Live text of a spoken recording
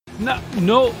No,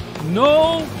 no,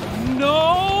 no,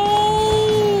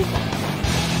 no!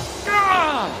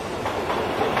 Ah!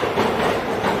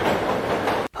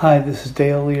 Hi, this is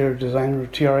Dale Lear, designer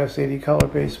of TRS-80 Color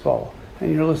Baseball,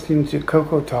 and you're listening to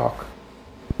Coco Talk.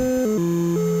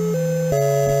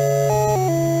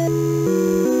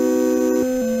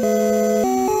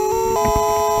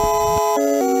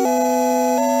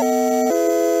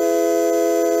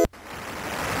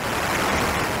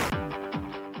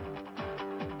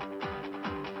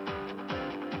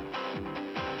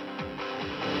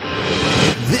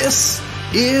 This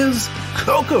is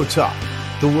Coco Talk,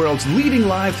 the world's leading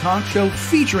live talk show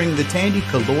featuring the Tandy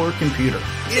Color computer.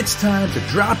 It's time to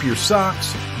drop your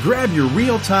socks, grab your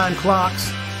real-time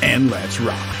clocks, and let's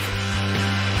rock.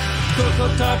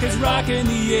 Coco Talk is rocking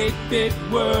the 8-bit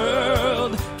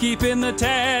world, keeping the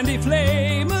Tandy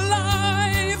flame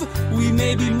alive. We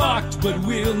may be mocked, but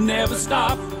we'll never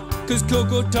stop, 'cause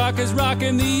Coco Talk is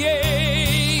rocking the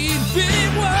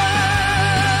 8-bit world.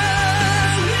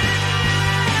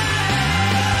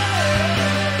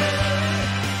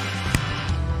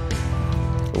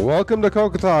 Welcome to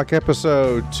Coco Talk,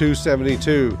 episode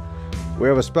 272. We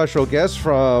have a special guest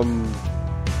from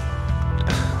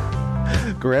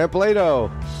Grant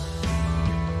Plato.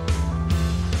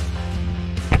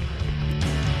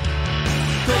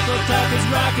 Coco Talk is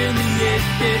rocking the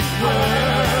 8-bit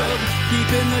world,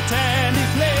 keeping the Tandy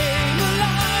flame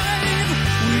alive.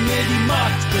 We may be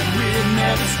mocked, but we'll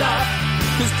never stop,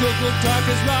 'cause Coco Talk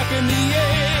is rocking the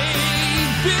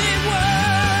 8-bit world.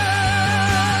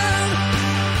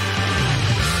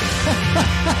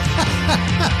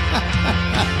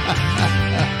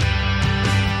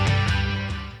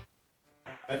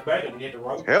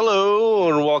 Hello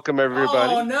and welcome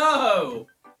everybody. Oh no!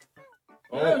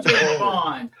 Oh, James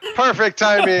Bond. Perfect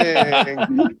timing.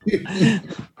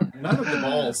 None of the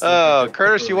balls. Oh,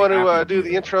 Curtis, you want to do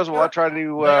the intros while I try They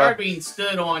are to being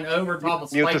stood on over top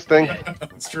of mute spikes. this thing?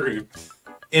 That's true.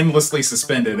 Endlessly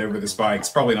suspended over the spikes.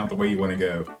 Probably not the way you want to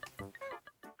go.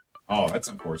 Oh, that's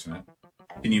unfortunate.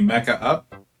 Can you mecha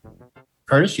up?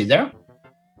 Curtis, you there?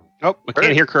 Nope, I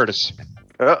can't hear Curtis.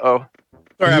 Uh-oh.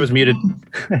 Sorry, I was muted.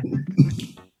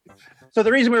 So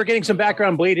the reason we were getting some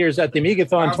background bleed here is that the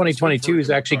Amigathon 2022 is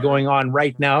actually going on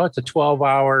right now. It's a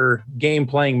 12-hour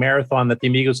game-playing marathon that the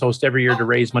Amigos host every year to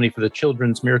raise money for the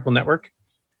Children's Miracle Network.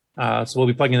 So we'll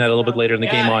be plugging that a little bit later in the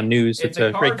Game On News. It's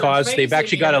a great cause. They've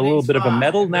actually got a little bit of a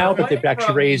medal now that they've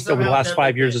actually raised over the last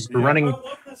 5 years. It's been running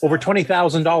over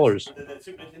 $20,000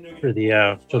 for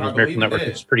the Children's Miracle Network.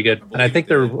 It's pretty good. And I think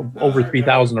they're over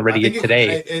 3,000 already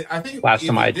today. I think Last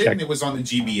time I checked. it was on the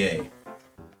GBA.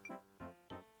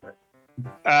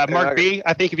 Mark B,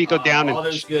 I think if you go down all and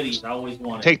those goodies I always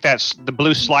wanted. take the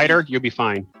blue slider, you'll be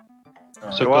fine.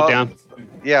 So Well, go down.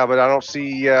 Yeah, but I don't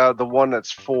see the one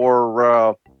that's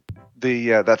for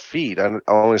that feed. I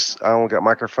only got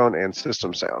microphone and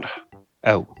system sound,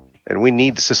 Oh, and we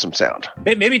need the system sound.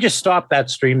 Maybe just stop that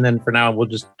stream then for now. We'll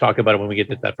just talk about it when we get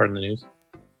to that part of the news.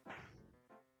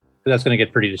 That's going to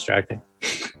get pretty distracting.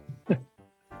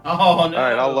 Oh no! All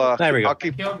right, I'll There we go. I'll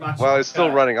keep. Killed my Well, it's still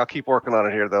guy. running. I'll keep working on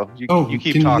it here, though. You Oh,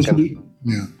 keep can talking.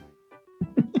 Yeah.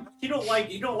 You don't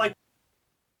like.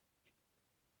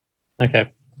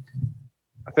 Okay.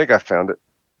 I think I found it.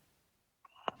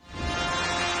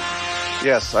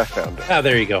 Yes, I found it. Ah,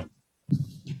 there you go.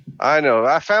 I know.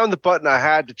 I found the button I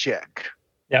had to check.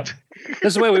 Yep. This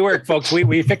is the way we work, folks.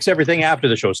 We fix everything after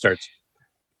the show starts.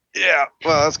 Yeah.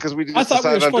 Well, that's because we just I thought we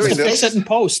were decided on supposed doing to fix this. it in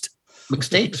post.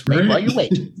 Mistakes made while you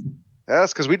wait.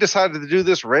 That's because we decided to do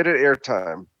this right at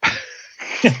airtime.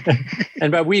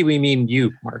 And by we mean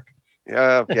you, Mark.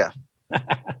 Yeah.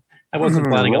 I wasn't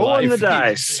planning a Rolling live. the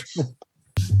dice.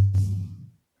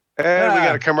 And we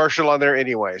got a commercial on there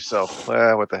anyway, so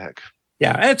what the heck?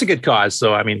 Yeah, it's a good cause,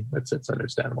 so I mean, it's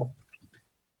understandable.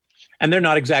 And they're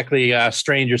not exactly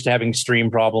strangers to having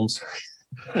stream problems,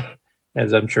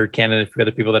 as I'm sure Ken and a few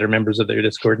other people that are members of their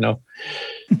Discord know.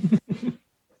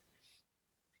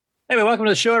 Anyway, welcome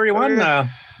to the show, everyone.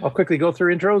 I'll quickly go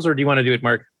through intros, or do you want to do it,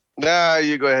 Mark? Nah,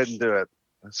 you go ahead and do it.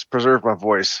 Let's preserve my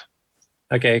voice.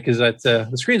 Okay, because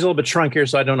the screen's a little bit shrunk here,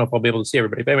 so I don't know if I'll be able to see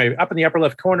everybody. But anyway, up in the upper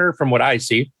left corner, from what I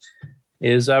see,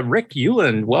 is Rick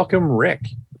Euland. Welcome, Rick.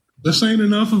 This ain't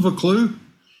enough of a clue.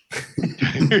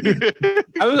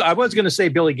 I was going to say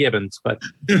Billy Gibbons, but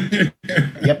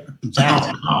Yep,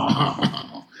 exactly.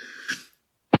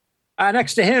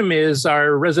 next to him is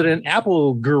our resident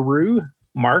Apple guru,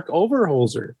 Mark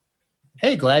Overholzer.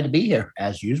 Hey, glad to be here,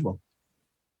 as usual.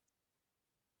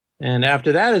 And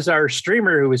after that is our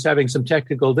streamer who is having some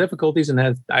technical difficulties, and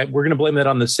we're going to blame that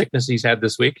on the sickness he's had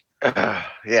this week.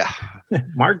 Yeah.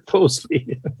 Mark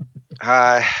Posley.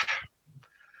 Hi.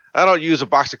 I don't use a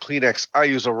box of Kleenex. I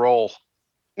use a roll.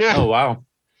 Yeah. Oh, wow.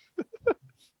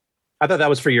 I thought that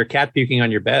was for your cat puking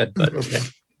on your bed, but okay.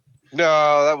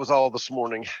 No, that was all this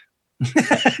morning.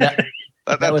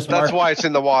 That's why it's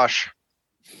in the wash.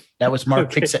 That was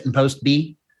Mark Fix It and Post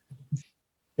B.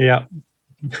 Yeah.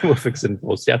 We'll fix it in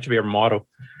post. That should be our motto.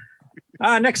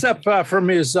 Next up from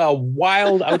his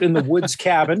wild out in the woods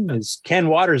cabin is Ken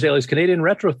Waters, alias Canadian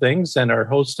Retro Things, and our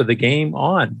host of the Game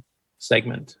On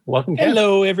segment. Welcome, Ken.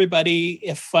 Hello, everybody.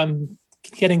 If I'm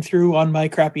getting through on my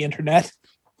crappy internet.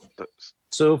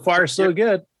 So far, so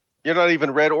good. You're not even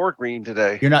red or green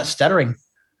today. You're not stuttering.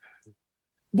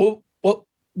 What?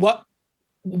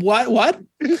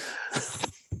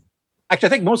 Actually, I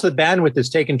think most of the bandwidth is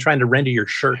taken trying to render your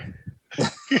shirt.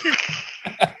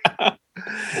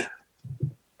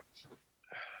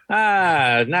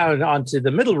 Now on to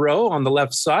the middle row on the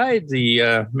left side,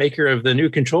 the maker of the new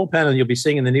control panel you'll be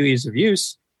seeing in the new ease of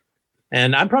use.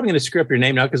 And I'm probably going to screw up your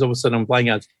name now because all of a sudden I'm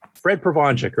blanking out. Fred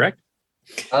Provanja, correct?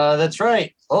 That's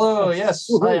right. Hello, yes.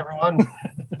 Hi, everyone.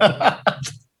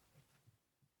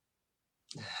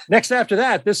 Next after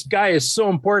that, this guy is so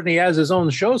important he has his own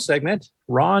show segment.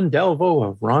 Ron Delvo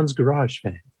of Ron's Garage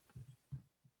Fan.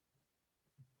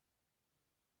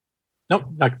 Nope,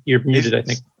 you're muted, I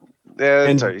think.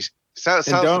 Yeah, sounds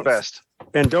the best.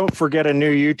 And don't forget a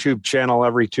new YouTube channel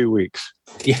every 2 weeks.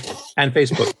 Yeah, and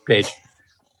Facebook page.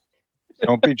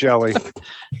 Don't be jelly.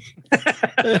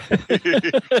 If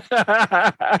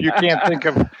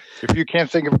you can't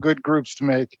think of good groups to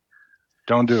make,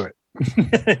 don't do it.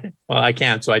 Well, I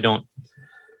can't, so I don't.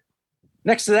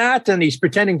 Next to that, and he's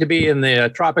pretending to be in the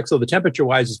tropics, so the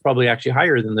temperature-wise is probably actually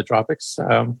higher than the tropics.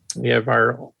 We have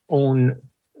our own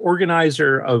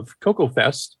organizer of Coco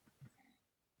Fest,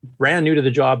 brand new to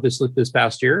the job this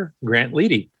past year, Grant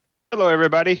Leedy. Hello,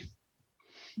 everybody.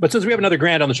 But since we have another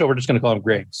Grant on the show, we're just going to call him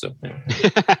Greg. So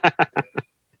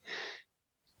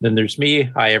then there's me.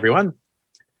 Hi, everyone.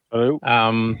 Hello.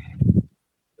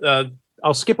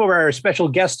 I'll skip over our special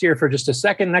guest here for just a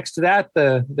second. Next to that,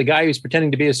 the guy who's pretending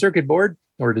to be a circuit board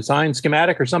or design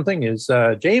schematic or something is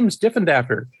James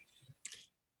Diffendaffer.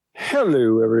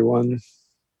 Hello, everyone.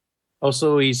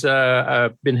 Also, he's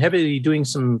been heavily doing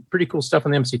some pretty cool stuff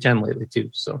on the MC10 lately, too.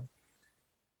 So,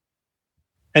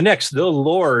 and next, the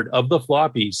Lord of the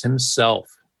Floppies himself,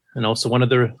 and also one of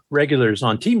the regulars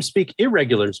on TeamSpeak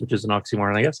Irregulars, which is an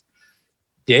oxymoron, I guess.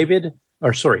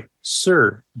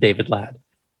 Sir David Ladd.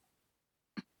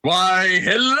 Why,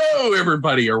 hello,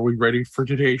 everybody. Are we ready for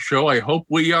today's show? I hope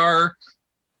we are.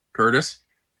 Curtis,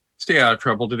 stay out of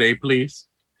trouble today, please.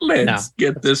 Let's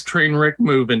get this train wreck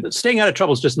moving. Staying out of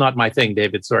trouble is just not my thing,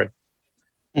 David. Sorry.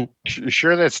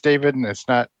 Sure that's David and it's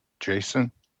not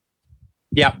Jason?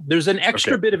 Yeah, there's an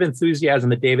extra bit of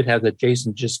enthusiasm that David has that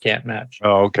Jason just can't match.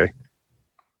 Oh, okay.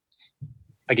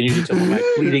 I can use it to my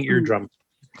bleeding eardrum.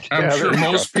 I'm sure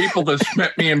most people that's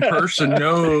met me in person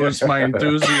knows my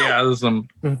enthusiasm.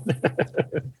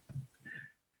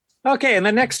 Okay, and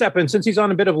then next up, and since he's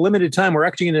on a bit of limited time, we're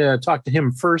actually going to talk to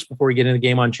him first before we get into the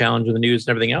Game On Challenge and the news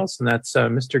and everything else, and that's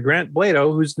Mr. Grant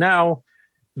Blado, who's now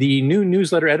the new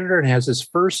newsletter editor and has his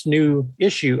first new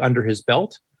issue under his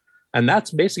belt, and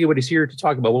that's basically what he's here to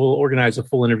talk about. We'll organize a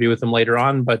full interview with him later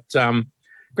on, but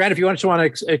Grant, if you want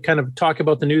to kind of talk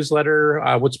about the newsletter,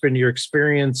 what's been your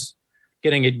experience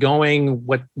getting it going,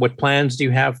 what plans do you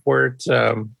have for it,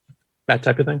 that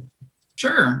type of thing?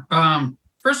 Sure.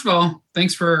 First of all,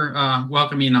 thanks for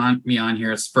welcoming me on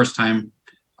here. It's the first time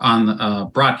on the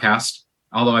broadcast,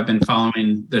 although I've been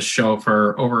following this show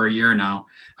for over a year now.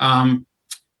 I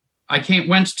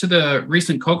went to the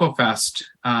recent Coco Fest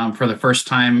for the first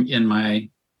time in my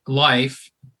life.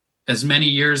 As many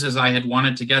years as I had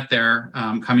wanted to get there,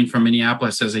 coming from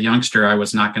Minneapolis as a youngster, I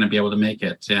was not going to be able to make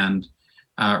it. And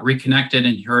reconnected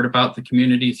and heard about the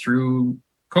community through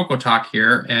Coco Talk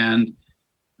here. And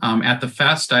at the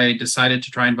fest, I decided to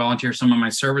try and volunteer some of my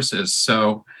services.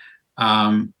 So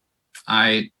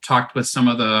I talked with some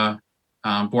of the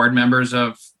board members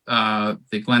of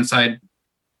the Glenside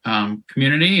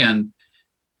community and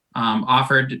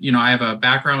offered, I have a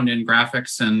background in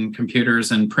graphics and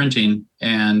computers and printing,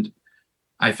 and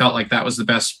I felt like that was the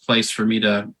best place for me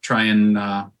to try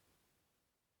and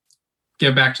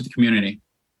give back to the community.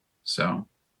 So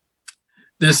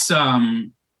this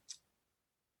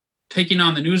taking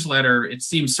on the newsletter, it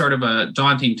seems sort of a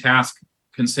daunting task,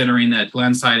 considering that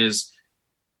Glenside is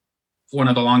one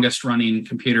of the longest running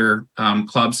computer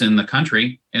clubs in the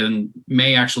country and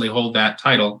may actually hold that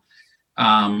title.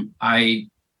 I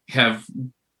have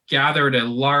gathered a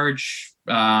large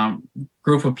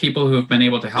group of people who have been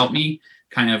able to help me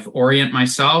kind of orient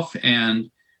myself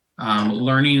and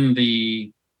learning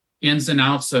the ins and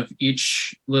outs of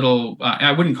each little,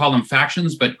 I wouldn't call them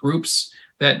factions, but groups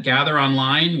that gather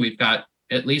online. We've got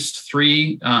at least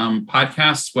 3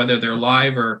 podcasts, whether they're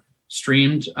live or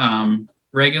streamed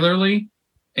regularly,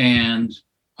 and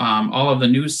all of the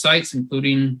news sites,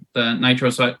 including the Nitro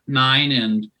 9,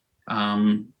 and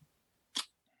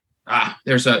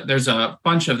there's a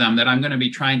bunch of them that I'm going to be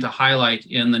trying to highlight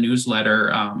in the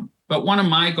newsletter. But one of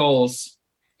my goals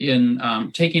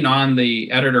in taking on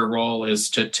the editor role is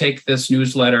to take this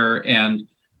newsletter and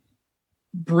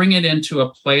bring it into a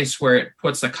place where it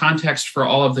puts a context for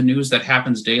all of the news that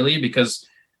happens daily, because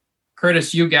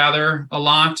Curtis, you gather a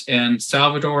lot, and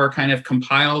Salvador kind of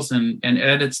compiles and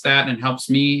edits that and helps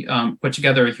me put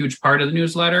together a huge part of the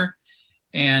newsletter.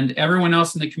 And everyone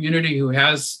else in the community who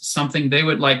has something they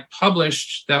would like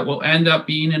published that will end up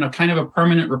being in a kind of a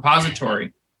permanent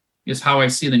repository is how I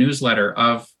see the newsletter,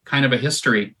 of kind of a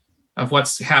history of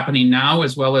what's happening now,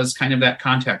 as well as kind of that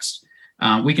context.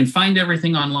 We can find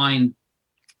everything online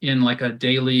in like a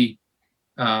daily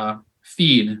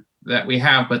feed that we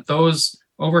have, but those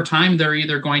over time, they're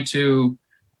either going to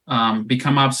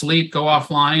become obsolete, go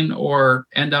offline, or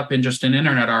end up in just an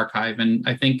internet archive. And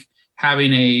I think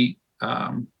having a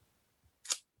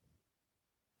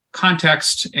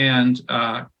context and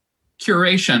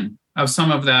curation of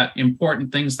some of that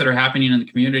important things that are happening in the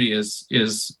community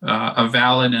is a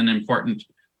valid and important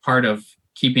part of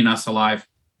keeping us alive.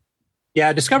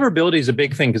 Yeah, discoverability is a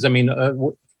big thing, because I mean,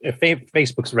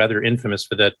 Facebook's rather infamous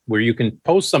for that, where you can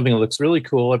post something that looks really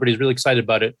cool, everybody's really excited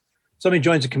about it. Somebody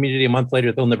joins a community a month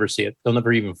later, they'll never see it. They'll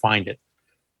never even find it.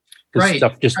 Because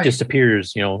stuff just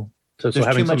disappears, you know. So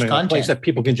having something in a place that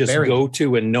people can just go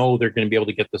to and know they're going to be able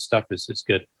to get the stuff is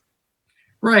good.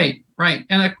 Right.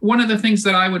 And one of the things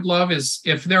that I would love is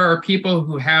if there are people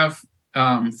who have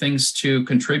things to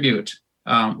contribute,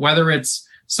 whether it's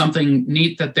something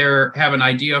neat that they have an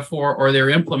idea for or they're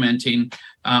implementing.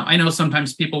 I know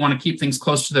sometimes people want to keep things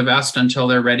close to the vest until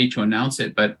they're ready to announce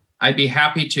it, but I'd be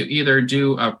happy to either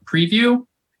do a preview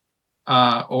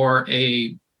or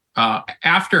a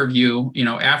after view, you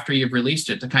know, after you've released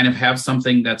it, to kind of have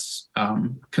something that's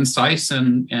concise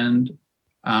and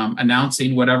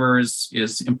announcing whatever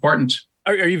is important.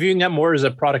 Are you viewing that more as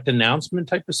a product announcement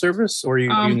type of service, or are you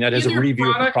viewing that as a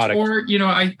review of the product? Or, you know,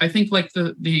 I think like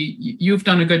you've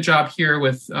done a good job here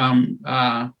with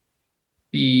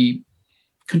the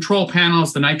control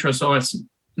panels, the Nitro OS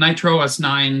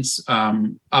 9's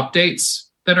updates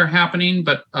that are happening.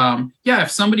 But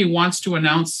if somebody wants to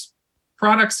announce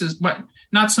products,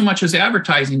 not so much as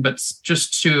advertising, but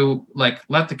just to like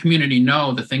let the community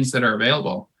know the things that are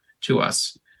available to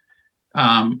us.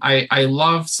 I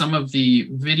love some of the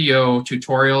video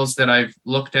tutorials that I've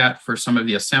looked at for some of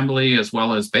the assembly as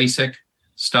well as basic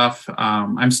stuff.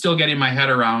 I'm still getting my head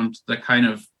around the kind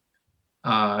of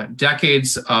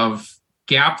decades of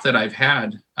gap that I've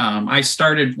had. I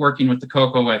started working with the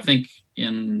Coco, I think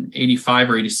in 85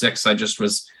 or 86. I just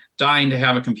was dying to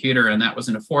have a computer, and that was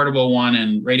an affordable one,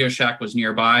 and Radio Shack was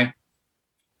nearby.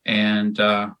 And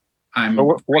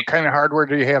what kind of hardware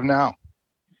do you have now?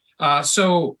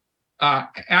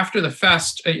 After the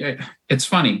fest, it's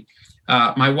funny.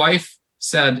 My wife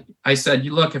said,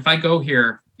 look, if I go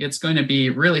here, it's going to be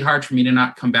really hard for me to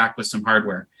not come back with some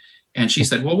hardware. And she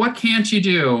said, well, what can't you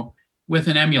do with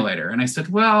an emulator? And I said,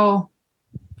 well,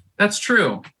 that's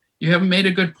true. You haven't made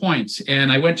a good point.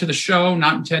 And I went to the show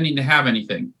not intending to have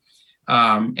anything.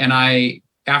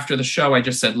 After the show, I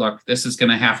just said, look, this is going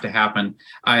to have to happen.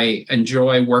 I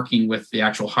enjoy working with the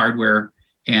actual hardware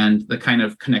and the kind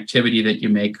of connectivity that you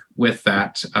make with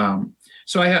that.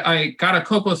 So I got a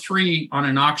Coco 3 on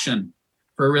an auction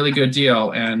for a really good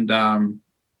deal. And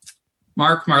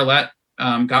Mark Marlette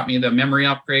got me the memory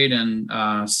upgrade and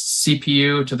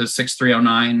CPU to the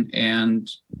 6309. And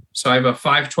so I have a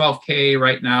 512K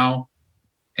right now.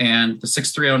 And the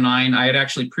 6309, I had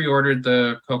actually pre-ordered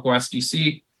the Coco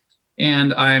SDC.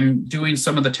 And I'm doing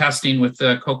some of the testing with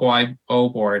the Coco IO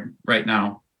board right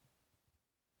now.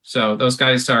 So those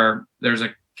guys there's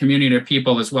a community of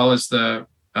people as well as the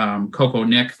Coco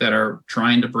Nick that are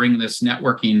trying to bring this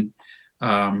networking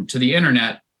to the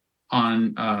internet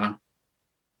on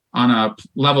a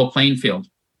level playing field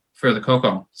for the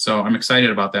Coco. So I'm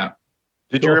excited about that.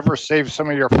 Did you ever save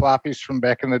some of your floppies from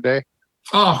back in the day?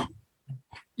 Oh,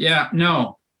 yeah,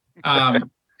 no. The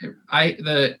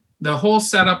whole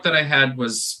setup that I had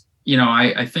was, you know,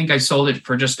 I think I sold it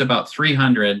for just about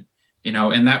 300. You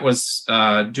know, and that was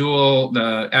dual,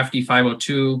 the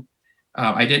FD502.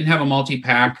 I didn't have a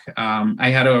multi-pack.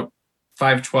 I had a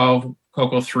 512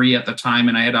 Coco 3 at the time,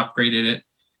 and I had upgraded it.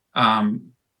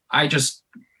 I just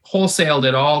wholesaled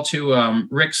it all to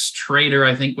Rick's Trader,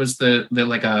 I think was the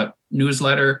like a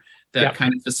newsletter that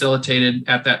kind of facilitated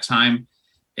at that time.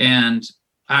 And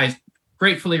I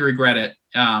gratefully regret it.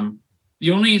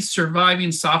 The only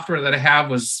surviving software that I have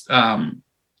was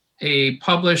a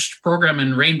published program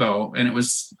in Rainbow, and it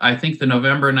was, I think, the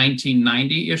November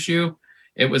 1990 issue.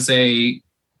 It was a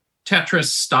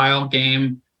Tetris-style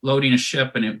game loading a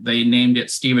ship, and they named it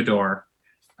Stevedore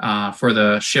for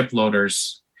the ship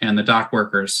loaders and the dock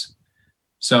workers.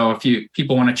 So if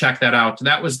people want to check that out,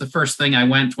 that was the first thing I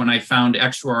went when I found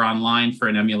XRoar online for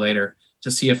an emulator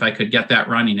to see if I could get that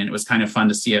running, and it was kind of fun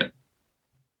to see it.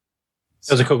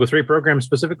 That was a Coco 3 program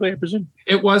specifically, I presume?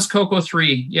 It was Coco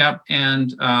 3, yeah.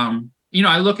 And,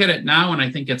 I look at it now and I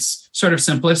think it's sort of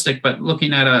simplistic, but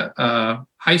looking at a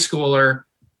high schooler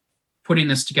putting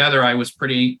this together, I was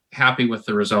pretty happy with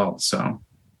the results. So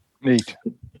neat.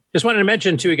 Just wanted to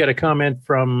mention, too, we got a comment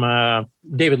from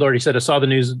David Lord. He said, I saw the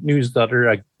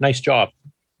newsletter. Nice job.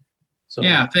 So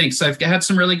yeah, thanks. I've had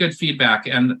some really good feedback.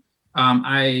 And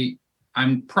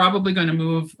I'm probably going to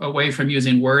move away from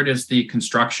using Word as the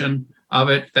construction of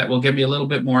it. That will give me a little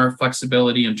bit more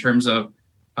flexibility in terms of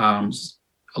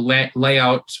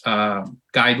layout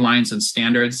guidelines and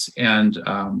standards.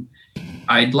 And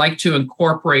I'd like to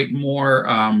incorporate more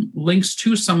links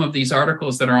to some of these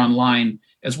articles that are online,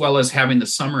 as well as having the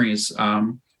summaries.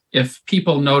 If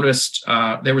people noticed,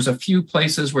 there was a few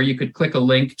places where you could click a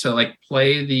link to like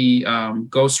play the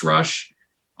Ghost Rush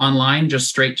online, just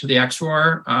straight to the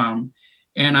XRoar.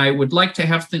 And I would like to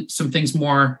have some things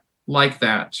more like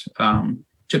that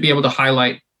to be able to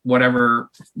highlight whatever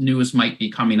news might be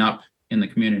coming up in the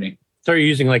community. So are you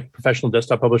using like professional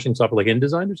desktop publishing software like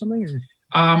InDesign or something?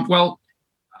 Well,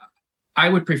 I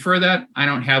would prefer that. I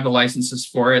don't have the licenses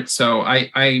for it. So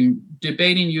I'm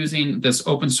debating using this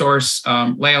open source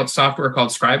layout software called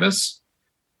Scribus.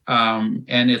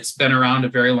 And it's been around a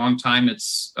very long time.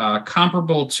 It's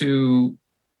comparable to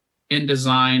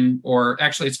InDesign, or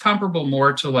actually it's comparable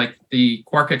more to like the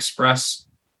Quark Express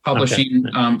publishing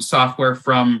software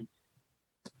from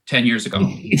 10 years ago.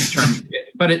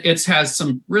 But it has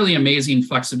some really amazing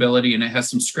flexibility, and it has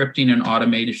some scripting and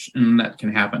automation that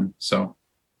can happen. So,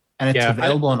 and it's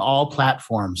available on all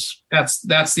platforms. That's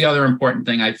the other important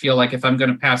thing. I feel like if I'm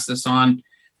going to pass this on,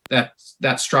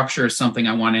 that structure is something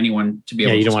I want anyone to be able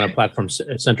to. Yeah, you don't want a platform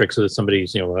centric, so that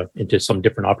somebody's into some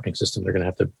different operating system, they're going to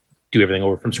have to do everything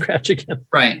over from scratch again.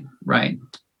 Right.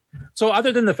 So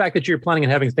other than the fact that you're planning on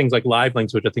having things like live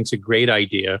links, which I think is a great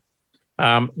idea,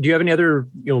 do you have any other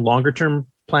longer term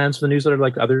plans for the newsletter,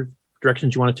 like other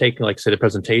directions you want to take, like say the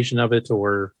presentation of it,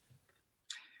 or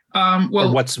or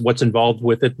what's involved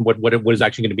with it, what is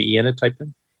actually going to be in it type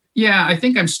thing? Yeah, I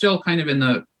think I'm still kind of in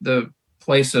the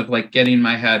place of like getting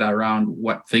my head around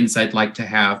what things I'd like to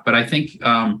have. But I think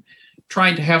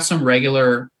trying to have some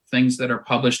regular things that are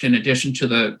published in addition to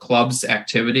the club's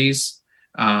activities,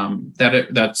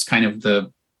 that's kind of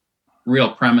the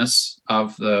real premise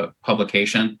of the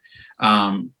publication.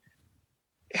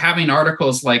 Having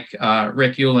articles like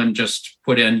Rick Ulan just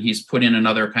he's put in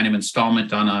another kind of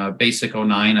installment on a Basic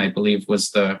 09, I believe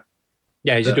was the...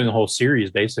 Yeah, he's doing a whole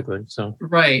series basically. So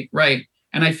Right.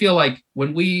 And I feel like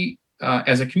when we,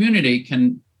 as a community,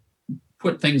 can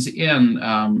put things in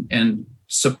and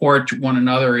support one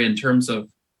another in terms of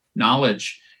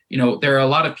knowledge, there are a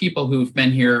lot of people who've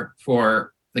been here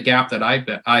for the gap that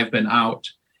I've been out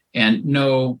and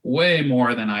know way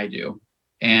more than I do.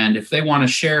 And if they want to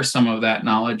share some of that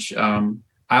knowledge,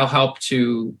 I'll help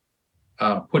to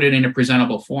put it in a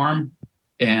presentable form.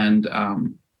 And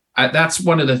that's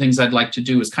one of the things I'd like to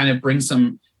do, is kind of bring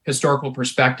some historical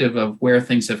perspective of where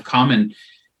things have come. And,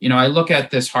 I look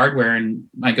at this hardware and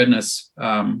my goodness,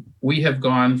 we have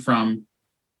gone from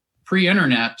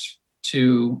pre-internet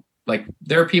to like,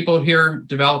 there are people here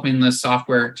developing this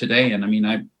software today. And I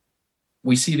mean,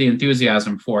 we see the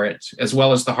enthusiasm for it, as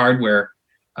well as the hardware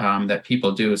that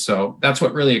people do. So that's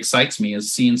what really excites me,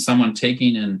 is seeing someone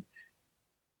taking and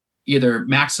either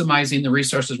maximizing the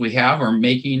resources we have or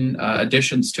making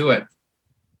additions to it.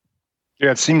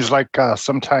 Yeah, it seems like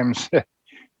sometimes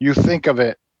you think of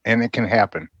it and it can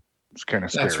happen. It's kind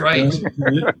of scary. That's right.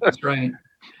 That's right.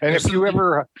 And if you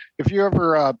ever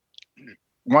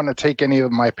want to take any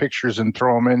of my pictures and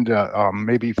throw them into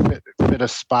maybe fit a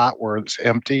spot where it's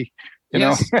empty,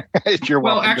 Yes. You're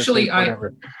welcome. Well, actually, I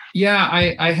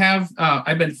have.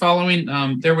 I've been following.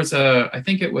 There was I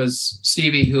think it was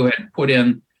Stevie who had put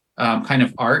in kind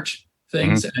of art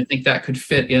things, and I think that could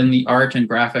fit in the art and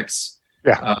graphics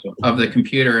of the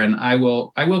computer. And I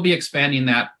will be expanding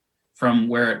that from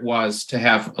where it was to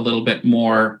have a little bit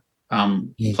more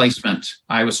placement.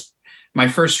 my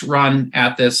first run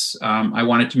at this, I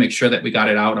wanted to make sure that we got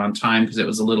it out on time because it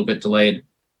was a little bit delayed.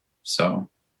 So,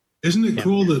 isn't it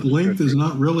cool that length is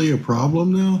not really a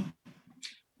problem now?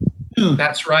 Yeah.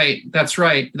 That's right.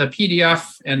 The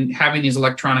PDF and having these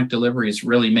electronic deliveries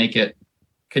really make it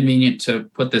convenient to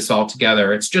put this all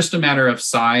together. It's just a matter of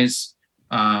size.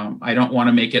 I don't want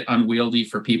to make it unwieldy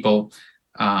for people.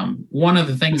 One of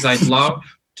the things I'd love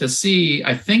to see,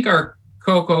 I think our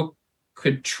Coco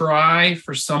could try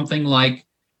for something like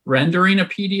rendering a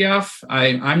PDF.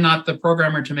 I'm not the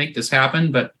programmer to make this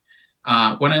happen, but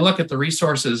when I look at the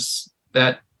resources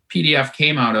that PDF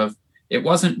came out of, it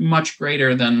wasn't much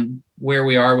greater than where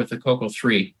we are with the Coco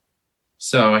 3.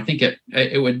 So I think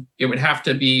it would have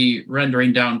to be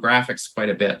rendering down graphics quite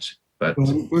a bit. But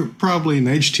we're probably an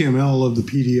HTML of the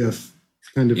PDF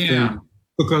kind of thing,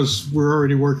 because we're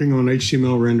already working on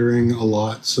HTML rendering a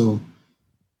lot. So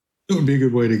it would be a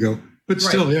good way to go. But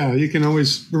still, you can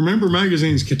always remember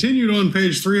magazines continued on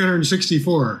page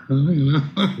 364. You know?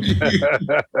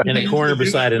 In a corner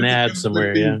beside an ad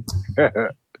somewhere, yeah.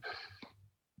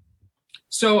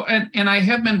 So, and I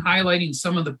have been highlighting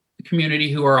some of the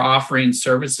community who are offering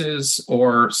services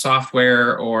or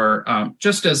software or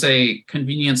just as a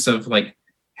convenience of like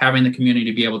having the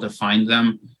community be able to find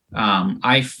them.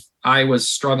 I was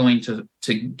struggling to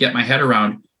get my head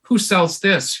around who sells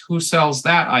this, who sells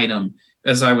that item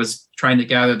as I was trying to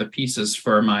gather the pieces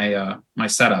for my my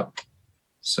setup.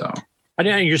 So I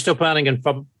know you're still planning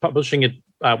on publishing it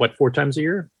 4 times a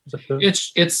year? Is that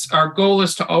it's our goal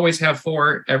is to always have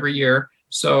 4 every year.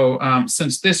 So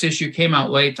since this issue came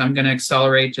out late, I'm going to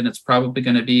accelerate, and it's probably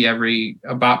going to be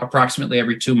approximately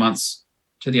every 2 months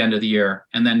to the end of the year.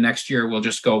 And then next year we'll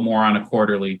just go more on a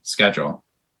quarterly schedule.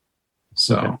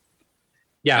 So, okay.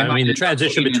 Yeah, I mean the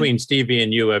transition between Stevie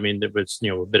and you, I mean there was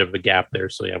a bit of a gap there.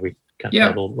 So yeah, we kind of got a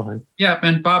little behind. Yeah,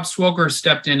 and Bob Swoger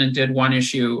stepped in and did one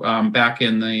issue back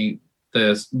in the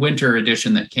winter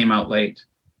edition that came out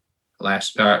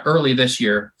early this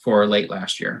year for late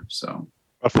last year. So.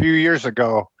 A few years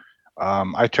ago,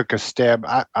 I took a stab.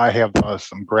 I have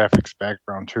some graphics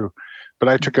background too, but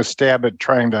I took a stab at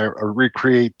trying to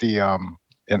recreate the an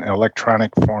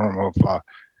electronic form of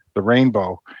the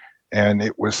rainbow, and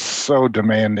it was so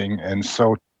demanding and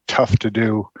so tough to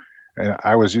do. And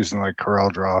I was using like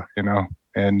CorelDRAW,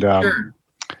 and sure.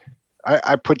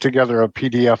 I put together a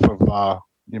PDF of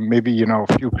maybe a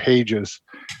few pages,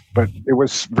 but it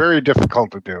was very difficult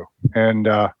to do, and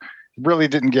really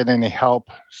didn't get any help,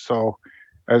 so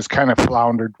I was kind of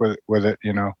floundered with it,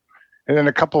 and then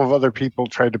a couple of other people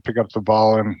tried to pick up the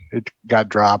ball and it got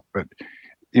dropped. But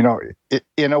in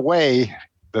a way,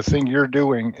 the thing you're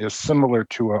doing is similar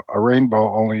to a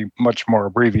rainbow, only much more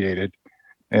abbreviated.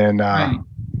 And right.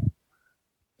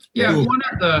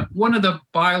 One of the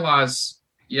bylaws,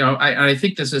 I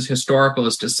think this is historical,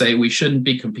 is to say we shouldn't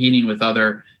be competing with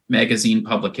other magazine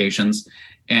publications.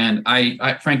 And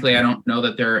I frankly, I don't know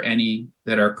that there are any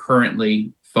that are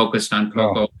currently focused on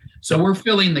Coco. So we're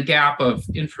filling the gap of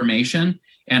information,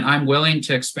 and I'm willing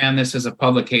to expand this as a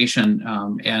publication.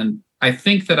 And I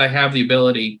think that I have the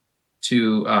ability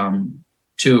to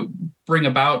bring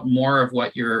about more of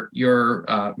what your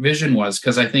vision was,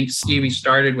 because I think Stevie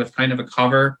started with kind of a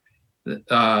cover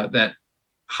that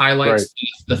highlights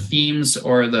the themes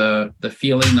or the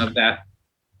feeling of that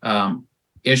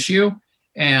issue.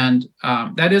 And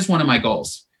that is one of my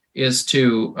goals, is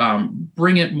to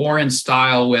bring it more in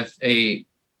style with a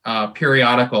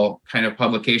periodical kind of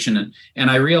publication. And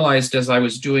I realized as I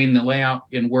was doing the layout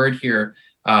in Word here,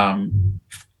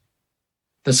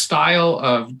 the style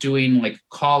of doing like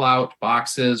call out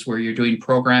boxes where you're doing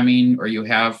programming, or you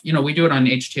have, we do it on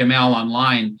HTML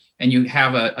online, and you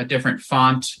have a different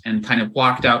font and kind of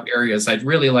blocked out areas. I'd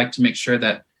really like to make sure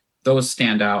that those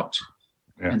stand out.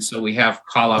 Yeah. And so we have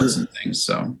call outs and things.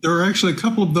 So there are actually a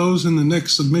couple of those in the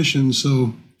next submission.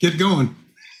 So get going.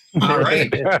 All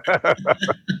right.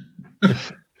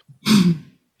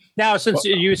 Now, since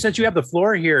you have the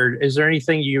floor here, is there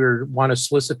anything you want to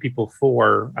solicit people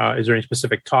for? Is there any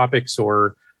specific topics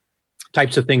or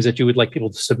types of things that you would like people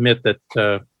to submit that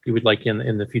you would like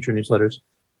in the future newsletters?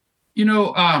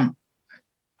 Your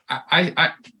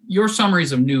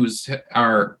summaries of news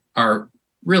are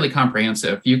really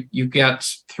comprehensive. You get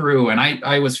through, and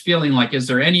I was feeling like, is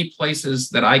there any places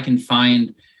that I can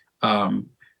find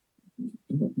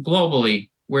globally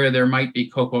where there might be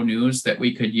Coco news that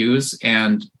we could use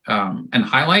and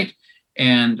highlight?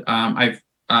 And I've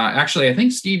actually, I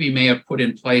think Stevie may have put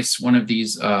in place one of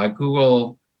these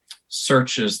Google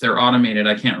searches. They're automated.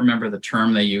 I can't remember the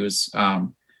term they use,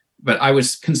 but I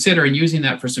was considering using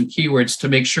that for some keywords to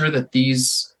make sure that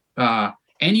these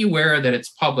anywhere that it's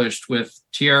published with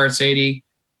TRS-80,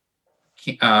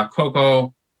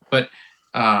 Cocoa, but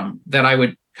that I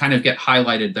would kind of get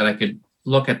highlighted, that I could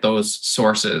look at those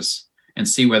sources and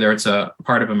see whether it's a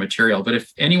part of a material. But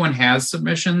if anyone has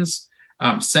submissions,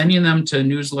 sending them to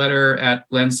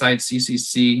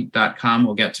newsletter@glensideccc.com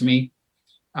will get to me,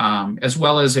 as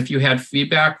well as if you had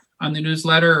feedback on the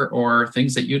newsletter or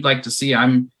things that you'd like to see,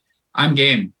 I'm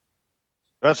game.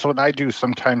 That's what I do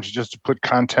sometimes, just to put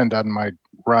content on my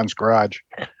Ron's Garage.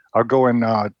 I'll go and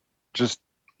just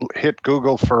hit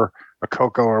Google for a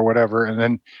Cocoa or whatever, and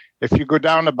then if you go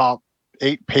down about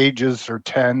 8 pages or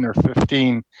 10 or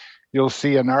 15, you'll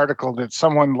see an article that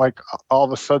someone, like, all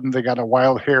of a sudden they got a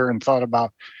wild hair and thought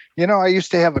about, I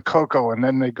used to have a Cocoa, and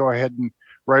then they go ahead and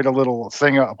write a little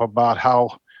thing up about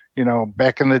how,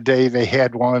 back in the day they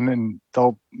had one, and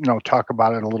they'll, talk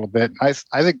about it a little bit. I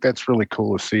think that's really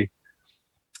cool to see.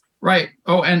 Right.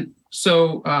 Oh, and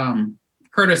so,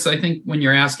 Curtis, I think when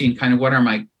you're asking kind of what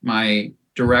are my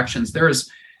directions, there's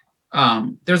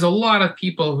a lot of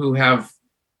people who have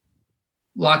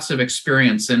lots of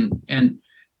experience, and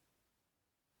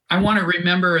I want to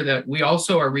remember that we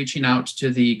also are reaching out to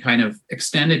the kind of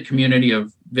extended community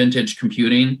of vintage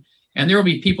computing, and there will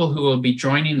be people who will be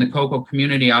joining the Cocoa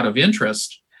community out of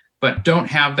interest, but don't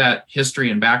have that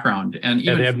history and background, and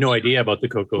even they have no idea about the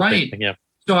Cocoa right. thing. Yeah.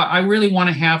 So I really want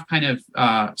to have kind of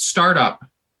startup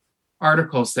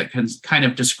articles that can kind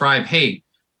of describe, hey,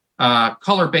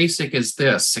 color basic is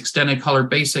this, extended color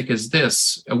basic is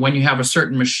this. When you have a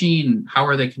certain machine, how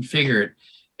are they configured?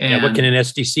 And what can an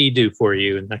SDC do for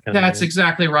you? And that kind of that's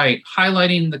exactly right.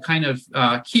 Highlighting the kind of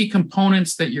key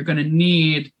components that you're going to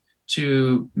need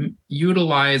to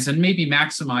utilize and maybe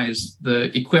maximize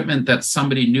the equipment that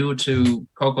somebody new to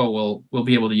Cocoa will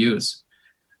be able to use.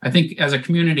 I think as a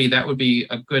community, that would be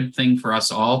a good thing for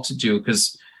us all to do,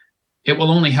 because it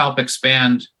will only help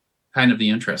expand kind of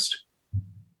the interest.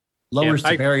 Lowers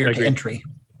the barrier to entry,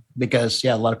 because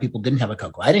a lot of people didn't have a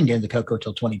Cocoa. I didn't get into Cocoa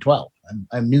till 2012.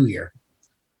 I'm new here.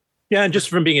 Yeah, and just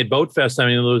from being at Boat Fest, I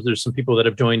mean, there's some people that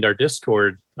have joined our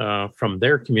Discord from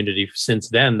their community since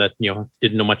then that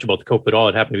didn't know much about the Cocoa at all.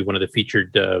 It happened to be one of the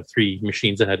featured 3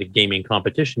 machines that had a gaming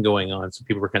competition going on, so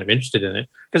people were kind of interested in it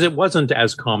because it wasn't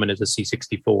as common as a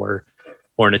C64 or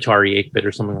an Atari 8-bit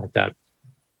or something like that.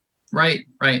 Right.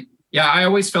 Yeah, I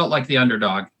always felt like the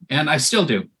underdog, and I still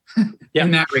do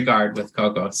in that regard with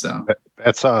Cocoa. So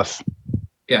that's us.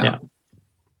 Yeah.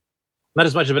 Not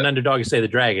as much of an underdog as, say, the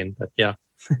Dragon, but yeah.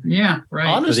 Yeah, right.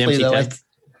 Honestly, though, I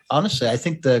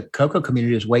think the Cocoa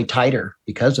community is way tighter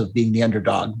because of being the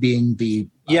underdog, being the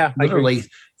literally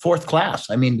 4th class.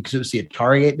 I mean, because it was the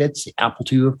Atari 8-bits, the Apple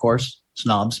II, of course,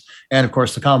 snobs, and of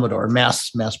course the Commodore,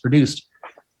 mass produced.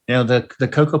 The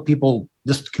Cocoa people,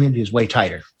 this community is way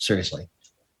tighter. Seriously.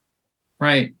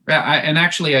 Right. And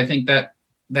actually, I think that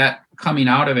coming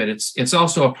out of it, it's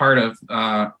also a part of.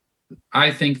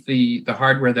 I think the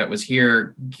hardware that was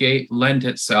here lent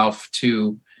itself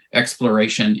to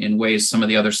exploration in ways some of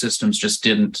the other systems just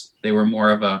didn't. They were more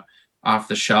of a off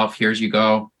the shelf. Here's you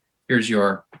go. Here's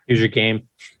your game.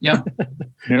 Yeah.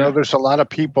 There's a lot of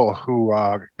people who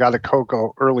got a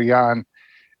Cocoa early on,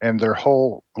 and their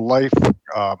whole life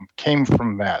came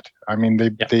from that. I mean,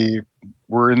 they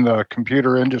were in the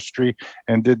computer industry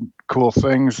and did cool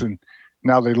things, and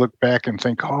now they look back and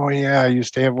think, oh yeah, I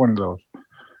used to have one of those.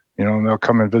 And they'll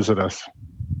come and visit us.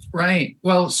 Right.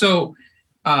 Well, so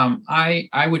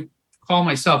I would call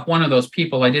myself one of those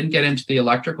people. I didn't get into the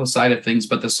electrical side of things,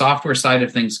 but the software side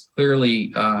of things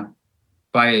clearly,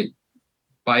 by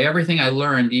everything I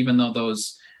learned, even though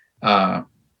those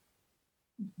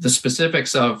the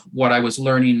specifics of what I was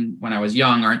learning when I was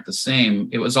young aren't the same.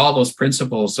 It was all those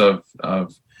principles of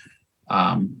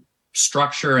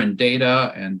structure and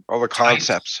data and all the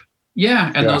concepts.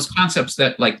 Yeah, and those concepts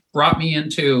that brought me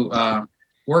into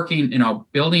working,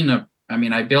 building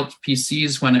I built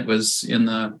PCs when it was in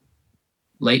the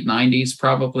late 90s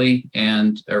probably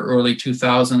and early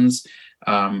 2000s.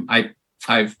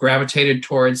 I've gravitated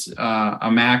towards a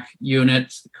Mac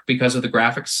unit because of the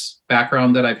graphics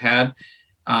background that I've had.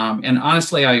 And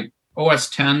honestly, OS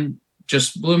 10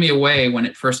 just blew me away when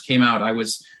it first came out. I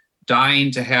was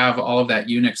dying to have all of that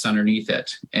Unix underneath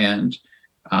it. And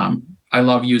I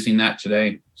love using that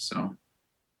today. So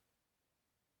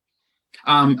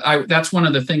that's one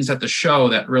of the things at the show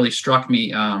that really struck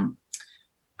me. I'm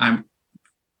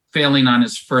failing on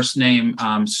his first name,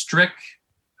 Strick.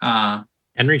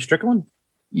 Henry Strickland?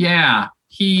 Yeah.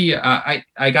 He,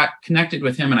 I got connected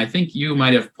with him, and I think you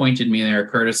might have pointed me there,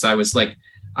 Curtis. I was like,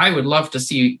 I would love to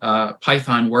see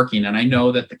Python working, and I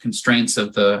know that the constraints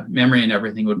of the memory and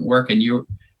everything wouldn't work. And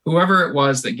whoever it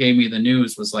was that gave me the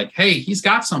news was like, hey, he's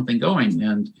got something going,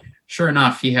 and sure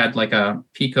enough, he had like a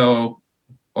Pico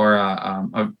or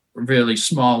a really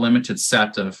small limited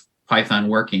set of Python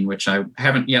working, which I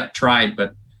haven't yet tried,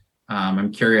 but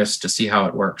I'm curious to see how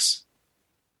it works.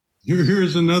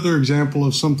 Here's another example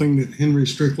of something that Henry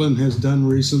Strickland has done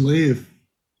recently. If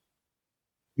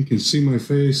you can see my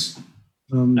face.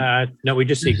 No, we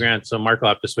just see Grant, so Mark will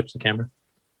have to switch the camera.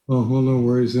 Oh, well, no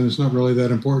worries. Then it's not really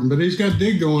that important. But he's got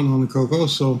Dig going on the Coco,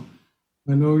 so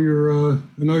I know your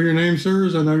name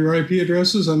servers, I know your IP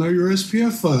addresses, I know your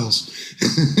SPF files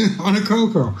on a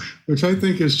Coco, which I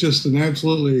think is just an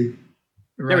absolutely.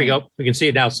 There we go. We can see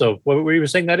it now. So what were you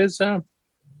saying that is? Well,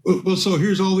 so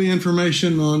here's all the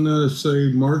information on,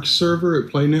 say, Mark's server at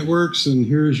Play Networks, and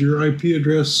here's your IP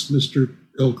address,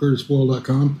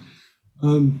 mrcurtisboyle.com.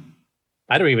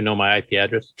 I don't even know my IP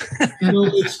address.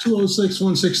 It's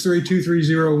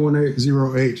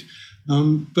 206-163-230-1808.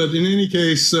 But in any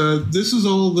case, this is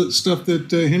all the stuff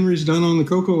that Henry's done on the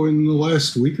Coco in the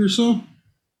last week or so.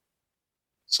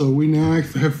 So we now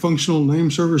have functional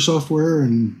name server software,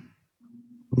 and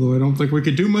although I don't think we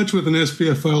could do much with an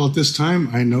SPF file at this time,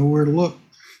 I know where to look.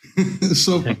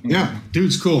 So, yeah,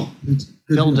 dude's cool.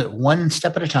 Build it one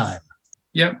step at a time.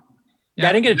 Yep. Yeah,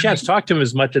 I didn't get a chance to talk to him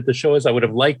as much at the show as I would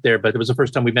have liked there, but it was the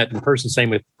first time we met in person. Same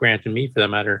with Grant and me, for that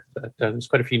matter. But, there's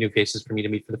quite a few new faces for me to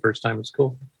meet for the first time. It's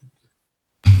cool.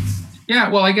 Yeah,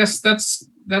 well, I guess that's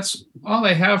all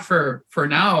I have for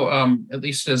now. At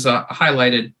least as a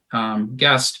highlighted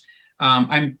guest.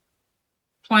 I'm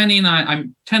planning on.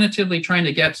 I'm tentatively trying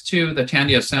to get to the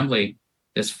Tandy Assembly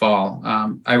this fall.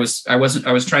 I was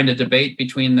trying to debate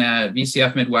between the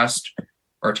VCF Midwest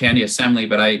or Tandy Assembly,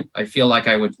 but I feel like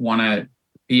I would want to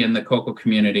be in the Coco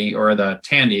community or the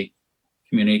Tandy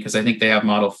community because I think they have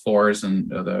Model 4s and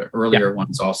the earlier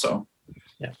ones also.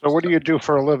 Yeah. So what do you do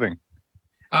for a living?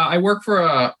 I work for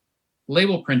a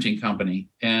label printing company,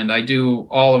 and I do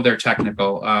all of their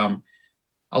technical.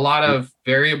 A lot of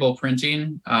variable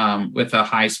printing with a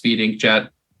high-speed inkjet,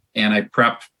 and I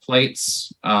prep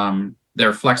plates.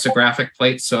 They're flexographic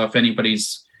plates, so if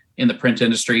anybody's in the print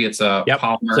industry, it's a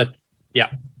polymer.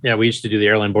 Yeah, we used to do the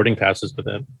airline boarding passes with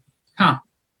that. Huh.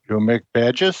 You'll make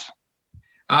badges?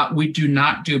 We do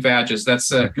not do badges.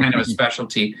 That's a kind of a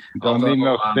specialty. Don't need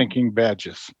no thinking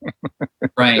badges.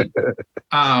 Right.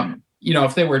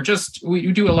 If they were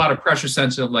we do a lot of pressure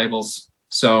sensitive labels.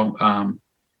 So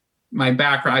my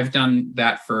background, I've done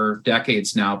that for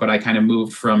decades now, but I kind of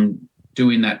moved from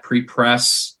doing that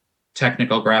pre-press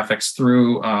technical graphics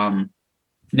through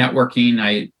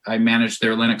networking. I managed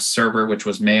their Linux server, which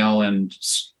was mail and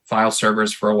file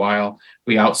servers for a while.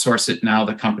 We outsource it now.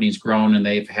 The company's grown and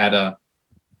they've had a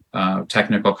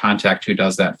technical contact who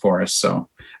does that for us. So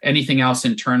anything else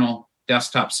internal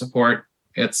desktop support,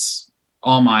 it's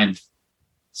all mine.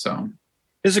 So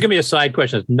this is going to be a side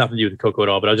question. It's nothing to do with Coco at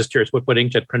all, but I was just curious what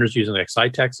inkjet printers using, like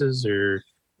Cytexes or?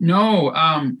 No,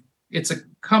 it's a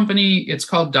company. It's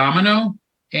called Domino.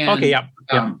 And, okay, yeah.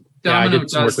 I did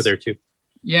some work with there too.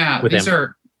 Yeah,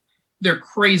 they're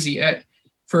crazy.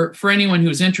 For anyone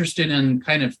who's interested in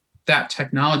kind of that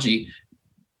technology,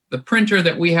 the printer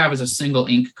that we have is a single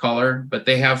ink color, but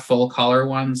they have full color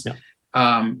ones. Yeah.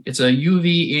 It's a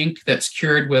UV ink that's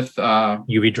cured with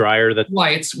UV dryer that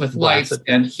lights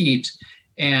and heat.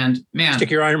 And man, stick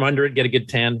your arm under it, get a good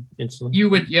tan instantly. You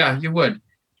would.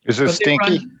 Is it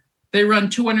stinky? They run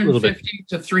 250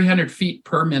 to 300 feet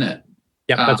per minute.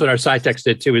 Yeah, that's what our Cytex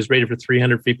did too. Is rated for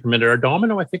 300 feet per minute. Our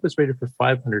Domino, I think, was rated for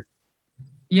 500.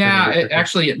 Yeah,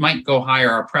 it might go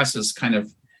higher. Our presses kind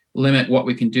of limit what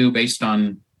we can do based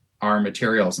on our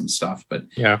materials and stuff. But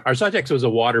yeah, our Cytex was a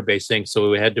water-based thing,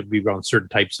 so it had to be on certain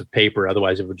types of paper.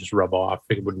 Otherwise, it would just rub off.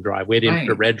 It wouldn't dry. We had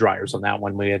infrared dryers on that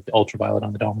one. We had ultraviolet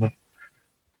on the Domino.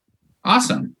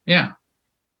 Awesome. Yeah.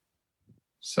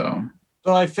 So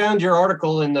I found your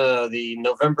article in the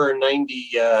November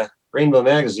 90 Rainbow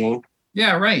Magazine.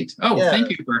 Yeah, right. Oh, yeah. Thank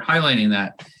you for highlighting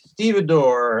that.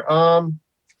 Stevedore.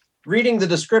 Reading the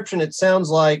description, it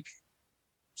sounds like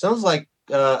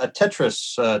a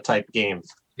Tetris type game.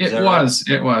 It was.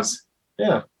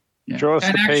 Yeah. Show us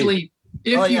and the actually, page.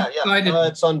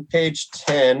 It's on page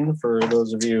 10 for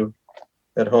those of you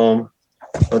at home.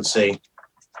 Let's see.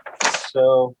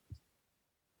 So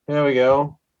there we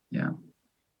go. Yeah.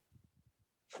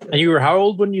 And you were how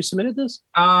old when you submitted this?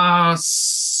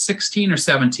 16 or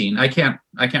 17. I can't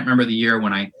remember the year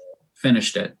when I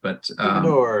finished it, but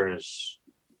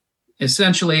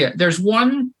essentially there's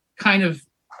one kind of,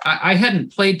 I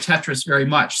hadn't played Tetris very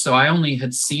much, so I only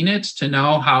had seen it to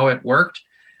know how it worked.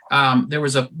 There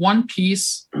was one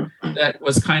piece that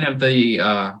was kind of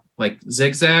the like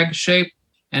zigzag shape,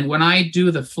 and when I do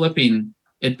the flipping,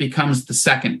 it becomes the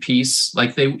second piece.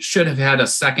 Like they should have had a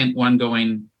second one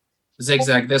going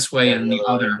zigzag this way and the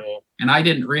other. And I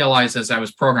didn't realize as I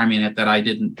was programming it that I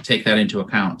didn't take that into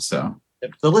account. So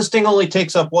the listing only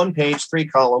takes up 1 page, 3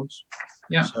 columns.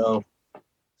 Yeah. So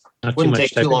Not wouldn't much take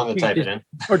too typing. long to type it in.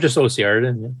 Or just OCR it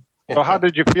in. Yeah. So how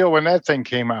did you feel when that thing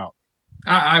came out?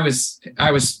 I was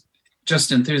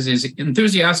just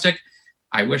enthusiastic.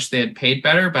 I wish they had paid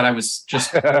better, but I was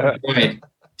just overjoyed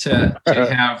to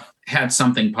have had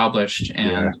something published.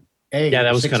 And yeah,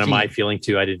 that was kind of my feeling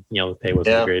too. I didn't, the pay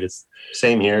wasn't the greatest.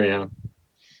 Same here, yeah.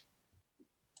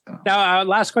 Now,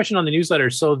 last question on the newsletter.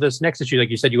 So this next issue, like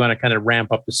you said, you want to kind of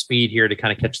ramp up the speed here to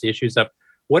kind of catch the issues up.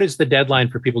 What is the deadline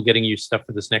for people getting you stuff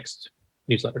for this next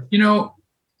newsletter?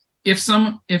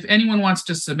 If anyone wants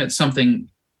to submit something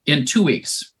in 2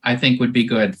 weeks, I think would be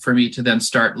good for me to then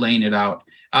start laying it out.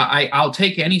 I'll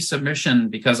take any submission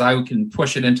because I can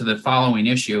push it into the following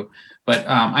issue. But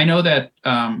I know that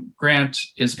Grant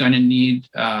is going to need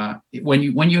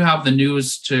when you have the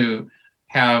news to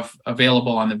have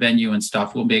available on the venue and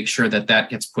stuff, we'll make sure that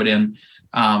gets put in.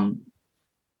 And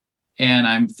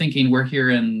I'm thinking we're here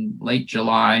in late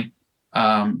July.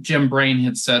 Jim Brain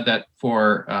had said that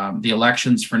for the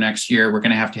elections for next year, we're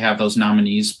going to have those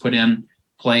nominees put in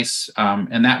place.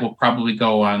 And that will probably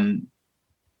go on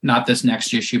not this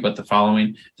next issue, but the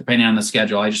following, depending on the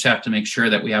schedule. I just have to make sure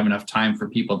that we have enough time for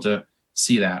people to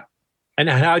see that. And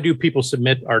how do people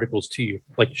submit articles to you?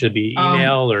 Like, should it be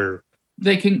email or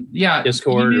they can,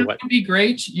 Discord or what? Would be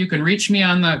great. You can reach me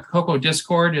on the Coco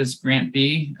Discord as Grant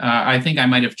B. I think I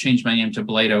might have changed my name to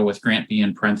Blado with Grant B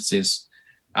in parentheses.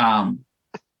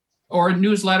 Or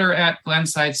newsletter at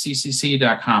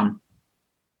glensideccc.com.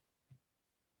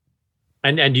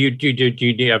 And do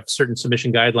you have certain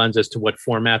submission guidelines as to what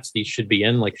formats these should be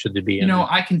in? Like, should they be in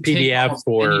I can PDF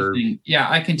or anything. Yeah,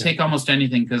 I can take almost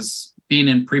anything because being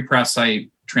in pre-press, I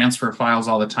transfer files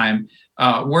all the time.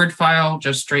 Word file,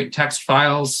 just straight text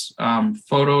files,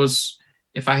 photos.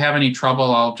 If I have any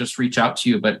trouble, I'll just reach out to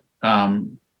you. But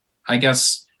I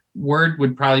guess Word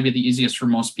would probably be the easiest for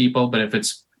most people. But if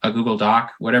it's a Google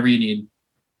Doc, whatever you need.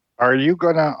 Are you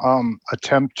going to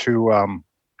attempt to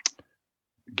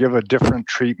give a different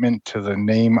treatment to the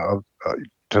name of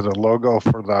to the logo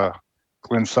for the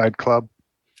Glenside Club?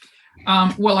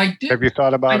 Well, I did. Have you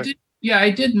thought about it? Yeah,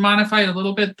 I did modify it a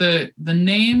little bit. The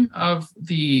name of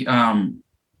the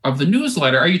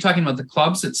newsletter. Are you talking about the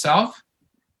clubs itself?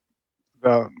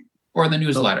 Or the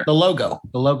newsletter? The logo.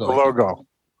 The logo.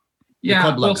 Yeah.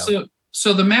 club logo. Well,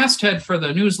 so the masthead for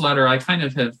the newsletter, I kind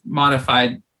of have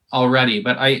modified already,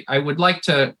 but I would like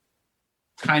to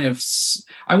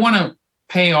I want to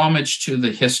pay homage to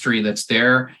the history that's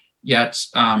there. Yet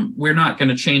we're not going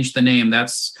to change the name.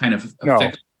 That's kind of a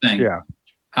fixed thing. Yeah.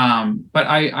 But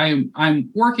I'm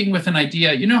working with an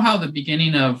idea. You know how the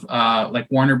beginning of like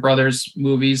Warner Brothers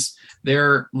movies,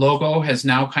 their logo has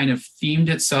now kind of themed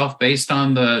itself based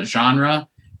on the genre,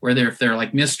 where if they're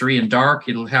like mystery and dark,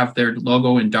 it'll have their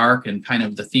logo in dark and kind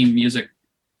of the theme music.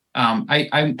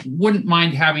 I wouldn't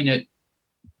mind having it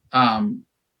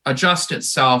adjust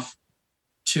itself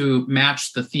to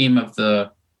match the theme of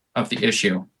the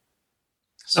issue.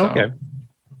 So, okay.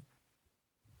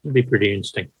 It'd be pretty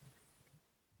interesting.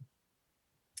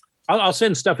 I'll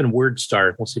send stuff in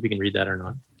WordStar. We'll see if we can read that or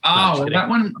not. Oh, that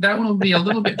one will be a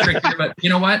little bit trickier. But you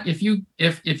know what? If you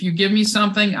give me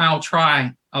something, I'll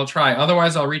try.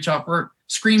 Otherwise, I'll reach out for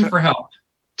scream for help.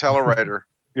 Telewriter.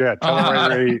 Yeah,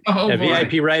 Telewriter.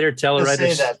 VIP writer, Telewriter.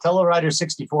 Say that Telewriter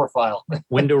 64 file.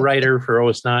 Window Writer for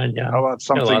OS 9. Yeah. How about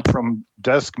something from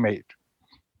Deskmate?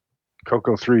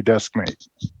 Coco 3 Deskmate.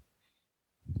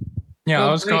 Yeah,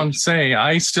 I was going to say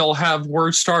I still have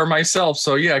WordStar myself,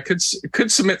 so yeah, could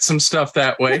submit some stuff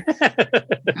that way,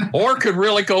 or could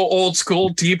really go old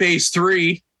school DBase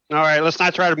 3. All right, let's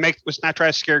not try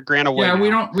to scare Grant away. Yeah,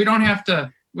 we don't have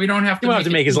to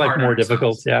make his life more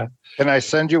difficult. Yeah. Can I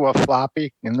send you a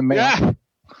floppy in the mail? Yeah.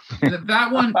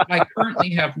 That one I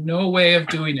currently have no way of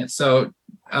doing it. So,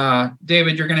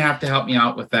 David, you're going to have to help me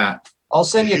out with that. I'll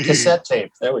send you a cassette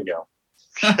tape. There we go.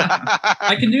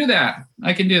 I can do that.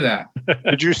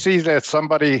 Did you see that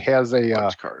somebody has a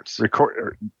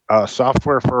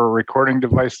software for a recording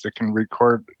device that can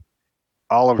record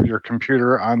all of your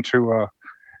computer onto a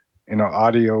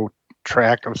audio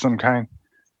track of some kind?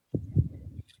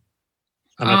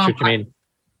 I'm not sure what you mean.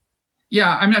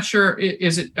 Yeah, I'm not sure.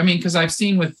 Is it? I mean, because I've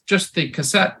seen with just the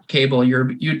cassette cable,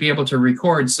 you'd be able to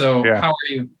record. So how are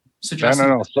you suggesting?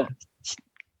 No.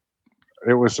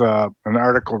 It was an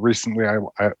article recently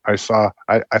I saw.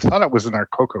 I thought it was in our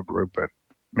Coco group, but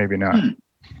maybe not.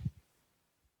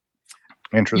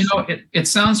 interesting. It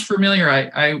sounds familiar.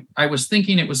 I was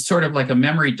thinking it was sort of like a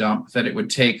memory dump that it would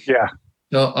take to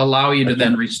allow you to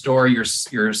then restore your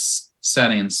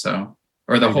settings,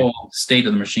 or the whole state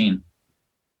of the machine.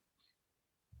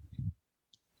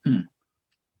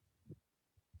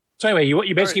 So anyway,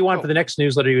 you basically want for the next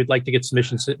newsletter, you would like to get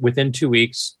submissions within 2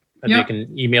 weeks, and they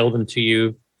can email them to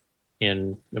you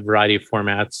in a variety of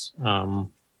formats.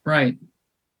 Right.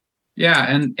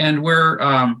 Yeah, and we're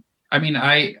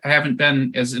I haven't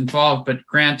been as involved, but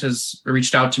Grant has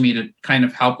reached out to me to kind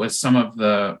of help with some of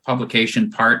the publication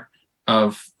part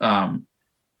of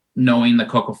knowing the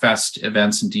Cocoa Fest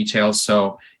events and details.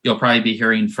 So you'll probably be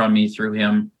hearing from me through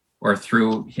him, or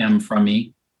through him from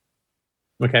me.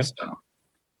 Okay.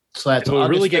 So that's we'll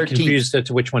really get 13th. confused as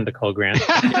to which one to call Grant.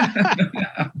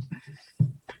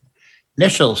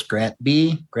 Initials, Grant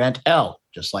B, Grant L,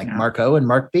 just like Mark O and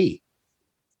Mark B.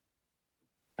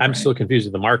 I'm still confused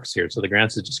with the marks here, so the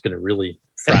Grants is just going to really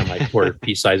fry my poor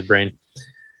pea-sized brain.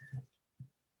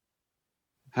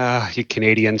 You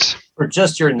Canadians. Or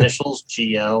just your initials,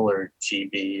 GL or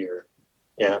GB or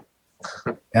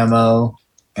MO,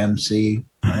 MC,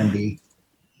 MB.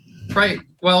 Right.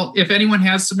 Well, if anyone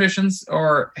has submissions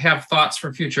or have thoughts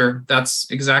for future,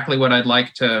 that's exactly what I'd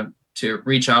like to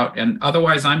reach out. And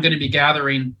otherwise, I'm going to be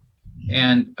gathering.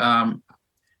 And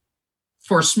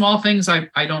for small things,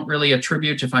 I don't really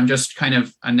attribute if I'm just kind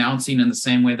of announcing in the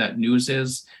same way that news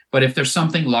is. But if there's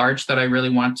something large that I really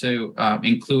want to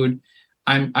include,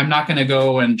 I'm not going to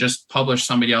go and just publish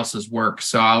somebody else's work.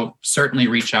 So I'll certainly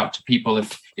reach out to people.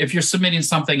 If you're submitting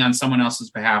something on someone else's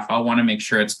behalf, I'll want to make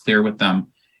sure it's clear with them.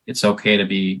 It's okay to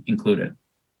be included.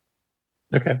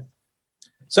 Okay.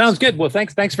 Sounds good. Well,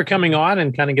 thanks for coming on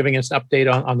and kind of giving us an update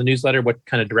on the newsletter, what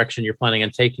kind of direction you're planning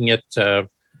on taking it,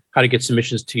 how to get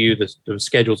submissions to you. The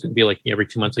schedule is going to be like every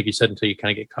 2 months, like you said, until you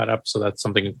kind of get caught up. So that's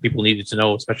something people needed to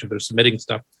know, especially if they're submitting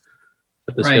stuff.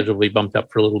 But the schedule will be bumped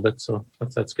up for a little bit. So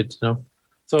that's good to know.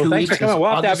 So thanks for coming. We'll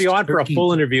have to have you on for a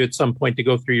full interview at some point to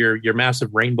go through your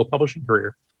massive Rainbow publishing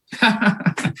career.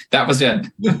 That was it.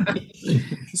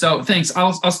 So thanks.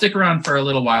 I'll stick around for a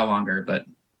little while longer, but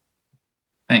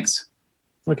thanks.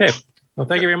 Okay. Well,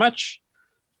 thank you very much.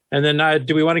 And then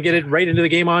do we want to get it right into the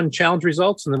Game On challenge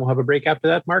results, and then we'll have a break after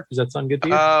that, Mark? Does that sound good to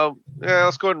you? Yeah,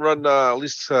 let's go ahead and run at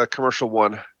least commercial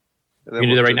one. And then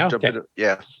you do that right now? Okay.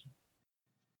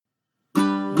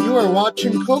 You are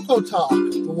watching Cocoa Talk,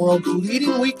 the world's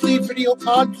leading weekly video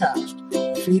podcast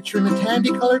featuring the Tandy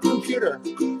Color computer.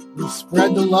 We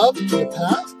spread the love to the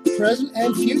past, present,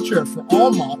 and future for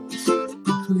all models,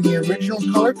 including the original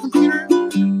color computer,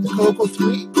 the Coco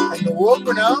 3, and the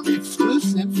world-renowned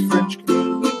exclusive French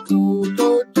Canadian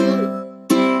Coco 2.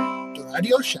 The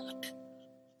Radio Shack.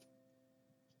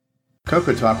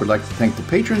 Cocoa Talk would like to thank the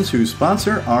patrons who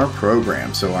sponsor our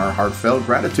program, so our heartfelt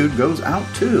gratitude goes out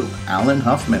to Alan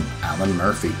Huffman, Alan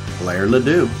Murphy, Blair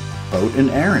Ledoux, Boat and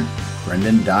Aaron,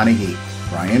 Brendan Donahue,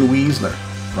 Brian Weasler,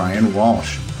 Brian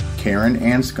Walsh, Karen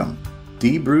Anscombe,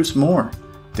 D. Bruce Moore,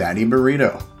 Daddy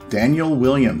Burrito, Daniel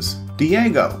Williams,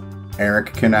 Diego,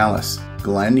 Eric Canales,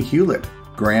 Glenn Hewlett,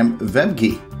 Graham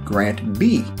Vebke, Grant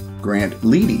B., Grant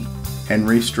Leedy,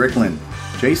 Henry Strickland,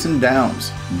 Jason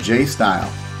Downs, J.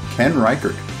 Style, Ken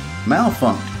Reichert,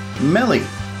 Malfunct, Melly,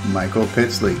 Michael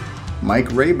Pitsley, Mike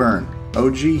Rayburn,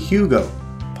 OG Hugo,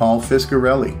 Paul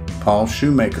Fiscarelli, Paul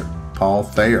Shoemaker, Paul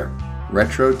Thayer,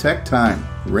 Retro Tech Time,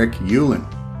 Rick Hewlin,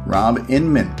 Rob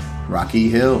Inman, Rocky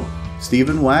Hill,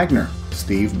 Stephen Wagner,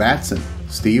 Steve Batson,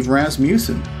 Steve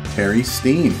Rasmussen, Terry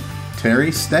Steen,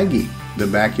 Terry Steggy, The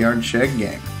Backyard Shed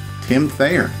Gang, Tim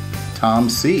Thayer, Tom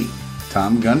C.,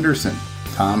 Tom Gunderson,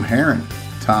 Tom Heron,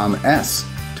 Tom S.,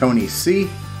 Tony C.,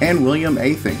 and William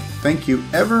Athing. Thank you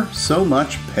ever so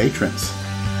much, patrons.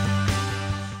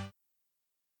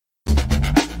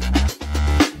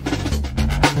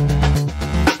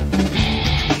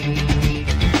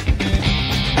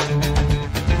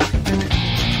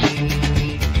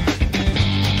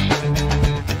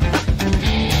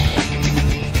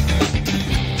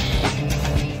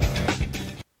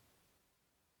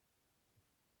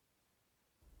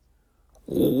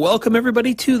 Welcome,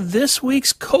 everybody, to this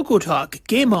week's Cocoa Talk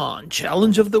Game On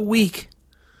Challenge of the Week,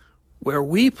 where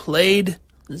we played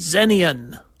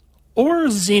Xenian, or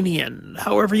Xenian,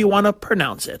 however you want to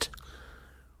pronounce it.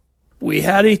 We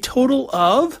had a total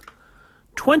of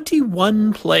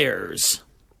 21 players.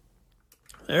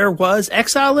 There was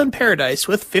Exile in Paradise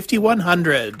with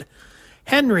 5,100,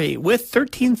 Henry with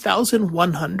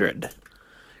 13,100,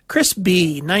 Chris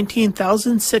B,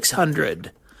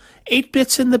 19,600,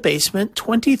 8-Bits in the Basement,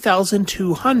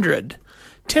 20,200.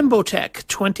 Timbotech,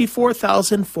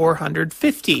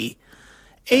 24,450.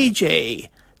 AJ,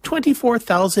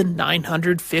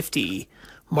 24,950.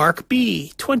 Mark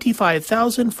B,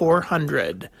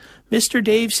 25,400. Mr.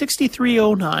 Dave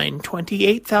 6309,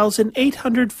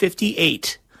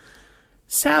 28,858.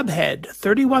 Sabhead,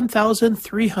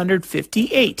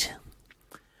 31,358.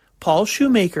 Paul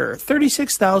Shoemaker,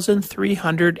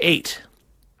 36,308.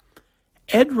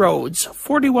 Ed Rhodes,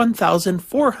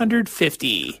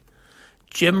 41,450.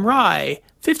 Jim Rye,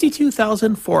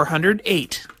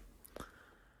 52,408.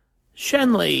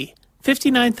 Shenley,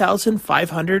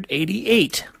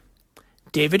 59,588.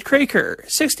 David Craker,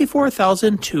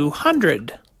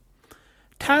 64,200.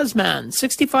 Tasman,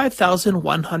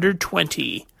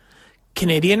 65,120.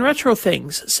 Canadian Retro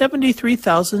Things,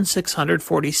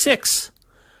 73,646.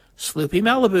 Sloopy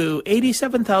Malibu,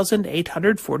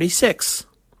 87,846.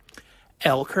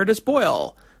 L. Curtis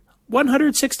Boyle,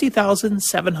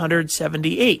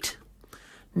 160,778.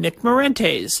 Nick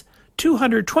Morentes,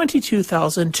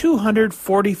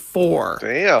 222,244.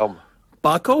 Damn.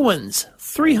 Buck Owens,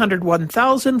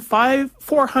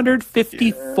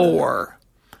 301,454.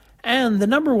 And the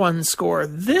number one score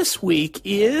this week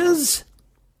is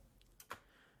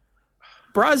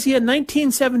Brazia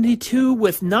 1972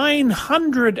 with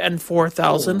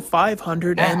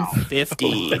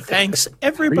 904,550. Thanks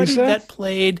everybody that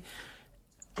played.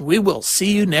 We will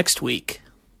see you next week.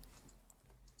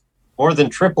 More than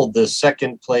tripled the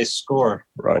second place score.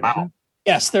 Right. Wow.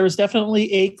 Yes, there was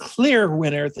definitely a clear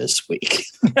winner this week.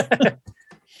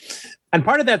 And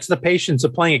part of that's the patience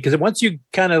of playing it, because once you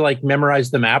kind of like memorize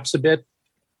the maps a bit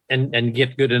and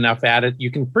get good enough at it,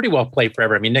 you can pretty well play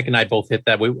forever. I mean, Nick and I both hit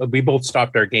that. We both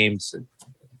stopped our games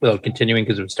without continuing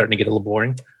because it was starting to get a little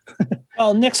boring.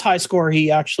 Well, Nick's high score,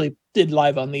 he actually did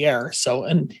live on the air. So,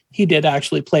 and he did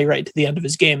actually play right to the end of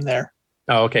his game there.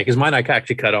 Oh, okay. Because mine I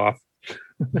actually cut off.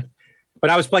 But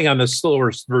I was playing on the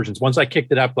slower versions. Once I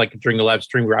kicked it up, like during the live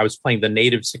stream where I was playing the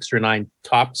native 609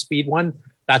 top speed one,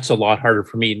 that's a lot harder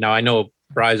for me. Now I know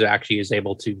Bryza actually is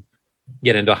able to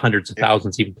get into hundreds of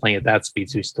thousands even playing at that speed,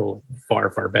 so he's still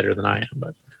far, far better than I am.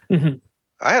 But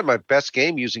I had my best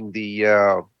game using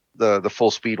the full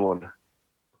speed one.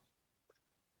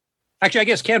 Actually, I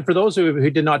guess, Ken, for those who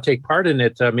did not take part in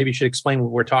it, maybe you should explain what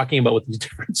we're talking about with these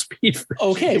different speed versions.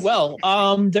 Okay, well,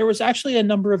 there was actually a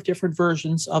number of different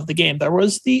versions of the game. There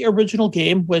was the original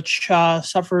game, which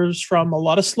suffers from a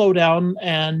lot of slowdown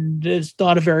and is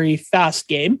not a very fast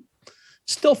game.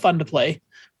 Still fun to play.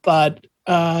 But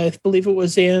I believe it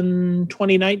was in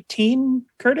 2019,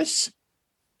 Curtis?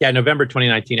 Yeah, November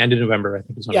 2019, end of November, I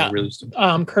think is when I released it.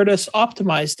 Curtis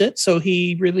optimized it. So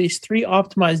he released 3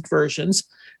 optimized versions.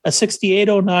 A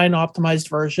 6809 optimized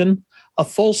version, a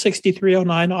full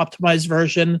 6309 optimized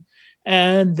version,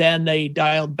 and then a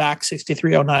dialed back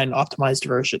 6309 optimized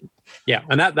version. Yeah,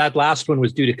 and that last one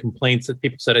was due to complaints that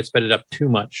people said I sped it up too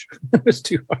much. It was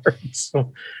too hard.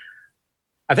 So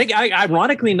I think,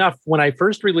 ironically enough, when I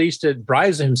first released it,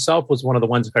 Bryza himself was one of the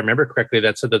ones, if I remember correctly,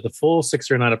 that said that the full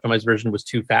 609 optimized version was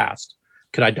too fast.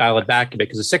 Could I dial it back a bit?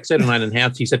 Because the 609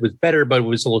 enhanced, he said, was better, but it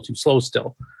was a little too slow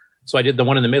still. So I did the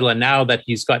one in the middle, and now that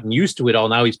he's gotten used to it all,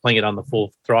 now he's playing it on the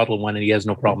full throttle one, and he has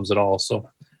no problems at all. So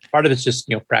part of it's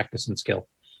just, practice and skill.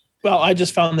 Well, I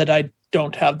just found that I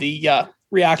don't have the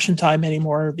reaction time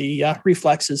anymore, the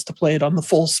reflexes to play it on the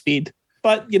full speed.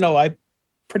 But, I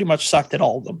pretty much sucked at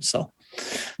all of them. So,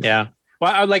 yeah.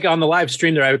 Well, I like on the live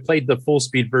stream there, I played the full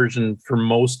speed version for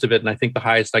most of it, and I think the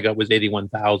highest I got was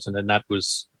 81,000, and that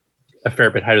was a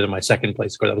fair bit higher than my second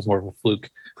place score. That was more of a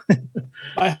fluke.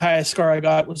 My highest score I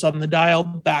got was on the dial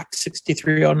back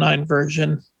 6309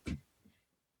 version.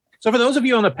 So for those of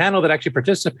you on the panel that actually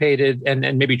participated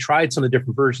and maybe tried some of the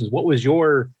different versions, what was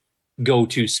your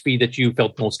go-to speed that you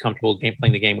felt most comfortable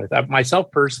playing the game with?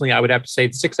 Myself personally, I would have to say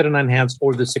the 609 enhanced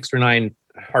or the 609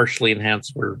 partially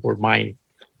enhanced were my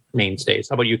mainstays.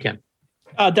 How about you, Ken?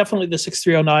 Definitely the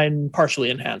 6309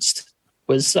 partially enhanced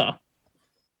was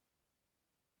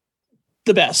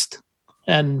the best.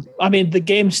 And I mean, the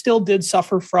game still did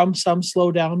suffer from some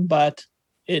slowdown, but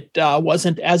it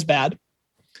wasn't as bad.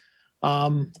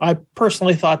 I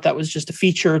personally thought that was just a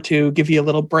feature to give you a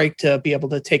little break to be able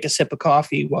to take a sip of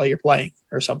coffee while you're playing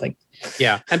or something.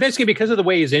 Yeah. And basically because of the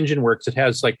way his engine works, it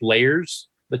has like layers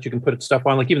that you can put stuff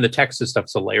on. Like even the Texas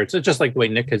stuff's a layer. It's just like the way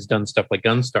Nick has done stuff like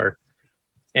Gunstar.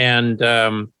 And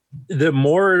the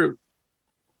more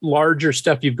larger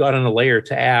stuff you've got on a layer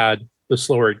to add, the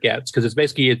slower it gets, because it's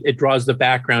basically it draws the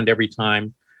background every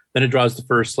time, then it draws the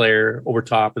first layer over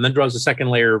top, and then draws the second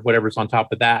layer of whatever's on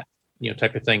top of that,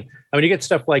 type of thing. I mean, you get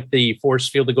stuff like the force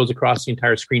field that goes across the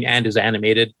entire screen and is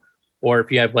animated, or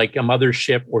if you have like a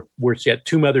mothership, or worse yet,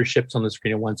 2 motherships on the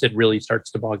screen at once, it really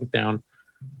starts to bog it down.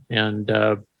 And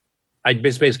I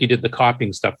basically did the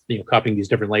copying stuff. Copying these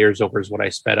different layers over is what I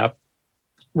sped up,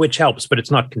 which helps, but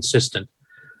it's not consistent.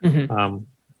 Mm-hmm.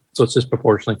 So it's just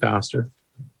proportionally faster.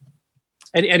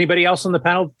 Anybody else on the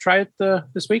panel try it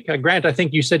this week? Grant, I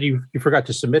think you said you forgot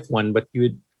to submit one, but you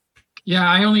would. Yeah,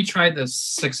 I only tried the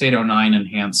 6809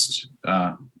 enhanced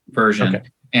version, okay.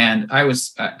 And I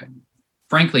was,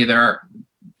 frankly,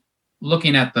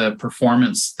 looking at the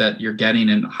performance that you're getting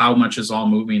and how much is all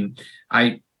moving.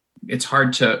 It's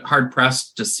hard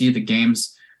pressed to see the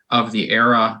games of the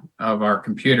era of our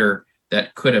computer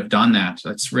that could have done that.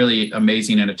 That's really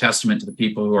amazing and a testament to the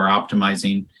people who are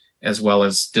optimizing as well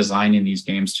as designing these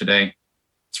games today.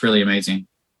 It's really amazing.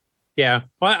 Yeah.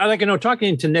 Well,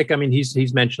 talking to Nick, I mean,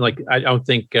 he's mentioned, like, I don't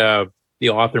think the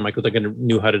author, Michael Duncan,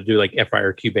 knew how to do like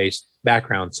FIRQ based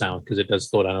background sound, because it does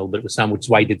slow down a little bit with sound, which is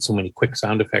why he did so many quick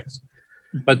sound effects.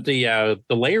 But the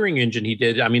layering engine he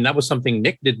did, I mean, that was something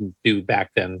Nick didn't do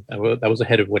back then. That was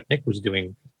ahead of what Nick was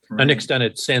doing. Right. Now, Nick's done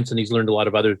it since, and he's learned a lot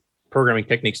of other programming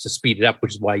techniques to speed it up,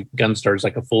 which is why Gunstar is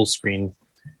like a full screen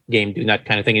game doing that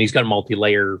kind of thing. And he's got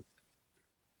multi-layer,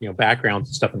 backgrounds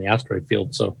and stuff in the asteroid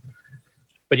field. So,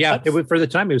 but yeah, for the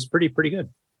time, it was pretty good.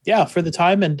 Yeah, for the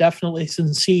time, and definitely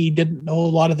since he didn't know a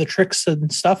lot of the tricks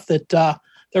and stuff that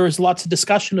there was lots of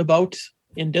discussion about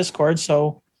in Discord.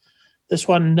 So this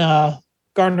one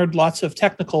garnered lots of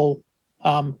technical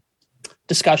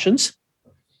discussions.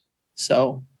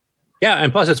 So yeah,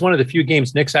 and plus it's one of the few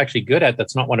games Nick's actually good at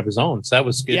that's not one of his own. So that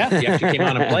was good. Yeah. He actually came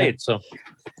on and played. So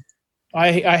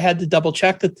I had to double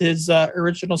check that his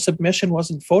original submission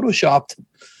wasn't photoshopped.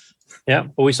 Yeah,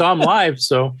 well, we saw him live,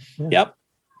 so yeah. Yep.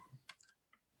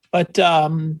 But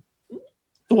the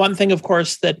one thing, of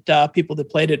course, that people that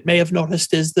played it may have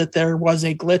noticed is that there was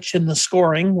a glitch in the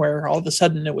scoring where all of a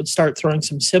sudden it would start throwing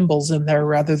some symbols in there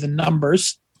rather than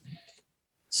numbers.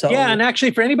 So yeah, and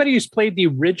actually, for anybody who's played the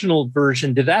original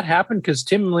version, did that happen? Because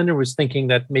Tim Linder was thinking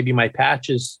that maybe my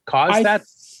patches caused that. I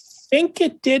think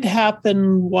it did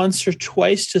happen once or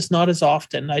twice, just not as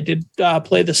often. I did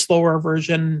play the slower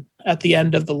version at the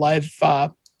end of the live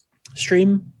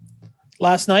stream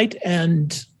last night,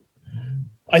 and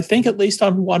I think at least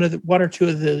on one or two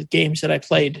of the games that I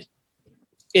played,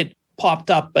 it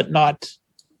popped up, but not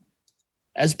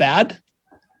as bad,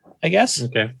 I guess.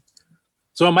 Okay.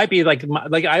 So it might be like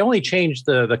I only changed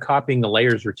the copying the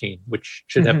layers routine, which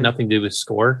should have nothing to do with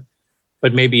score,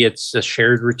 but maybe it's a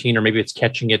shared routine, or maybe it's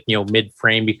catching it, mid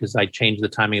frame because I changed the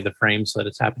timing of the frame so that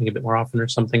it's happening a bit more often or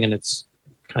something, and it's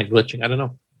kind of glitching. I don't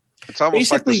know. It's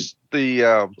almost like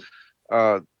the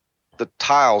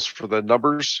tiles for the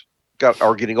numbers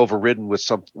are getting overridden with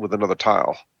another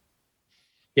tile.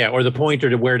 Yeah, or the pointer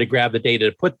to where to grab the data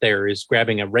to put there is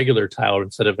grabbing a regular tile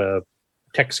instead of a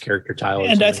text character tile.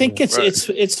 And I think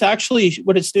it's actually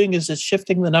what it's doing is it's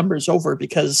shifting the numbers over,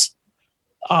 because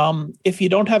if you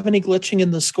don't have any glitching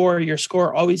in the score, your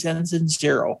score always ends in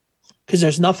 0, because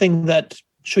there's nothing that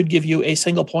should give you a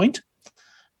single point.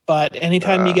 But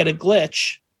anytime you get a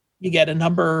glitch, you get a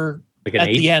number like at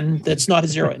 8? The end that's not a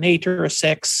 0, an 8 or a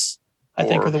 6. I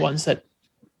think are the ones that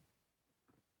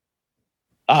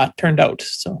turned out.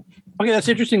 So okay, that's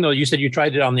interesting though. You said you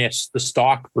tried it on the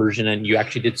stock version, and you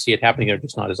actually did see it happening there,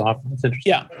 just not as often. That's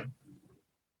interesting. Yeah.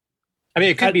 I mean,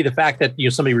 it could be the fact that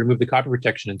somebody removed the copy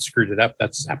protection and screwed it up.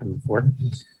 That's happened before.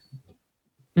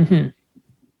 Mm-hmm.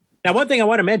 Now, one thing I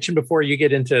want to mention before you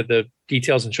get into the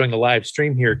details and showing the live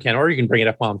stream here, Ken, or you can bring it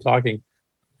up while I'm talking.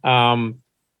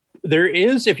 There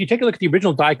is, if you take a look at the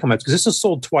original Diecom, because this is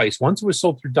sold twice. Once it was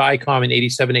sold through Diecom in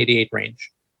 87, 88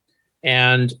 range.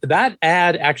 And that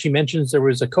ad actually mentions there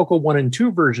was a Coco 1 and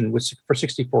 2 version for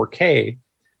 64K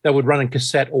that would run on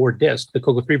cassette or disc. The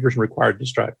Coco 3 version required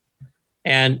disc drive.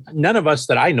 And none of us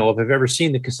that I know of have ever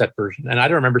seen the cassette version. And I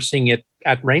don't remember seeing it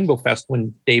at Rainbow Fest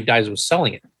when Dave Dies was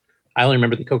selling it. I only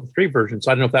remember the Coco 3 version.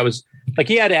 So I don't know if that was, like,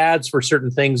 he had ads for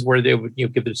certain things where they would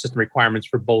give the system requirements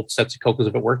for both sets of Cocos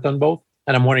if it worked on both.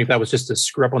 And I'm wondering if that was just a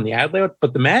screw up on the ad layout.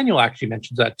 But the manual actually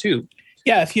mentions that too.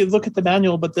 Yeah, if you look at the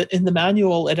manual, but in the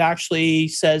manual, it actually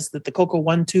says that the Coco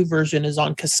 1-2 version is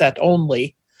on cassette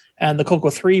only, and the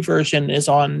Coco 3 version is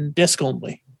on disc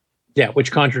only. Yeah,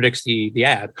 which contradicts the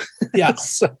ad. Yeah.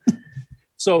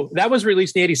 So that was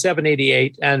released in 87,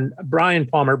 88, and Brian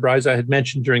Palmer, Bryza, had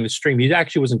mentioned during the stream, he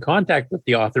actually was in contact with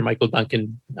the author, Michael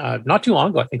Duncan, not too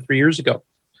long ago, I think 3 years ago.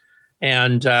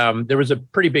 And there was a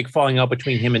pretty big falling out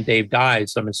between him and Dave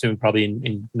Dies. I'm assuming probably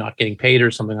in not getting paid or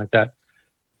something like that.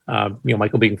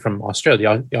 Michael being from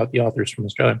Australia, the author's from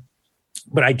Australia.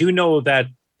 But I do know that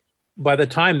by the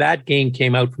time that game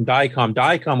came out from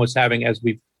Diecom was having, as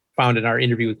we found in our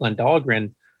interview with Glenn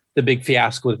Dahlgren, the big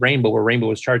fiasco with Rainbow, where Rainbow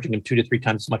was charging him 2 to 3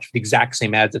 times as much for the exact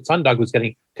same ads that Sundog was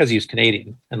getting because he was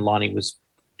Canadian, and Lonnie was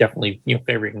definitely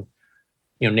favoring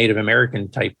Native American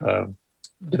type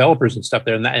developers and stuff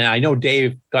there. And I know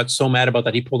Dave got so mad about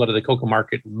that he pulled out of the Coco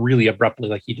market really abruptly,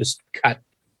 like he just cut,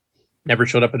 never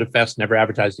showed up at a fest, never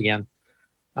advertised again.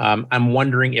 I'm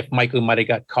wondering if Michael might have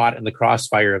got caught in the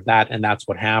crossfire of that, and that's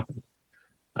what happened.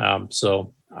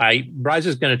 So Bryce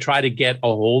is going to try to get a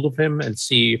hold of him and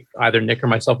see if either Nick or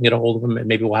myself can get a hold of him, and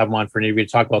maybe we'll have him on for an interview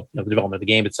to talk about the development of the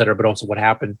game, et cetera, but also what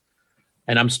happened.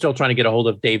 And I'm still trying to get a hold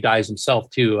of Dave Dyes himself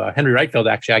too. Henry Reitfeld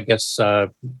actually, I guess,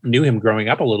 knew him growing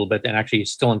up a little bit, and actually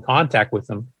is still in contact with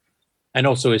him. And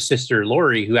also his sister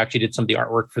Lori, who actually did some of the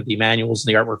artwork for the manuals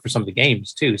and the artwork for some of the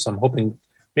games too. So I'm hoping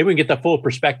maybe we can get the full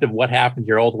perspective of what happened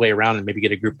here all the way around, and maybe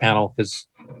get a group panel, because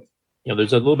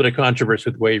there's a little bit of controversy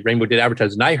with the way Rainbow did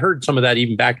advertise. And I heard some of that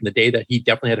even back in the day, that he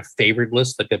definitely had a favored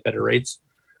list that got better rates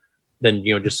than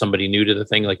just somebody new to the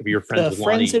thing. Like if you're friends with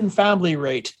friends Lonnie. and family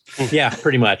rate. Yeah,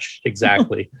 pretty much.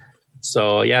 Exactly.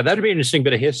 So yeah, that'd be an interesting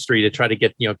bit of history to try to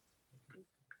get,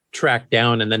 tracked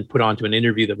down and then put onto an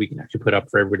interview that we can actually put up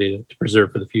for everybody to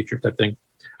preserve for the future type thing.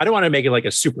 I don't want to make it like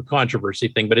a super controversy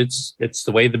thing, but it's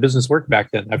the way the business worked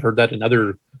back then. I've heard that in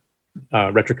other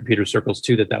retro computer circles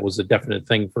too, that was a definite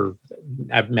thing for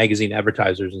magazine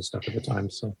advertisers and stuff at the time.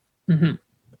 So. Mm-hmm.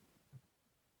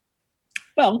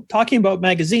 Well, talking about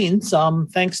magazines,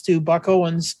 thanks to Buck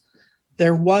Owens,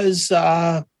 there was,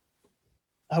 I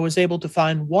was able to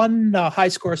find one high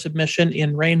score submission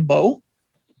in Rainbow.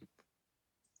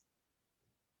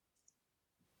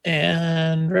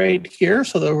 And right here,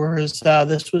 so there was,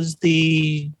 this was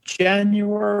the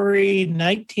January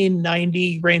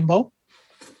 1990 Rainbow.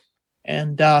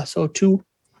 And so 2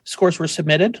 scores were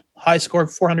submitted. High score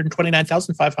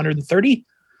 429,530.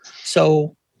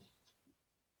 So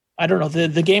I don't know.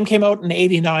 The game came out in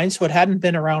 89, so it hadn't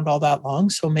been around all that long.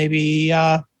 So maybe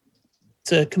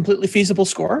it's a completely feasible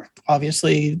score.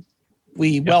 Obviously,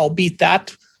 we well beat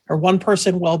that, or one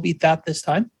person well beat that this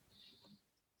time.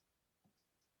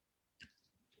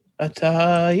 But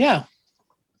yeah.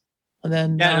 And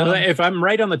then if I'm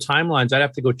right on the timelines, I'd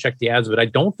have to go check the ads, but I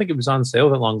don't think it was on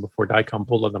sale that long before Diecom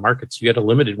pulled on the market. So you had a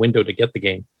limited window to get the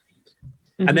game.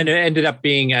 Mm-hmm. And then it ended up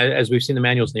being, as we've seen the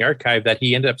manuals in the archive, that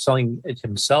he ended up selling it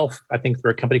himself, I think,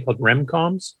 through a company called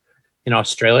Remcoms in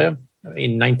Australia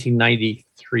in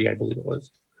 1993, I believe it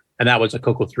was. And that was a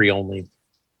Coco 3 only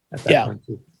at that point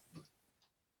too.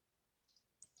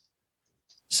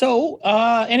 So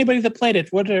anybody that played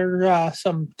it, what are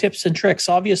some tips and tricks?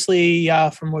 Obviously,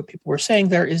 from what people were saying,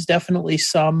 there is definitely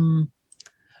some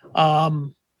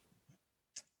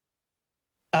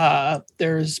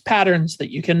there's patterns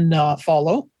that you can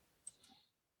follow.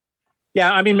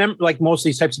 Yeah, I mean, like most of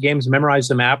these types of games, memorize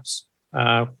the maps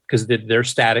because they're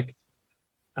static.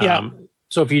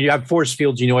 So if you have force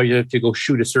fields, you have to go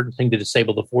shoot a certain thing to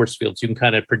disable the force fields. You can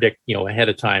kind of predict, ahead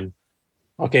of time.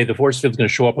 Okay, the force field's going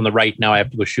to show up on the right. Now I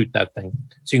have to go shoot that thing.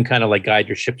 So you can kind of like guide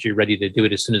your ship so you're ready to do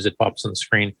it as soon as it pops on the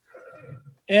screen.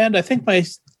 And I think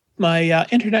my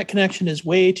internet connection is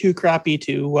way too crappy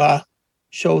to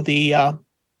show the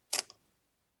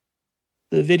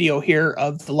video here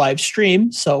of the live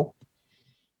stream. So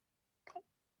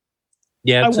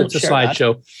yeah, it's a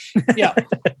slideshow. Yeah.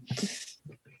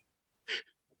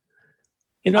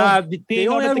 The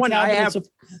only other one I have.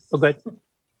 Good.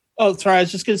 Oh, sorry. I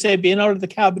was just going to say, being out of the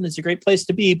cabin is a great place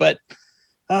to be, but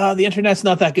the internet's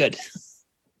not that good.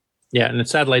 Yeah, and the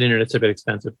satellite internet's a bit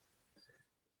expensive.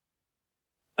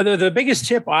 The biggest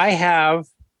tip I have,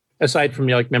 aside from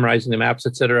like memorizing the maps,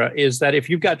 etc., is that if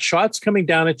you've got shots coming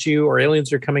down at you, or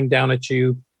aliens are coming down at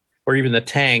you, or even the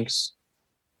tanks,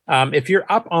 if you're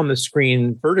up on the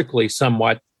screen vertically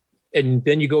somewhat, and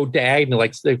then you go diagonal,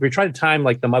 like if you're trying to time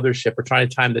like the mothership, or trying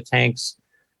to time the tanks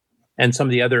and some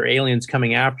of the other aliens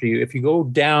coming after you, if you go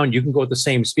down, you can go at the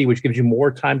same speed, which gives you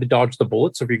more time to dodge the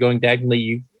bullets. So if you're going diagonally,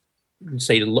 you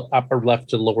say upper left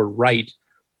to lower right,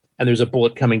 and there's a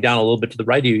bullet coming down a little bit to the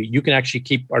right of you, you can actually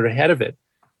keep ahead of it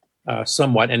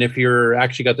somewhat. And if you're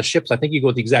actually got the ships, I think you go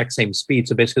at the exact same speed.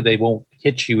 So basically they won't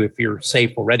hit you if you're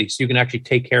safe already. So you can actually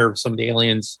take care of some of the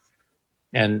aliens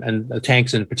and the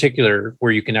tanks in particular,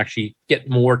 where you can actually get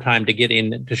more time to get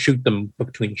in to shoot them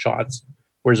between shots.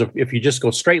 Whereas if you just go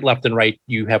straight left and right,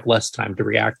 you have less time to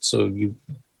react, so you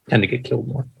tend to get killed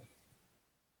more.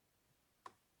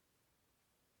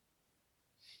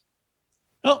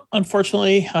 Well,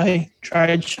 unfortunately, I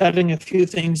tried shutting a few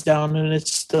things down, and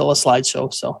it's still a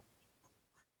slideshow. So,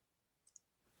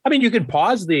 I mean, you could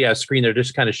pause the screen there,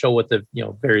 just kind of show what the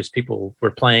various people were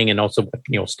playing, and also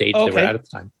what stage they were at the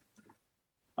time.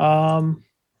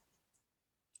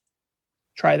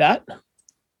 Try that.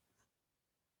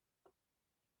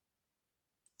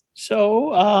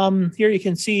 So here you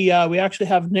can see we actually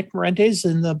have Nick Morentes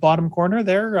in the bottom corner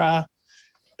there.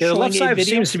 The left side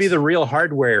seems to be the Real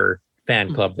Hardware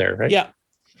fan club there, right? Yeah.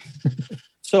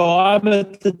 So I'm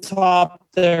at the top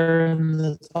there in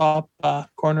the top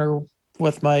corner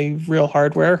with my Real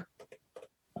Hardware.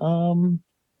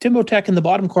 Timbotech in the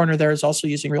bottom corner there is also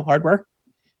using Real Hardware.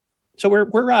 So we're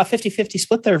 50-50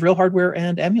 split there, Real Hardware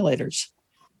and emulators.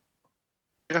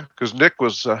 Yeah, because Nick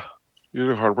was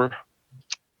using hardware.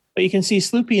 But you can see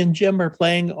Sloopy and Jim are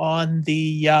playing on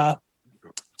the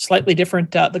slightly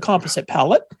different the composite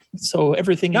palette. So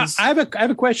everything is. I have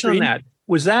a question green. On that.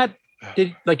 Was that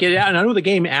and I know the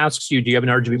game asks you, do you have an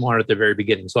RGB monitor at the very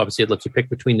beginning? So obviously it lets you pick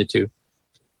between the two.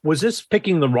 Was this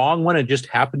picking the wrong one and just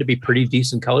happened to be pretty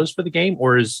decent colors for the game,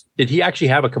 or did he actually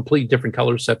have a complete different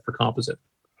color set for composite?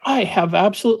 I have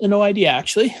absolutely no idea,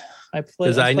 actually.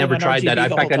 Because I never tried that. In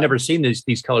fact, I've never seen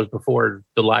these colors before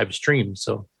the live stream.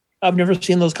 So I've never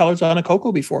seen those colors on a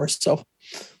Coco before. So,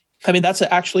 I mean, that's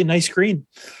actually nice green.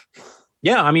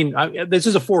 Yeah, I mean, this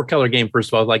is a 4-color game, first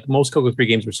of all. Like most Coco 3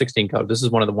 games were 16 colors. This is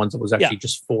one of the ones that was actually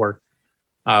just 4.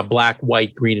 Black,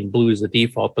 white, green, and blue is the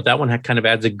default. But that one kind of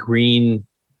adds a green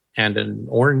and an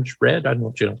orange, red. I don't know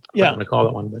what you want to call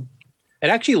that one. But it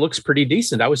actually looks pretty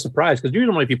decent. I was surprised because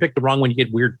usually if you pick the wrong one, you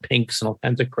get weird pinks and all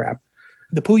kinds of crap.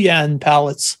 The Puyan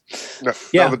palettes.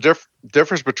 Now the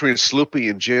difference between Sloopy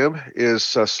and Jim is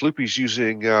Sloopy's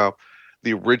using the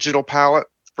original palette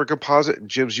for composite, and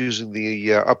Jim's using the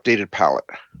updated palette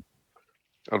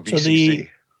on VCC.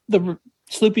 So the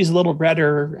Sloopy's a little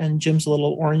redder and Jim's a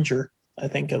little oranger, I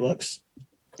think it looks.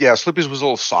 Yeah, Sloopy's was a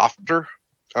little softer.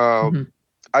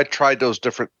 I tried those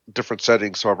different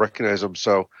settings, so I recognize them.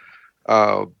 So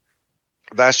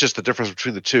that's just the difference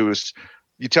between the two. Is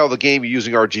you tell the game you're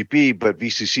using RGB, but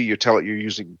VCC you tell it you're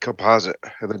using composite,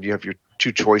 and then you have your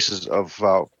two choices of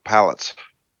palettes.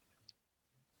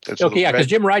 Okay, yeah, because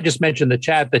Jim Wright just mentioned in the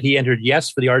chat that he entered yes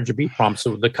for the RGB prompt,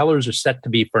 so the colors are set to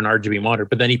be for an RGB monitor,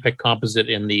 but then he picked composite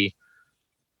in the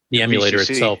emulator VCC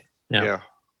itself. Yeah.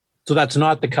 So that's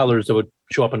not the colors that would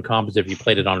show up in composite if you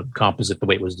played it on composite the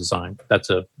way it was designed. That's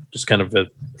just kind of a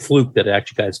fluke that it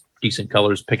actually has decent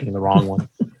colors picking the wrong one.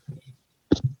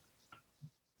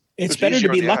 It's better to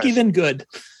be lucky than good.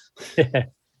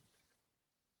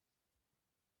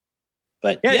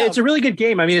 But yeah, it's a really good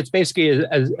game. I mean, it's basically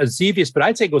a Xevious, but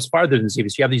I'd say it goes farther than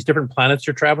Xevious. You have these different planets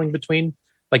you're traveling between,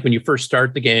 like when you first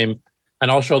start the game. And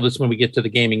I'll show this when we get to the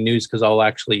gaming news, because I'll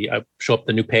actually show up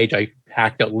the new page I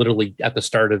hacked out literally at the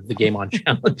start of the Game On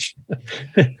Challenge.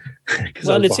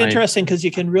 Well, it's interesting because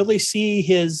you can really see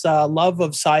his love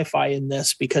of sci-fi in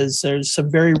this, because there's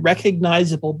some very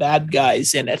recognizable bad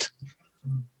guys in it.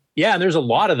 Yeah, and there's a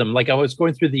lot of them. Like I was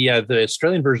going through the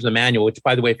Australian version of the manual, which,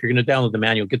 by the way, if you're going to download the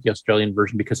manual, get the Australian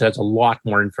version because it has a lot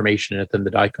more information in it than the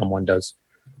DICOM one does.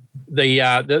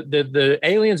 The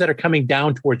aliens that are coming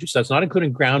down towards you, so that's not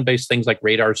including ground-based things like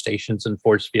radar stations and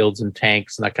force fields and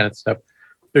tanks and that kind of stuff.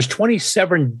 There's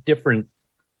 27 different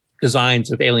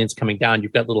designs of aliens coming down.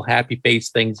 You've got little happy face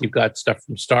things. You've got stuff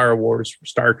from Star Wars, from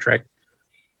Star Trek.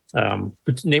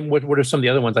 But name what are some of the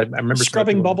other ones? I remember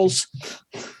scrubbing bubbles.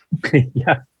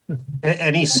 Yeah.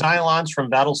 Any Cylons from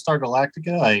Battlestar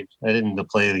Galactica? I didn't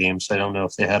play the game, so I don't know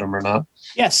if they had them or not.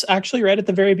 Yes, actually, right at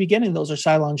the very beginning, those are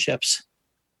Cylon ships.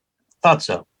 Thought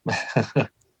so.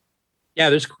 Yeah,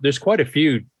 there's quite a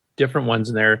few different ones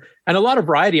in there, and a lot of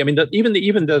variety. I mean, even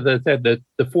the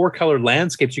 4-color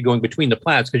landscapes you're going between the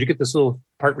planets, because you get this little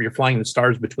part where you're flying the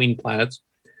stars between planets.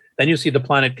 Then you see the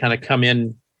planet kind of come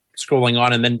in, scrolling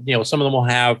on, and then some of them will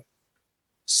have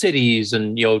cities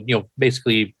and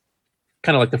basically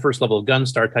kind of like the first level of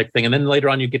Gunstar type thing. And then later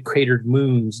on you get cratered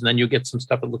moons, and then you get some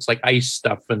stuff that looks like ice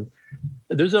stuff. And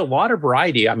there's a lot of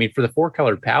variety. I mean, for the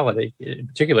 4-color palette in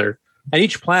particular, and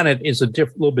each planet is a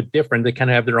little bit different. They kind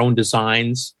of have their own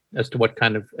designs as to what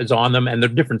kind of is on them, and they're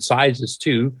different sizes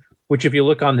too, which if you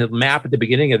look on the map at the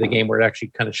beginning of the game where it actually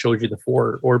kind of shows you the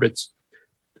 4 orbits,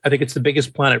 I think it's the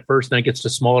biggest planet first, and then it gets to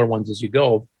smaller ones as you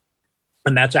go.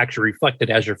 And that's actually reflected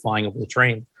as you're flying over the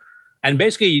terrain. And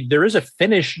basically, there is a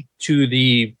finish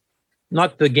to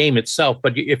not the game itself,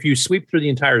 but if you sweep through the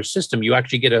entire system, you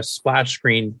actually get a splash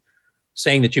screen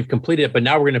saying that you've completed it. But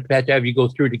now we're going to have you go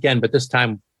through it again, but this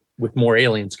time with more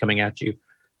aliens coming at you.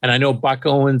 And I know Buck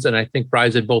Owens and I think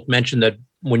Bryce had both mentioned that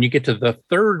when you get to the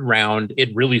 3rd round,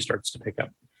 it really starts to pick up.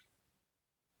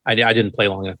 I didn't play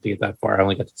long enough to get that far. I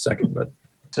only got to the 2nd, but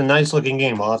it's a nice looking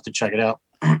game. I'll have to check it out.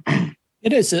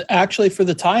 It is actually, for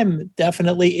the time,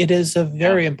 definitely, it is a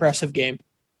very impressive game.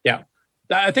 Yeah.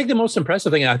 I think the most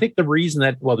impressive thing, and I think the reason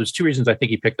there's 2 reasons I think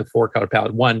he picked the 4-color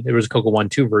palette. One, there was a Coco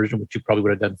 1-2 version, which you probably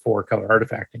would have done 4-color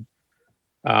artifacting.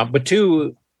 But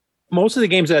 2, most of the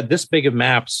games that had this big of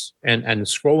maps and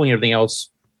scrolling and everything else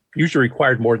usually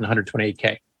required more than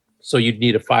 128K. So you'd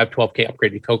need a 512K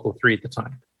upgrade to Coco 3 at the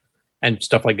time. And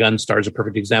stuff like Gunstar is a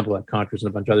perfect example of that, Contras and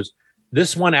a bunch of others.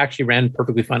 This one actually ran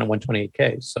perfectly fine at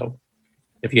 128K. So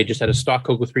if you just had a stock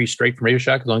Coco 3 straight from Radio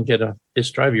Shack, as long as you had a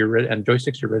disk drive, you're ready, and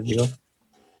joysticks, you're ready to go.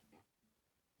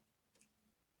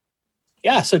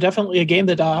 Yeah, so definitely a game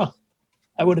that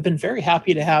I would have been very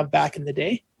happy to have back in the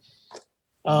day.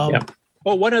 Yeah.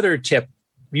 Oh, one other tip: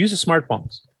 use the smart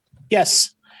bombs.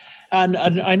 Yes, and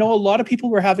I know a lot of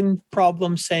people were having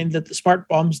problems saying that the smart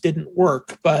bombs didn't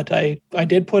work, but I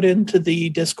did put into the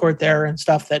Discord there and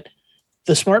stuff that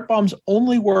the smart bombs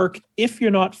only work if you're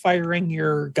not firing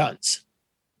your guns.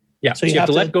 Yeah, so you have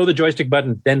to let go of the joystick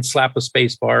button, then slap a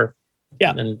space bar,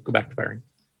 and then go back to firing.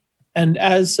 And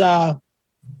as I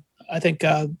think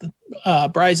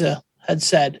Bryza had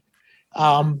said,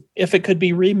 if it could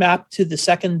be remapped to the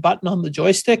second button on the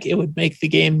joystick, it would make the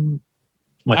game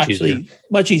much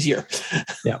easier.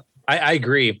 Yeah, I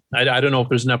agree. I don't know if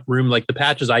there's enough room. Like the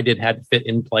patches I did had to fit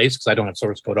in place because I don't have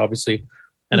source code, obviously,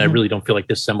 and I really don't feel like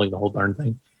disassembling the whole darn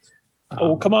thing.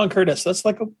 Oh, come on, Curtis. That's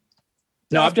like a...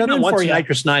 No, I've done it once in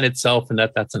Nitrous 9 itself, and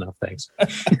that's enough. Thanks.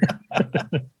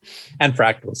 And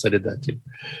Fractals, I did that too.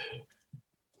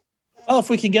 Well, if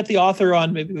we can get the author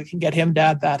on, maybe we can get him to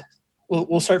add that.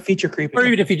 We'll start feature creeping. Or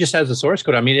even if he just has the source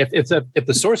code. I mean, if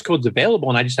the source code's available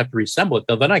and I just have to reassemble it,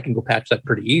 then I can go patch that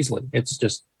pretty easily. It's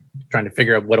just trying to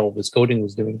figure out what all this coding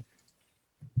was doing.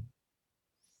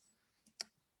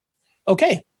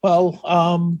 Okay. Well,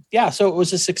 so it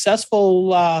was a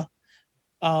successful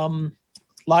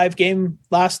live game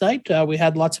last night. We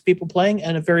had lots of people playing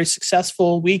and a very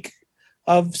successful week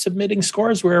of submitting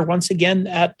scores. We're once again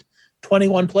at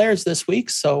 21 players this week.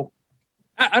 So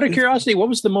out of curiosity, what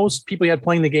was the most people you had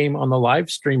playing the game on the live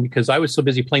stream? Because I was so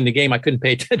busy playing the game, I couldn't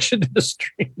pay attention to the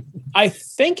stream. I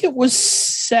think it was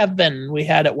 7 we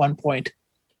had at one point,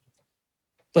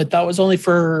 but that was only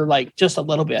for like just a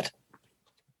little bit.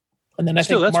 And then I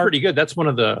think that's pretty good. That's one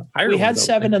of the higher. We had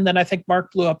 7, and then I think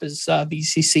Mark blew up his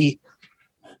VCC.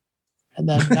 And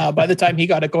then by the time he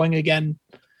got it going again,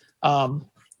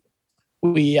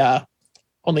 we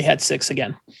only had 6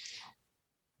 again.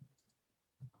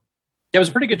 Yeah, it was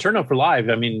a pretty good turnout for live.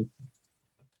 I mean,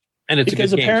 and it's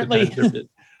because a good apparently game,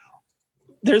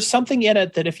 there's something in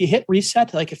it that if you hit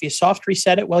reset, like if you soft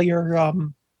reset it while you're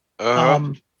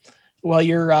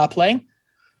playing.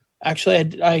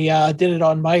 Actually, I did it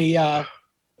on my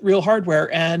real hardware,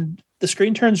 and the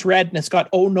screen turns red, and it's got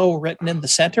 "Oh no" written in the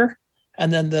center,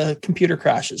 and then the computer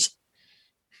crashes.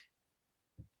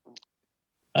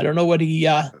 I don't know what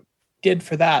he did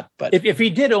for that, but if he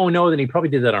did "Oh no," then he probably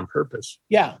did that on purpose.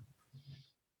 Yeah.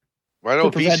 I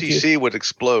know VCC would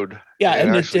explode. Yeah,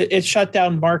 and it shut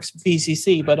down Mark's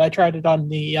VCC, but I tried it on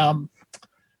the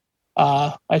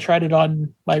I tried it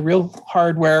on my real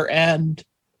hardware, and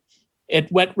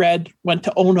it went red, went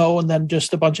to "Oh no," and then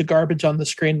just a bunch of garbage on the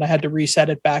screen. And I had to reset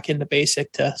it back into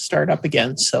basic to start up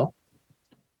again. So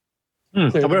I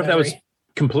wonder if that was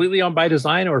completely on by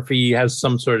design, or if he has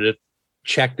some sort of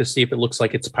check to see if it looks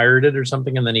like it's pirated or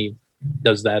something, and then he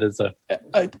does that as a.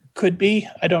 Could be.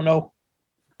 I don't know.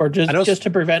 Or just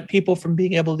to prevent people from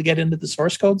being able to get into the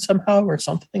source code somehow or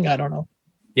something. I don't know.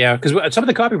 Yeah, because some of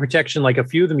the copy protection, like a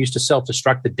few of them used to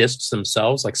self-destruct the discs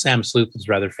themselves. Like Sam Sleuth is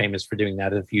rather famous for doing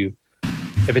that. If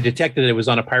it detected it was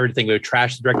on a pirate thing, it would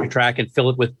trash the directory track and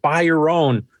fill it with "buy your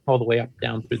own" all the way up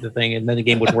down through the thing, and then the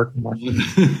game would work more. You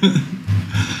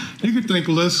could think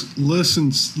less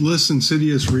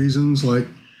insidious reasons, like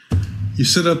you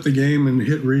set up the game and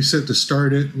hit reset to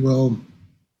start it. Well,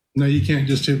 no, you can't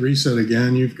just hit reset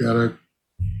again. You've got to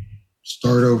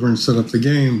start over and set up the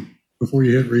game before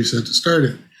you hit reset to start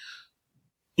it,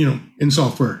 in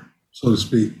software, so to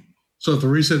speak. So if the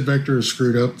reset vector is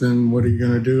screwed up, then what are you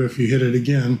going to do if you hit it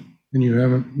again and you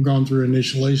haven't gone through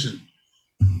initialization?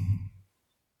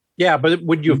 Yeah, but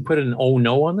would you have put an "Oh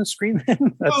no" on the screen?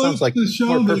 That sounds like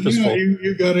more purposeful.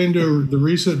 You got into the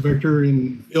reset vector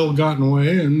in ill-gotten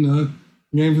way, and the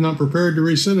game's not prepared to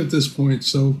reset at this point,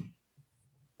 so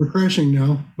we're crashing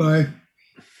now. Bye.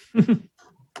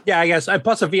 Yeah, I guess.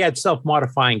 Plus, if he had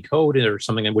self-modifying code or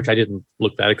something, which I didn't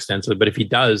look that extensively, but if he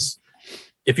does,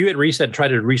 if you hit reset and try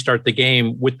to restart the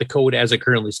game with the code as it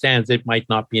currently stands, it might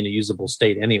not be in a usable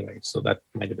state anyway. So that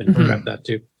might have been about that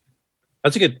too.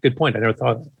 That's a good point. I never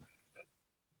thought of that.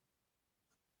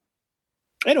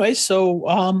 Anyway,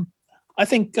 so I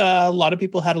think a lot of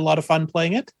people had a lot of fun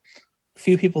playing it. A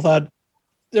few people thought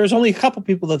there was only a couple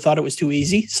people that thought it was too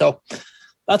easy. So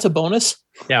that's a bonus.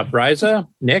 Yeah, Bryza,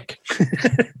 Nick.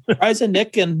 Bryza,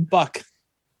 Nick, and Buck.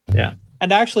 Yeah.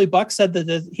 And actually, Buck said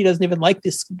that he doesn't even like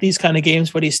these kind of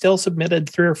games, but he still submitted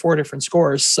 3 or 4 different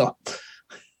scores. So,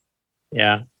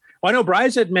 yeah. Well, I know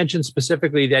Bryce had mentioned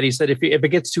specifically that he said if it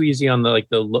gets too easy on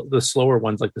the slower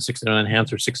ones, like the 6 to 9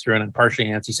 enhanced or 6 to 9 partially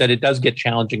enhanced, he said it does get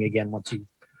challenging again once you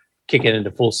kick it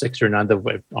into full 6 or 9.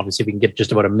 Obviously, if you can get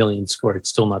just about 1 million score, it's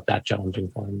still not that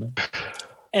challenging for him.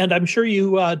 And I'm sure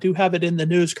you do have it in the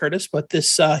news, Curtis, but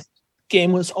this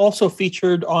game was also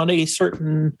featured on a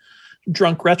certain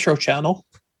Drunk Retro channel.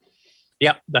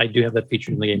 Yeah, I do have that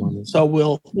featured in the Game On News. So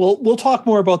we'll talk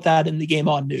more about that in the Game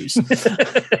On News.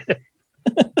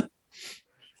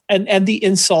 and the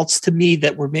insults to me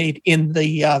that were made in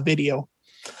the video.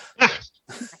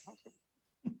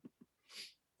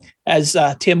 As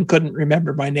Tim couldn't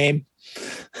remember my name.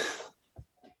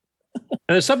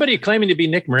 And there's somebody claiming to be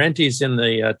Nick Marentes in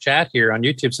the chat here on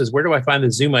YouTube says, where do I find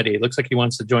the Zoom ID? It looks like he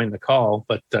wants to join the call,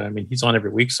 but I mean, he's on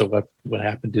every week. So what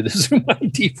happened to the Zoom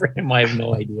ID for him? I have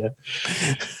no idea.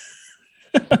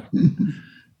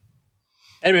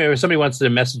 Anyway, if somebody wants to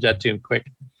message that to him quick.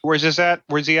 Where's this at?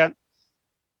 Where's he at?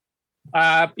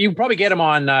 You can probably get him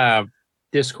on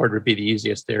Discord would be the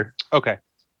easiest there. Okay.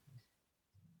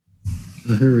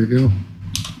 Here we go.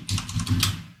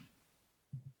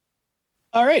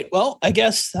 All right. Well, I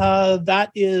guess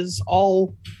that is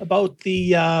all about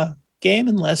the game,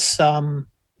 unless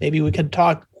maybe we can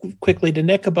talk quickly to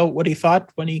Nick about what he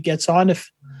thought when he gets on.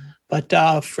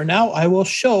 But for now, I will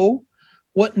show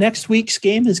what next week's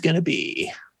game is going to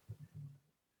be.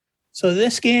 So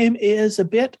this game is a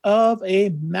bit of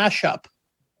a mashup.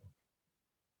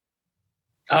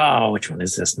 Oh, which one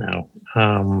is this now?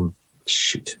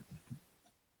 Shoot.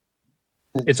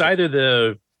 It's either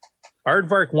the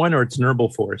Aardvark one or it's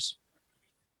Nurgle Force.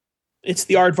 It's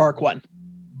the Aardvark one.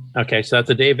 Okay, so that's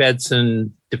a Dave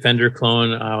Edson Defender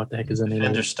clone. What the heck is the name?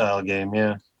 Defender style game,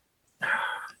 yeah.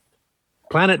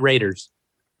 Planet Raiders.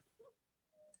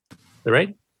 Is that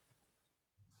right?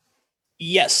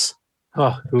 Yes.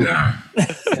 Oh,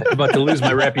 I'm about to lose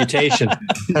my reputation.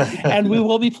 And we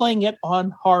will be playing it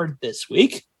on hard this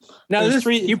week. Now,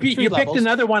 you picked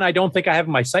another one I don't think I have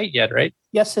on my site yet, right?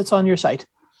 Yes, it's on your site.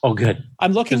 Oh, good.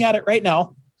 I'm looking at it right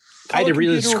now. I had to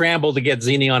really scramble to get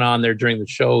Xenion on there during the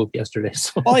show yesterday.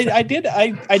 So. Well, I did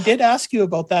ask you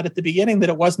about that at the beginning, that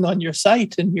it wasn't on your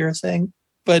site, and you're saying,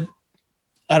 but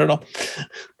I don't know.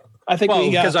 I think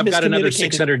because I've got another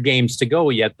 600 games to go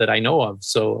yet that I know of.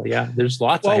 So yeah, there's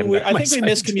lots. Well, I think we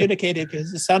miscommunicated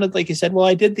because it sounded like you said, "Well,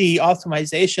 I did the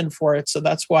optimization for it, so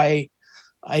that's why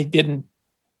I didn't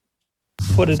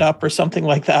put it up," or something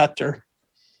like that, or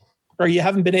you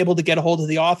haven't been able to get a hold of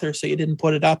the author, so you didn't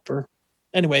put it up, or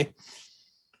anyway.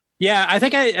 Yeah, I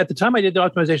think at the time I did the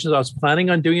optimizations, I was planning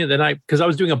on doing it. Then because I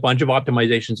was doing a bunch of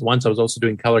optimizations once. I was also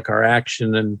doing color car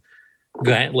action and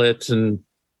Gauntlet, and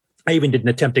I even did an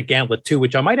attempt at Gauntlet 2,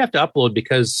 which I might have to upload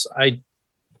because I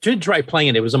did try playing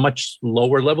it. It was a much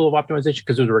lower level of optimization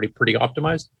because it was already pretty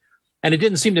optimized. And it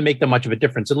didn't seem to make that much of a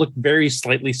difference. It looked very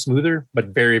slightly smoother, but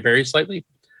very, very slightly.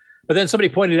 But then somebody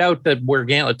pointed out that where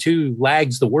Gauntlet 2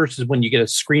 lags the worst is when you get a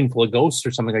screen full of ghosts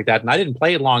or something like that. And I didn't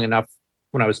play it long enough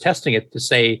when I was testing it to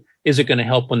say, is it going to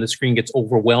help when the screen gets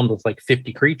overwhelmed with like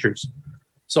 50 creatures?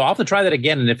 So I'll have to try that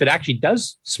again. And if it actually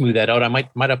does smooth that out, I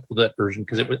might upload that version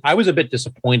because I was a bit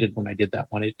disappointed when I did that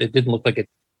one. It didn't look like it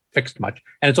fixed much.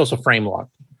 And it's also frame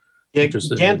locked. Yeah,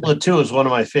 Gauntlet 2 is one of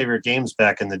my favorite games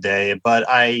back in the day, but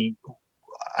I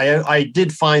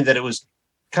did find that it was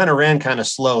ran kind of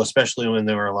slow, especially when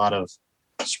there were a lot of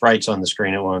sprites on the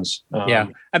screen at once. Yeah.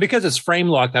 And because it's frame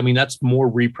locked, I mean, that's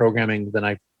more reprogramming than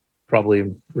I probably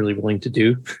am really willing to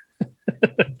do.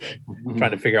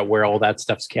 Trying to figure out where all that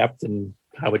stuff's kept and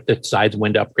how it decides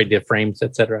when to upgrade the frames,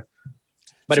 etc.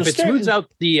 But so if it smooths out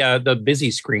the busy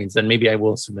screens, then maybe I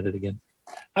will submit it again.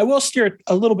 I will steer it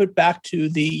a little bit back to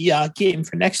the game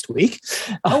for next week.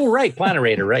 Oh, right. Planet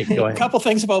Raider, right. Go ahead. A couple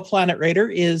things about Planet Raider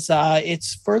is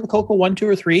it's for the Coco 1, 2,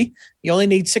 or 3. You only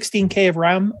need 16K of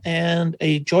RAM and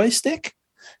a joystick.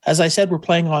 As I said, we're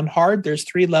playing on hard. There's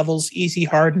 3 levels, easy,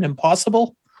 hard, and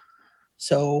impossible.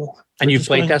 So, and you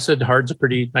play tested hard's a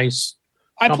pretty nice.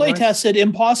 I play tested.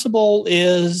 Impossible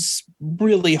is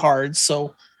really hard.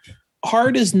 So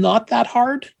hard is not that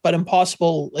hard, but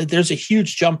impossible, there's a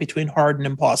huge jump between hard and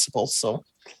impossible. So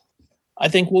I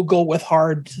think we'll go with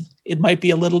hard. It might be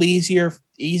a little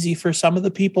easy for some of the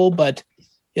people, but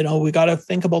we got to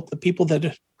think about the people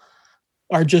that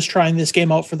are just trying this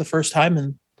game out for the first time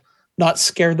and not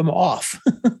scare them off.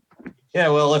 Yeah,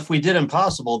 well, if we did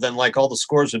impossible, then all the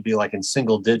scores would be in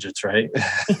single digits, right?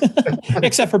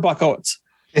 Except for Buck Owens.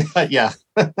 Yeah.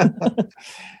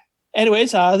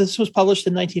 Anyways, this was published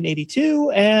in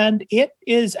 1982, and it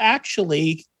is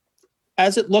actually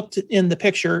as it looked in the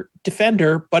picture,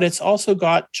 defender, but it's also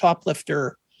got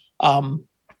choplifter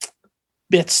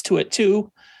bits to it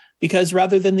too, because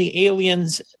rather than the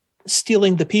aliens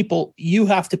stealing the people, you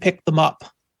have to pick them up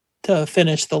to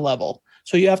finish the level.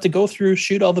 So you have to go through,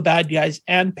 shoot all the bad guys,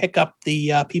 and pick up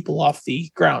the people off the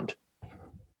ground.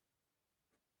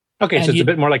 Okay, and so it's a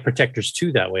bit more like Protectors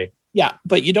 2 that way. Yeah,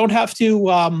 but you don't have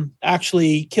to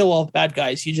actually kill all the bad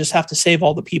guys. You just have to save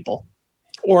all the people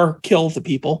or kill the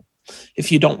people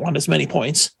if you don't want as many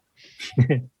points.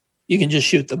 You can just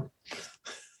shoot them,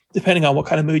 depending on what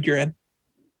kind of mood you're in.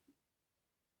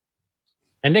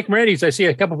 And Nick Moretti's, I see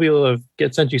a couple people have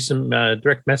sent you some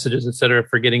direct messages, etc.,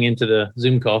 for getting into the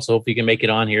Zoom call. So hopefully you can make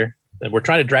it on here. And we're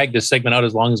trying to drag this segment out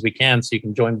as long as we can so you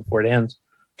can join before it ends.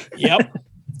 Yep.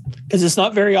 Because it's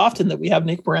not very often that we have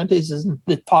Nick Moretti's in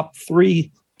the top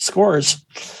 3 scorers.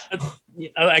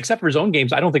 Except for his own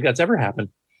games. I don't think that's ever happened.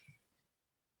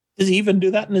 Does he even do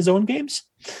that in his own games?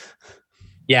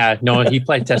 Yeah, no, he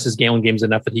tests his own games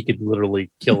enough that he could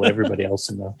literally kill everybody else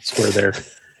in the score there.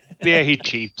 Yeah, he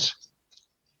cheats.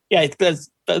 Yeah,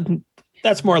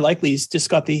 that's more likely. He's just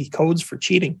got the codes for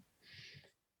cheating.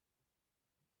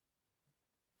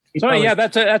 So yeah,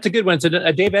 that's a good one. It's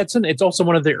a Dave Edson. It's also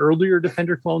one of the earlier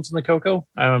Defender clones in the Coco.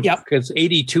 Because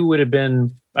 82 would have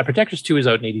been Protectors 2 is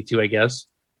out in 82, I guess.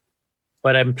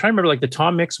 But I'm trying to remember, like the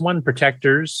Tom Mix one,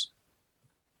 Protectors.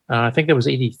 I think that was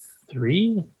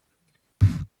 83.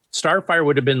 Starfire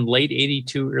would have been late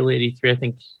 82, early 83. I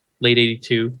think late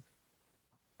 82.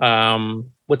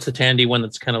 What's the Tandy one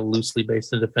that's kind of loosely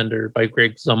based on Defender by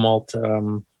Greg Zumwalt?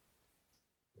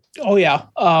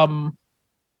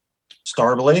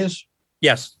 Starblaze?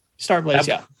 Yes.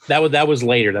 Starblaze, That was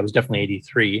later. That was definitely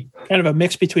 83. Kind of a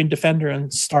mix between Defender and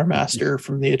Starmaster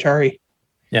from the Atari.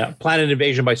 Yeah. Planet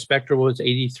Invasion by Spectral was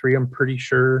 83, I'm pretty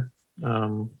sure.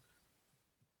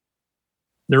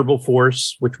 Nerval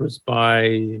Force, which was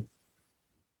by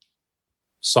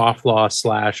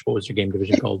Softlaw / what was your game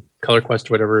division called? Color Quest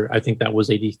or whatever. I think that was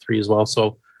 83 as well.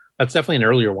 So that's definitely an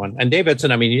earlier one. And Dave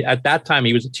Edson, I mean, at that time,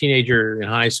 he was a teenager in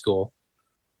high school,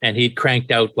 and he'd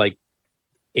cranked out like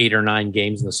 8 or 9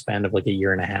 games in the span of like a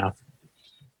year and a half.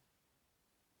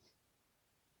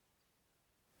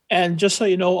 And just so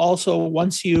you know, also,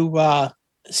 once you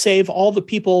save all the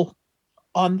people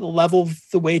on the level,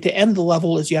 the way to end the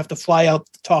level is you have to fly out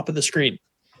the top of the screen.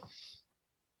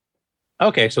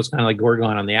 Okay, so it's kind of like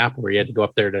Gorgon on the Apple, where you had to go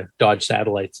up there to dodge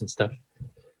satellites and stuff.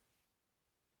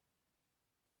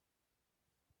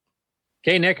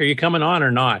 Okay, Nick, are you coming on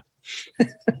or not?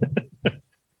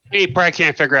 He probably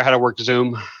can't figure out how to work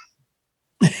Zoom.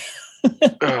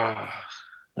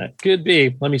 That could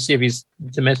be. Let me see if he's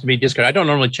meant to be Discord. I don't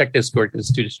normally check Discord because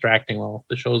it's too distracting while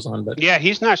the show's on. But yeah,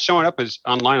 he's not showing up as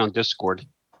online on Discord.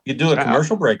 You do a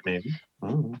commercial break, maybe.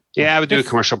 Yeah, I would do a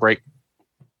commercial break.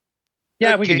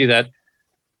 Yeah, we can do that.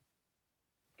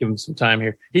 Give him some time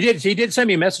here. He did send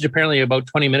me a message apparently about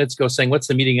 20 minutes ago saying, "What's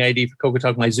the meeting ID for Coco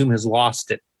Talk? My Zoom has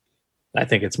lost it." I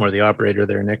think it's more the operator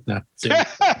there, Nick. Not Zoom.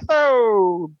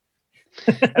 Oh,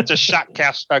 that's a shot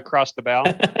cast across the bow.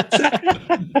 All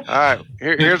right,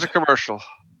 here's a commercial.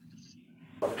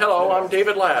 Hello, I'm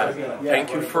David Ladd.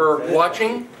 Thank you for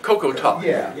watching Coco Talk,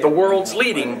 the world's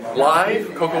leading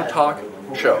live Coco Talk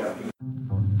show.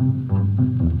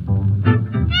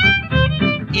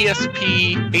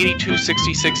 ESP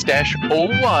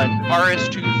 8266-01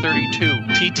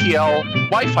 RS-232 TTL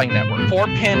Wi-Fi network,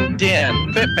 4-pin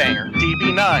DIN, Fitbanger,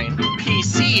 DB9,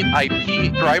 PC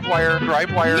IP, DriveWire.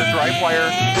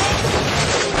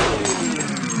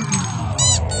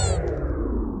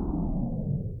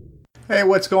 Hey,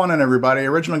 what's going on, everybody?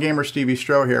 Original Gamer Stevie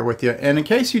Stroh here with you. And in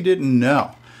case you didn't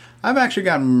know, I've actually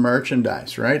got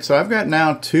merchandise, right? So I've got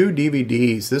now 2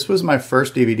 DVDs. This was my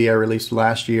first DVD I released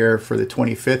last year for the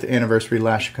 25th anniversary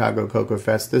Last Chicago Coco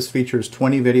Fest. This features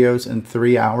 20 videos and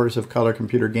 3 hours of color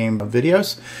computer game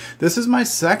videos. This is my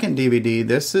second DVD.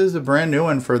 This is a brand new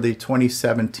one for the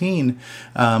 2017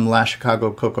 Last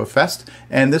Chicago Coco Fest.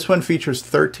 And this one features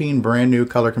 13 brand new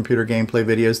color computer gameplay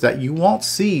videos that you won't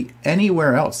see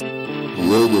anywhere else.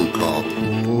 RoboCop.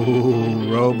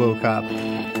 Ooh, RoboCop.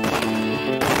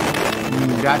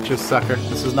 Gotcha, sucker.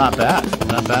 This is not bad.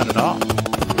 Not bad at all.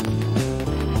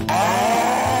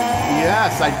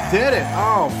 Yes, I did it.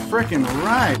 Oh, freaking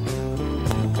right.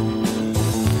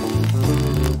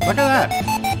 Look at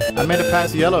that. I made it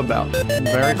past Yellow Belt.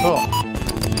 Very cool.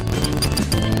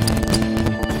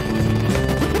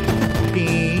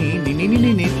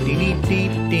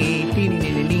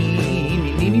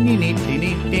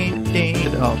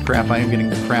 Oh, crap. I am getting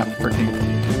the crap freaking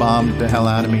bombed the hell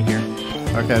out of me here.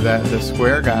 Okay, the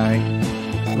square guy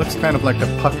Looks kind of like a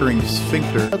puckering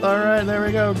sphincter. All right, there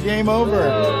we go. Game over.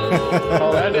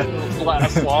 Oh, that didn't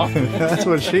last long. That's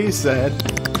what she said.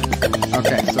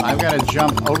 Okay, so I've got to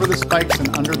jump over the spikes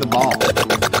and under the ball.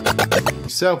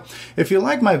 So, if you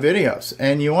like my videos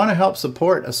and you want to help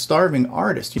support a starving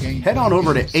artist, you can head on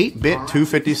over to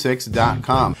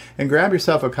 8bit256.com and grab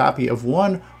yourself a copy of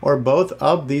one or both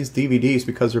of these DVDs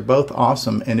because they're both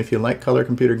awesome. And if you like color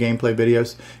computer gameplay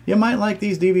videos, you might like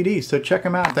these DVDs. So check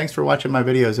them out. Thanks for watching my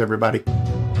videos, everybody.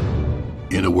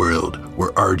 In a world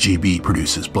where RGB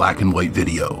produces black and white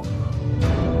video,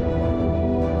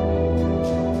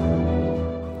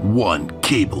 one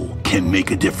cable can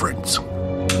make a difference.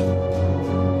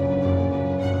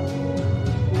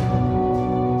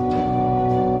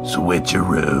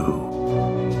 Switcheroo.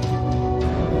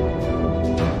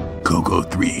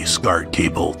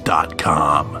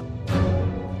 Coco3ScartCable.com.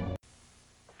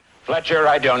 Fletcher,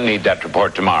 I don't need that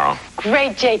report tomorrow.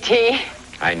 Great, JT.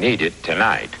 I need it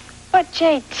tonight. But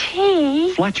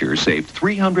JT... Fletcher saved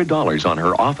 $300 on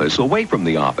her office away from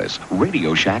the office.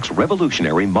 Radio Shack's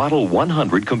revolutionary Model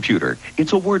 100 computer.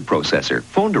 It's a word processor,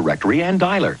 phone directory, and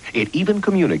dialer. It even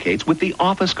communicates with the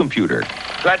office computer.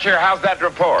 Fletcher, how's that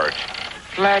report?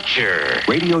 Fletcher.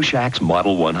 Radio Shack's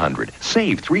Model 100.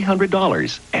 Save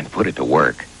 $300 and put it to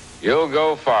work. You'll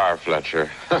go far, Fletcher.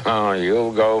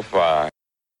 You'll go far.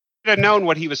 Should have known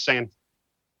what he was saying.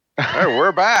 Hey,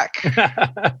 we're back.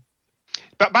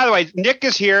 But by the way, Nick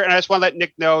is here, and I just want to let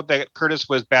Nick know that Curtis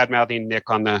was bad-mouthing Nick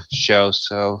on the show,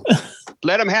 so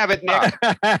let him have it, Nick.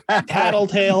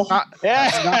 Tattletale.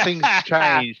 Nothing's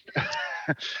changed.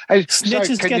 Hey,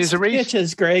 Snitches so get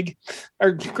stitches, Greg.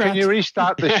 Or can you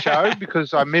restart the show?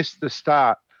 Because I missed the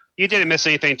start. You didn't miss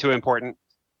anything too important.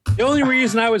 The only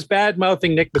reason I was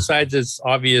bad-mouthing Nick, besides his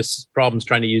obvious problems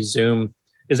trying to use Zoom,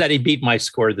 is that he beat my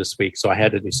score this week, so I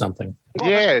had to do something. Well,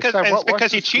 yeah, it's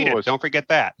because he cheated. Don't forget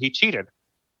that. He cheated.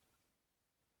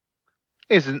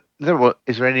 Is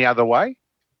there any other way?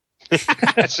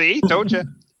 See, told you.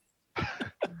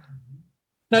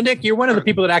 Now, Nick, you're one of the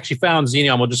people that actually found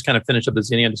Xeneon. We'll just kind of finish up the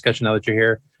Xeneon discussion now that you're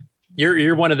here.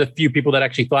 You're one of the few people that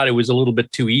actually thought it was a little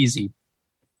bit too easy.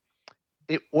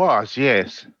 It was,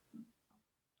 yes.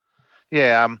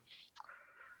 Yeah.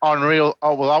 Unreal.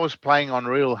 Oh well, I was playing on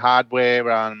real hardware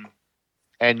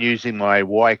and using my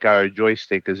Waiko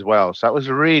joystick as well, so it was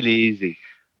really easy.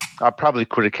 I probably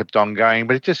could have kept on going,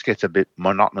 but it just gets a bit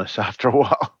monotonous after a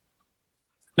while.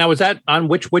 Now, was that on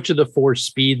which of the 4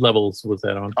 speed levels was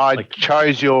that on? I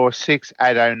chose your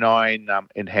 6809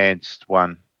 enhanced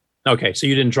one. Okay, so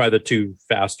you didn't try the 2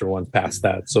 faster ones past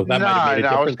that. So that might have made a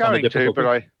difference. I was going to,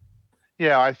 but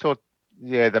I thought,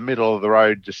 the middle of the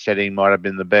road just setting might have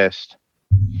been the best.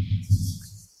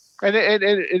 And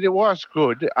it was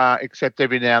good, except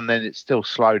every now and then it still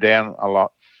slowed down a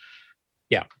lot.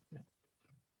 Yeah.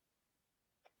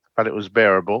 But it was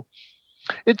bearable.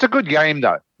 It's a good game,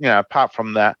 though. Apart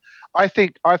from that, I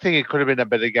think it could have been a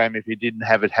better game if you didn't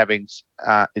have it having.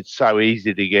 It's so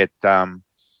easy to get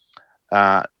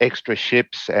extra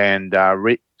ships and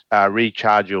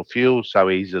recharge your fuel so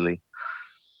easily.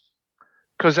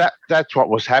 Because that's what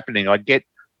was happening. I'd get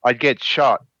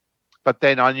shot, but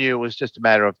then I knew it was just a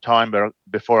matter of time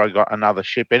before I got another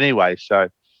ship anyway. So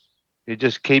you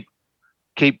just keep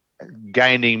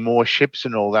gaining more ships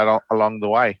and all that along the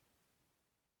way.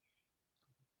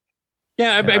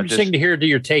 Yeah, I'm interested to hear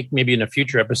your take maybe in a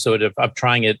future episode of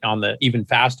trying it on the even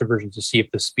faster version to see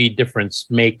if the speed difference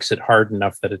makes it hard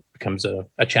enough that it becomes a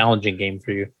challenging game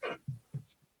for you.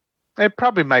 It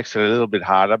probably makes it a little bit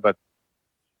harder, but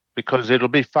because it'll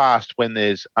be fast when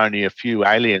there's only a few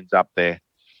aliens up there,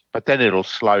 but then it'll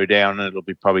slow down and it'll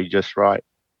be probably just right.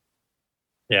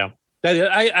 Yeah.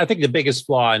 I think the biggest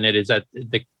flaw in it is that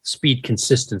the speed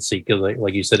consistency, because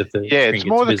like you said, if the it's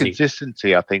more the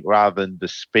consistency, I think, rather than the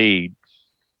speed.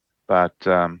 But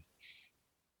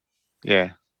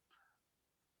yeah.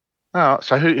 Oh,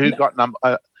 so who got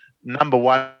number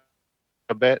one?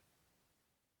 I bet.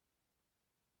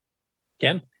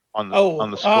 Ken on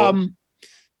the score.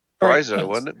 Bryza,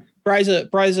 wasn't it?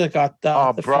 Bryza got the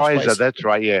Bryza, that's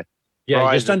right. Yeah. Yeah,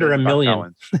 Bryza, just under 1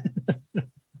 million.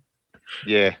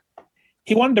 Yeah.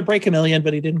 He wanted to break 1 million,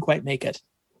 but he didn't quite make it.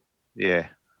 Yeah.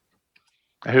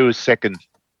 Who was second?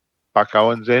 Buck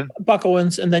Owens in? Buck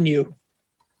Owens, and then you.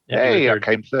 Hey, I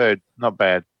came third. Not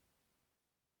bad.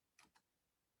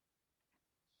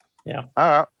 Yeah. All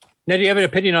right. Now, do you have an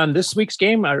opinion on this week's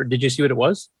game, or did you see what it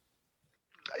was?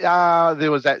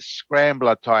 There was that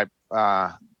scrambler type.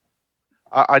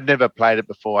 I'd never played it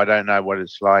before. I don't know what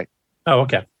it's like. Oh,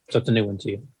 okay. So it's a new one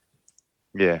to you.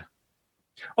 Yeah.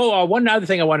 Oh, one other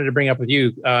thing I wanted to bring up with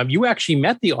you. You actually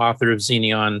met the author of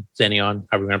Xeneon, however you want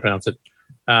to pronounce it,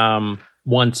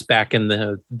 once back in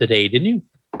the day, didn't you?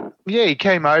 Yeah, he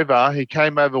came over. He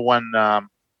came over one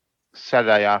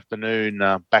Saturday afternoon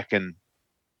back in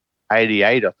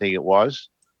 '88, I think it was.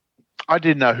 I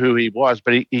didn't know who he was,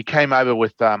 but he came over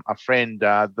with a friend,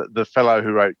 the fellow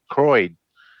who wrote Croyd.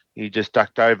 He just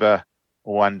ducked over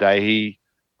one day.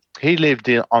 He lived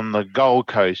on the Gold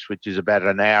Coast, which is about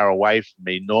an hour away from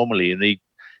me normally, and he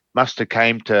must have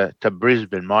came to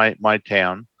Brisbane, my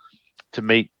town, to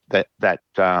meet that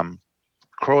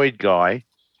Croyd guy,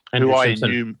 Andrew who Simpson.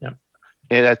 I knew. Yep.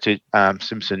 Yeah, that's it,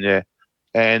 Simpson. Yeah,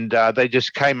 and they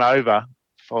just came over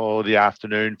for the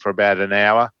afternoon for about an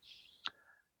hour.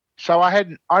 So I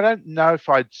don't know if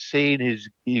I'd seen his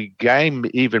game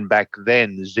even back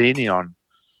then, Xenion.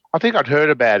 I think I'd heard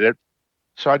about it,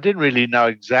 so I didn't really know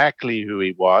exactly who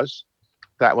he was.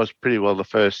 That was pretty well the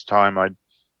first time I'd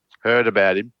heard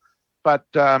about him. But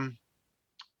I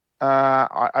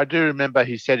do remember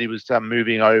he said he was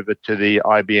moving over to the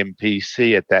IBM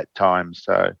PC at that time,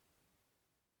 so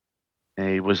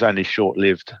he was only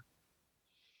short-lived.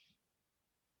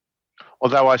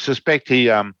 Although I suspect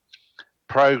he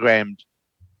programmed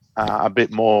a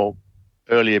bit more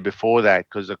earlier before that,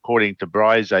 because according to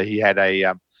Bryza, he had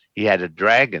a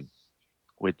dragon,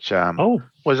 which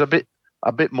was a bit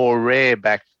more rare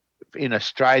back in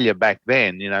Australia back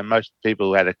then. You know, most people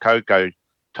who had a Coco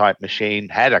type machine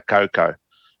had a Coco.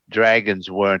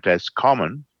 Dragons weren't as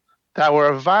common. They were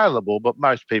available, but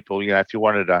most people, you know, if you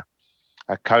wanted a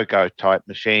Coco type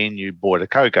machine, you bought a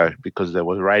Coco because there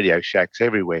were Radio Shacks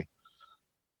everywhere.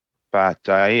 But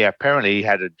apparently he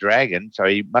had a dragon, so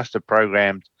he must have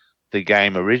programmed the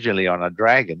game originally on a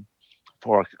dragon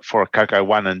for a Coco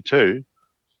 1 and 2.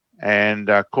 And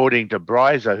according to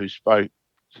Bryza, who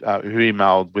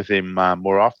emailed with him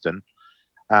more often,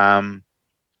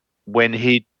 when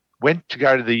he went to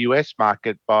go to the US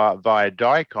market via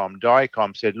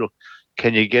Diacom said, look,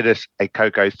 can you get us a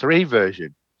Coco 3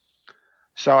 version?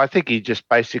 So I think he just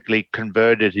basically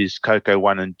converted his Coco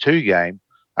 1 and 2 game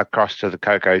across to the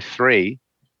Coco 3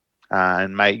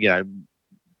 and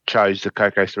chose the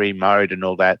Coco 3 mode and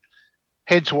all that.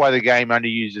 Hence why the game only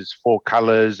uses 4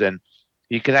 colors, and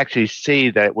you can actually see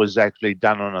that it was actually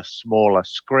done on a smaller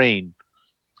screen,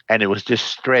 and it was just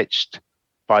stretched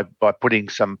by putting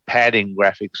some padding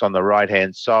graphics on the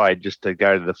right-hand side just to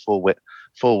go to the full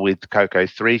width Coco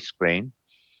 3 screen.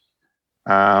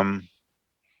 Yeah.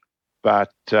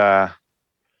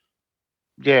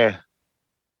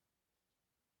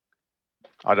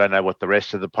 I don't know what the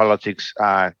rest of the politics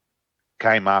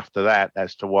came after that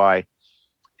as to why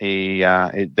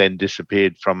it then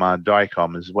disappeared from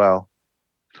Diacom as well.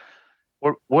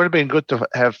 Would have been good to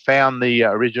have found the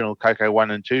original Coco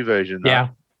 1 and 2 version, though.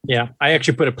 Yeah. I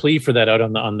actually put a plea for that out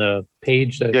on the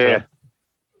page. Yeah,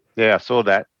 I saw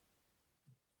that.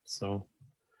 So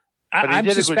I'm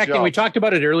suspecting, we talked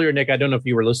about it earlier, Nick. I don't know if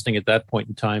you were listening at that point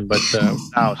in time, but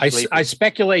I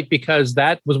speculate, because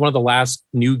that was one of the last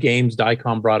new games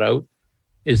Diacom brought out,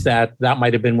 is that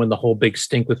might have been when the whole big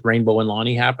stink with Rainbow and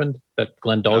Lonnie happened that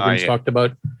Glenn Dahlgren's talked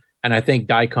about. And I think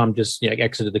Diacom just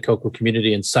exited the Coco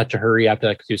community in such a hurry after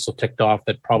that because he was so ticked off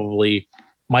that probably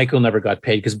Michael never got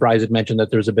paid, because Bryce had mentioned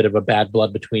that there's a bit of a bad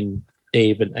blood between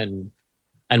Dave and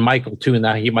Michael too, and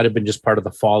that he might have been just part of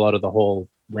the fallout of the whole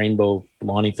Rainbow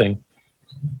Lonnie thing.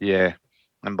 Yeah,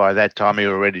 and by that time he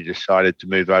already decided to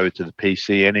move over to the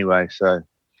PC anyway, so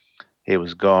he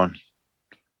was gone.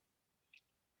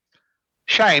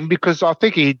 Shame, because I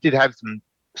think he did have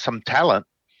some talent.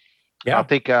 Yeah, I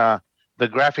think the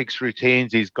graphics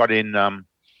routines he's got in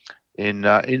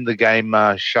the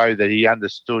game show that he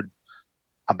understood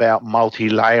about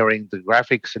multi-layering the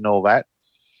graphics and all that,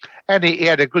 and he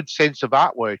had a good sense of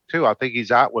artwork too. I think his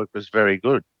artwork was very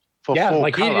good. He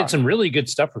did some really good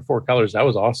stuff for 4 colors. That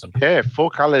was awesome. Yeah,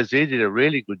 4 colors. He did a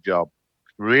really good job.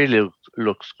 Really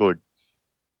looks good.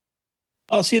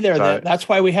 Oh, see there. That's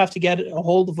why we have to get a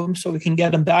hold of him so we can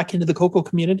get him back into the Coco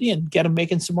community and get him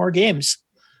making some more games.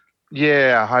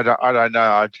 Yeah, I don't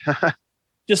know.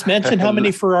 Just mention how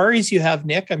many Ferraris you have,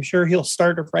 Nick. I'm sure he'll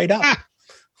start it right up.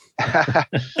 I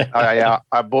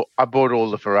bought all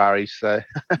the Ferraris. So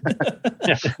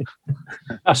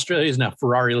Australia's now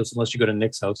Ferrari-less unless you go to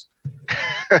Nick's house.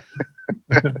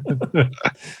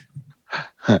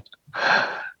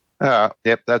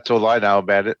 Yep, that's all I know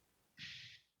about it.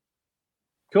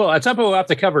 Cool. At some point we'll have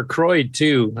to cover Croyd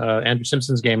too. Andrew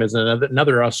Simpson's game is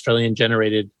another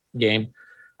Australian-generated game.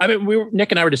 I mean,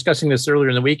 Nick and I were discussing this earlier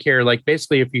in the week here. Like,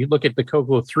 basically, if you look at the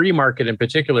Coco 3 market in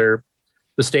particular,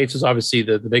 the States is obviously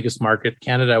the biggest market.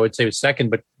 Canada, I would say, was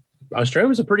second, but Australia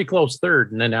was a pretty close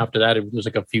third. And then after that, it was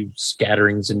like a few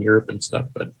scatterings in Europe and stuff.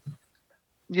 But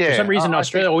Yeah. For some reason,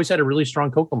 Australia always had a really strong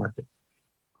cocoa market.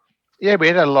 Yeah, we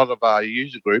had a lot of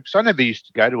user groups. I never used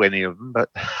to go to any of them, but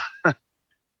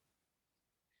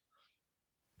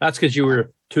that's because you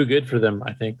were too good for them,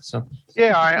 I think. So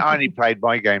yeah, I only played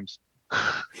my games.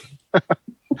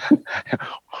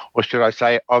 Or should I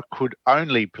say, I could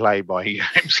only play my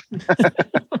games.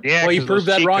 Yeah, well, you proved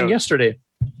that wrong yesterday.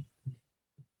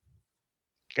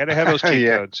 Got to have those cheat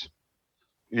codes.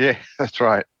 Yeah, that's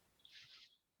right.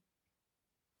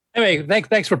 Anyway,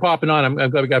 thanks for popping on. I'm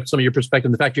glad we got some of your perspective.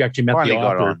 The fact you actually met the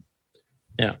author.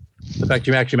 Yeah. The fact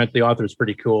you actually met the author is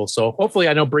pretty cool. So hopefully,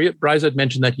 I know Bryce had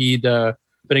mentioned that he'd been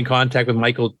in contact with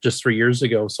Michael just 3 years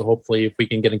ago. So hopefully, if we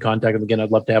can get in contact with him again,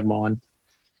 I'd love to have him on.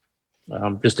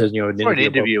 Just as an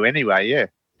interview anyway, yeah.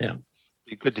 Yeah.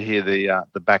 Be good to hear the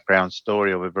background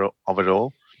story of it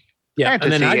all. Yeah,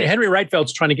 and then Henry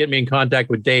Reitfeld's trying to get me in contact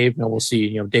with Dave. And we'll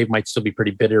see. Dave might still be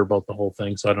pretty bitter about the whole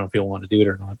thing, so I don't know if he'll want to do it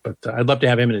or not. But I'd love to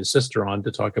have him and his sister on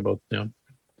to talk about, because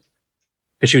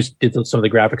she did some of the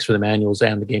graphics for the manuals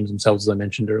and the games themselves, as I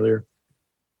mentioned earlier.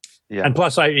 Yeah, and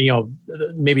plus,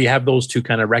 maybe have those two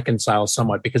kind of reconcile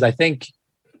somewhat, because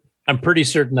I'm pretty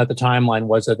certain that the timeline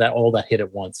was that all that hit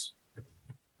at once.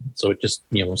 So it just,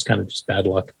 was kind of just bad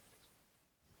luck.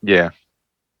 Yeah.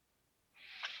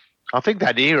 I think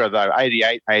that era, though,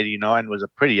 88, 89, was a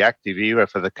pretty active era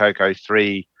for the Coco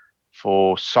 3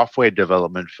 for software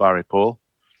development, if I recall.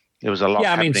 There was a lot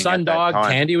happening. Sundog,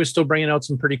 Tandy was still bringing out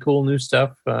some pretty cool new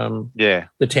stuff. Yeah.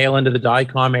 The tail end of the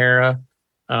Dicom era.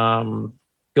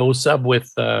 Go Sub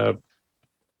with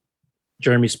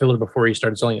Jeremy Spiller before he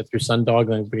started selling it through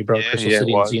Sundog. And he brought Crystal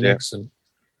City and Xenix. And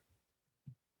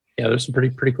there's some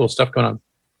pretty cool stuff going on.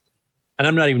 And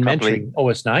I'm not even mentioning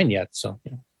OS9 yet. So,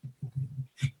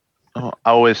 Oh,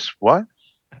 OS what?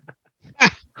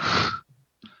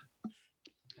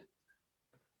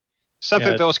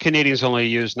 Something those Canadians only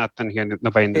use,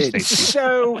 nobody in the States. It's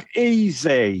so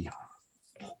easy.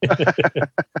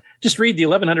 Just read the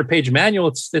 1,100-page manual.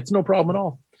 It's no problem at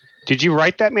all. Did you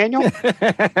write that manual?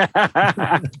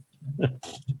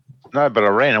 No, but I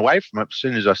ran away from it as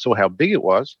soon as I saw how big it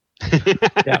was.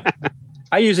 Yeah.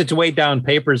 I use it to weigh down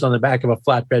papers on the back of a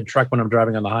flatbed truck when I'm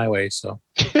driving on the highway. So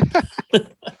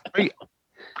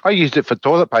I used it for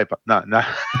toilet paper. No.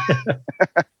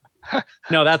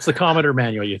 No, that's the Commodore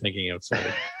manual you're thinking of.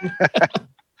 Sorry.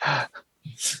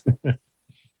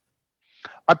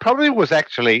 I probably was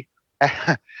actually,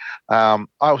 I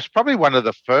was probably one of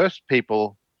the first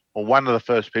people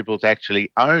to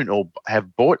actually own or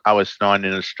have bought OS9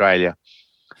 in Australia.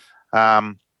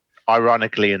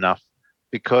 Ironically enough,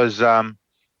 because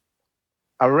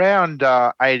around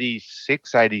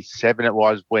 86, 87 it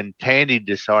was when Tandy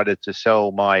decided to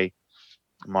sell my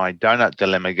Donut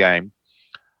Dilemma game.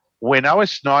 When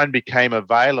OS9 became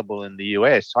available in the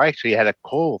US, I actually had a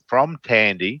call from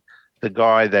Tandy, the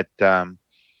guy that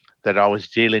I was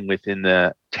dealing with in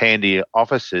the Tandy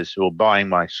offices who were buying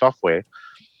my software.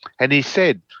 And he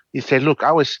said, look,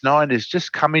 OS9 has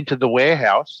just come into the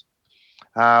warehouse.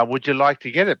 Would you like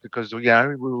to get it? Because,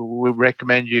 we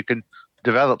recommend you can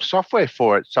develop software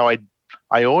for it. So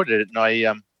I ordered it,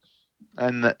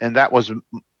 and that was,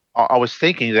 I was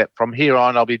thinking that from here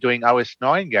on I'll be doing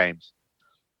OS9 games.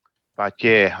 But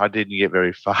yeah, I didn't get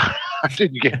very far. I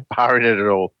didn't get far in it at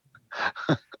all.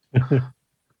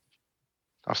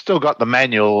 I've still got the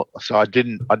manual, so I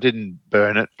didn't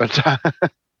burn it. But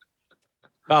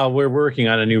we're working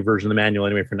on a new version of the manual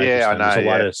anyway for next time. I know, There's a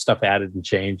lot of stuff added and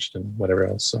changed and whatever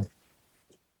else. So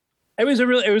it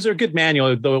was a good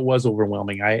manual, though it was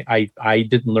overwhelming. I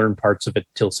didn't learn parts of it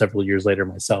till several years later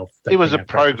myself. It was a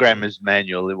programmer's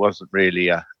manual. It wasn't really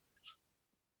a.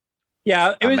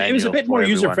 Yeah, it was a bit more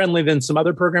user friendly than some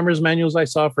other programmers' manuals I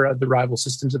saw for the rival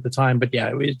systems at the time. But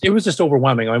yeah, it was just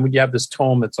overwhelming. I mean, when you have this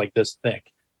tome that's like this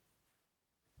thick,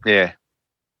 yeah,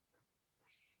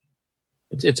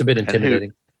 it's a bit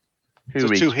intimidating. Who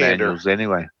reads manuals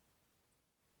anyway?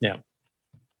 Yeah.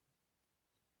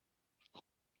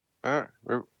 All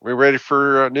right, we're ready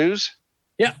for news.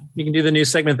 Yeah, you can do the news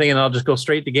segment thing, and I'll just go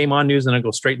straight to Game On News, and I'll go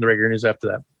straight into regular news after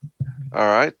that. All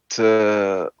right.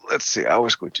 Let's see. I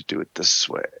was going to do it this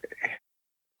way.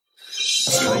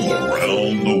 From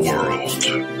around the world,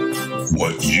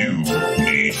 what you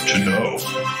need to know.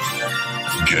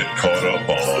 Get caught up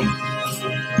on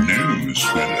News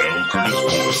with L. Curtis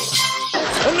Boyle.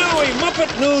 And now a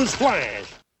Muppet News Flash.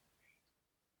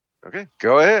 Okay,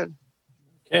 go ahead.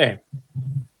 Okay.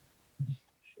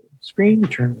 Screen,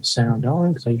 turn the sound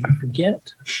on because I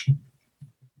forget.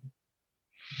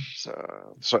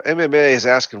 So MMA is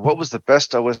asking, what was the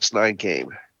best OS9 game?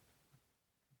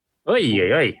 I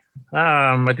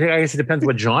guess it depends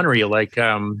what genre you like.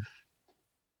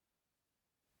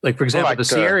 Like, for example, the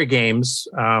Sierra games,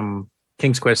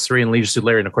 King's Quest 3 and Leisure Suit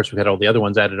Larry, and of course we've had all the other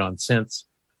ones added on since.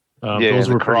 Those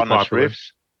were pretty popular.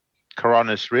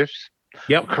 Coronis Rifts.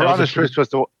 Yep. Coronis Rifts was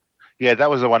that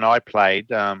was the one I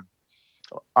played.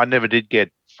 I never did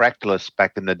get Fractalus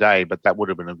back in the day, but that would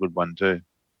have been a good one too.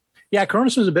 Yeah,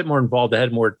 Coronis was a bit more involved. They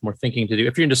had more thinking to do.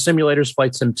 If you're into simulators,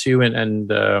 Flight Sim 2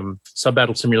 and Sub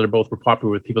Battle Simulator both were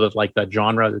popular with people that like that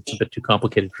genre. It's a bit too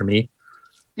complicated for me.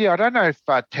 Yeah, I don't know if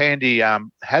Tandy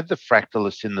had the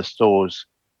Fractalus in the stores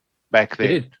back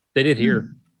then. They did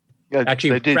here. Yeah,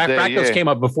 actually, Fractalus came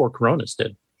up before Coronis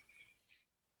did.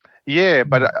 Yeah,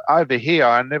 but over here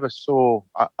I never saw.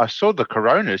 I saw the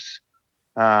Coronis,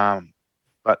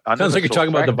 but I sounds like you're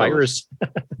talking about the virus.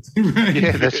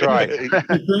 Yeah, that's right.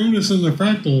 The Cronus and the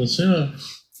Fractalus, yeah.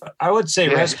 I would say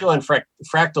Rescue and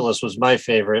Fractalus was my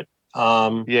favorite.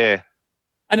 Yeah.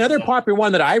 Another popular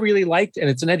one that I really liked, and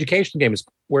it's an education game, is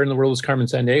Where in the World is Carmen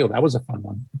Sandiego? That was a fun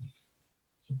one.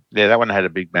 Yeah, that one had a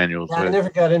big manual too. I never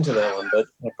got into that one, but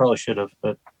I probably should have.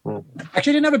 But actually, it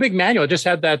didn't have a big manual. It just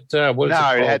had that. It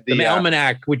had the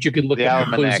almanac, which you could look at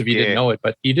clues if you didn't know it,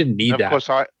 but you didn't need that. Of course,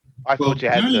 I thought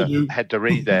you had to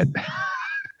read that.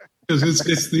 Because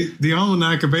it's the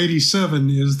almanac of '87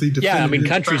 is the definitive. Yeah, I mean,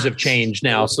 countries have changed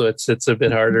now, so it's a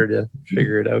bit harder to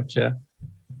figure it out. Yeah.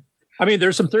 I mean,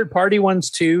 there's some third-party ones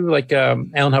too, like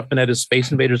Alan Huffman had his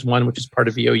Space Invaders one, which is part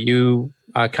of VOU.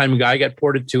 Kanmugai got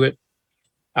ported to it,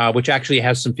 which actually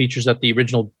has some features that the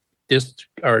original disc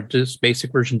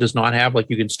basic version does not have.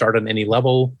 Like you can start on any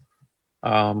level.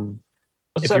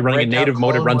 If you're running a native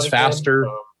mode, it runs faster.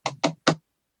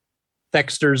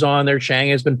 Thexter's on there.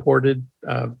 Shanghai has been ported.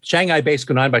 Shanghai Basic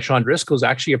 09 by Sean Driscoll is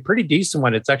actually a pretty decent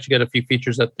one. It's actually got a few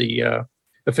features that the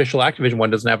official Activision one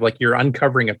doesn't have. Like you're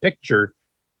uncovering a picture.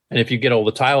 And if you get all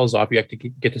the tiles off, you have to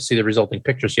get to see the resulting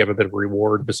picture. So you have a bit of a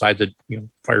reward besides the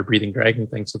fire-breathing dragon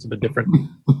thing. So it's a bit different.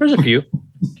 There's a few.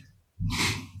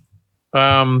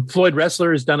 Floyd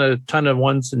Wrestler has done a ton of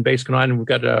ones in Basic 9. And we've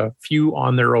got a few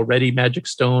on there already. Magic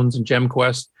Stones and Gem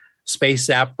Quest. Space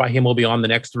App by him will be on the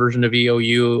next version of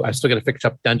EOU. I still got to fix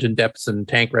up Dungeon Depths and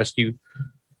Tank Rescue.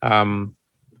 Tank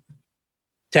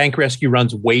Rescue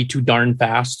runs way too darn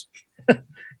fast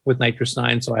with Nitrous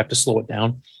 9, so I have to slow it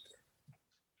down.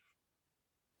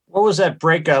 What was that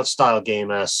breakout style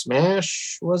game?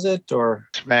 Smash, was it? Or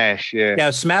Smash, yeah.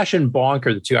 Yeah, Smash and Bonk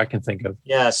are the two I can think of.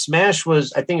 Yeah, Smash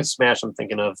was, I think it's Smash I'm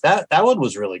thinking of. That one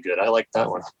was really good. I liked that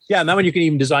one. Yeah, and that one you can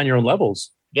even design your own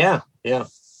levels. Yeah.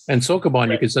 And Sokobon,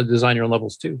 you can design your own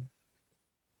levels too.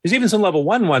 There's even some level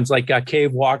 1 ones like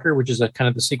Cave Walker, which is a kind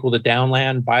of the sequel to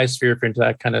Downland, Biosphere, if you're into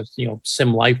that kind of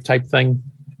sim life type thing.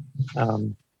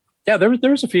 Yeah, there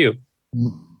was a few.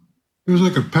 There was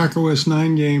like a PacOS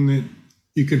 9 game that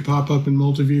you could pop up in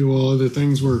multi-view while other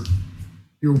things were,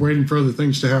 you were waiting for other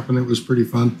things to happen. It was pretty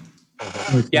fun.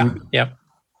 Yeah.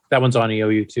 That one's on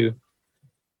EOU too.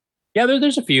 Yeah,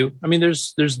 there's a few. I mean,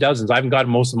 there's dozens. I haven't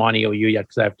gotten most of them on EOU yet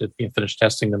because I have to finish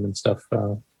testing them and stuff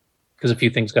because a few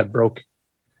things got broke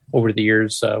over the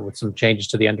years with some changes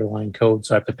to the underlying code.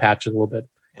 So I have to patch it a little bit.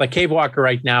 Like Cave Walker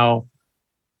right now,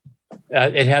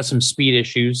 it has some speed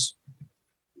issues.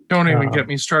 Don't even get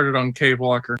me started on Cave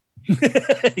Walker.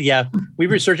 Yeah, we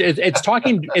researched it.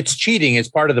 It's cheating is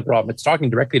part of the problem. It's talking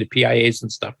directly to PIAs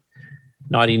and stuff.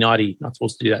 Naughty, not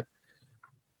supposed to do that.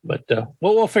 But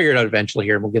we'll figure it out eventually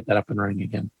here, and we'll get that up and running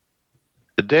again.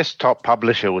 The desktop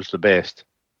publisher was the best.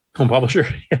 Home Publisher.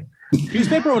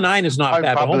 Newspaper 09 is not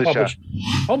bad.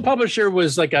 Home Publisher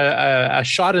was like a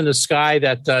shot in the sky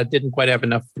that didn't quite have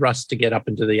enough thrust to get up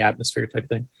into the atmosphere type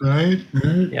thing. Right.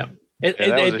 Yeah.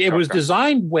 It was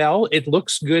designed well. It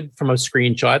looks good from a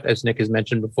screenshot, as Nick has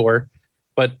mentioned before,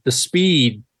 but the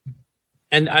speed,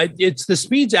 and the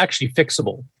speed's actually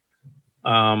fixable,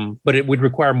 but it would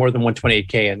require more than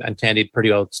 128K, and Tandy pretty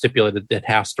well stipulated that it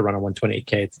has to run on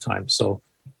 128K at the time, so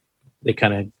they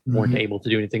kind of weren't able to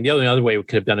do anything. The only other way we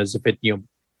could have done is if it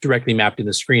directly mapped in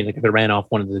the screen, like if it ran off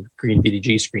one of the green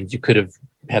VDG screens, you could have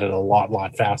had it a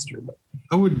lot faster. But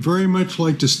I would very much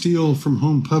like to steal from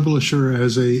Home Publisher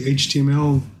as a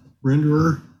HTML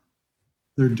renderer.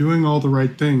 They're doing all the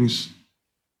right things.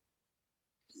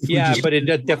 Yeah, but it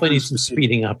definitely needs some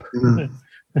speeding up.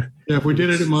 Yeah, if we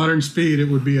did it at modern speed, it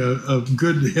would be a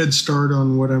good head start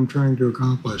on what I'm trying to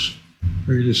accomplish.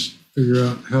 Or you just figure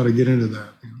out how to get into that.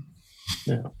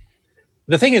 Yeah.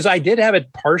 The thing is, I did have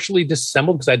it partially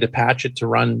disassembled because I had to patch it to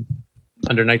run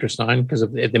under Nitrous 9 because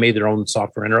they made their own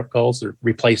software interrupt calls or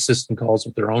replace system calls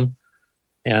with their own.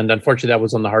 And unfortunately, that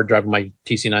was on the hard drive of my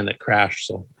TC9 that crashed.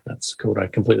 So that's code I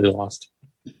completely lost.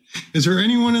 Is there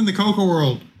anyone in the Coco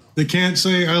world They can't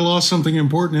say I lost something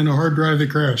important in a hard drive that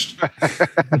crashed.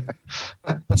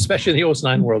 Especially in the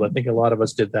OS9 world. I think a lot of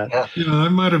us did that. Yeah, I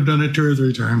might have done it 2 or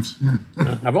 3 times.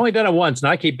 I've only done it once, and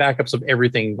I keep backups of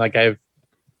everything. Like I have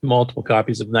multiple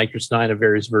copies of Nitrous 9 of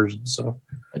various versions. So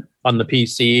on the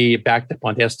PC, backed up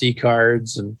onto SD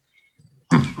cards, and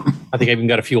I think I even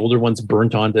got a few older ones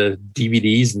burnt onto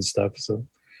DVDs and stuff. So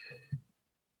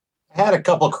I had a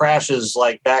couple crashes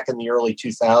like back in the early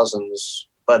 2000s,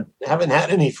 but haven't had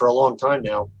any for a long time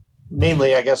now.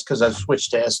 Mainly, I guess, because I've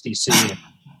switched to SDC.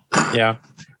 Yeah.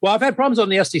 Well, I've had problems on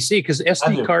the SDC because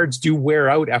SD cards do wear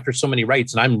out after so many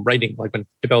writes. And I'm writing, like when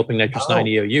developing Nitrous 9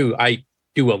 EOU, I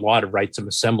do a lot of writes. I'm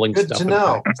assembling Good stuff. to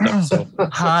know. Stuff, so.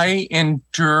 High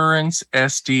endurance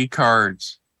SD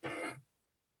cards.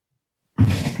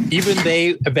 Even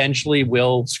they eventually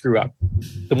will screw up.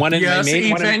 The one in yes, my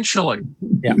main eventually.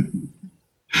 Yeah.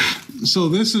 So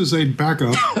this is a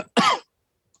backup.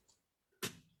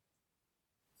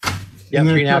 Yeah,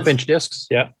 3.5-inch discs.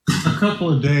 Yeah. A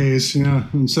couple of days, yeah,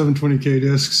 and 720K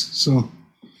discs. So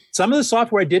some of the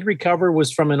software I did recover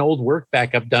was from an old work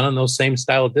backup done on those same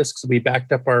style of discs. We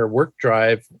backed up our work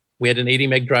drive. We had an 80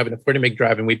 meg drive and a 40 meg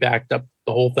drive, and we backed up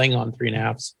the whole thing on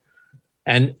 3.5s.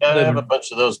 And I have a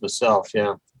bunch of those myself.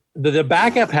 Yeah. The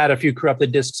backup had a few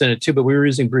corrupted discs in it too, but we were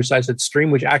using Bruce Ised's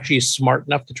Stream, which actually is smart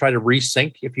enough to try to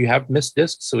resync if you have missed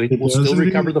discs. So it will still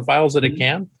recover the files that it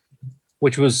can,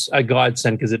 which was a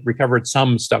godsend because it recovered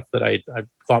some stuff that I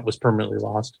thought was permanently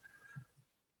lost.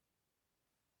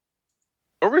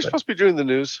 Are we supposed to be doing the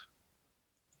news?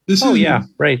 Yeah,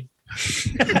 right.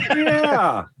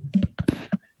 Yeah.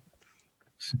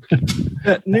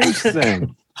 That news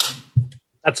thing.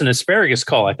 That's an asparagus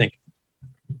call, I think.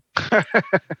 All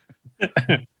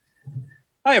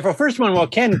right, for first one, well,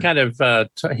 Ken kind of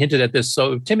hinted at this.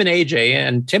 So Tim and AJ,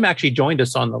 and Tim actually joined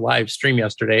us on the live stream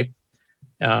yesterday.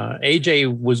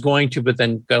 AJ was going to, but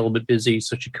then got a little bit busy,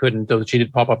 so she couldn't, though she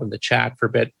did pop up in the chat for a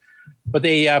bit. But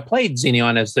they played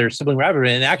Xeneon as their sibling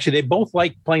rivalry, and actually they both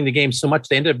liked playing the game so much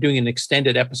they ended up doing an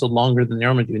extended episode longer than they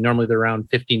normally do. Normally they're around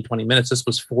 15, 20 minutes. This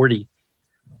was 40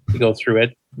 to go through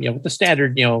it, with the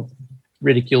standard,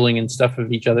 ridiculing and stuff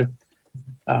of each other.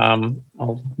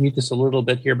 I'll mute this a little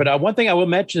bit here, but one thing I will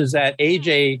mention is that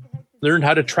AJ learned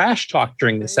how to trash talk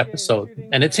during this episode,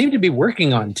 and it seemed to be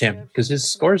working on Tim because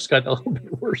his scores got a little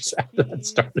bit worse after that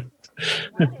started.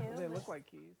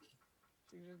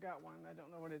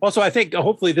 Also, I think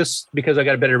hopefully this, because I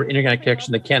got a better internet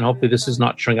connection than Ken, hopefully this is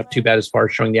not showing up too bad as far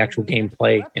as showing the actual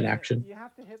gameplay in action.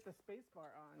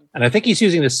 And I think he's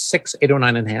using the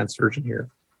 6.809 enhanced version here,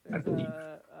 I believe.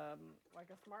 Like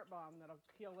a smart bomb that'll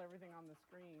kill everything on the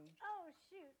screen. Oh,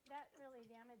 shoot. That really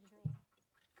damaged me.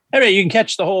 Anyway, you can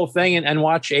catch the whole thing and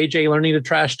watch AJ learning to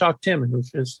trash talk Tim.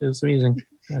 It's amazing,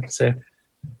 I have to say.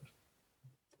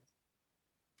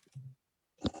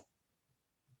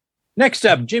 Next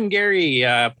up, Jim Gary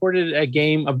ported a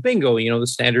game of bingo, the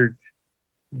standard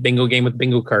bingo game with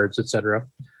bingo cards, etc.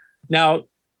 Now,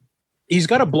 he's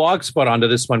got a blog spot onto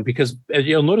this one because, as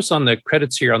you'll notice on the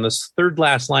credits here on this third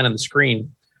last line on the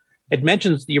screen, it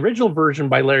mentions the original version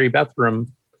by Larry Bethram,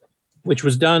 which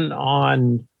was done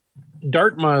on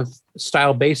Dartmouth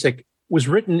style BASIC, was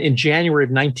written in January of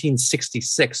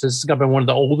 1966. This is going to be one of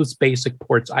the oldest BASIC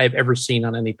ports I have ever seen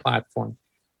on any platform.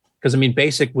 Because,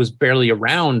 BASIC was barely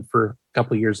around for a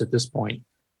couple of years at this point.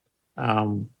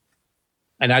 And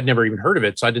I'd never even heard of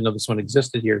it, so I didn't know this one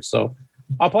existed here. So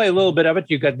I'll play a little bit of it.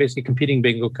 You've got basically competing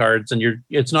bingo cards, and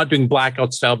it's not doing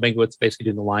blackout style bingo. It's basically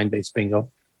doing the line-based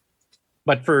bingo.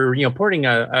 But for, porting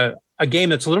a game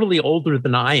that's literally older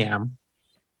than I am,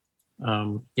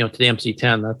 to the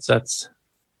MC10,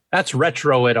 that's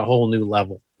retro at a whole new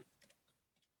level.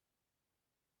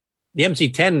 The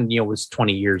MC10, was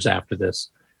 20 years after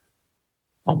this.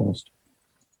 Almost.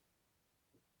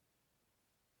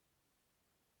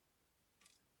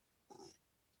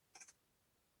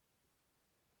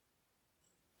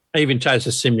 I even tries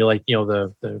to simulate,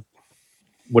 the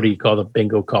what do you call the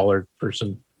bingo caller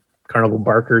person, Carnival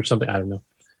Barker or something? I don't know.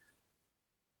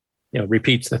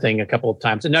 Repeats the thing a couple of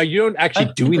times. And now you don't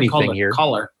actually do anything here.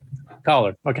 Caller.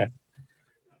 Okay.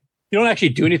 You don't actually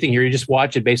do anything here. You just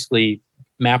watch it basically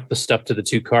map the stuff to the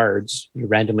two cards, your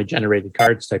randomly generated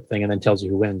cards type thing, and then tells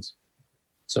you who wins.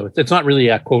 So it's not really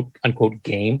a quote unquote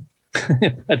game,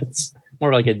 but it's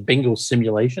more like a bingo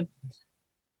simulation.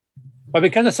 But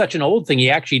because it's such an old thing, he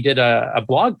actually did a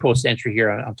blog post entry here.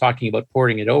 I'm talking about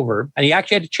porting it over, and he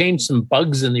actually had to change some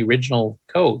bugs in the original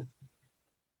code.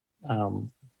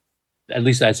 At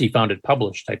least as he found it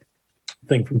published type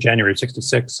thing from January of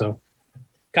 66. So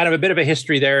kind of a bit of a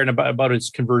history there and about its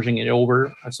conversion it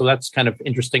over. So that's kind of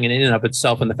interesting in and of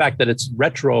itself. And the fact that it's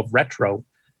retro of retro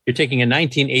You're taking a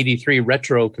 1983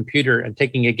 retro computer and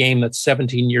taking a game that's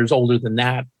 17 years older than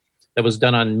that was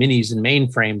done on minis and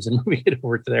mainframes, and moving it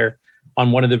over to there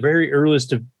on one of the very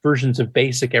earliest of versions of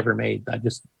BASIC ever made. I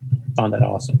just found that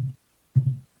awesome.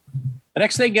 The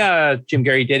next thing Jim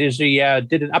Gary did is he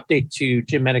did an update to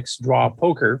Jim Menick's Draw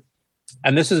Poker.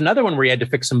 And this is another one where he had to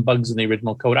fix some bugs in the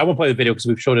original code. I won't play the video because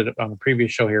we've showed it on the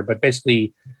previous show here, but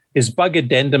basically his bug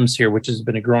addendums here, which has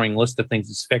been a growing list of things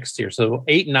is fixed here. So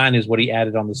 8 and 9 is what he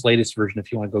added on this latest version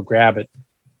if you want to go grab it.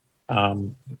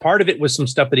 Part of it was some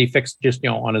stuff that he fixed just,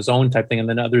 on his own type thing. And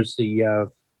then others, he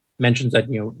mentions that,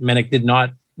 Menick did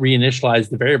not reinitialize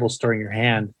the variable storing your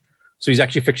hand. So he's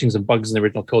actually fixing some bugs in the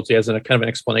original code. So he has a kind of an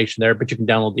explanation there, but you can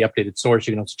download the updated source.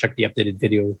 You can also check the updated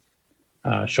video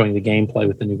showing the gameplay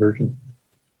with the new version.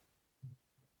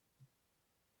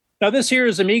 Now this here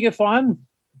is Amigathon,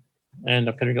 and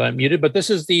I'm going to get muted, but this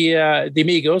is the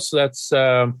Amigos. So that's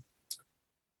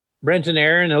Brent and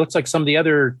Aaron. It looks like some of the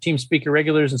other TeamSpeak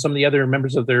regulars and some of the other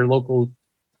members of their local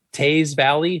Taze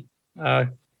Valley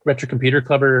Retro Computer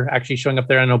Club are actually showing up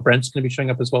there. I know Brent's going to be showing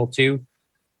up as well too.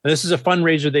 And this is a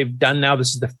fundraiser they've done now.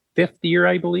 This is the 5th year,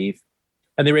 I believe.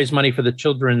 And they raise money for the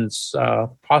Children's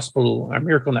Hospital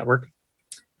Miracle Network.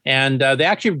 And they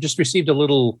actually just received a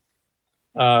little,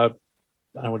 I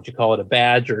don't know what you call it, a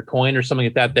badge or a coin or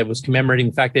something like that was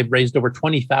commemorating the fact they've raised over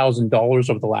 $20,000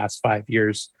 over the last 5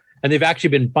 years. And they've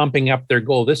actually been bumping up their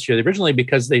goal this year. Originally,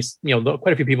 because they,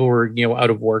 quite a few people were,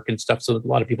 out of work and stuff. So a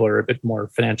lot of people are a bit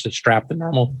more financially strapped than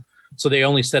normal. So they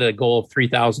only set a goal of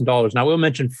 $3,000. Now, I will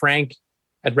mention Frank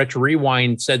at Retro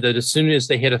Rewind said that as soon as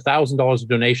they hit $1,000 of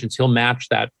donations, he'll match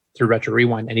that through Retro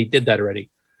Rewind. And he did that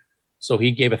already. So he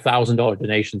gave $1,000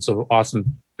 donation. So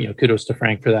awesome. Kudos to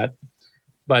Frank for that.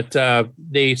 But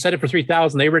they set it for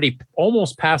 3,000. They already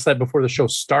almost passed that before the show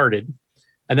started.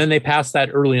 And then they passed that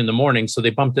early in the morning. So they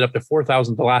bumped it up to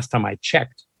 4,000 the last time I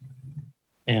checked.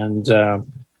 And so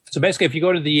basically, if you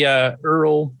go to the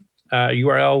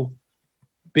URL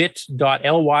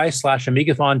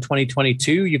bit.ly/Amigathon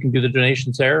 2022, you can do the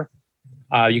donations there.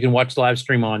 You can watch the live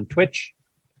stream on Twitch.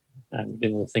 I'm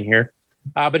doing a little thing here.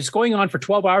 But it's going on for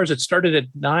 12 hours. It started at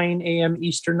 9 a.m.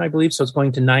 Eastern, I believe. So it's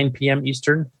going to 9 p.m.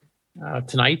 Eastern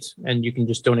tonight. And you can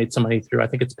just donate some money through, I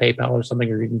think it's PayPal or something,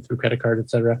 or even through credit card,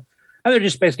 etc. And they're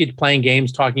just basically playing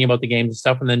games, talking about the games and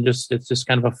stuff. And then it's just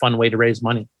kind of a fun way to raise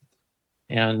money.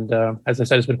 And as I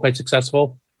said, it's been quite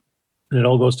successful. And it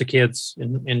all goes to kids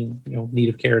in need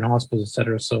of care in hospitals,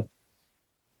 etc. So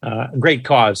a great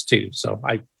cause too. So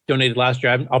I donated last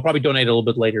year. I'll probably donate a little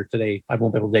bit later today. I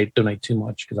won't be able to donate too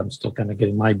much because I'm still kind of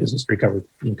getting my business recovered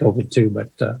in COVID too.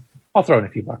 But I'll throw in a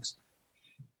few bucks.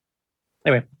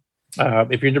 Anyway,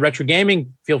 if you're into retro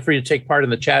gaming, feel free to take part in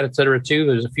the chat, etc. too.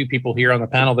 There's a few people here on the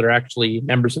panel that are actually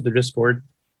members of the Discord.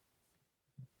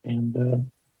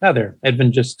 And there,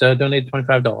 Edvin just donated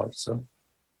 $25. So,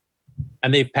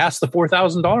 and they've passed the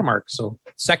 $4,000 mark. So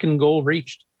second goal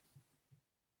reached.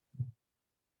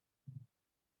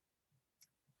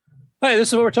 Hi, this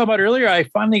is what we were talking about earlier. I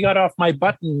finally got off my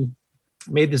butt and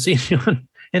made the Xenon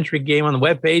entry game on the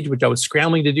webpage, which I was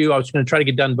scrambling to do. I was going to try to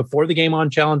get done before the Game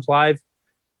On Challenge Live.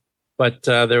 But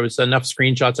there was enough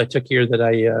screenshots I took here that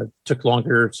I took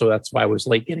longer. So that's why I was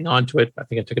late getting onto it. I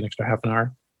think I took an extra half an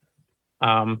hour.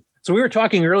 So we were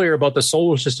talking earlier about the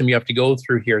solar system you have to go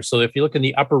through here. So if you look in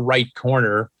the upper right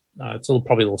corner, it's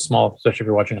probably a little small, especially if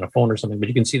you're watching on a phone or something, but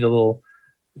you can see the little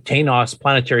Tanos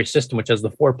planetary system, which has the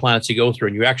 4 planets you go through,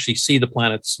 and you actually see the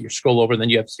planets. You scroll over, and then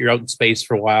you're out in space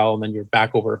for a while, and then you're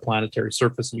back over a planetary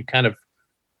surface, and you kind of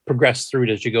progress through it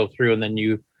as you go through, and then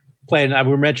you play. And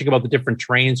we were mentioning about the different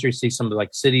terrains. You see some of the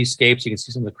like cityscapes. You can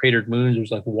see some of the cratered moons.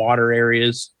 There's like water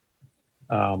areas,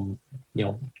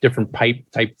 different pipe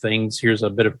type things. Here's a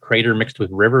bit of crater mixed with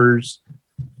rivers.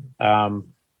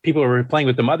 People are playing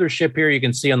with the mothership here. You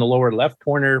can see on the lower left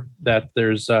corner that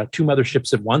there's 2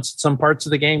 motherships at once in some parts of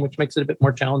the game, which makes it a bit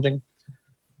more challenging.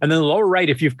 And then the lower right,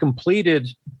 if you've completed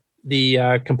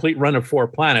the complete run of 4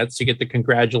 planets, you get the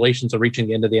congratulations on reaching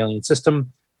the end of the alien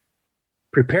system.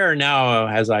 Prepare now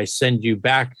as I send you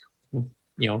back,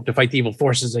 to fight the evil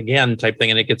forces again type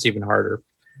thing, and it gets even harder.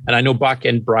 And I know Buck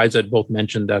and Bryza had both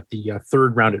mentioned that the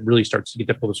third round, it really starts to get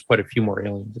difficult. There's quite a few more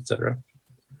aliens, etc.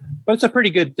 But it's a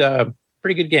pretty good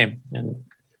game. And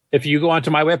if you go onto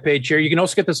my webpage here, you can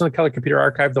also get this on the Color Computer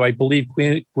Archive, though I believe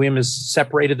Guim has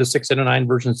separated the 609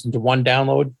 versions into one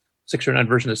download. 609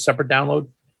 version is separate download.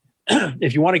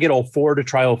 If you want to get all 4 to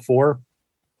try all 4,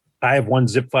 I have one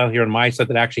zip file here on my site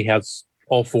that actually has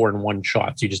all 4 in one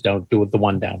shot. So you just don't do it the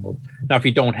one download. Now, if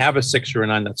you don't have a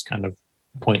 609, that's kind of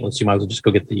pointless. You might as well just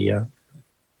go get the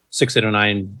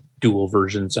 609 dual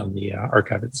versions on the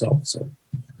archive itself. So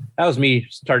that was me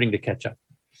starting to catch up.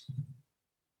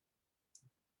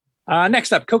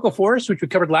 Next up, Coco Forest, which we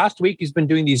covered last week. He's been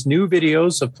doing these new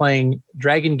videos of playing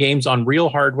Dragon games on real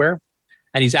hardware.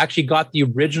 And he's actually got the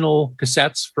original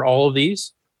cassettes for all of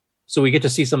these. So we get to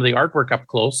see some of the artwork up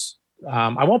close.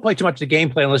 I won't play too much of the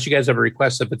gameplay unless you guys have a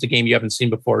request. If it's a game you haven't seen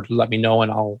before, let me know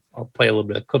and I'll play a little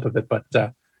bit of clip of it. But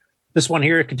this one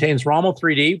here contains Rommel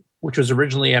 3D, which was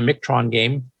originally a Mictron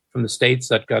game from the States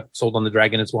that got sold on the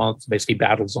Dragon as well. It's basically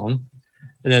Battlezone.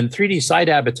 And then 3D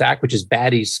Sidab Attack, which is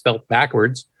baddies spelt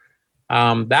backwards.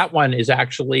 That one is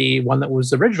actually one that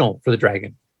was original for the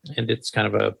Dragon. And it's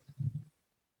kind of a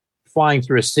flying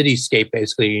through a cityscape,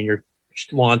 basically, and you're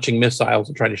launching missiles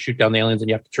and trying to shoot down the aliens, and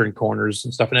you have to turn corners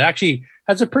and stuff. And it actually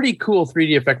has a pretty cool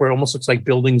 3D effect where it almost looks like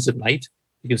buildings at night.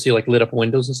 You can see like lit up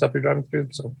windows and stuff you're driving through.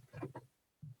 So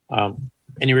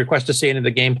any request to see any of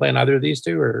the gameplay on either of these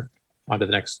two, or on to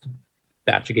the next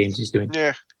batch of games he's doing?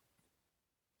 Yeah.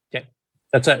 Okay.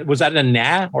 Was that a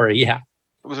nah or a yeah?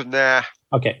 It was a nah.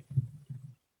 Okay.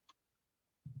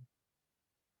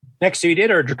 Next we did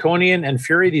are Draconian and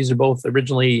Fury. These are both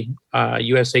originally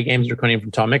USA games. Draconian from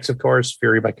Tom Mix, of course.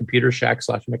 Fury by Computer Shack /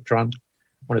 Mictron.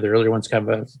 One of the earlier ones, kind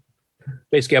of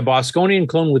basically a Bosconian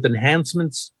clone with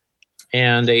enhancements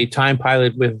and a Time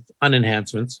Pilot with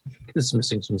unenhancements. This is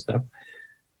missing some stuff.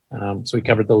 So we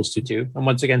covered those two too. And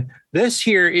once again, this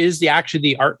here is actually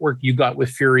the artwork you got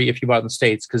with Fury if you bought in the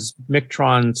States, because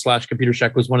Mictron / Computer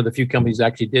Shack was one of the few companies that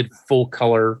actually did full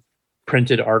color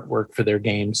printed artwork for their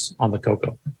games on the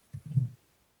Coco.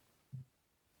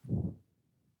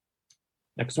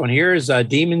 Next one here is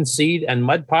Demon Seed and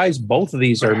Mud Pies. Both of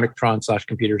these are Mictron /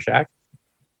 Computer Shack.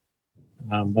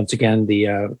 Once again,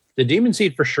 the Demon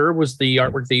Seed for sure was the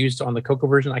artwork they used on the Coco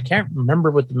version. I can't remember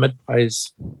what the Mud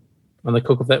Pies on the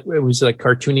Coco, that it was like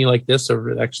cartoony like this, or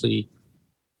it actually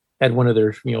had one of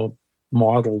their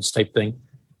models type thing.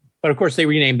 But of course, they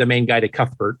renamed the main guy to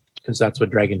Cuthbert because that's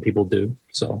what Dragon people do.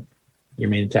 So your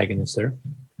main antagonist there,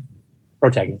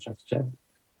 protagonist, I should say.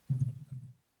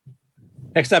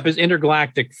 Next up is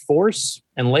Intergalactic Force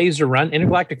and Laser Run.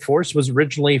 Intergalactic Force was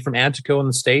originally from Antico in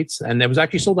the States, and it was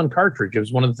actually sold on cartridge. It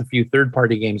was one of the few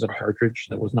third-party games on cartridge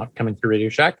that was not coming through Radio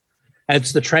Shack. And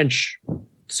it's the trench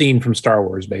scene from Star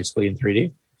Wars, basically, in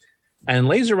 3D. And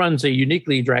Laser Run's a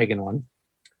uniquely Dragon one.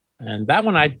 And that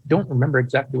one, I don't remember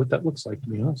exactly what that looks like, to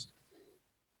be honest.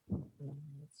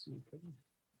 Let's see.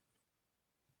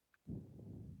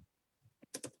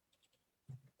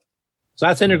 So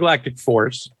that's Intergalactic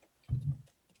Force.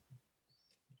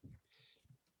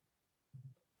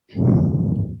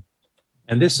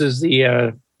 And this is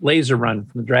the Laser Run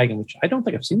from the Dragon, which I don't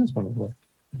think I've seen this one before.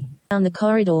 Down the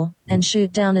corridor and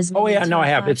shoot down as many. Oh yeah, no, I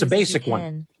have. TIE It's a fighters as basic you one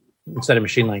can. instead of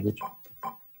machine language.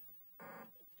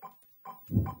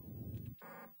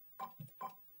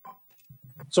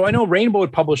 So I know Rainbow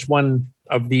had published one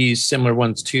of these similar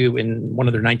ones too in one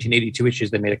of their 1982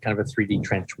 issues. They made a kind of a 3D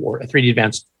trench war, a 3D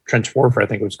advanced trench warfare, I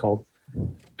think it was called.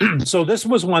 So this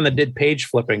was one that did page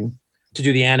flipping to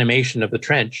do the animation of the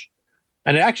trench.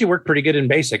 And it actually worked pretty good in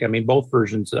basic. I mean, both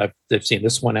versions that I've seen,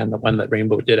 this one and the one that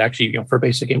Rainbow did, actually, for a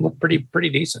basic game, looked pretty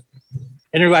decent.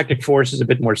 Intergalactic Force is a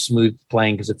bit more smooth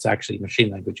playing because it's actually a machine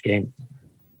language game.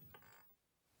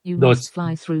 You Though must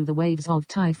fly through the waves of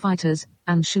TIE fighters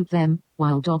and shoot them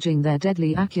while dodging their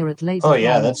deadly accurate laser. Oh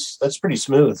yeah, bombs. that's pretty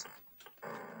smooth.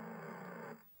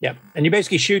 Yeah, and you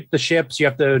basically shoot the ships. You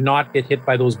have to not get hit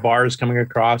by those bars coming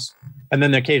across. And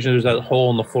then occasionally there's a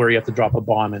hole in the floor you have to drop a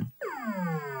bomb in.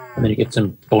 And then you get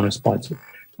some bonus points.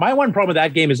 My one problem with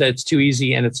that game is that it's too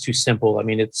easy and it's too simple. I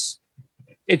mean, it's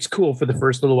cool for the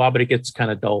first little while, but it gets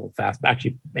kind of dull fast.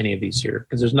 Actually, any of these here,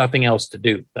 because there's nothing else to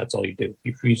do. That's all you do.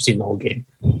 You've seen the whole game.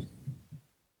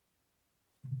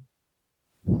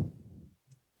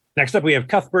 Next up, we have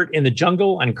Cuthbert in the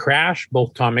Jungle and Crash,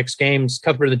 both Tom Mix games.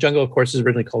 Cuthbert in the Jungle, of course, is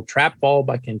originally called Trap Ball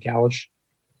by Ken Kalish.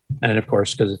 And of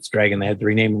course, because it's Dragon, they had to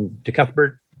rename him to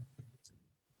Cuthbert.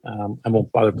 I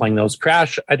won't bother playing those.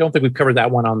 Crash, I don't think we've covered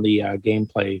that one on the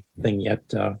gameplay thing yet.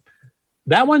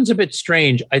 That one's a bit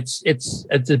strange. It's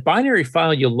a binary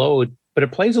file you load, but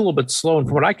it plays a little bit slow. And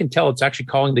from what I can tell, it's actually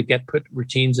calling the get put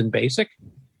routines in BASIC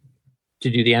to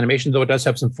do the animation, though it does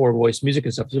have some 4-voice music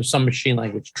and stuff. There's some machine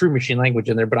language, true machine language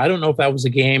in there, but I don't know if that was a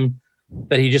game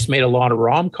that he just made a lot of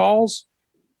ROM calls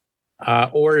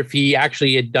or if he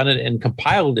actually had done it and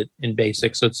compiled it in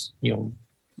BASIC. So it's,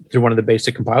 through one of the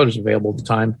basic compilers available at the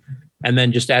time, and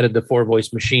then just added the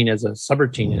 4-voice machine as a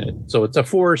subroutine in it. So it's a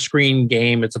 4-screen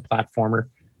game. It's a platformer.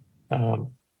 I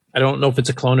don't know if it's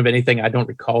a clone of anything. I don't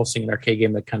recall seeing an arcade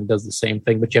game that kind of does the same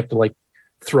thing, but you have to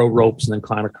throw ropes and then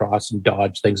climb across and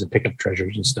dodge things and pick up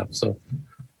treasures and stuff. So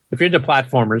if you're into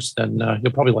platformers, then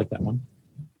you'll probably like that one.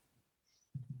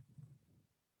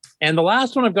 And the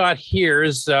last one I've got here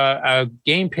is a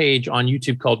game page on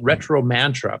YouTube called Retro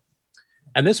Mantra.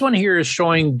 And this one here is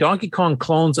showing Donkey Kong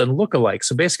clones and lookalikes.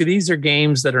 So basically, these are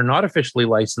games that are not officially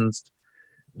licensed.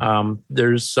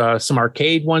 There's some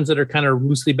arcade ones that are kind of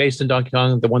loosely based in Donkey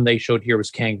Kong. The one they showed here was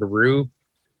Kangaroo.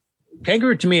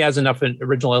 Kangaroo, to me, has enough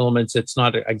original elements. It's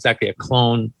not exactly a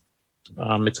clone.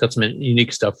 It's got some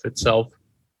unique stuff itself.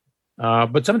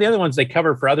 But some of the other ones they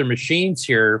cover for other machines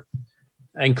here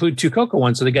include two Coco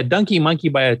ones. So they got Donkey Monkey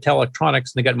by Teletronics,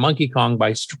 and they got Monkey Kong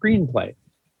by Screenplay.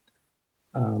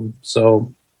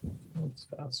 So let's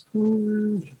fast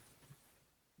forward.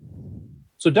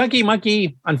 So Donkey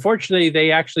Monkey, unfortunately,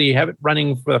 they actually have it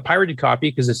running for a pirated copy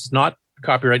because it's not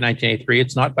copyright 1983.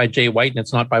 It's not by Jay White, and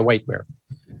it's not by Whiteware.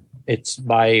 It's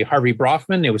by Harvey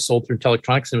Brofman. It was sold through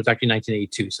Teletronics, and it was actually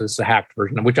 1982. So this is a hacked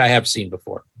version, which I have seen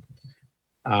before.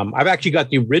 I've actually got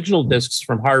the original discs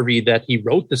from Harvey that he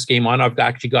wrote this game on. I've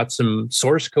actually got some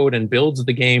source code and builds of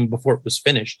the game before it was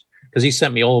finished, because he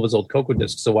sent me all of his old Coco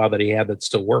discs a while that he had that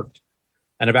still worked.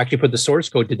 And I've actually put the source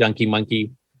code to Donkey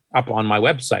Monkey up on my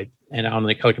website and on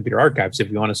the Color Computer Archives. If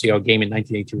you want to see how a game in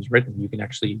 1982 was written, you can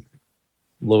actually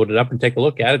load it up and take a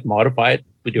look at it, modify it,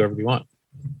 do whatever you want.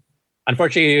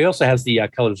 Unfortunately, he also has the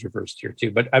colors reversed here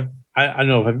too. But I don't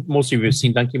know, have most of you have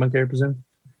seen Donkey Monkey, I presume?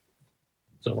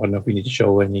 So I don't know if we need to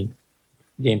show any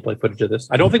gameplay footage of this.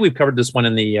 I don't think we've covered this one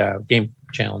in the game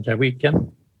challenge, have we,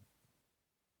 Ken?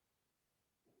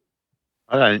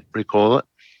 I don't recall it.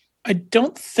 I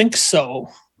don't think so.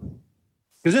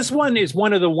 Because this one is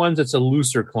one of the ones that's a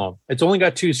looser clone. It's only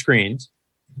got two screens.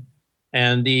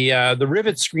 And the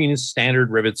rivet screen is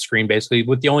standard rivet screen, basically,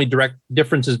 with the only direct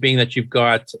differences being that you've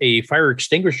got a fire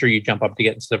extinguisher you jump up to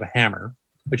get instead of a hammer,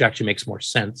 which actually makes more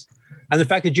sense. And the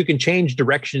fact that you can change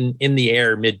direction in the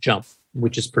air mid-jump,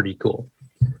 which is pretty cool.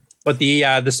 But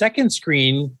the second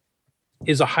screen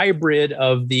is a hybrid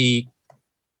of the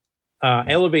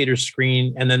elevator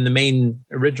screen and then the main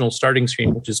original starting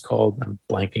screen, which is called, I'm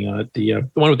blanking on it, the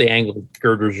one with the angled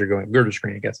girder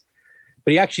screen, I guess.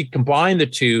 But you actually combine the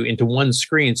two into one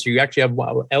screen. So you actually have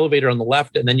an elevator on the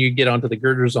left, and then you get onto the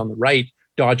girders on the right,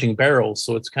 dodging barrels.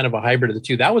 So it's kind of a hybrid of the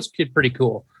two. That was pretty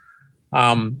cool.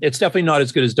 It's definitely not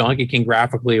as good as Donkey King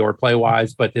graphically or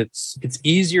play-wise, but it's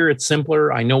easier, it's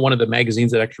simpler. I know one of the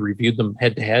magazines that actually reviewed them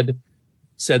head-to-head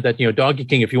said that, Donkey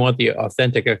King, if you want the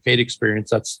authentic arcade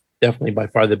experience, that's definitely by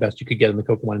far the best you could get in the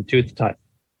Coco 1 and 2 at the time.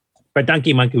 But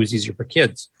Donkey Monkey was easier for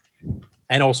kids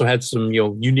and also had some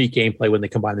unique gameplay when they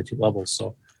combined the two levels.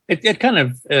 So it kind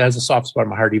of has a soft spot in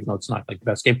my heart, even though it's not like the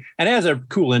best game. And it has a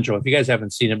cool intro. If you guys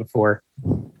haven't seen it before,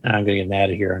 I'm going to get mad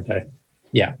at here, aren't I?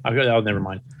 Yeah, I'll never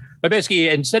mind. But basically,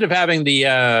 instead of having the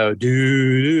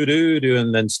do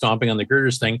and then stomping on the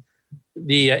girders thing,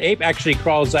 the ape actually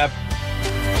crawls up.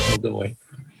 Oh, go away.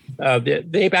 The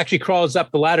ape actually crawls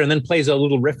up the ladder and then plays a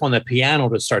little riff on the piano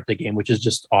to start the game, which is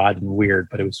just odd and weird,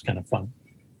 but it was kind of fun.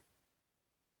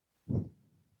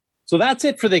 So that's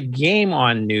it for the Game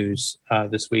On news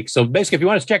this week. So basically, if you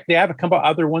want to check, they have a couple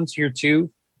other ones here too.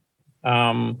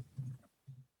 Some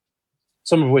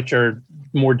of which are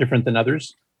more different than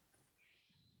others.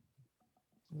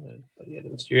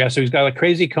 Yeah, so he's got a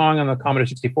Crazy Kong on the Commodore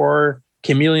 64,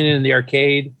 Chameleon in the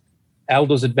arcade,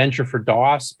 Aldo's Adventure for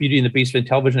DOS, Beauty and the Beast for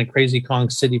television, and Crazy Kong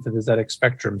City for the ZX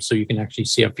Spectrum. So you can actually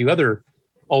see a few other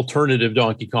alternative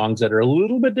Donkey Kongs that are a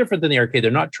little bit different than the arcade.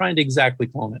 They're not trying to exactly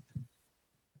clone it.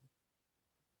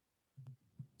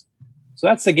 So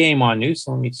that's the Game On news.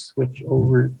 So let me switch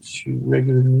over to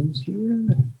regular news here.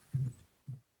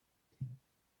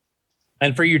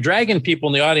 And for you Dragon people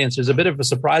in the audience, there's a bit of a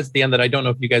surprise at the end that I don't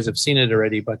know if you guys have seen it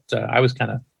already, but I was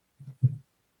kind of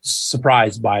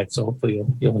surprised by it. So hopefully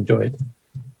you'll enjoy it.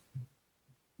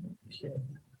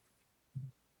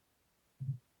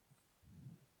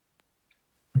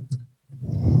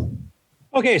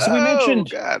 Okay, so we mentioned.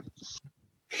 God.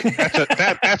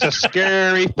 That's a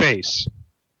scary face.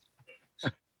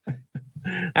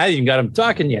 I haven't even got him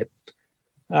talking yet.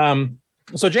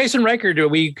 So Jason Reichert,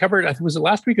 we covered, I think was it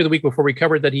last week or the week before, we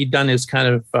covered that he'd done his kind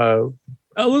of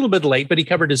a little bit late, but he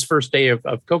covered his first day of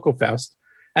Coco Fest.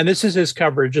 And this is his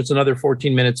coverage. It's another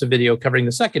 14 minutes of video covering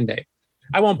the second day.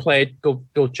 I won't play it.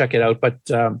 Go check it out. But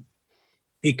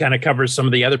he kind of covers some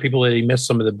of the other people that he missed,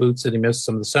 some of the booths that he missed,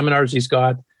 some of the seminars he's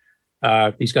got.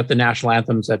 He's got the national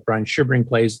anthems that Brian Schubring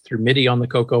plays through MIDI on the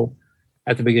Coco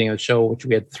at the beginning of the show, which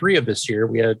we had 3 of this year.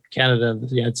 We had Canada,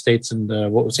 the United States, and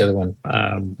what was the other one?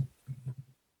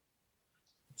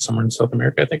 Somewhere in South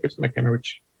America, I think, or something. I can't remember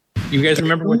which. You guys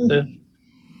remember what the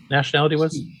nationality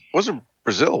was? Wasn't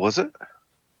Brazil, was it?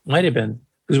 Might have been,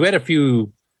 because we had a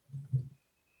few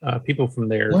people from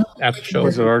there at the show.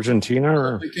 Was it Argentina?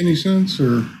 Or? Make any sense?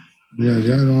 Or Yeah, I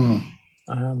don't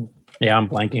know. Yeah, I'm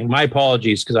blanking. My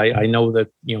apologies, because I know that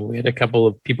we had a couple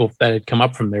of people that had come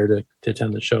up from there to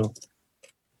attend the show,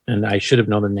 and I should have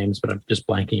known their names, but I'm just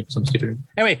blanking for some stupid reason.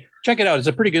 Anyway, check it out. It's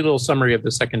a pretty good little summary of the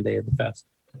second day of the fest.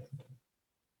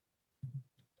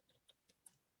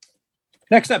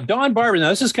 Next up, Don Barber. Now,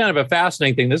 this is kind of a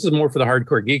fascinating thing. This is more for the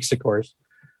hardcore geeks, of course,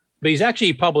 but he's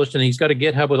actually published, and he's got a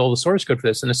GitHub with all the source code for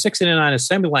this, and a 689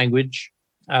 assembly language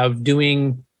of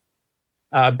doing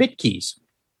bit keys.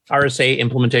 RSA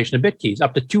implementation of bit keys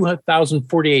up to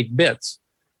 2,048 bits.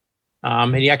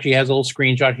 And he actually has a little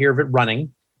screenshot here of it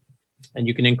running, and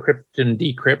you can encrypt and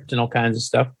decrypt and all kinds of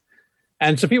stuff.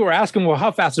 And so people were asking, well,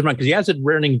 how fast is it run? Because he has it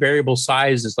running variable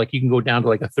sizes. Like you can go down to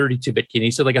like a 32-bit key. And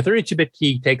he said like a 32-bit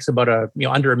key takes about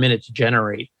under a minute to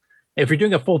generate. If you're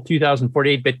doing a full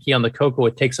 2,048-bit key on the Coco,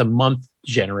 it takes a month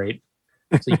to generate.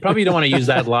 So you probably don't want to use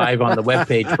that live on the web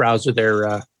page browser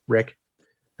there, Rick.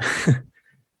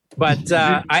 But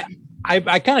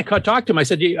I kind of talked to him. I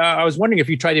said, I was wondering if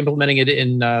you tried implementing it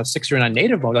in 609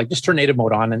 native mode, like just turn native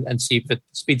mode on and see if it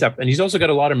speeds up. And he's also got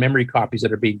a lot of memory copies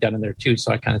that are being done in there too.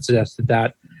 So I kind of suggested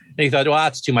that. And he thought, well,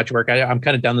 that's too much work. I'm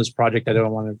kind of done this project. I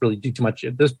don't want to really do too much.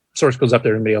 If this source goes up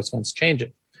there, anybody else wants to change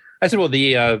it. I said, well,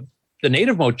 the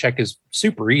native mode check is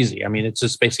super easy. I mean, it's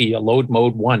just basically a load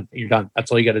mode 1. You're done.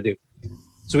 That's all you got to do.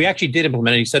 So we actually did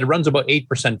implement it. He said it runs about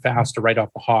 8% faster right off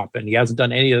the hop, and he hasn't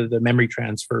done any of the memory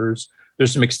transfers.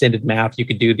 There's some extended math you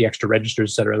could do, the extra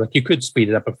registers, et cetera. Like you could speed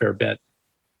it up a fair bit.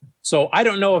 So I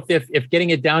don't know if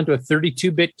getting it down to a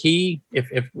 32-bit key,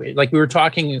 if like we were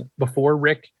talking before,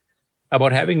 Rick,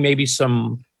 about having maybe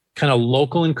some kind of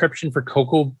local encryption for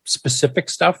Coco specific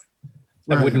stuff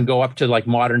that wouldn't go up to like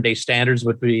modern day standards,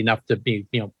 would be enough to be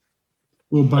a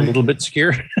little bit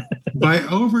secure. By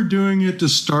overdoing it to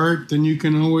start, then you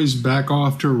can always back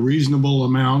off to a reasonable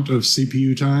amount of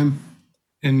CPU time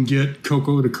and get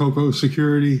Coco to Coco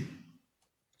security.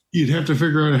 You'd have to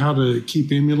figure out how to keep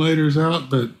emulators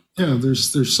out, but yeah,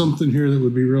 there's something here that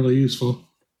would be really useful.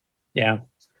 Yeah.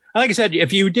 Like I said,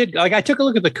 if you did, like I took a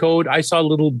look at the code, I saw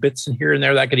little bits in here and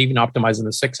there that could even optimize in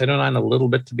the 609 a little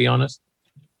bit, to be honest.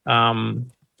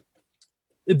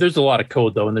 There's a lot of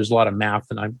code though, and there's a lot of math,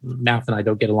 and I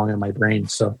don't get along in my brain.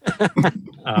 So that's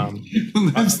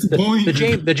the point.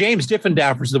 The James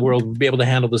Diffendaffers of the world would be able to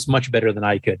handle this much better than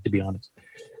I could, to be honest.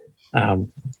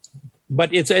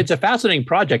 But it's a fascinating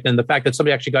project, and the fact that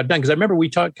somebody actually got it done. Because I remember we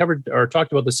talked about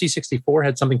the C64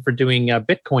 had something for doing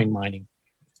Bitcoin mining,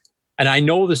 and I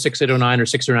know the 6809 or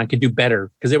 609 could do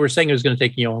better because they were saying it was going to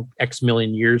take X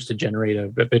million years to generate a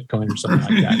Bitcoin or something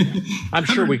like that. I'm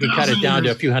sure we could cut it down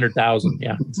to a few 100,000.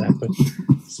 Yeah, exactly.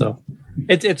 So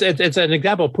it's an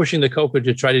example of pushing the Coco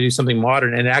to try to do something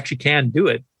modern, and it actually can do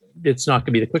it. It's not going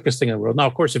to be the quickest thing in the world. Now,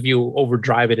 of course, if you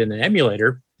overdrive it in an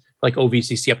emulator like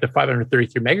OVCC up to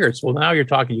 533 megahertz, well, now you're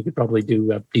talking, you could probably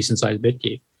do a decent sized bit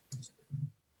key.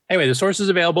 Anyway, the source is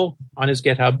available on his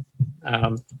GitHub,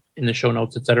 in the show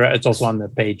notes, etc. It's also on the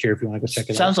page here if you want to go check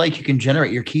it out. Sounds like you can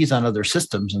generate your keys on other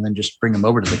systems and then just bring them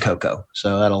over to the Coco.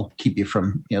 So that'll keep you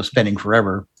from spending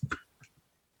forever.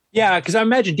 Yeah, because I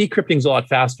imagine decrypting is a lot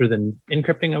faster than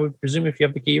encrypting, I would presume, if you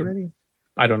have the key already.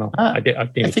 I don't know. I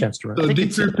didn't get a chance to run. So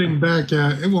decrypting back,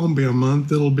 it won't be a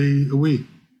month. It'll be a week.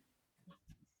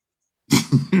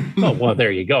 Oh, well,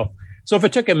 there you go. So if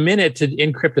it took a minute to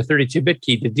encrypt a 32-bit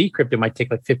key, to decrypt it might take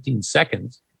like 15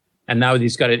 seconds. And now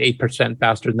he's got it 8%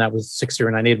 faster than that was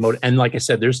 609 native mode. And like I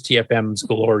said, there's TFMs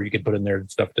galore you could put in there and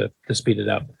stuff to speed it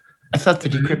up. I thought the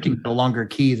decrypting had a longer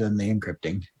key than the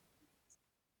encrypting.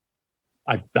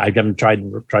 I haven't tried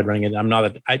running it. I'm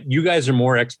not. You guys are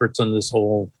more experts on this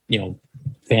whole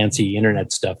fancy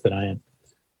internet stuff than I am.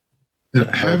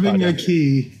 Having a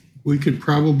key, we could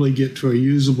probably get to a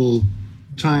usable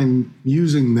time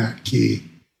using that key.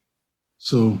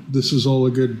 So this is all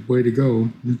a good way to go.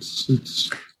 It's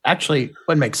actually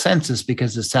what makes sense is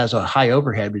because this has a high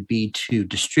overhead would be to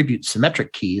distribute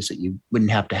symmetric keys that you wouldn't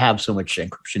have to have so much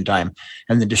encryption time,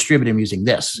 and then distribute them using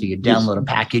this. So you download a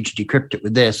package, decrypt it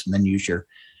with this, and then use your,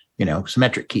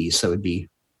 symmetric keys. So it'd be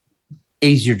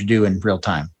easier to do in real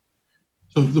time.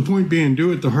 So the point being,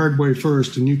 do it the hard way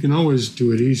first, and you can always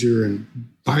do it easier and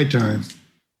buy time.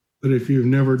 But if you've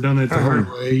never done it the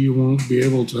hard way, you won't be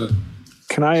able to.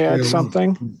 Can I add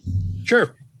something?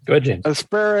 Sure. Go ahead, James.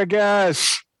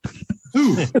 Asparagus.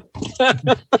 Ooh. I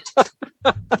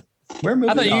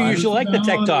thought you usually like the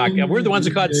tech talk. We're the ones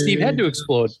who caused Steve Head to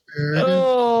explode.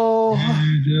 Oh,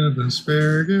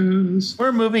 asparagus.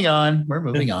 We're moving on.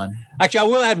 Actually, I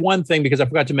will add one thing because I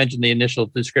forgot to mention the initial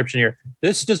description here.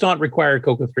 This does not require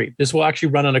Coco 3. This will actually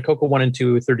run on a Coco 1 and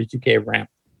 2 32K RAM.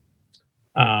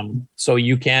 So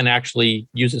you can actually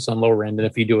use this on lower end. And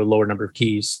if you do a lower number of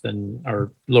keys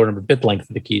or lower number of bit length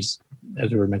of the keys,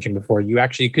 as we were mentioning before, you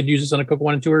actually could use this on a Coco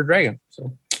 1 and 2 or a Dragon.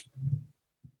 So.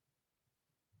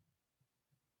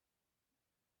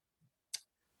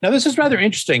 Now, this is rather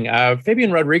interesting.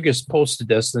 Fabian Rodriguez posted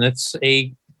this, and it's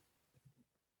a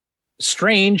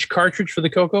strange cartridge for the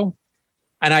Coco.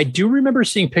 And I do remember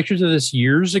seeing pictures of this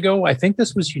years ago. I think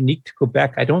this was unique to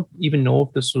Quebec. I don't even know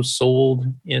if this was sold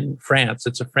in France.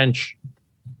 It's a French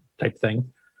type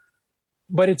thing.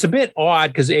 But it's a bit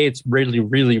odd because, A, it's really,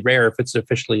 really rare if it's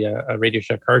officially a Radio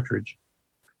Shack cartridge.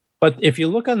 But if you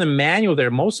look on the manual there,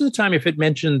 most of the time, if it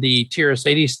mentioned the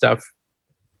TRS-80 stuff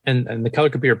and the color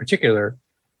computer in particular,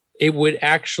 it would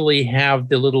actually have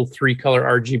the little 3-color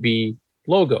RGB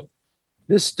logo.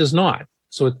 This does not.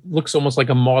 So it looks almost like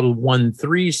a Model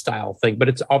 1.3 style thing, but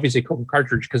it's obviously a Coco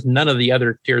cartridge because none of the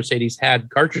other TRS-80s had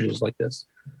cartridges like this.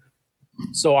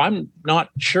 So I'm not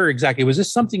sure exactly. Was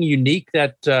this something unique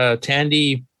that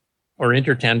Tandy or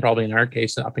Intertan, probably in our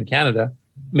case up in Canada,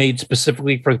 made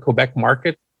specifically for the Quebec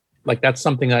market? Like that's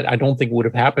something that I don't think would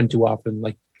have happened too often.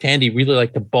 Like Tandy really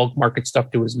liked to bulk market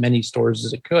stuff to as many stores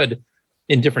as it could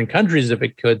in different countries if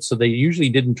it could. So they usually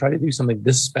didn't try to do something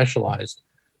this specialized.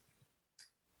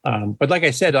 But like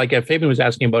I said, like Fabian was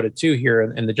asking about it too here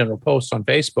in the general post on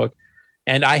Facebook.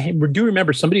 And I do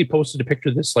remember somebody posted a picture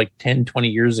of this like 10, 20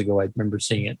 years ago. I remember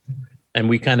seeing it. And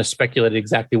we kind of speculated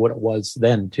exactly what it was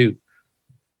then too.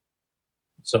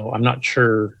 So I'm not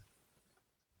sure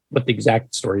what the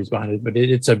exact story is behind it, but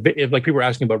it's a bit like people were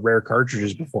asking about rare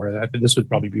cartridges before. I think this would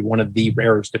probably be one of the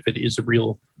rarest if it is a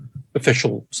real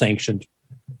official sanctioned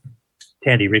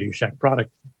Tandy Radio Shack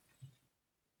product.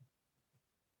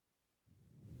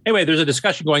 Anyway, there's a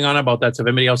discussion going on about that. So if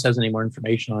anybody else has any more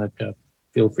information on it,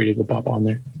 feel free to go pop on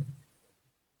there.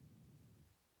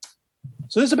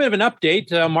 So this is a bit of an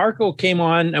update. Marco came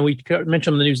on, and we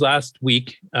mentioned on the news last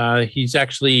week.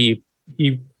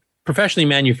 He professionally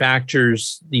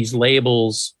manufactures these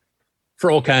labels for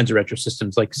all kinds of retro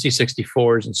systems, like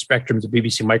C64s and Spectrums and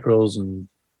BBC Micros and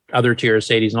other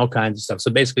TRS-80s and all kinds of stuff. So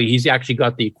basically, he's actually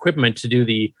got the equipment to do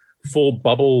the full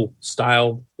bubble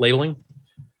style labeling.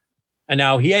 And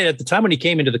now at the time when he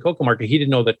came into the Coco market, he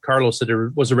didn't know that Carlos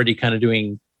was already kind of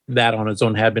doing that on his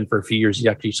own, had been for a few years. He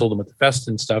actually sold them at the fest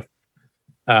and stuff,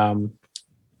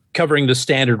 covering the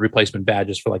standard replacement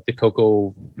badges for like the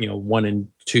Coco, 1 and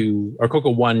 2, or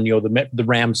Coco 1, the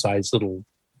RAM size little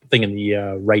thing in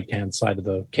the right-hand side of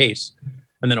the case.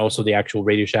 And then also the actual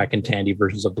Radio Shack and Tandy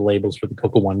versions of the labels for the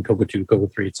Coco 1, Coco 2, Coco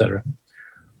 3, etc.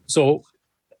 So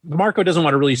Marco doesn't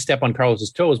want to really step on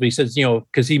Carlos's toes, but he says,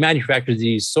 because he manufactures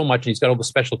these so much and he's got all the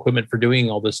special equipment for doing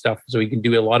all this stuff, so he can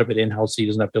do a lot of it in-house. So he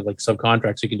doesn't have to like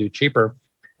subcontract, so he can do it cheaper,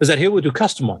 is that he will do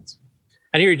custom ones.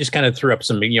 And here he just kind of threw up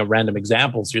some random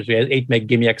examples. Here's 8 meg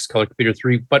GIME-X Color Computer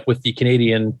 3, but with the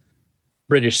Canadian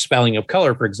British spelling of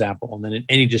color, for example. And then in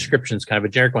any description is kind of a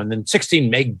generic one. And then 16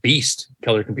 meg Beast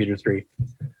Color Computer 3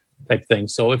 type thing.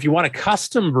 So if you want a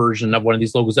custom version of one of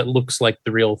these logos that looks like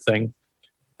the real thing,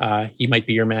 he might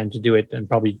be your man to do it, and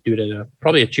probably do it at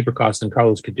probably a cheaper cost than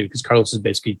Carlos could do, because Carlos is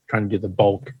basically trying to do the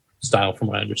bulk style, from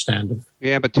what I understand.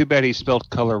 Yeah, but too bad he spelled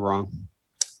color wrong.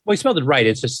 Well, he spelled it right.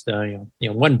 It's just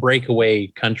one breakaway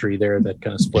country there that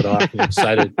kind of split off and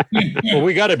decided, well,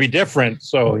 we got to be different.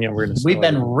 So we're going to. We've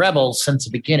been rebels since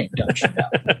the beginning, don't you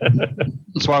know?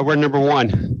 That's why we're number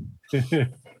one.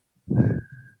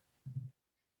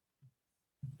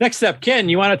 Next up, Ken,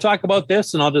 you want to talk about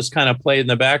this, and I'll just kind of play it in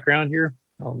the background here.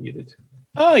 I'll mute it.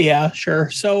 Oh, yeah, sure.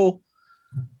 So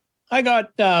I got,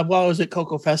 while I was at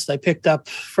Coco Fest, I picked up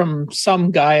from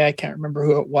some guy, I can't remember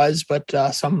who it was, but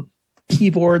some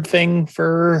keyboard thing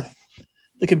for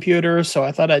the computer. So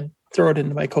I thought I'd throw it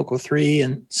into my Coco 3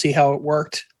 and see how it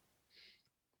worked.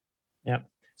 Yeah.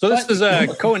 So this is my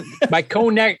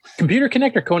Computer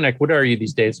Connect or Connect? What are you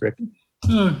these days, Rick?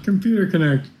 Computer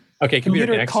Connect. Okay,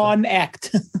 Computer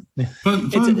Connect. Fun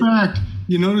fact,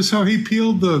 you notice how he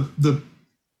peeled the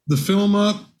film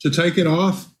up to take it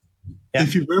off? Yeah.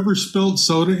 If you've ever spilled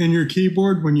soda in your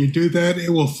keyboard, when you do that, it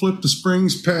will flip the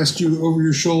springs past you over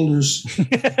your shoulders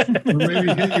or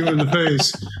maybe hit you in the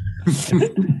face.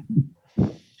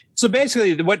 So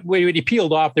basically, when he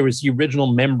peeled off, there was the original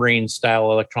membrane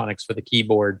style electronics for the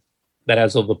keyboard that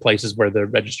has all the places where the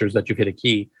registers that you hit a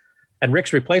key. And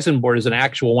Rick's replacement board is an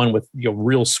actual one with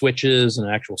real switches and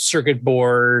an actual circuit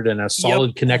board and a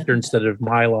solid connector instead of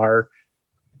Mylar.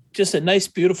 Just a nice,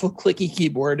 beautiful, clicky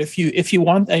keyboard. If you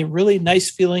want a really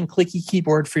nice feeling clicky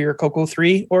keyboard for your Coco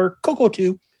 3 or Coco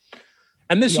 2.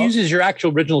 And this uses your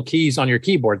actual original keys on your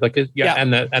keyboard,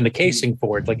 and the casing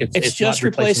for it. Like it's just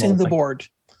replacing the board.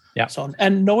 Yeah. So,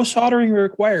 and no soldering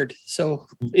required. So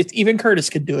it's even Curtis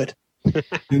could do it.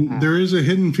 And there is a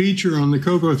hidden feature on the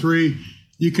Coco 3.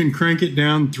 You can crank it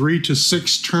down 3 to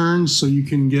 6 turns, so you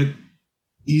can get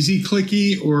easy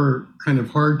clicky or kind of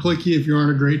hard clicky. If you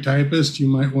aren't a great typist, you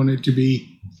might want it to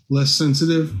be less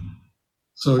sensitive.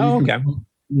 So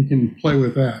you can play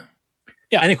with that.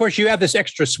 Yeah, and of course you have this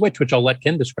extra switch, which I'll let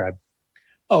Ken describe.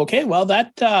 Okay, well,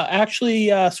 that actually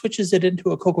switches it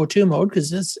into a Coco 2 mode,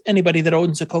 because anybody that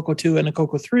owns a Coco 2 and a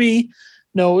Coco 3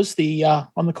 knows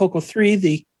on the Coco 3,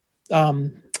 the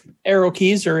arrow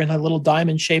keys are in a little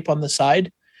diamond shape on the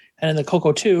side. And in the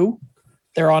Coco 2,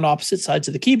 they're on opposite sides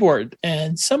of the keyboard.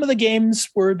 And some of the games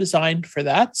were designed for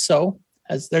that. So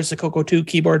as there's the Coco 2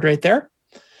 keyboard right there.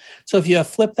 So if you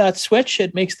flip that switch,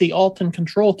 it makes the Alt and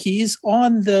Control keys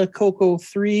on the Coco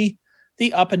 3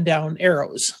 the up and down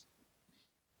arrows.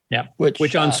 Yeah,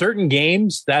 which on certain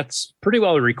games, that's pretty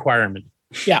well a requirement.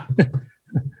 Yeah.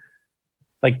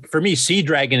 Like for me, Sea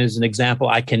Dragon is an example.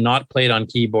 I cannot play it on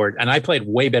keyboard, and I play it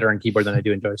way better on keyboard than I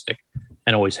do in joystick,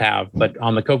 and always have. But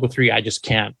on the Coco 3, I just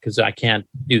can't, because I can't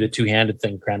do the two-handed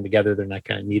thing crammed together. They're not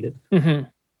kind of needed. Mm-hmm.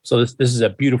 So this is a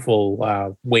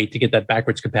beautiful way to get that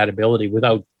backwards compatibility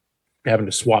without having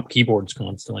to swap keyboards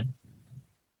constantly.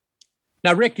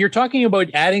 Now, Rick, you're talking about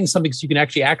adding something so you can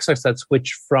actually access that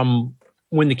switch from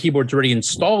when the keyboard's already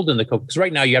installed in the Coco. Because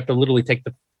right now you have to literally take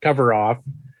the cover off,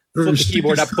 flip the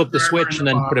keyboard up, flip the switch, and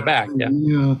then put it back. Yeah.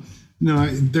 No,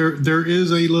 there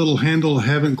is a little handle I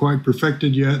haven't quite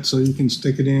perfected yet, so you can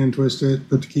stick it in, twist it,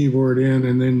 put the keyboard in,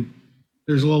 and then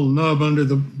there's a little nub under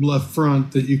the left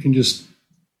front that you can just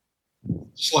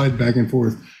slide back and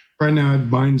forth. Right now it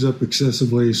binds up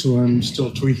excessively, so I'm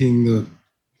still tweaking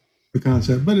the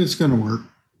concept, but it's going to work.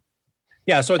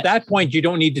 Yeah, so at that point you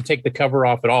don't need to take the cover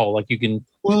off at all. Like you can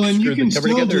you can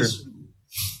still just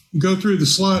go through the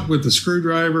slot with a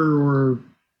screwdriver or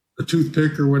a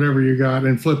toothpick or whatever you got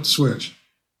and flip the switch.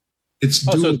 It's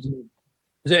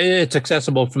it's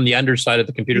accessible from the underside of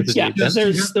the computer.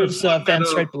 There's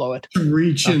vents right below it. To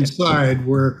reach inside,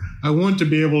 where I want to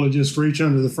be able to just reach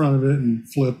under the front of it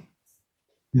and flip.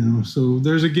 So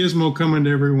there's a gizmo coming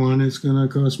to everyone. It's going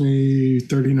to cost me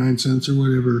 39 cents or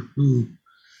whatever. Ooh.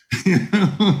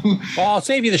 Well, I'll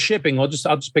save you the shipping. I'll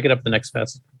just pick it up the next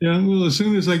fest. Yeah, well, as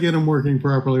soon as I get them working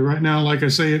properly. Right now, like I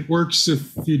say, it works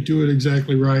if you do it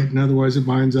exactly right, and otherwise it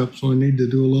binds up. So I need to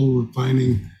do a little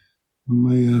refining on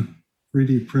my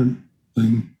 3D print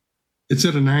thing. It's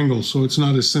at an angle, so it's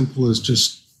not as simple as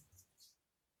just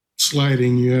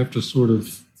sliding. You have to sort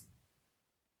of.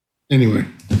 Anyway.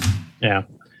 Yeah.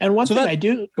 And one thing I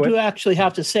do actually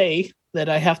have to say that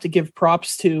I have to give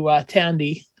props to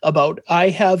Tandy about. I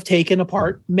have taken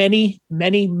apart many,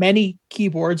 many, many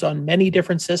keyboards on many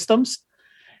different systems.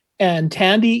 And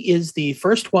Tandy is the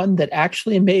first one that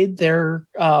actually made their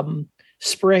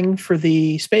spring for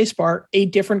the spacebar a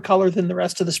different color than the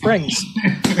rest of the springs,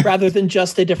 rather than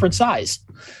just a different size.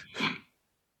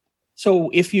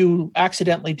 So if you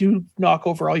accidentally do knock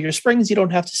over all your springs, you don't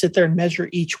have to sit there and measure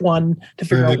each one to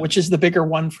figure out which is the bigger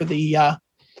one for the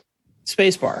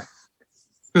spacebar.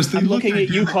 I'm looking at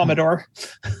you, Commodore.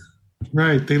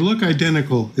 Right. They look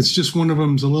identical. It's just one of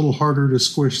them's a little harder to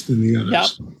squish than the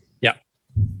others. Yep.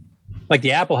 Like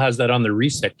the Apple has that on the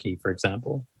reset key, for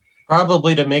example.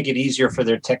 Probably to make it easier for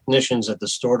their technicians at the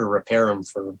store to repair them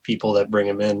for people that bring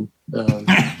them in.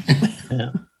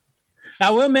 Yeah.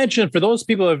 Now, we'll mention for those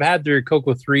people who have had their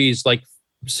Coco 3s like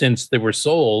since they were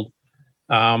sold,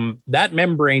 that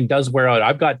membrane does wear out.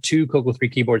 I've got 2 Coco 3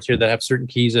 keyboards here that have certain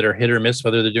keys that are hit or miss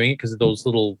whether they're doing it, because those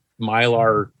little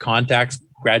Mylar contacts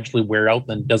gradually wear out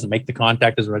and doesn't make the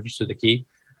contact as register the key.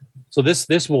 So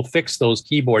this will fix those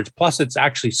keyboards. Plus, it's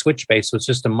actually switch based, so it's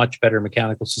just a much better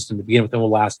mechanical system to begin with, and will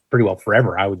last pretty well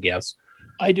forever, I would guess.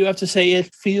 I do have to say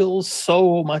it feels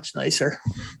so much nicer.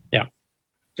 Yeah.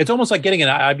 It's almost like getting an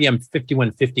IBM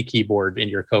 5150 keyboard in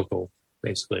your Coco,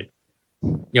 basically,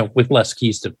 with less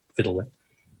keys to fiddle with.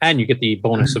 And you get the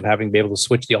bonus of having to be able to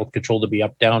switch the Alt Control to be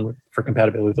up, down for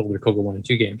compatibility with older Coco 1 and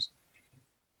 2 games.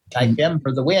 Type M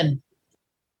for the win.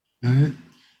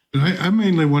 I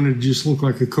mainly wanted to just look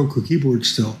like a Coco keyboard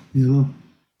still,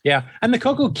 Yeah. And the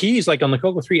Coco keys, like on the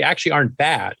Coco 3, actually aren't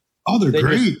bad. Oh, they're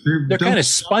great. They're kind of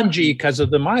spongy because of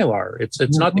the Mylar. It's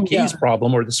not the keys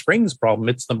problem or the springs problem.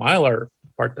 It's the Mylar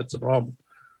part that's the problem.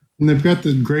 And they've got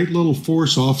the great little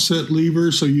force offset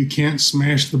lever, so you can't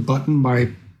smash the button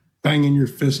by banging your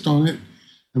fist on it.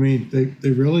 I mean,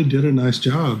 they really did a nice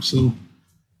job. So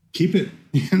keep it.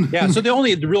 Yeah. So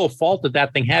the real fault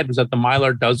that thing had was that the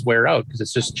Mylar does wear out because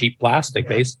it's just cheap plastic,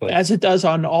 basically. As it does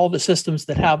on all the systems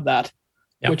that have that,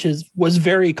 which was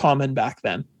very common back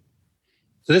then.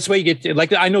 So this way you get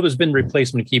like, I know there's been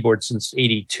replacement keyboards since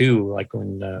 82, like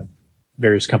when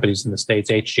various companies in the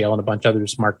States, HGL and a bunch of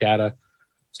others, Mark Data,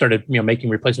 started making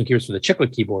replacement keyboards for the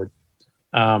chiclet keyboard.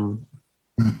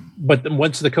 But then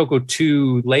once the Coco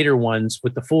 2 later ones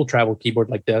with the full travel keyboard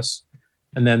like this,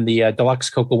 and then the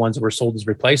deluxe Coco ones that were sold as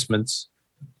replacements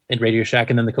in Radio Shack,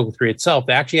 and then the Coco 3 itself,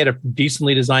 they actually had a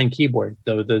decently designed keyboard.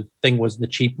 Though the thing was the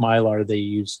cheap Mylar they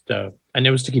used, and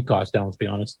it was to keep costs down, let's be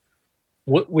honest.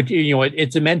 What would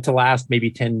it's meant to last maybe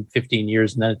 10, 15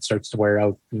 years, and then it starts to wear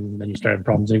out, and then you start having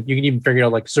problems. And you can even figure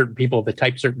out like certain people, if they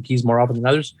type certain keys more often than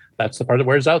others, that's the part that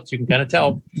wears out. So you can kind of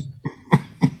tell.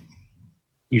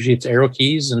 Usually it's arrow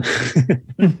keys and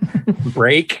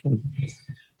break.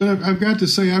 But I've got to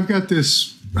say, I've got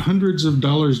this hundreds of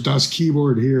dollars DOS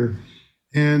keyboard here,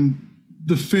 and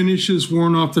the finish is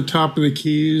worn off the top of the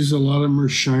keys. A lot of them are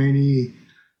shiny.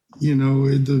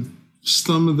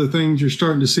 Some of the things you're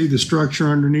starting to see the structure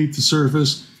underneath the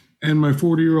surface, and my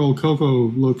 40-year-old Coco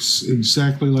looks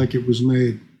exactly like it was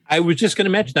made. I was just going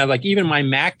to mention that, like even my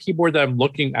Mac keyboard that I'm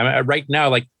looking at right now,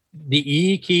 like the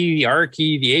E key, the R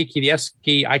key, the A key, the S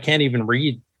key, I can't even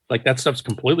read. Like that stuff's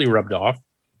completely rubbed off.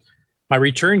 My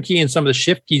return key and some of the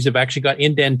shift keys have actually got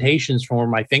indentations from where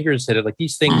my fingers hit it. Like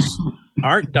these things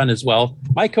aren't done as well.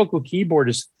 My Coco keyboard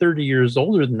is 30 years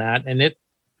older than that, and it,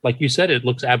 like you said, it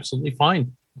looks absolutely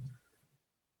fine.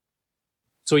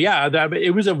 So yeah,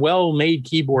 it was a well-made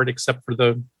keyboard except for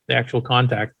the actual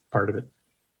contact part of it.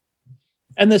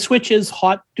 And the switch is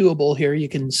hot doable here. You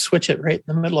can switch it right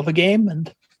in the middle of a game.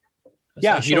 And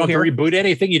yeah, you don't have to reboot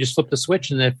anything. You just flip the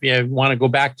switch. And if you want to go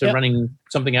back to running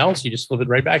something else, you just flip it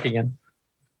right back again.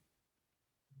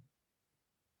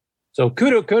 So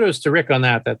kudos to Rick on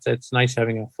that. It's nice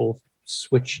having a full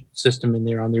switch system in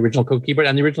there on the original Coco keyboard.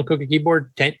 And the original Coco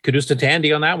keyboard, kudos to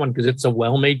Tandy on that one because it's a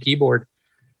well-made keyboard.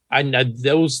 And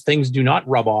those things do not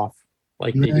rub off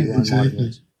like they do on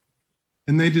modern.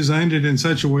 And they designed it in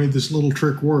such a way this little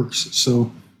trick works.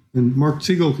 So, and Mark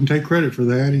Siegel can take credit for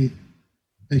that. He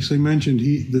actually mentioned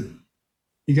he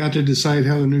got to decide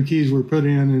how the new keys were put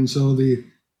in, and so the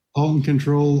Alt and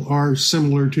Control are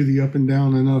similar to the up and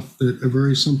down enough that a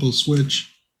very simple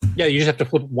switch. Yeah, you just have to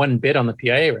flip one bit on the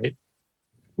PIA, right?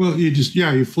 Well,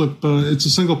 you flip. It's a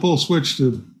single pole switch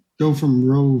to go from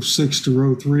row 6 to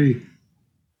row 3.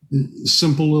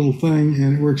 Simple little thing,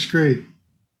 and it works great.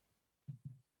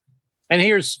 And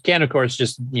here's Ken, of course,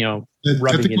 just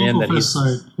rubbing it in that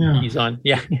he's on.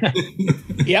 Yeah,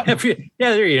 yeah,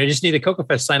 there you go. You just need a Coco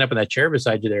Fest sign up on that chair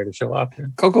beside you there to show off.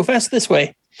 Coco Fest this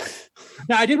way.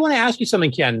 Now, I did want to ask you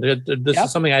something, Ken. This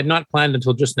is something I had not planned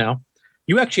until just now.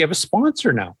 You actually have a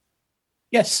sponsor now.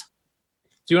 Yes.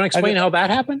 Do you want to explain how that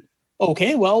happened?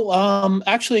 Okay, well,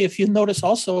 actually, if you notice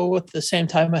also at the same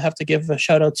time, I have to give a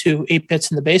shout out to 8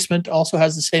 Bits in the Basement, also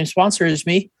has the same sponsor as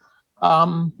me.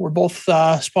 We're both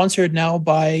sponsored now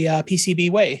by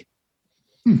PCBWay.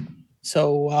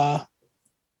 So,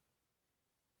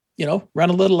 run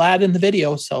a little ad in the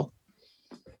video. So,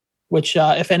 which,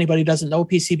 if anybody doesn't know,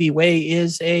 PCBWay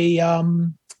is they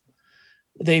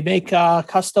make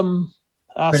custom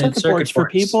circuit boards for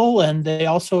people, and they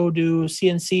also do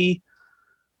CNC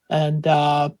and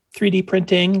 3D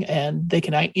printing, and they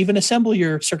can even assemble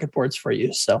your circuit boards for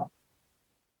you. So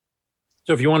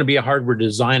if you want to be a hardware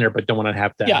designer but don't want to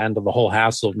have to handle the whole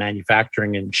hassle of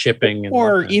manufacturing and shipping,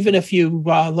 or even if you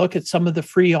look at some of the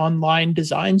free online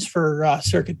designs for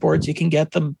circuit boards, you can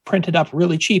get them printed up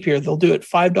really cheap here. They'll do it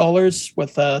 $5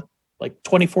 with a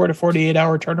 24 to 48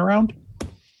 hour turnaround.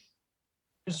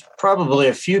 There's probably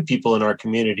a few people in our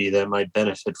community that might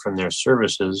benefit from their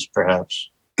services, perhaps.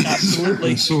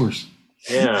 Absolutely. Source.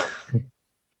 Yeah.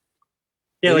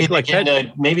 Yeah,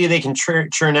 maybe they can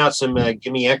churn out some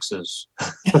Gimme X's.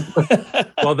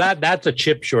 Well, that's a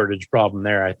chip shortage problem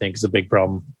there, I think, is a big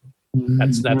problem.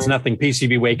 That's nothing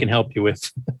PCBWay can help you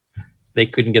with. They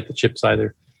couldn't get the chips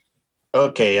either.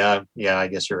 Okay, yeah, I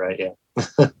guess you're right,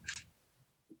 yeah.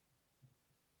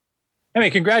 Anyway,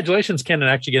 congratulations, Ken, on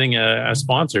actually getting a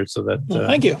sponsor. So that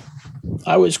thank you.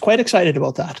 I was quite excited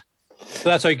about that. So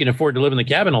that's how you can afford to live in the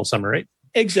cabin all summer, right?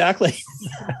 Exactly.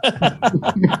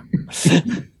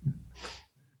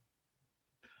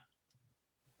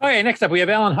 Okay, next up, we have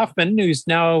Alan Huffman, who's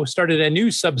now started a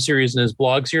new sub-series in his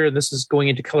blogs here. This is going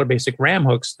into color basic RAM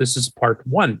hooks. This is part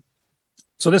 1.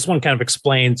 So this one kind of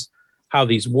explains how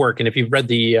these work. And if you've read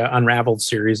the Unraveled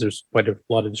series, there's quite a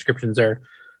lot of descriptions there.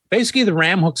 Basically, the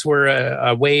RAM hooks were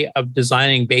a way of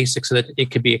designing BASIC so that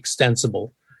it could be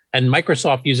extensible. And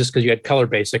Microsoft uses because you had Color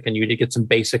Basic and you did get some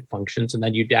basic functions, and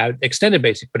then you'd add Extended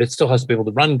Basic, but it still has to be able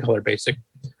to run Color Basic.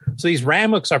 So these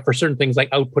RAM hooks are for certain things like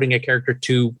outputting a character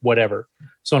to whatever.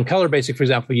 So in Color Basic, for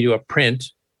example, you do a print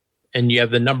and you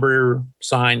have the number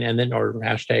sign and then, or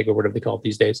hashtag or whatever they call it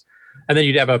these days. And then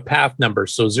you'd have a path number.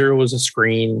 So 0 was a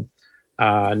screen,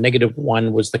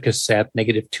 -1 was the cassette,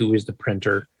 -2 is the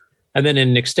printer. And then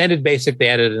in Extended Basic, they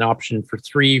added an option for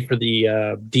 3 for the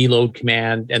deload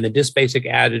command, and the Disk Basic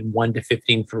added 1 to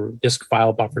 15 for disk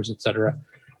file buffers, etc.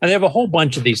 And they have a whole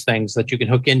bunch of these things that you can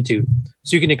hook into.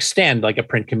 So you can extend like a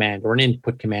print command or an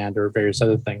input command or various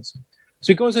other things.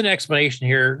 So he goes into explanation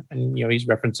here, and he's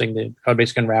referencing the Cloud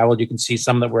Basic Unraveled. You can see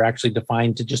some that were actually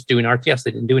defined to just do an RTS.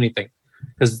 They didn't do anything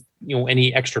because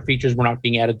any extra features were not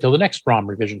being added till the next ROM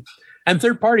revision. And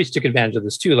third parties took advantage of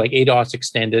this too, like ADOS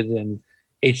Extended and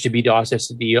HTTP DOS,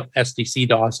 SDC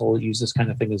DOS will use this kind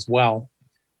of thing as well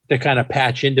to kind of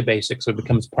patch into BASIC so it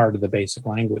becomes part of the BASIC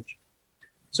language.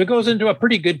 So it goes into a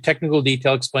pretty good technical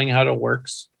detail explaining how it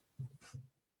works.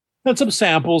 And some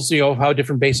samples, of how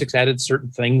different BASICs added certain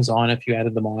things on if you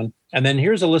added them on. And then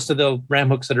here's a list of the RAM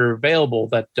hooks that are available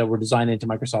that were designed into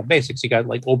Microsoft BASICs. You got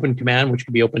like open command, which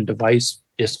could be open device,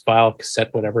 disk file,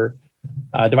 cassette, whatever.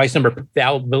 Device number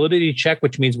validity check,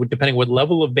 which means depending what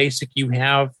level of BASIC you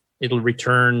have, it'll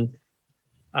return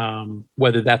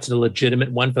whether that's a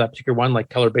legitimate one for that particular one. Like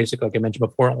Color Basic, like I mentioned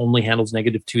before, only handles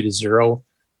 -2 to 0.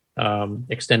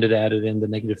 Extended added in the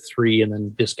 -3, and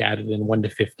then disk added in 1 to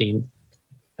 15.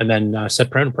 And then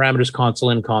set parameters, console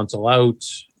in, console out.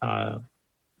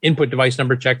 Input device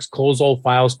number checks, close all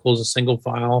files, close a single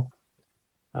file.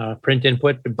 Print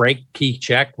input, break key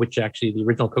check, which actually the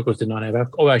original Cocos did not have.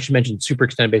 Oh, I should mention Super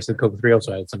Extended Basic Coco 3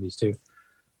 also had some of these too.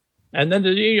 And then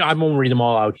I won't read them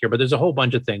all out here, but there's a whole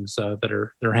bunch of things that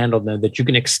are handled there that you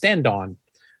can extend on.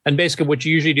 And basically what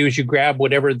you usually do is you grab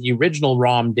whatever the original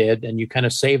ROM did and you kind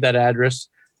of save that address.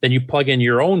 Then you plug in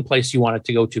your own place you want it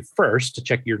to go to first to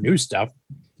check your new stuff.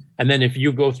 And then if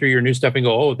you go through your new stuff and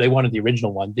go, oh, they wanted the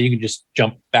original one, then you can just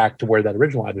jump back to where that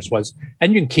original address was.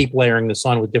 And you can keep layering this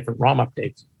on with different ROM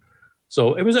updates.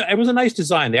 So it was a nice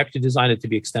design. They actually designed it to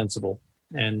be extensible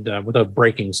and without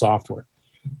breaking software.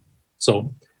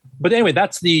 So, but anyway,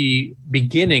 that's the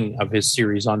beginning of his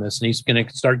series on this. And he's going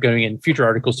to start going in future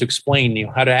articles to explain,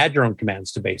 how to add your own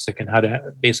commands to BASIC and how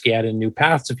to basically add in new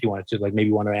paths if you wanted to. Like maybe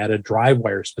you want to add a drive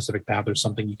wire specific path or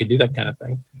something. You can do that kind of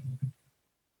thing.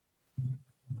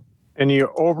 And you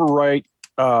overwrite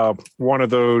one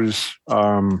of those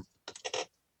to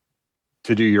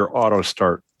do your auto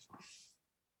start.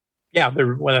 Yeah, I think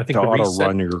the auto reset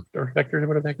run your vector,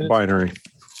 whatever that is. binary.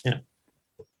 Yeah.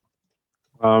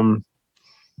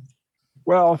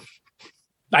 Well,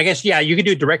 I guess you can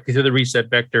do it directly through the reset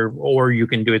vector, or you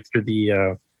can do it through the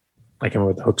I can't remember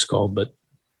what the hook's called, but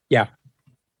yeah.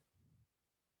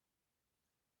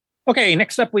 Okay,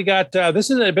 next up we got this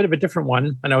is a bit of a different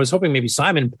one, and I was hoping maybe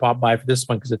Simon would pop by for this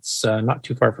one because it's not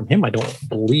too far from him, I don't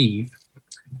believe.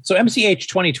 So MCH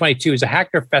 2022 is a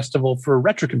hacker festival for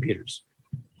retro computers.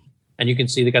 And you can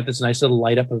see they got this nice little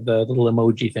light up of the little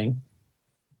emoji thing.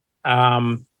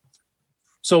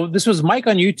 So this was Mike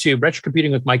on YouTube. Retro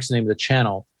Computing with Mike's the name of the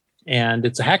channel. And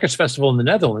it's a hackers festival in the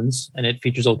Netherlands. And it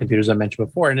features old computers I mentioned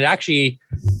before. And it actually,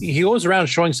 he goes around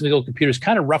showing some of the old computers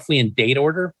kind of roughly in date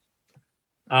order.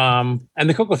 And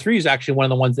the Coco 3 is actually one of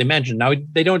the ones they mentioned. Now,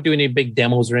 they don't do any big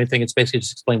demos or anything. It's basically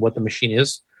just explain what the machine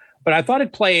is. But I thought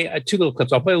I'd play 2 little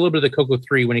clips. I'll play a little bit of the Coco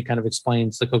 3 when he kind of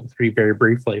explains the Coco 3 very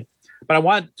briefly. But I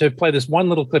want to play this one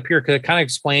little clip here because it kind of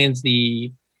explains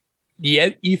the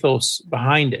ethos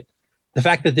behind it. The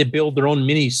fact that they build their own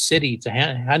mini city to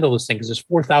handle this thing, because there's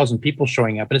 4,000 people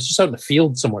showing up, and it's just out in the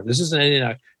field somewhere. This isn't in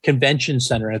a convention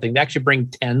center or anything. They actually bring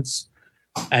tents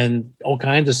and all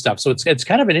kinds of stuff. So it's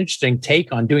kind of an interesting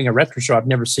take on doing a retro show I've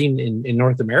never seen in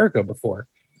North America before.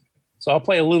 So I'll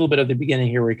play a little bit of the beginning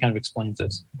here where he kind of explains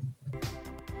this.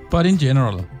 But in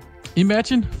general,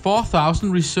 imagine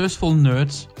 4,000 resourceful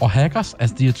nerds, or hackers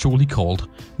as they are truly called,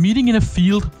 meeting in a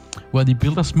field where they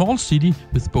build a small city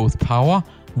with both power,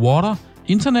 water,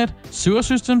 internet, sewer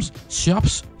systems,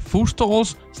 shops, food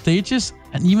stalls, stages,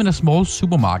 and even a small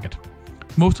supermarket.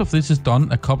 Most of this is done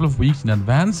a couple of weeks in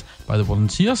advance by the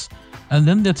volunteers, and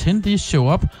then the attendees show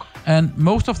up, and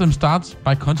most of them start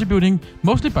by contributing,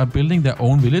 mostly by building their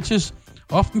own villages,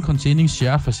 often containing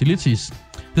shared facilities.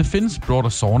 The Finns brought a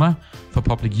sauna for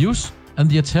public use, and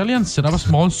the Italians set up a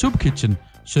small soup kitchen,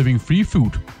 serving free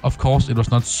food. Of course, it was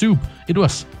not soup, it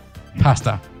was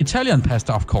pasta. Italian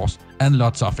pasta, of course, and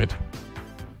lots of it.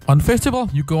 On festival,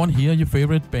 you go and hear your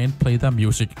favorite band play their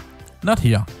music. Not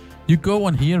here. You go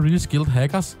and hear really skilled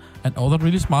hackers and other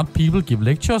really smart people give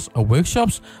lectures or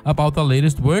workshops about their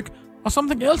latest work or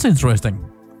something else interesting.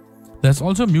 There's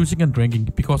also music and drinking,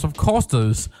 because of course there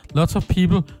is. Lots of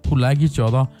people who like each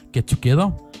other get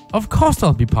together. Of course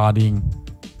they'll be partying.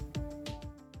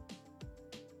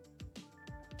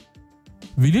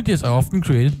 Villages are often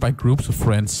created by groups of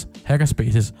friends,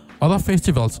 hackerspaces, other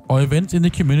festivals or events in the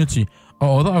community,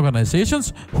 or other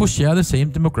organizations who share the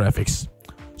same demographics.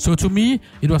 So to me,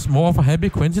 it was more of a happy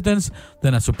coincidence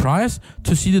than a surprise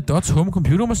to see the Dutch Home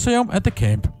Computer Museum at the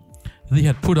camp. They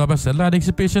had put up a satellite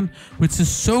exhibition, which is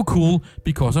so cool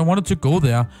because I wanted to go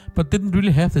there, but didn't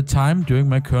really have the time during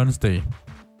my current stay.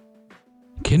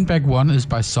 Kinback 1 is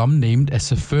by some named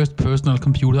as the first personal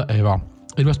computer ever.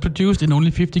 It was produced in only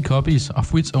 50 copies,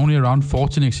 of which only around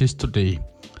 14 exist today.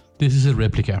 This is a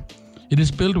replica. It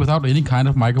is built without any kind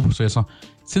of microprocessor,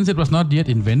 since it was not yet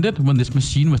invented when this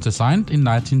machine was designed in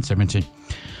 1970.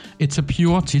 It's a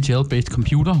pure TTL-based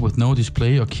computer with no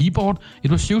display or keyboard.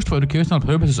 It was used for educational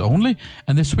purposes only,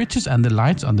 and the switches and the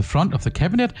lights on the front of the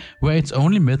cabinet were its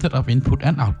only method of input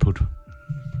and output.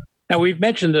 Now, we've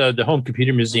mentioned the Home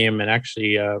Computer Museum and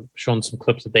actually shown some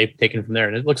clips that they've taken from there,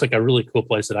 and it looks like a really cool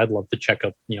place that I'd love to check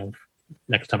out,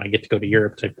 next time I get to go to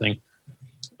Europe type thing.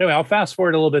 Anyway, I'll fast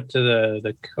forward a little bit to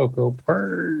the Coco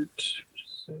part.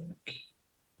 There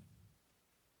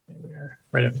we are,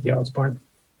 right after the Osborne.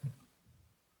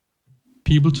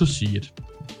 People to see it.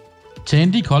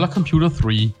 Tandy Color Computer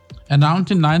 3,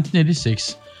 announced in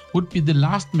 1986, would be the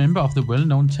last member of the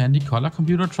well-known Tandy Color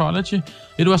Computer trilogy.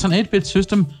 It was an 8-bit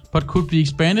system, but could be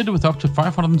expanded with up to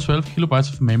 512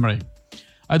 kilobytes of memory.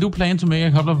 I do plan to make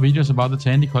a couple of videos about the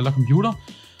Tandy Color Computer.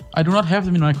 I do not have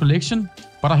them in my collection,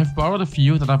 but I have borrowed a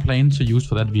few that I plan to use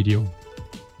for that video.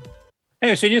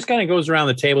 Anyway, so it just kind of goes around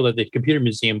the table that the Computer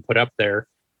Museum put up there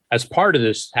as part of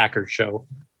this hacker show,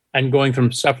 and going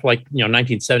from stuff like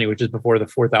 1970, which is before the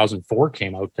 4004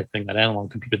 came out, type thing, that analog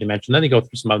computer they mentioned. Then they go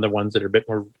through some other ones that are a bit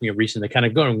more recent. They kind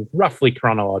of go in roughly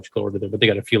chronological order there, but they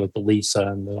got a few like the Lisa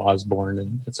and the Osborne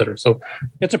and et cetera. So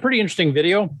it's a pretty interesting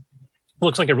video. It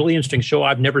looks like a really interesting show.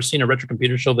 I've never seen a retro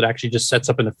computer show that actually just sets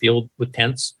up in the field with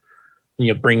tents.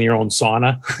 Bring your own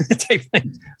sauna type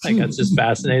thing. I think that's just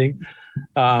fascinating.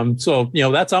 So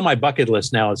that's on my bucket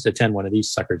list now, is to attend one of these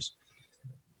suckers.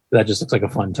 That just looks like a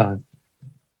fun time.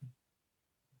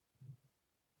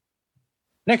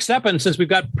 Next up, and since we've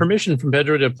got permission from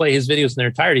Pedro to play his videos in their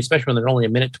entirety, especially when they're only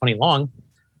 1:20 long,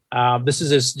 this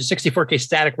is his 64K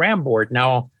static RAM board.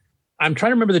 Now, I'm trying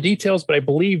to remember the details, but I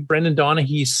believe Brendan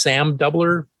Donaghy's SAM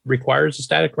doubler requires a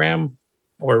static RAM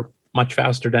or much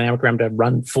faster dynamic RAM to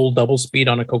run full double speed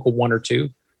on a Coco 1 or 2.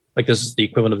 Like this is the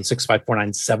equivalent of the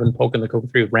 65497 poke in the Coco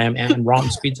 3 with RAM and ROM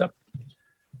speeds up.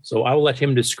 So I will let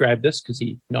him describe this because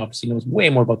he obviously knows way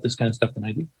more about this kind of stuff than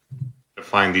I do.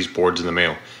 Find these boards in the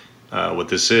mail. What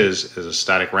this is a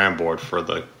static RAM board for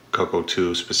the Coco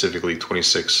 2, specifically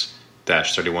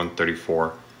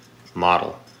 26-3134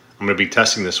 model. I'm going to be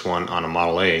testing this one on a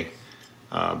Model A,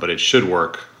 but it should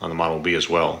work on the Model B as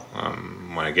well.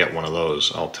 When I get one of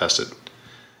those, I'll test it.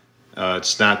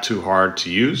 It's not too hard to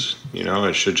use.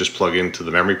 It should just plug into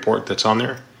the memory port that's on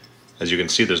there. As you can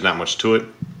see, there's not much to it.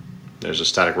 There's a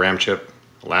static RAM chip,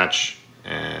 a latch,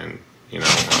 and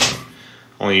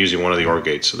only using one of the OR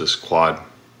gates, so this quad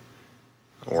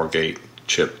OR gate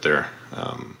chip there.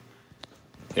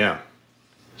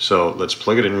 So let's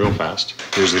plug it in real fast.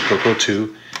 Here's the Coco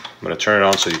 2. I'm going to turn it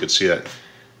on so you can see that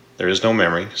there is no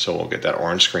memory, so we'll get that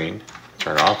orange screen.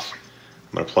 Turn it off.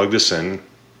 I'm going to plug this in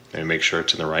and make sure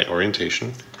it's in the right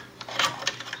orientation.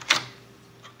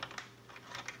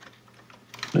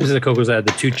 This is the Coco's that had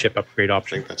the 2-chip upgrade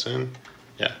option. I think that's in.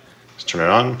 Yeah. Let's turn it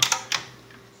on.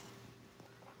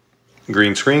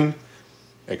 Green screen.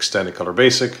 Extended color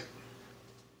basic.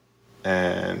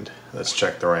 And let's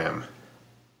check the RAM.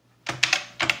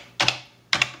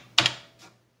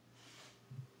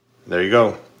 There you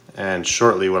go. And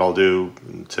shortly what I'll do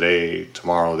today,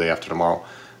 tomorrow, the day after tomorrow,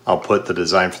 I'll put the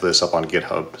design for this up on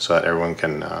GitHub so that everyone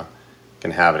can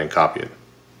have it and copy it.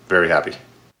 Very happy.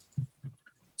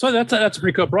 So that's a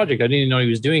pretty cool project. I didn't even know he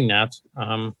was doing that.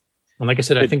 And like I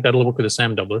said, I think that'll work with a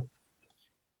SAM doubler.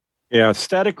 Yeah,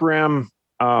 static RAM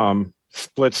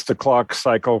splits the clock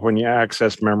cycle when you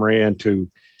access memory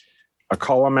into a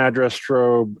column address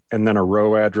strobe and then a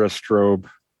row address strobe.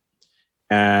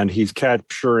 And he's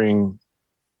capturing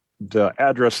the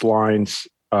address lines,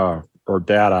 or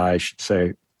data, I should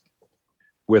say,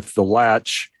 with the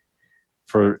latch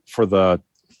for the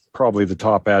probably the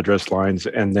top address lines,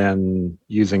 and then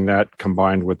using that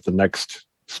combined with the next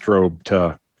strobe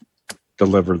to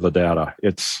deliver the data.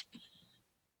 It's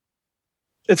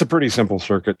a pretty simple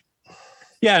circuit.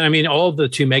 Yeah, and I mean, all the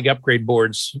 2 meg upgrade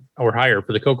boards or higher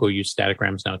for the Coco use static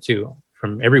RAMs now too,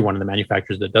 from every one of the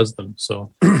manufacturers that does them.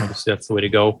 So obviously that's the way to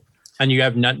go. And you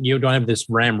don't have this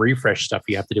RAM refresh stuff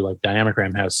you have to do like Dynamic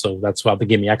RAM has. So that's why the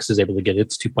Gimme X is able to get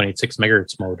its 2.86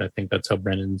 megahertz mode. I think that's how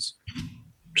Brennan's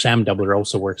SAM doubler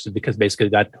also works, is because basically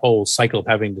that whole cycle of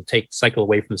having to take cycle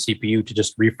away from the CPU to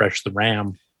just refresh the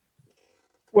RAM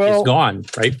is gone,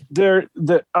 right?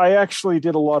 I actually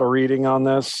did a lot of reading on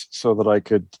this so that I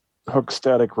could hook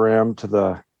static RAM to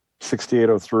the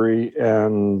 6803,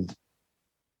 and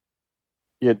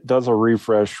it does a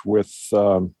refresh with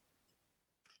the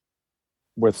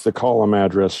column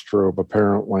address strobe,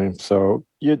 apparently. So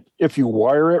if you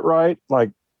wire it right,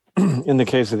 like in the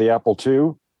case of the Apple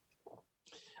II,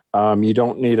 you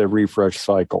don't need a refresh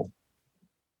cycle.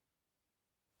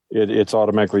 It's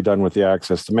automatically done with the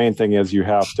access. The main thing is you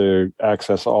have to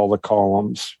access all the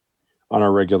columns on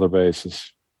a regular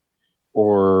basis,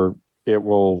 or it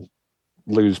will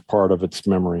lose part of its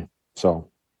memory.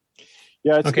 So,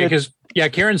 yeah. Because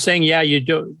Karen's saying,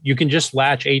 you can just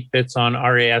latch 8 bits on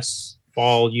RAS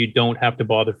fall. You don't have to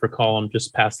bother for column,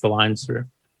 just pass the lines through.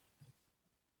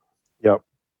 Yep.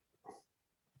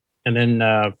 And then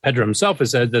Pedro himself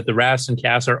has said that the RAS and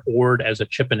CAS are ORed as a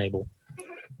chip enable.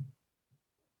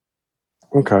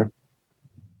 Okay.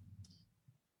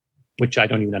 Which I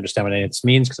don't even understand what any of this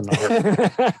means because I'm not working.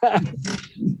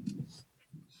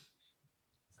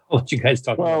 I'll let you guys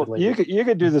talk about it later. You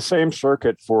could do the same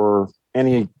circuit for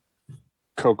any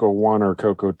Coco 1 or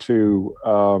Coco 2.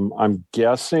 I'm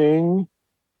guessing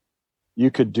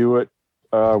you could do it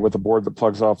with a board that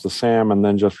plugs off the SAM and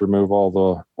then just remove all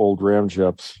the old RAM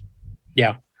chips.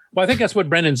 Yeah. Well, I think that's what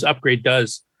Brendan's upgrade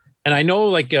does. And I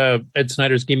know Ed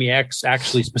Snyder's Gimme X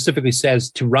actually specifically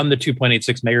says to run the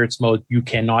 2.86 megahertz mode, you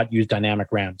cannot use dynamic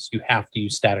RAMs. You have to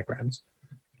use static RAMs.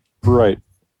 Right.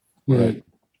 Right.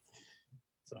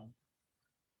 So.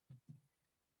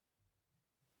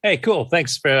 Hey, cool.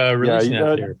 Thanks for releasing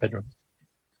that there, Pedro.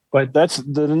 But that's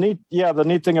the neat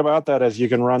thing about that is you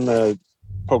can run the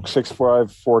POC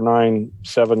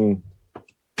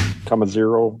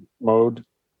 65497.0 mode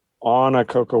on a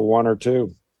Coco 1 or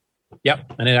 2.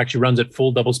 Yep, and it actually runs at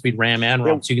full double speed RAM and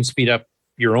ROM, so you can speed up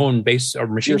your own base or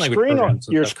machine language programs.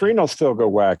 Your screen will still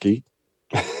go wacky.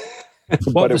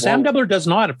 Well, the SAM doubler does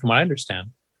not, from what I understand.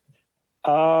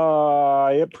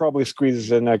 It probably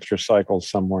squeezes in extra cycles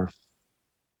somewhere.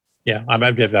 Yeah,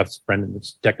 that's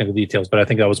Brendan's technical details, but I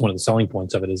think that was one of the selling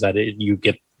points of it is that you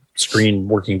get screen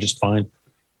working just fine.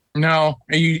 No,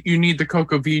 you need the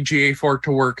Coco VGA for it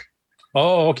to work.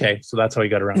 Oh, okay. So that's how you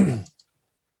got around it.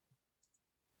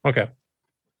 Okay.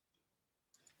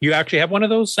 You actually have one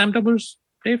of those SAM doublers,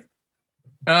 Dave?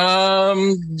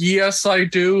 Yes, I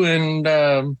do. And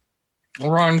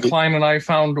Ron Klein and I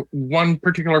found one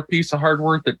particular piece of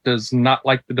hardware that does not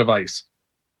like the device.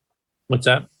 What's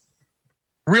that?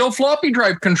 Real floppy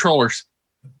drive controllers.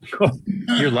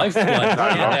 Your lifeblood. Can't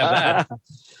have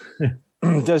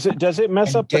that. Does it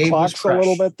mess up the clocks a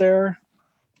little bit there?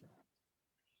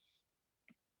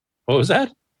 What was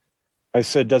that? I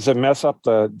said, does it mess up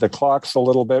the clocks a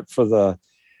little bit for the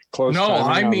close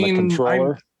timing on the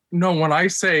controller? No, when I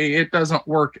say it doesn't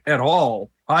work at all,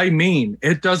 I mean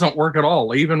it doesn't work at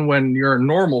all, even when you're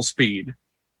normal speed.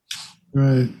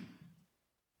 Right.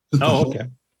 Oh, okay.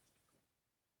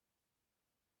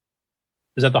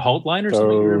 Is that the halt line or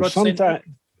something you were about to say?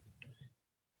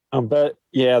 But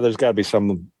yeah, there's got to be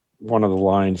one of the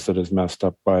lines that is messed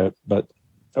up by it. But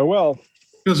oh well.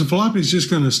 Because the floppy is just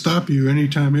going to stop you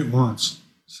anytime it wants.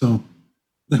 So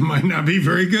that might not be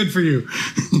very good for you.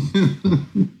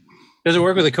 Does it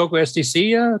work with the Coco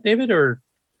SDC, David, or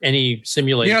any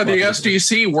simulation? Yeah, the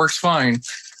SDC works fine.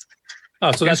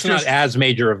 Oh, so that's not as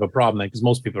major of a problem because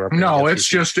most people are. No, it's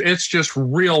just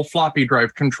real floppy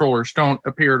drive controllers don't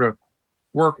appear to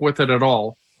work with it at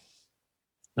all.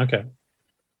 Okay.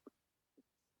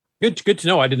 Good to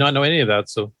know. I did not know any of that.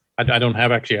 So I don't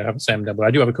have I have a SAM doubler.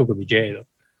 I do have a Coco VGA though.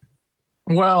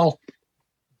 Well,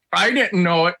 I didn't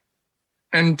know it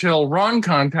until Ron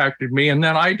contacted me, and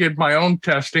then I did my own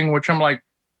testing, which I'm like,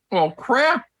 well,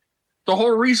 crap. The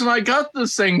whole reason I got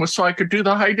this thing was so I could do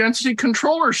the high density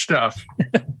controller stuff.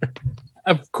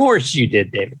 Of course you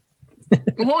did, David.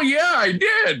 Well, yeah, I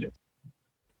did.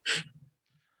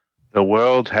 The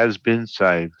world has been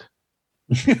saved.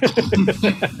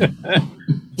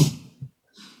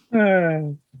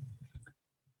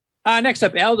 Next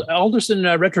up, Alderson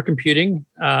Retro Computing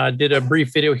did a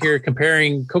brief video here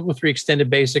comparing Coco 3 Extended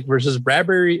Basic versus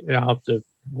Raspberry.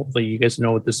 Hopefully you guys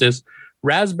know what this is.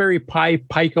 Raspberry Pi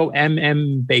Pico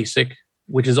MM Basic,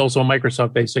 which is also a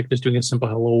Microsoft Basic, just doing a simple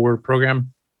Hello World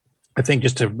program. I think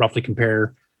just to roughly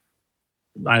compare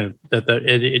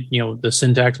the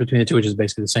syntax between the two, which is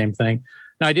basically the same thing.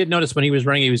 Now, I did notice when he was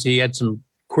running, he had some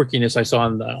quirkiness I saw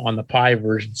on the Pi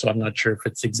version, so I'm not sure if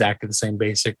it's exactly the same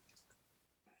basic,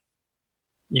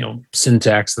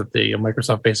 syntax that the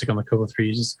Microsoft Basic on the Coco 3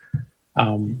 uses.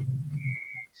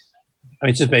 I mean,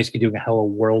 it's just basically doing a Hello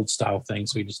World style thing.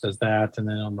 So he just does that. And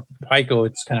then on the Pico,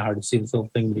 it's kind of hard to see this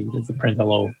little thing, but he does the print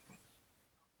hello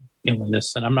in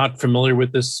this. And I'm not familiar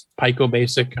with this Pico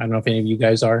Basic. I don't know if any of you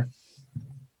guys are.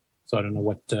 So I don't know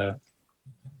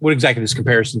what exactly this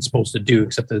comparison is supposed to do,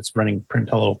 except that it's running print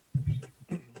hello.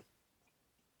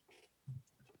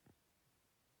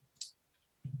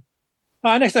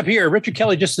 Next up here, Richard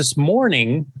Kelly just this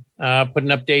morning put an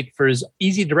update for his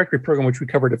Easy Directory program, which we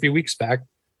covered a few weeks back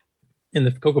in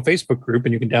the Coco Facebook group,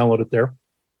 and you can download it there.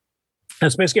 And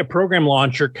it's basically a program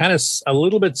launcher, kind of a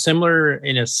little bit similar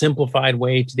in a simplified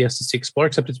way to the SSC Explorer,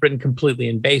 except it's written completely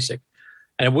in BASIC.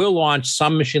 And it will launch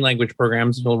some machine language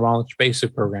programs. It will launch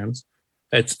BASIC programs.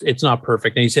 It's not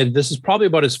perfect. And he said this is probably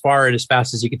about as far and as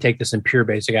fast as you can take this in pure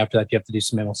BASIC. After that, you have to do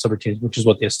some ML subroutines, which is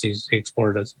what the SSC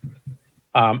Explorer does.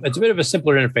 It's a bit of a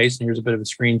simpler interface, and here's a bit of a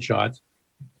screenshot.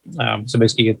 So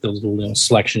basically, you get those little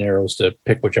selection arrows to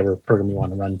pick whichever program you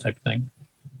want to run, type of thing.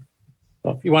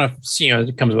 So if you want to see,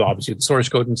 it comes with obviously the source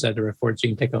code inside the report, so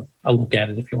you can take a look at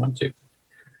it if you want to.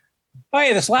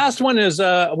 Okay, this last one was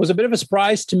a bit of a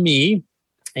surprise to me,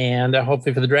 and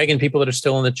hopefully for the Dragon people that are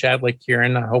still in the chat, like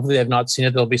Kieran, hopefully they've not seen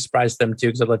it. They'll be surprised them too,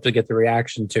 because I'd love to get the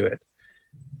reaction to it.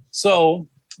 So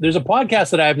there's a podcast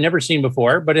that I've never seen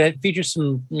before, but it features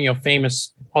some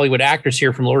famous Hollywood actors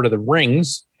here from Lord of the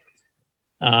Rings,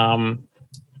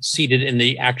 seated in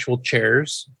the actual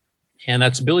chairs. And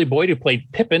that's Billy Boyd, who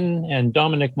played Pippin, and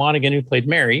Dominic Monaghan, who played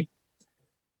Merry.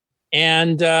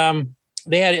 And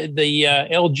they had the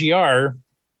LGR,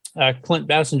 Clint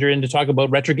Bassinger, in to talk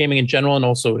about retro gaming in general, and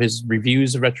also his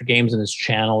reviews of retro games and his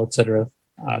channel, etc.,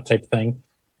 type thing.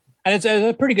 And it's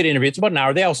a pretty good interview. It's about an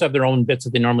hour. They also have their own bits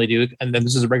that they normally do. And then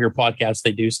this is a regular podcast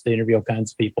they do, so they interview all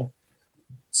kinds of people.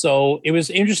 So it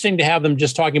was interesting to have them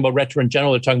just talking about retro in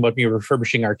general. They're talking about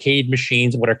refurbishing arcade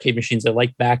machines and what arcade machines they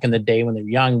liked back in the day when they were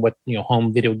young, what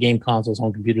home video game consoles,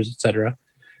 home computers, etc.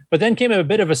 But then came a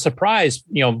bit of a surprise,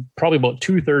 probably about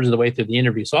 2/3 of the way through the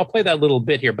interview. So I'll play that little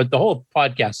bit here. But the whole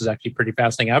podcast is actually pretty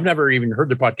fascinating. I've never even heard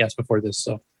the podcast before this,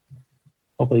 so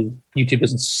hopefully YouTube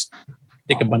doesn't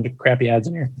stick a bunch of crappy ads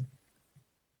in here.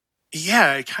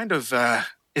 Yeah, it kind of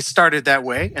it started that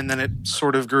way, and then it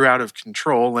sort of grew out of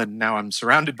control, and now I'm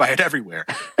surrounded by it everywhere.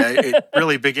 It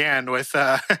really began with,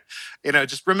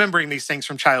 just remembering these things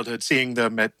from childhood, seeing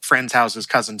them at friends' houses,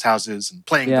 cousins' houses, and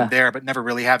playing them there, but never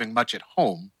really having much at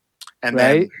home. And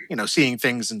then, seeing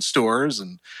things in stores,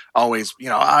 and always,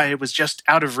 I was just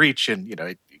out of reach, and,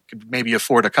 it could maybe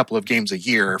afford a couple of games a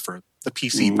year for the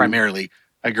PC primarily.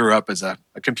 I grew up as a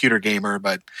computer gamer,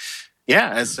 but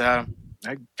as I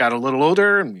got a little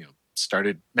older and,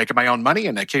 started making my own money,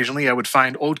 and occasionally I would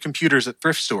find old computers at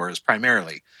thrift stores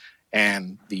primarily,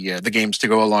 and the games to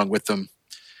go along with them.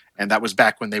 And that was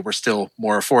back when they were still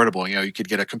more affordable. You could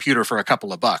get a computer for a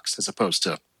couple of bucks as opposed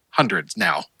to hundreds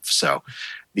now. So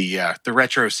the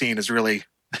retro scene has really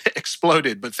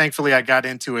exploded, but thankfully I got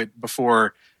into it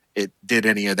before it did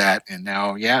any of that. And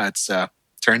now, it's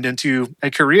turned into a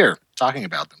career talking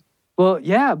about them. Well,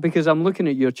 yeah, because I'm looking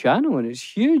at your channel and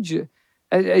it's huge.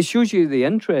 It shows you the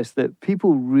interest that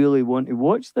people really want to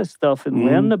watch this stuff and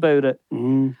learn about it.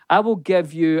 I will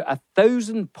give you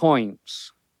 1,000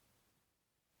 points,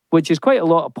 which is quite a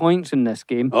lot of points in this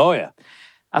game. Oh, yeah.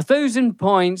 1,000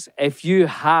 points if you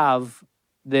have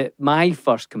my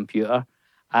first computer,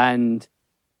 and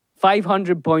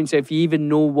 500 points if you even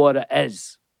know what it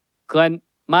is. Clint,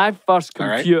 my first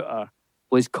computer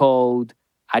was called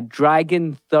a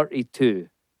Dragon 32.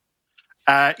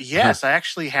 Yes, I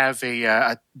actually have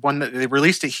a one that they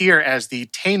released it here as the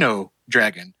Tano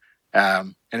Dragon,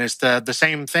 and it's the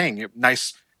same thing.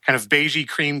 Nice kind of beigey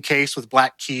cream case with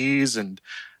black keys, and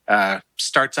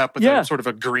starts up with a sort of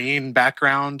a green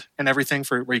background and everything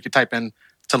for where you could type in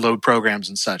to load programs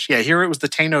and such. Yeah, here it was the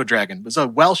Tano Dragon. It was a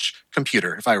Welsh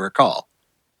computer, if I recall.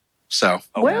 So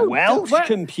a Welsh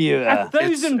computer,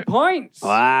 1,000 points.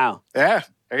 Wow. Yeah,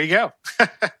 there you go.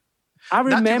 I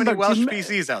remember not too many Welsh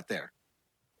PCs out there.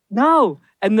 No,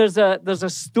 and there's a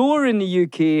store in the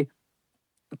UK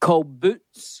called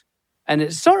Boots, and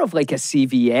it's sort of like a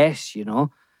CVS,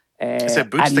 Is it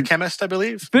Boots the Chemist, I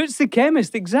believe? Boots the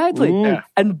Chemist, exactly. Yeah.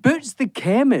 And Boots the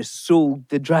Chemist sold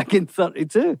the Dragon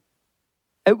 32.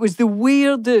 It was the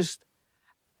weirdest.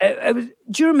 Do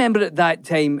you remember at that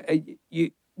time,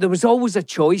 there was always a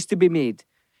choice to be made.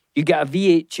 You get a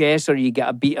VHS or you get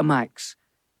a Betamax,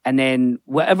 and then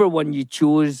whatever one you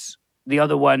chose, the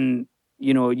other one,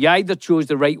 you either chose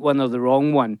the right one or the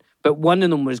wrong one, but one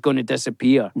of them was going to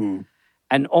disappear.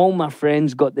 And all my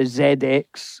friends got the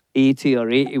ZX 80 or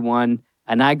 81,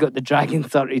 and I got the Dragon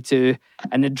 32,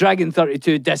 and the Dragon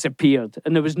 32 disappeared,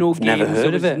 and there was no games. Never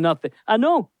heard of it. Nothing. I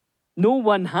know. No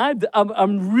one had.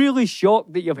 I'm really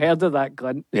shocked that you've heard of that,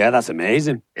 Clint. Yeah, that's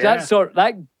amazing.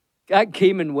 That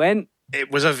came and went. It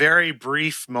was a very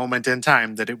brief moment in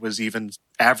time that it was even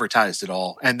advertised at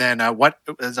all. And then what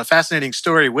is a fascinating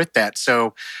story with that.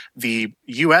 So the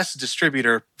U.S.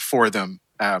 distributor for them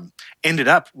ended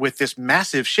up with this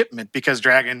massive shipment because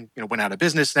Dragon went out of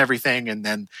business and everything. And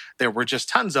then there were just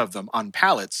tons of them on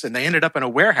pallets. And they ended up in a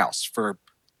warehouse for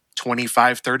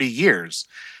 25, 30 years.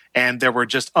 And there were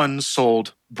just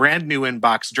unsold, brand new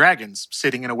in-box Dragons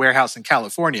sitting in a warehouse in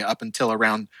California up until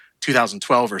around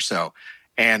 2012 or so.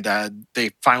 And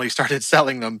they finally started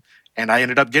selling them. And I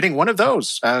ended up getting one of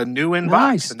those new in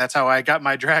box. And that's how I got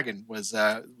my Dragon, was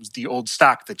the old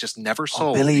stock that just never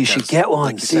sold. Billy, you should get one.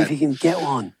 Like you See said, if you can get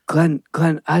one.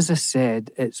 Glenn, as I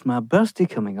said, it's my birthday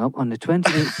coming up on the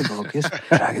 28th of August.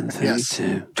 Dragon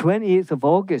 32. 28th of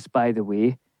August, by the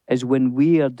way, is when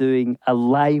we are doing a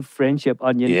live Friendship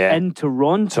Onion in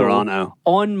Toronto.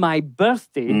 On my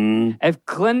birthday. If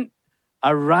Clint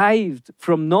arrived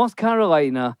from North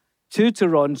Carolina to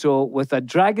Toronto with a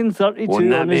Dragon 32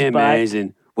 Wouldn't that on be his back.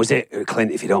 amazing? Was it,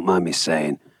 Clint, if you don't mind me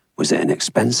saying, was it an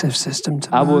expensive system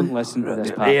to I buy? won't listen to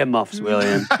this part. Earmuffs,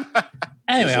 William.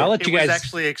 Anyway, I'll let you guys. It was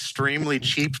actually extremely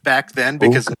cheap back then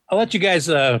because I'll let you guys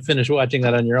finish watching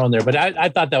that on your own there. But I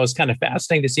thought that was kind of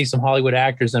fascinating to see some Hollywood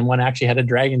actors, and one actually had a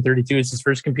Dragon 32 as his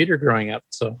first computer growing up.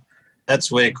 So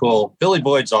that's way cool. Billy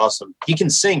Boyd's awesome. He can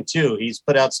sing too. He's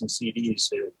put out some CDs.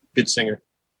 Good singer.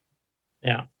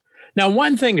 Yeah. Now,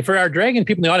 one thing for our Dragon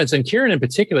people in the audience, and Kieran in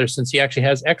particular, since he actually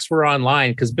has XFR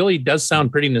Online, because Billy does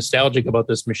sound pretty nostalgic about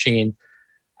this machine.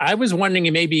 I was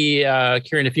wondering maybe,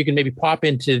 Kieran, if you can maybe pop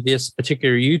into this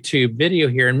particular YouTube video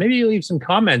here and maybe leave some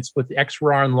comments with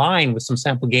XFR Online with some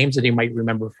sample games that he might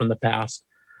remember from the past.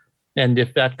 And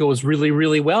if that goes really,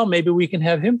 really well, maybe we can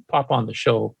have him pop on the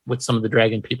show with some of the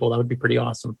Dragon people. That would be pretty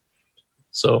awesome.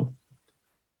 So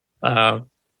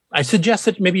I suggest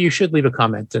that maybe you should leave a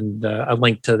comment and a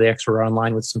link to the XFR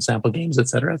Online with some sample games,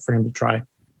 etc., for him to try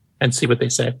and see what they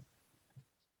say.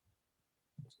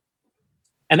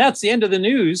 And that's the end of the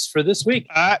news for this week.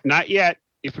 Not yet.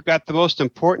 You forgot the most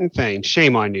important thing.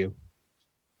 Shame on you.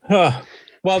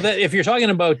 Well, if you're talking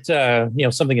about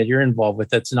something that you're involved with,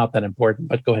 that's not that important.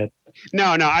 But go ahead. No.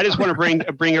 I just want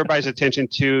to bring everybody's attention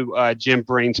to Jim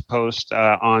Brain's post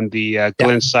on the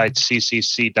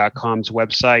GlenSightCCC.com's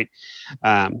website.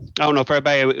 I don't know if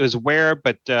everybody was aware,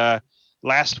 but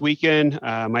last weekend,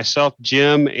 myself,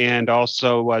 Jim, and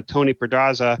also Tony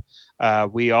Perdaza,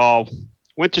 we all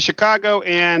went to Chicago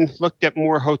and looked at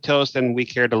more hotels than we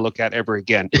care to look at ever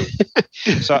again.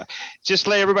 So just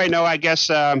let everybody know, I guess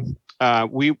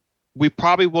we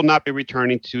probably will not be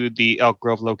returning to the Elk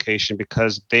Grove location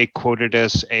because they quoted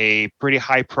us a pretty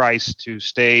high price to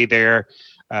stay there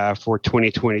for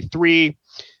 2023.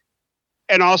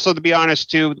 And also, to be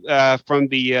honest, too, from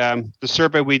the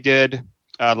survey we did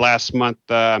last month,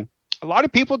 a lot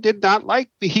of people did not like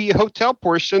the hotel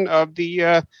portion of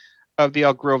the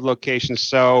Elk Grove location.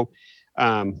 So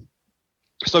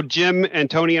Jim and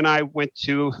Tony and I went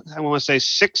to, I want to say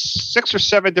six or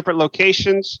seven different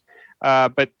locations.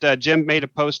 But Jim made a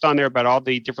post on there about all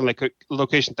the different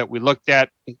locations that we looked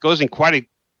at. It goes in quite a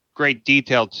great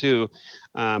detail too.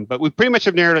 But we pretty much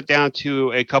have narrowed it down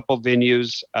to a couple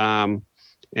venues.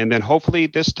 And then hopefully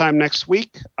this time next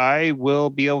week, I will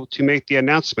be able to make the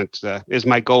announcement, is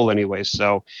my goal anyway.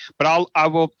 So, but I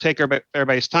will take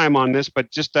everybody's time on this,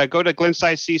 but just go to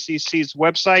Glenside CCC's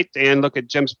website and look at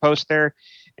Jim's post there,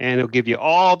 and it'll give you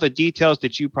all the details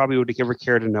that you probably would ever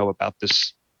care to know about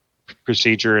this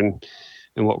procedure and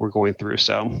what we're going through.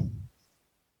 So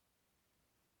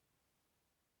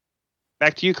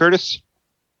back to you, Curtis.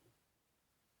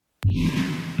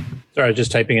 Sorry, I was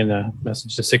just typing in the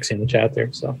message to 60 in the chat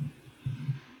there. So,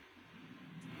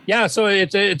 yeah, so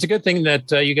it's a good thing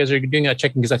that you guys are doing that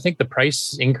checking, because I think the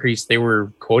price increase they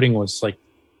were quoting was like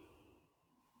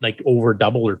over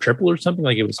double or triple or something.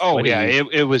 Like it was. Oh yeah,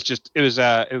 it was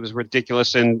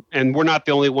ridiculous, and we're not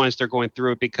the only ones that are going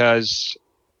through it, because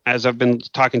as I've been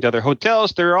talking to other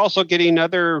hotels, they're also getting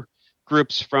other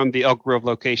groups from the Elk Grove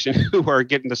location who are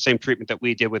getting the same treatment that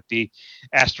we did with the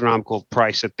astronomical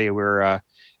price that they were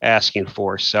asking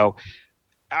for. So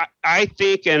I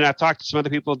think, and I've talked to some other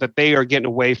people, that they are getting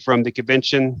away from the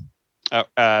convention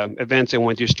events and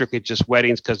want to do strictly just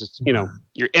weddings, because it's,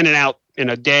 you're in and out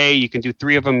in a day. You can do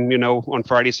 3 of them, on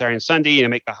Friday, Saturday, and Sunday, and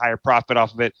make a higher profit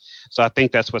off of it. So I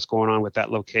think that's what's going on with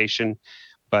that location.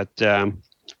 But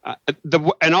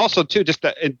and also too, just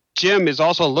Jim is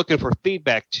also looking for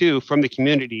feedback too from the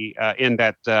community in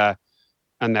that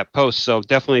on that post. So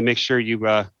definitely make sure you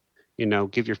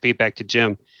give your feedback to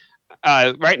Jim.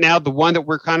 Right now, the one that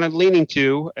we're kind of leaning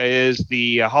to is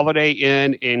the Holiday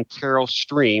Inn in Carroll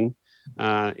Stream.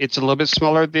 It's a little bit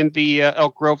smaller than the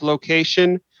Elk Grove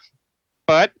location,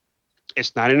 but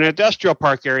it's not in an industrial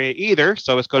park area either.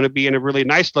 So it's going to be in a really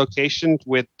nice location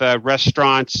with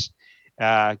restaurants,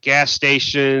 gas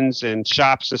stations, and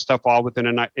shops and stuff all within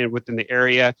the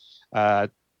area.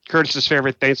 Curtis's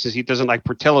favorite thing, since he doesn't like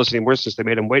Portillo's anymore, since they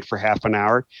made him wait for half an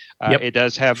hour. It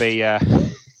does have a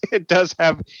it does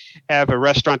have a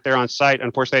restaurant there on site.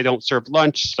 Unfortunately, they don't serve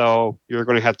lunch, so you're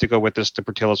going to have to go with us to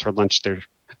Portillo's for lunch there,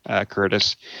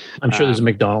 Curtis. I'm sure there's a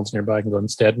McDonald's nearby I can go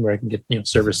instead, where I can get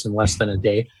service in less than a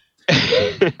day.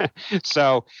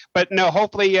 So, but no,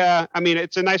 hopefully, I mean,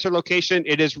 it's a nicer location.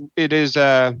 It is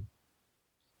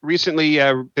recently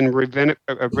been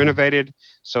renovated,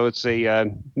 so it's a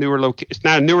newer location. It's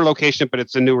not a newer location, but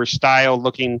it's a newer style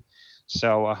looking.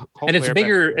 So, and it's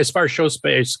bigger as far as show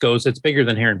space goes. It's bigger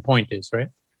than Heron Point is, right?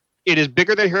 It is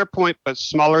bigger than Heron Point, but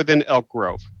smaller than Elk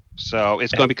Grove. So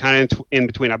it's going to be kind of in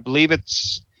between. I believe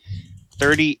it's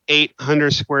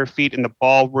 3,800 square feet in the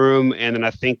ballroom, and then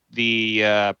I think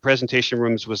the presentation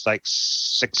rooms was like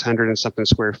 600 and something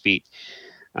square feet.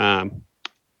 So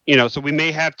we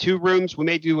may have 2 rooms. We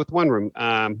may do with 1 room.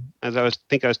 As I was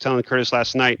telling Curtis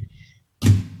last night,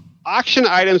 auction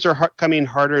items are coming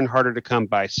harder and harder to come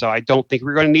by. So I don't think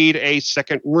we're going to need a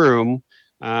second room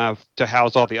to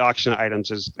house all the auction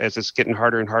items as it's getting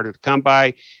harder and harder to come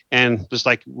by. And just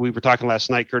like we were talking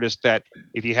last night, Curtis, that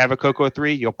if you have a Coco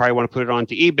 3, you'll probably want to put it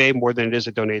onto eBay more than it is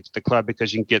to donate to the club,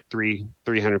 because you can get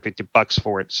 $350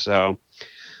 for it. So,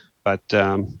 but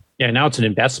yeah, now it's an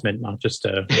investment, not just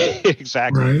a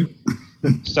exactly. Right.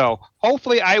 So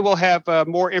hopefully I will have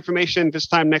more information this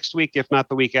time next week, if not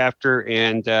the week after.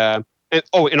 And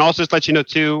also just let you know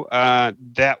too,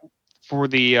 that for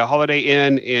the Holiday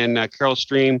Inn in Carroll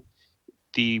Stream,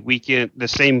 the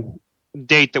same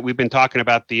date that we've been talking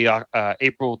about, the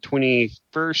April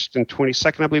 21st and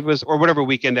 22nd, I believe it was, or whatever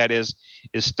weekend that is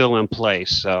still in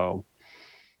place. So.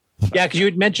 Yeah, because you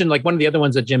had mentioned, like, one of the other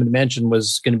ones that Jim had mentioned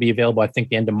was going to be available, I think,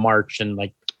 the end of March. And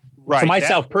like, for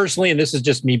myself personally, and this is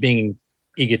just me being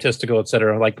egotistical, et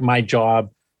cetera, like my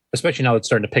job, especially now that it's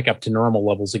starting to pick up to normal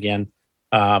levels again,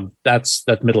 that's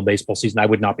middle of baseball season. I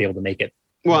would not be able to make it.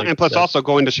 Well, and plus also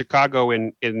going to Chicago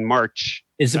in March.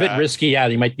 It's a bit risky. Yeah,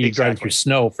 you might be driving through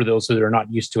snow. For those who are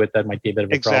not used to it, that might be a bit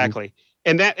of a problem.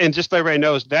 And just so everybody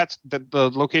knows, that's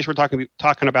the location we're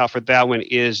talking about for that one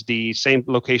is the same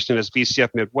location as VCF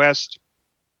Midwest.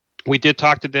 We did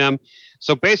talk to them.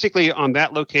 So basically on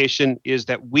that location is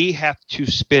that we have to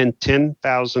spend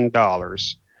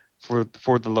 $10,000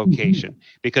 for the location,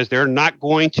 because they're not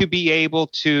going to be able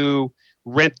to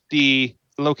rent the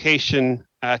location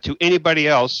to anybody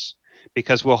else,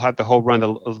 because we'll have the whole run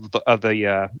of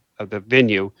the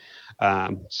venue.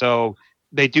 So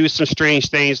they do some strange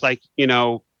things, like,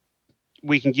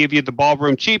 we can give you the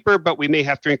ballroom cheaper, but we may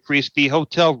have to increase the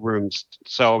hotel rooms.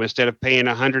 So instead of paying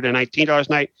 $119 a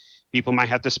night, people might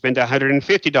have to spend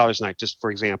 $150 a night, just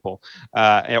for example,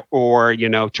 or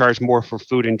charge more for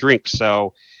food and drink.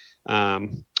 So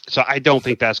I don't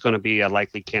think that's going to be a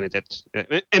likely candidate.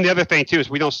 And the other thing too is,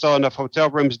 we don't sell enough hotel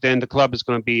rooms, then the club is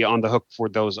going to be on the hook for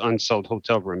those unsold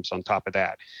hotel rooms on top of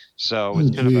that. So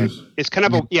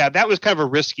that was kind of a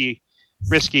risky.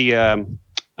 If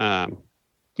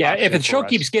the show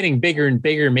keeps getting bigger and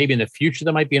bigger, maybe in the future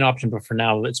that might be an option. But for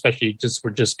now, especially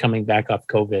we're just coming back off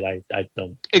COVID, I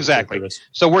don't exactly.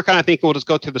 So we're kind of thinking we'll just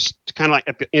go to the kind of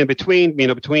like in between,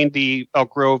 between the Elk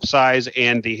Grove size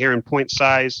and the Heron Point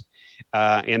size,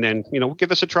 and then we'll give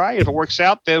this a try. If it works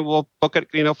out, then we'll book it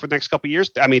for the next couple of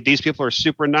years. I mean, these people are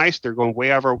super nice. They're going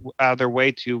way out of their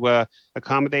way to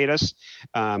accommodate us.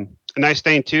 A nice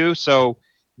thing too. So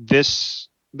this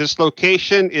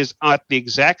location is at the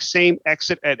exact same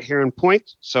exit at Heron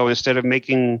Point. So instead of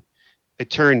making a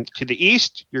turn to the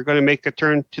east, you're going to make a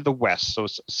turn to the west. So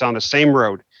it's on the same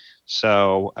road.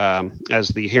 So as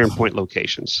the Heron Point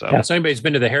location. So anybody's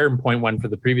been to the Heron Point one for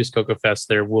the previous Coco Fest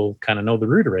there will kind of know the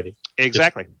route already.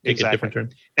 Exactly. Different turn.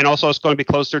 And also it's going to be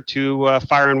closer to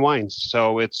Fire and Wines.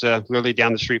 So it's really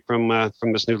down the street from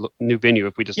this new venue.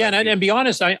 If we just and be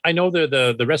honest, I know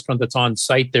the restaurant that's on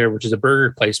site there, which is a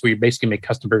burger place where you basically make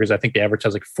custom burgers. I think they average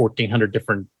has like 1,400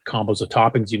 different combos of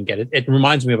toppings you can get. It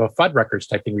reminds me of a Fuddruckers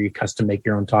type thing where you custom make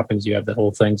your own toppings. You have the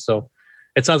whole thing. So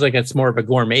it sounds like it's more of a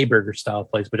gourmet burger style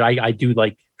place, but I do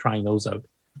like trying those out.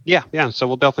 Yeah. So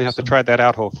we'll definitely have to try that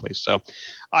out, hopefully. So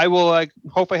I will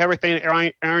hopefully have everything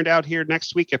ironed out here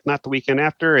next week, if not the weekend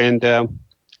after. And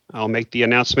I'll make the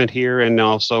announcement here and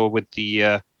also with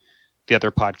the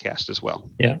other podcast as well.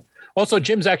 Yeah. Also,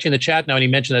 Jim's actually in the chat now, and he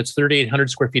mentioned that's 3,800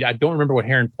 square feet. I don't remember what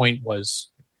Heron Point was.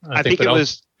 I think it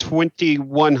was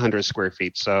 2,100 square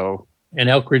feet. So, and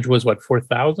Elk Ridge was what,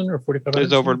 4,000 or 4,500? It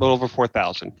was a little over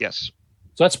 4,000. Yes.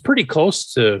 So that's pretty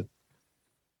close to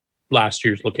last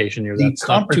year's location here. The That's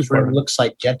not too conference far. room looks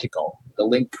identical. The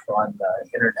link on the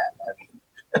internet. I mean,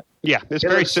 Yeah, it's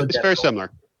very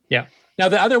similar. Yeah. Now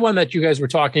the other one that you guys were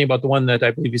talking about, the one that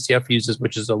I believe VCF uses,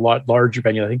 which is a lot larger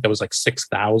venue. I think that was like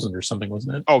 6,000 or something,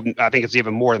 wasn't it? Oh, I think it's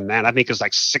even more than that. I think it's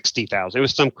like 60,000. It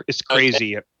was it's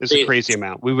crazy. Okay. It's a crazy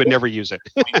amount. We would never use it.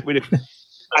 I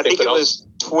think it was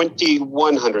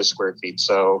 2,100 square feet.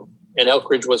 So, and Elk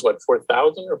Ridge was what,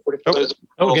 4,000 or 4,500?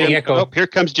 Oh, getting echo. Oh, here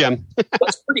comes Jim.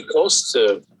 That's pretty close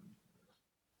to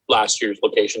last year's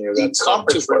location here. The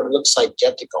conference room looks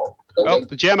identical. Oh,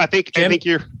 Jim, I think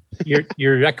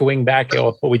you're echoing back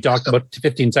what we talked about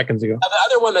 15 seconds ago. Now, the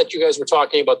other one that you guys were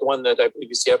talking about, the one that I believe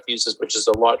UCF uses, which is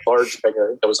a lot larger, I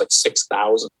think that was like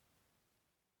 6,000.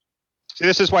 See,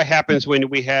 this is what happens when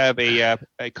we have a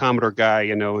Commodore guy,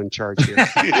 in charge here.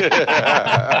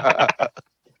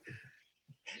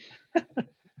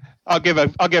 I'll give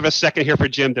a second here for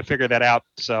Jim to figure that out.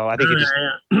 So I think he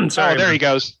just. Sorry, there he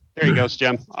goes. There he goes,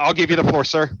 Jim. I'll give you the floor,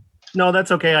 sir. No, that's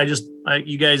okay.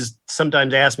 You guys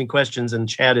sometimes ask me questions, and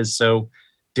chat is so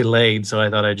delayed, so I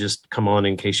thought I'd just come on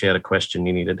in case you had a question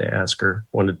you needed to ask or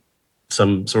wanted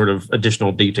some sort of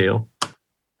additional detail.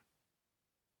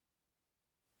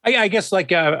 I guess I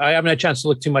haven't had a chance to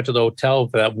look too much of the hotel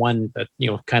for that one that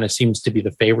kind of seems to be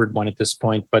the favored one at this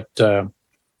point, but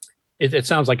it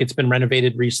sounds like it's been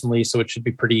renovated recently, so it should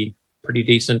be pretty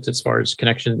decent as far as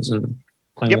connections and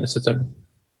cleanliness, etc.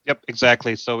 Yep,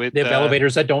 exactly. So they have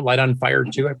elevators that don't light on fire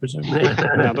too, I presume. No,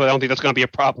 I don't think that's going to be a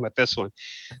problem at this one.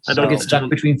 I don't get stuck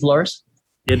between floors.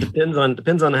 It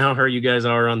depends on how hurt you guys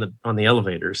are on the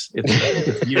elevators.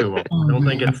 It's you. I don't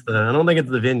think it's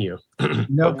the venue.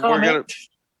 No comment.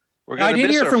 I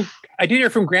did hear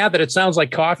from Grant that it sounds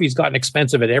like coffee's gotten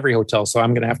expensive at every hotel, so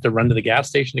I'm going to have to run to the gas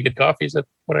station to get coffee. Is that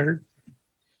what I heard?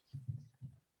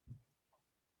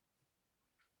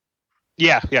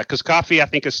 Yeah, because coffee I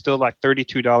think is still like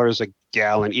 $32 a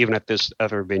gallon, even at this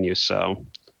other venue. So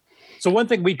one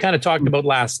thing we kind of talked about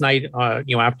last night,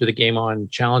 after the Game On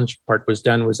Challenge part was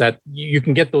done, was that you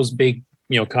can get those big,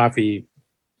 coffee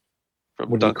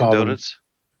from Dunkin' Donuts.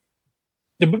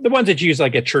 The ones that you use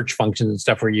like at church functions and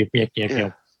stuff, where you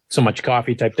so much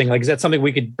coffee type thing. Like, is that something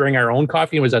we could bring our own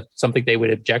coffee? And was that something they would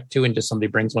object to? And just somebody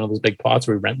brings one of those big pots,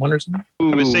 or we rent one or something?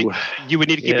 I would say you would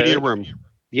need to keep it in your room.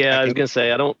 Yeah, I was gonna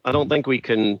say I don't think we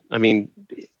can. I mean,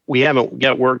 we haven't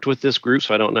yet worked with this group,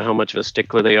 so I don't know how much of a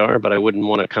stickler they are. But I wouldn't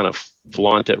want to kind of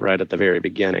flaunt it right at the very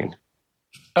beginning.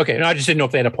 Okay, no, I just didn't know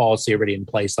if they had a policy already in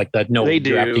place, like that. No, we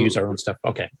have to use our own stuff.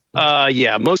 Okay.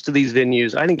 Yeah, most of these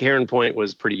venues, I think Heron Point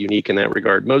was pretty unique in that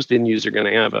regard. Most venues are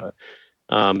going to have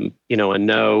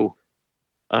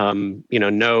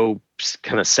no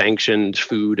kind of sanctioned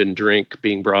food and drink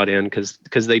being brought in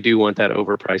because they do want that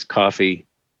overpriced coffee.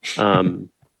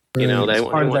 They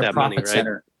want that money, right?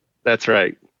 Center. That's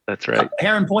right.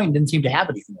 Heron Point didn't seem to have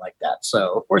anything like that.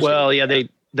 So of course. Well,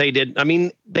 they did. I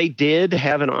mean, they did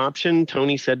have an option.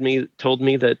 Tony told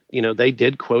me that, they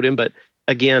did quote him. But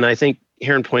again, I think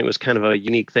Heron Point was kind of a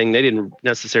unique thing. They didn't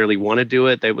necessarily want to do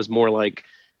it. It was more like,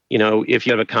 if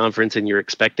you have a conference and you're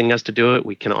expecting us to do it,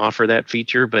 we can offer that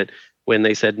feature. But when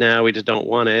they said, no, we just don't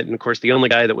want it. And of course, the only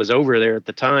guy that was over there at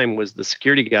the time was the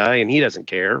security guy, and he doesn't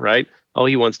care, right? All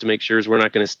he wants to make sure is we're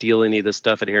not going to steal any of the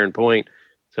stuff at Heron Point.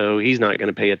 So he's not going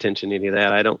to pay attention to any of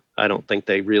that. I don't think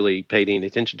they really paid any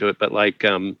attention to it. But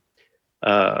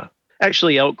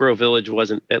actually, Elk Grove Village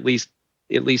wasn't, at least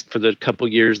for the couple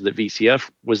years that VCF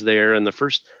was there, and the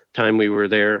first time we were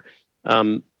there.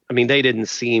 They didn't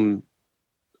seem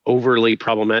overly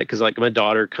problematic because, like, my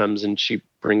daughter comes and she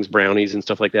brings brownies and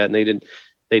stuff like that, and they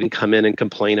didn't come in and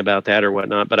complain about that or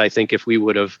whatnot. But I think if we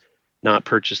would have not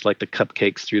purchased like the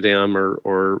cupcakes through them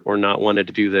or not wanted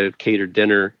to do the catered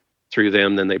dinner through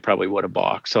them, then they probably would have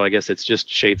balked. So I guess it's just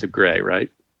shades of gray, right?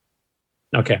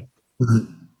 Okay.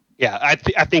 Yeah, I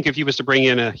think if you was to bring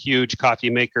in a huge coffee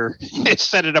maker and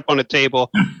set it up on a table,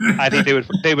 I think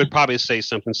they would probably say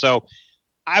something. So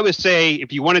I would say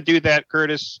if you want to do that,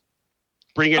 Curtis,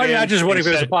 bring it in. I just wondered if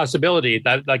it was a possibility.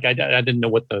 That I didn't know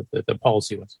what the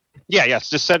policy was. Yeah, yes.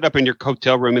 Just set it up in your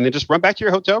hotel room and then just run back to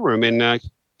your hotel room and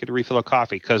get a refill of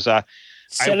coffee because.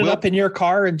 Set it up in your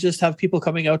car and just have people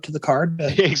coming out to the car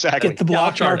to exactly. Get the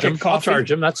block market coffee. I'll charge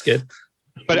them. That's good.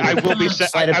 But I will be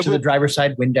slide up to the driver's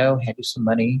side window, hand you some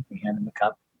money, and hand them a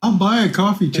cup. I'll buy a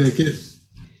coffee ticket.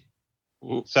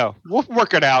 So we'll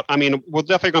work it out. I mean, we're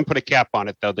definitely going to put a cap on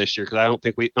it though this year because I don't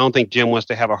think Jim wants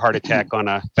to have a heart attack on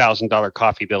a $1,000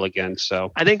 coffee bill again.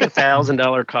 So I think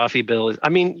 $1,000 coffee bill is. I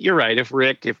mean, you're right. If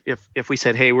Rick, if we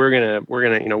said, hey, we're gonna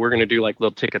do like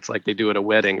little tickets like they do at a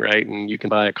wedding, right? And you can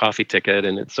buy a coffee ticket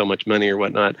and it's so much money or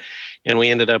whatnot, and we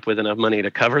ended up with enough money to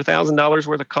cover $1,000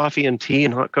 worth of coffee and tea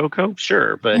and hot cocoa,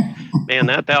 sure. But man,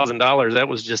 that $1,000 that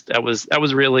was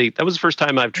the first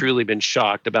time I've truly been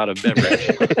shocked about a beverage.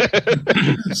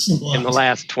 In the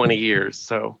last 20 years.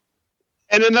 So,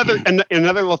 and another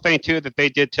little thing too that they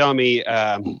did tell me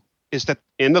is that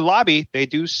in the lobby they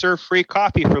do serve free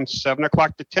coffee from 7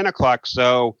 o'clock to 10 o'clock.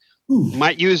 So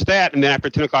might use that, and then after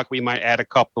 10 o'clock we might add a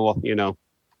couple,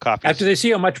 coffees. After they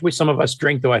see how much some of us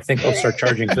drink, though, I think they'll start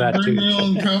charging for that too.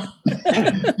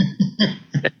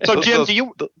 So Jim, do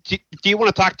you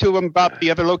want to talk to them about the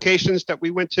other locations that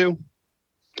we went to?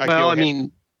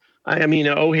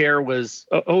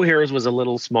 O'Hare's was a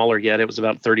little smaller yet. It was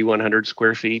about 3,100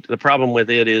 square feet. The problem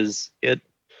with it is the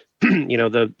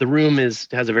room has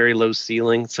a very low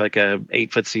ceiling. It's like a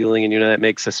 8-foot ceiling, and that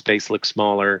makes the space look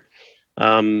smaller.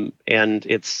 And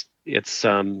it's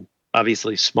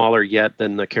obviously smaller yet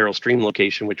than the Carroll Stream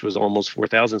location, which was almost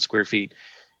 4,000 square feet.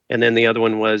 And then the other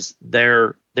one was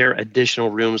their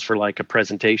additional rooms for like a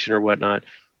presentation or whatnot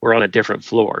were on a different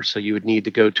floor. So you would need to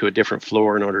go to a different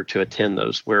floor in order to attend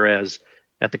those. Whereas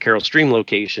at the Carroll Stream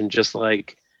location, just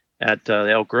like at the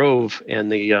Elk Grove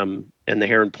and the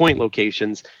Heron Point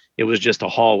locations, it was just a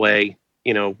hallway,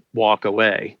 walk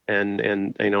away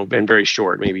and very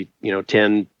short, maybe,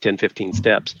 10, 15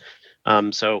 steps.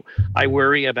 So I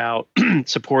worry about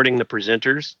supporting the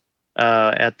presenters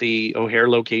at the O'Hare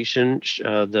location,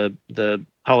 the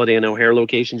Holiday Inn O'Hare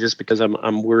location, just because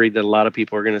I'm worried that a lot of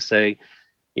people are going to say,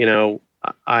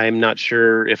 I'm not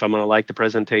sure if I'm going to like the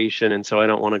presentation. And so I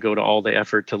don't want to go to all the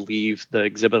effort to leave the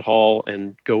exhibit hall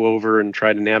and go over and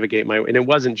try to navigate and it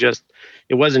wasn't just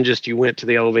you went to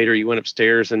the elevator, you went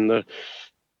upstairs and the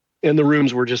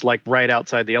rooms were just like right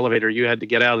outside the elevator. You had to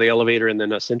get out of the elevator and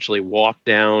then essentially walk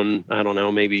down, I don't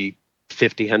know, maybe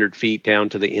 50, 100 feet down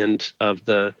to the end of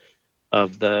the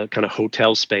kind of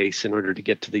hotel space in order to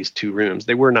get to these two rooms.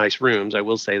 They were nice rooms, I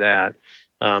will say that.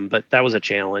 But that was a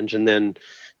challenge. And then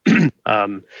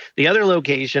the other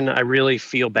location I really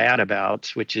feel bad about,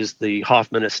 which is the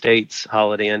Hoffman Estates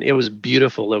Holiday Inn. It was a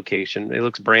beautiful location. It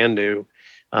looks brand new.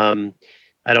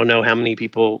 I don't know how many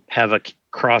people have a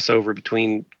crossover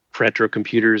between retro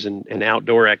computers and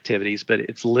outdoor activities, but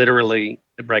it's literally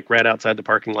like right outside the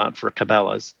parking lot for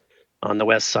Cabela's on the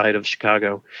west side of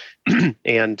Chicago.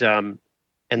 And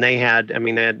they had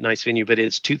a nice venue, but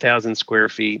it's 2,000 square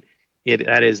feet.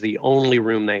 That is the only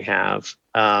room they have.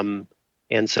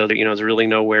 And so there's really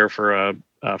nowhere for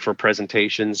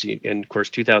presentations. And of course,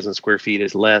 2,000 square feet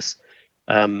is less.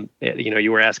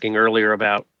 You were asking earlier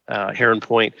about Heron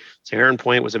Point. So Heron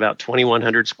Point was about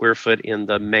 2,100 square foot in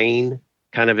the main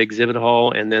kind of exhibit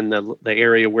hall. And then the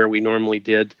area where we normally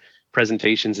did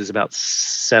presentations is about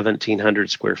 1,700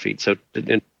 square feet. So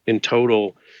in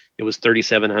total, it was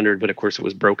 3,700, but of course it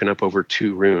was broken up over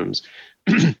two rooms.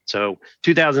 So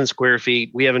 2,000 square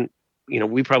feet, we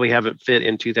probably haven't fit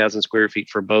in 2,000 square feet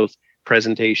for both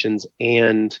presentations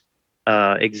and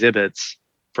exhibits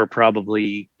for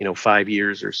probably, 5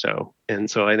 years or so.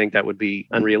 And so I think that would be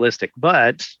unrealistic,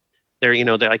 but there,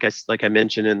 like I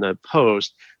mentioned in the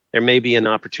post, there may be an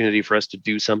opportunity for us to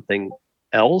do something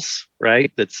else,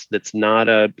 right? That's not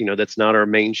our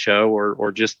main show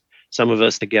or just some of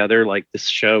us together. Like this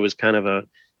show is kind of a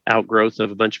outgrowth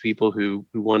of a bunch of people who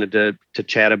wanted to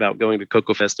chat about going to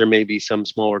CocoFest. There may be some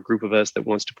smaller group of us that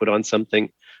wants to put on something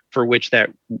for which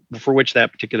that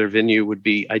particular venue would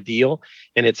be ideal.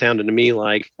 And it sounded to me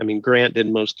like, Grant did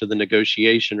most of the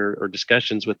negotiation or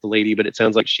discussions with the lady, but it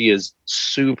sounds like she is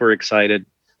super excited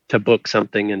to book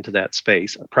something into that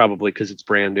space, probably because it's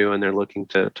brand new and they're looking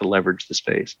to leverage the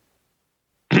space.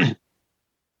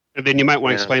 And then you might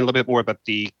want to explain a little bit more about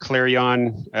the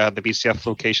Clarion, the BCF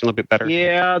location a little bit better.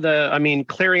 Yeah,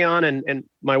 Clarion and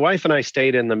my wife and I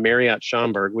stayed in the Marriott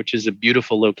Schaumburg, which is a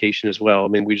beautiful location as well.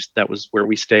 That was where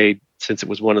we stayed since it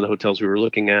was one of the hotels we were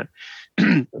looking at.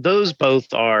 Those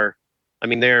both are,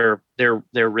 they're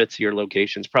ritzier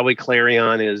locations. Probably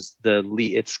Clarion is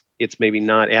it's maybe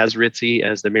not as ritzy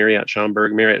as the Marriott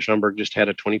Schaumburg. Marriott Schaumburg just had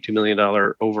a $22 million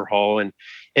overhaul and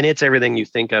it's everything you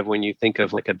think of when you think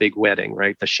of like a big wedding,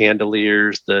 right? The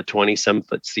chandeliers, the 20-some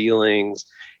foot ceilings,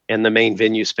 and the main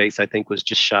venue space, I think, was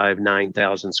just shy of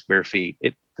 9,000 square feet.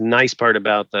 The nice part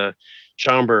about the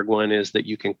Schaumburg one is that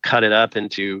you can cut it up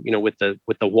into, with the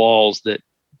walls that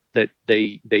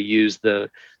they use the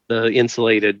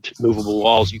insulated movable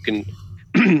walls. You can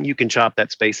you can chop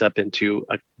that space up into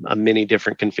a many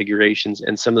different configurations,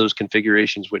 and some of those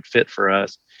configurations would fit for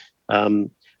us.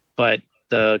 But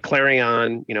the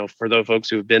Clarion, for those folks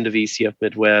who have been to VCF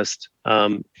Midwest,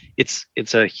 it's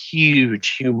a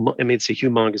huge, it's a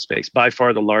humongous space, by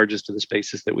far the largest of the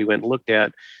spaces that we went and looked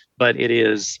at. But it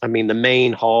is, the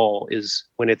main hall is,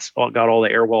 when it's got all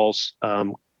the air walls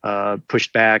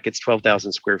pushed back, it's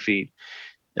 12,000 square feet.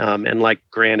 And like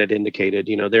Grant had indicated,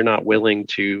 they're not willing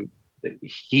to.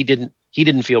 He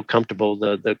didn't feel comfortable.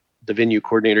 The venue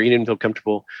coordinator, he didn't feel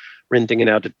comfortable renting it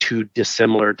out to two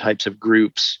dissimilar types of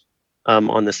groups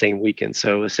on the same weekend.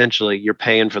 So essentially, you're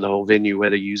paying for the whole venue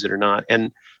whether you use it or not.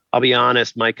 And I'll be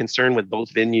honest, my concern with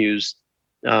both venues,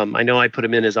 I know I put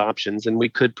them in as options, and we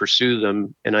could pursue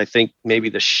them. And I think maybe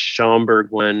the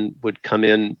Schaumburg one would come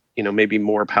in, maybe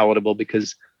more palatable,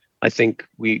 because I think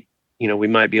we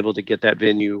might be able to get that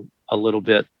venue a little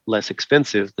bit less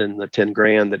expensive than the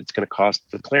 $10,000 that it's going to cost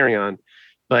the Clarion.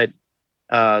 But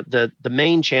the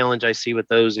main challenge I see with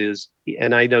those is,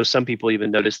 and I know some people even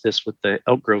notice this with the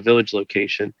Elk Grove Village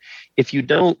location, if you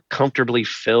don't comfortably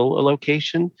fill a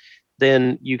location,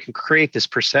 then you can create this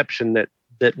perception that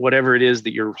whatever it is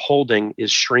that you're holding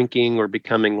is shrinking or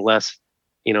becoming less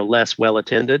well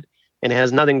attended. And it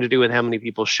has nothing to do with how many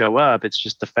people show up. It's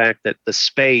just the fact that the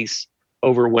space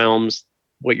overwhelms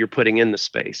what you're putting in the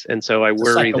space. And so I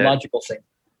worry a psychological thing.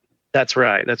 That's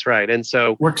right. And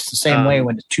so works the same way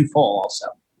when it's too full also.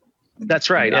 That's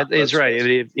right. It's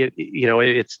right.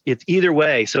 It's either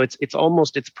way. So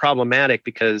it's problematic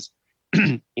because,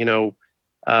 you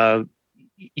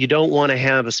don't want to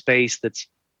have a space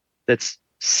that's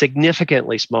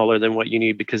significantly smaller than what you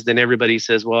need, because then everybody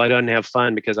says, well, I didn't have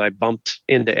fun because I bumped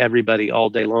into everybody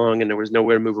all day long and there was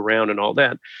nowhere to move around and all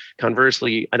that.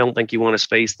 Conversely, I don't think you want a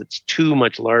space that's too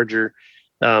much larger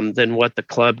than what the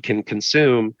club can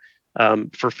consume,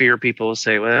 for fear people will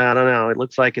say, well, I don't know, it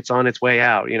looks like it's on its way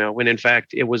out, when in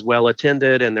fact it was well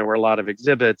attended and there were a lot of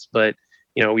exhibits, but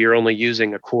you're only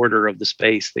using a quarter of the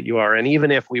space that you are. And even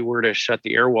if we were to shut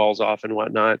the air walls off and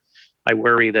whatnot, I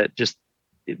worry that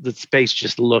the space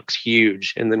just looks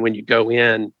huge, and then when you go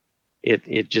in, it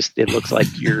looks like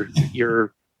you're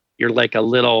like a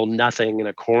little nothing in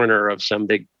a corner of some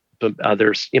big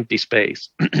other empty space.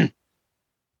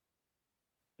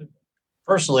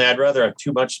 Personally, I'd rather have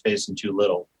too much space than too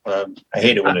little. I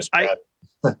hate it when it's crowded.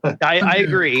 I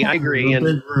agree. And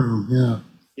big room,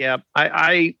 yeah.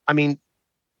 I mean,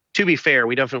 to be fair,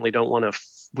 we definitely don't want to.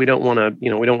 We don't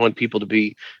want people to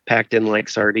be packed in like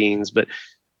sardines. But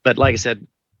like I said,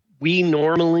 we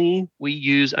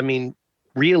use,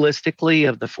 realistically,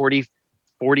 of the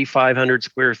 4,500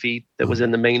 square feet that was in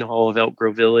the main hall of Elk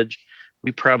Grove Village,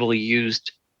 we probably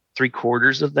used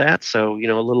 3/4 of that. So, a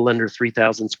little under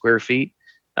 3,000 square feet.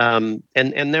 And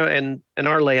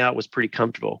our layout was pretty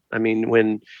comfortable.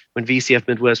 When VCF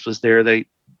Midwest was there, they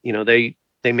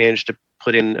managed to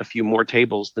put in a few more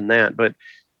tables than that. But,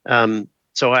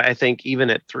 so I think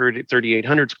even at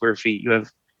 3,800 square feet, you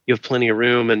have plenty of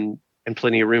room and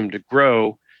plenty of room to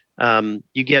grow.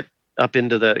 You get up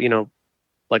into the,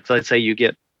 like, let's say you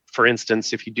get, for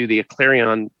instance, if you do the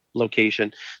Clarion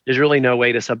location, there's really no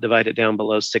way to subdivide it down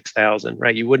below 6,000,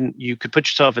 right? You could put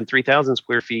yourself in 3,000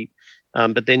 square feet,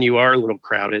 but then you are a little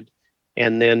crowded.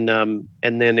 And then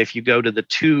if you go to the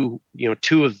two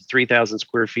of the 3,000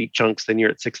 square feet chunks, then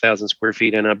you're at 6,000 square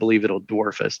feet, and I believe it'll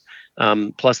dwarf us.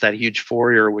 Plus that huge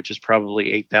foyer, which is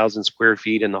probably 8,000 square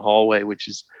feet in the hallway, which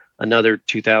is another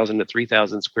 2,000 to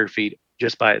 3,000 square feet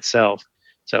just by itself.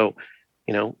 So,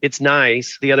 it's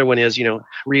nice. The other one is,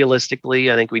 realistically,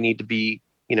 I think we need to be,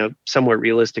 somewhat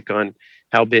realistic on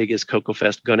how big is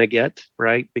CocoFest going to get,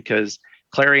 right? Because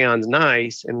Clarion's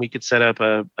nice, and we could set up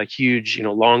a huge,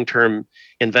 long-term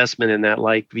investment in that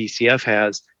like VCF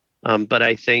has. But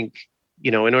I think,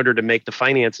 in order to make the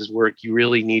finances work, you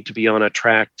really need to be on a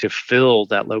track to fill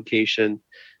that location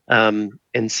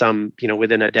in some,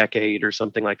 within a decade or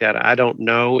something like that. I don't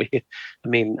know.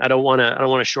 I don't want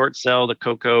to short sell the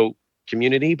Coco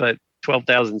community, but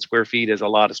 12,000 square feet is a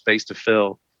lot of space to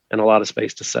fill and a lot of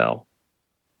space to sell.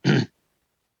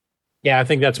 Yeah, I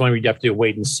think that's when we'd have to do a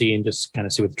wait and see and just kind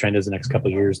of see what the trend is the next couple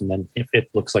of years. And then if it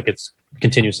looks like it's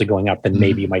continuously going up, then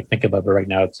maybe you might think about it. But right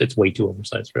now, it's way too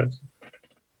oversized for us. And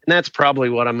that's probably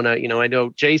what I'm going to, I know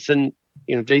Jason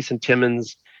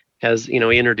Timmons has,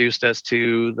 introduced us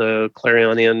to the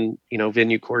Clarion Inn,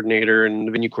 venue coordinator, and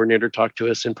the venue coordinator talked to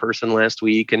us in person last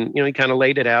week. And, he kind of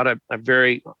laid it out. It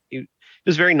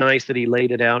was very nice that he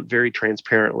laid it out very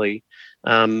transparently.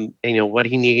 And, what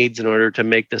he needs in order to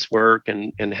make this work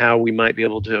and how we might be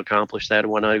able to accomplish that.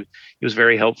 And it was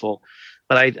very helpful.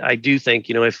 But I do think,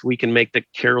 if we can make the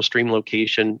Carol Stream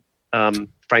location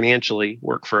financially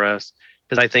work for us,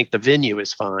 because I think the venue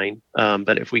is fine.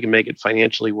 But if we can make it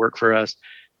financially work for us,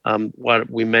 what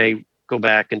we may go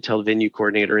back and tell the venue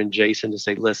coordinator and Jason to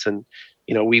say, listen,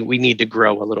 we need to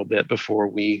grow a little bit before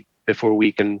we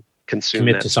can consume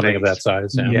Commit that to something of space.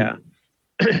 that size. Yeah.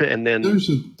 And then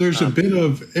there's a bit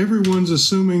of everyone's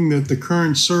assuming that the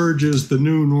current surge is the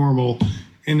new normal,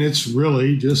 and it's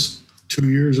really just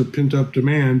 2 years of pent up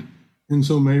demand. And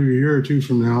so maybe a year or two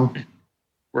from now,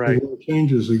 right, the world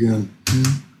changes again.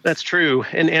 That's true,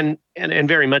 and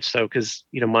very much so, because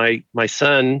my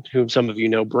son, whom some of you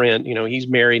know, Brent, he's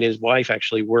married. His wife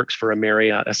actually works for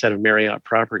a set of Marriott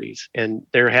properties, and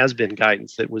there has been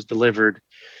guidance that was delivered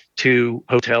to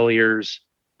hoteliers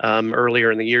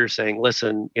earlier in the year saying,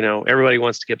 listen, everybody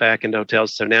wants to get back into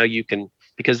hotels, so now you can,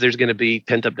 because there's going to be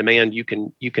pent up demand, you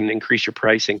can increase your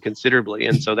pricing considerably,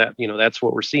 and so that that's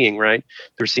what we're seeing, right?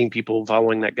 They're seeing people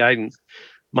following that guidance.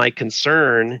 My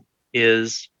concern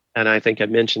is, and I think I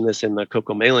mentioned this in the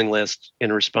Coco mailing list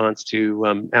in response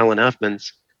to Alan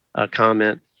Huffman's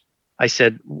comment. I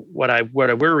said, what I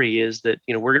worry is that,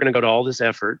 we're going to go to all this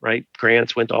effort, right?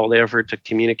 Grants went to all the effort to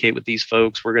communicate with these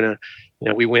folks. We're going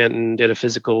to, we went and did a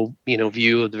physical,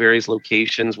 view of the various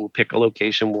locations. We'll pick a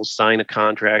location. We'll sign a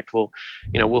contract.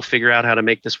 We'll figure out how to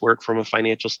make this work from a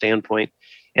financial standpoint.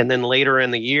 And then later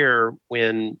in the year,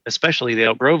 when especially the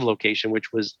Elk Grove location,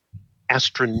 which was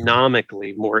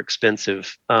astronomically more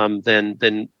expensive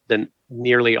than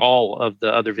nearly all of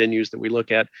the other venues that we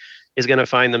look at, is going to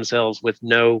find themselves with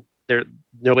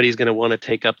nobody's going to want to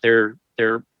take up their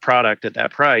product at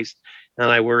that price.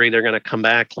 And I worry they're going to come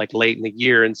back like late in the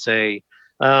year and say,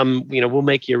 we'll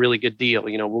make you a really good deal.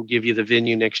 We'll give you the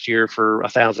venue next year for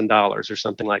 $1,000 or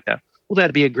something like that. Well,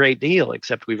 that'd be a great deal,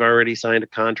 except we've already signed a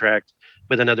contract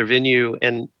with another venue.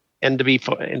 And to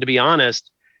be honest,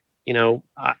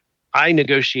 I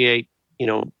negotiate,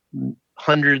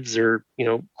 hundreds or,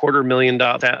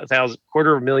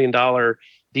 $250,000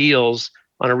 deals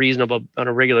on a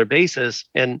regular basis.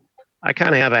 And I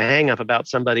kind of have a hang up about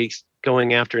somebody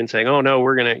going after and saying, oh no,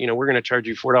 we're going to charge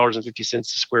you $4.50 a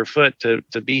square foot to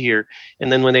be here. And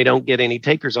then when they don't get any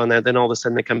takers on that, then all of a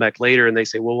sudden they come back later and they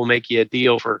say, well, we'll make you a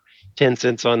deal for 10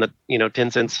 cents on the,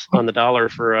 10 cents on the dollar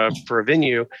for a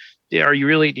venue. Do you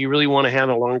really want to have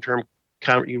a long-term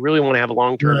Right.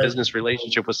 business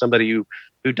relationship with somebody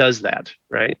who does that,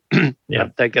 right? Yeah. I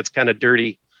think that's kind of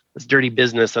dirty. It's dirty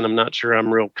business, and I'm not sure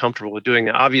I'm real comfortable with doing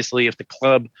that. Obviously, if the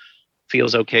club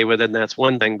feels okay with it, that's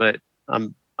one thing, but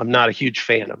I'm not a huge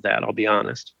fan of that, I'll be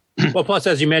honest. Well, plus,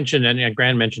 as you mentioned, and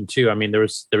Grant mentioned too, I mean, there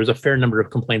was a fair number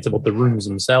of complaints about the rooms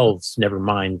themselves, never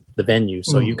mind the venue.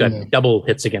 So you got double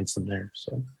hits against them there.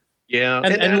 So yeah,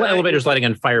 and elevators lighting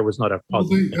on fire was not a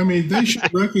positive. They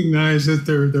should recognize that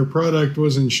their product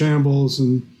was in shambles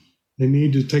and they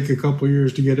need to take a couple of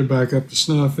years to get it back up to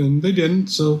snuff, and they didn't.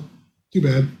 So too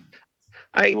bad.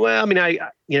 I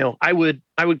would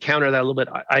counter that a little bit.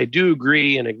 I do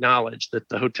agree and acknowledge that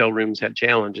the hotel rooms had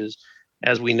challenges.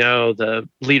 As we know, the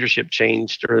leadership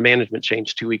changed, or the management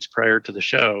changed 2 weeks prior to the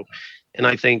show. And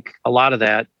I think a lot of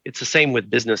that, it's the same with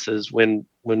businesses. When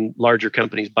larger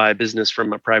companies buy a business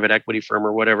from a private equity firm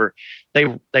or whatever,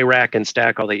 they rack and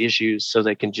stack all the issues so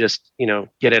they can just,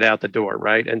 get it out the door,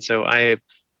 right? And so I'm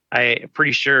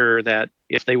pretty sure that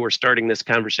if they were starting this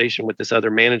conversation with this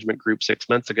other management group 6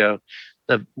 months ago,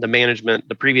 the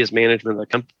previous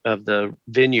management of the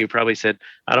venue probably said,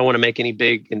 I don't want to make any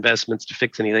big investments to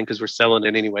fix anything because we're selling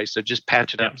it anyway. So just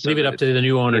patch it up. Leave it up to the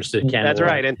new owners to can. That's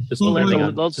right. And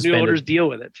let those new owners deal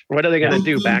with it. What are they going to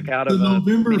do? Back out of the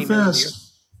November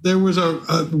Fest? There was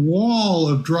a wall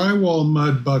of drywall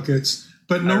mud buckets,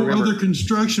 but no other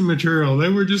construction material. They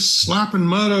were just slapping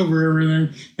mud over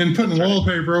everything and putting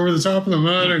wallpaper over the top of the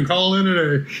mud and calling it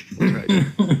a day.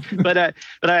 Right.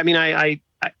 But I mean,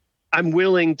 I'm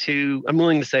willing to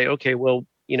say, okay, well,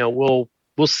 we'll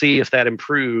see if that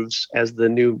improves as the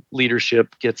new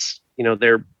leadership gets,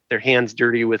 their hands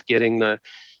dirty with getting the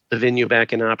venue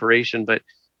back in operation. But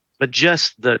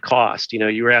just the cost,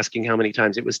 you were asking how many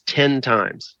times. It was 10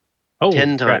 times.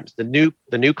 10 times. The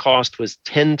new cost was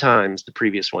 10 times the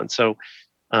previous one. So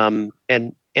and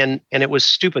it was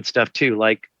stupid stuff too.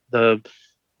 Like the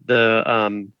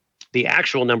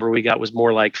actual number we got was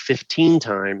more like 15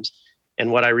 times. And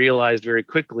what I realized very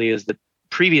quickly is that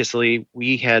previously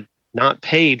we had not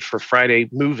paid for Friday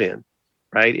move-in,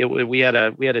 right? We had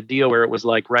a deal where it was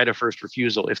like right of first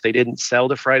refusal. If they didn't sell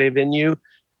the Friday venue,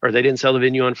 or they didn't sell the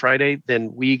venue on Friday,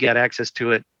 then we got access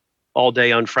to it all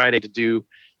day on Friday to do,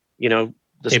 the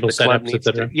table club setups, needs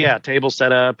to, table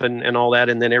setup and all that.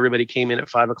 And then everybody came in at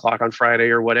 5 o'clock on Friday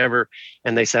or whatever,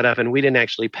 and they set up, and we didn't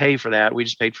actually pay for that. We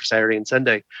just paid for Saturday and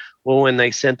Sunday. Well, when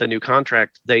they sent the new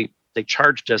contract, they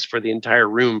charged us for the entire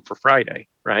room for Friday,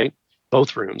 right?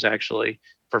 Both rooms actually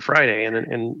for Friday. And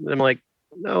I'm like,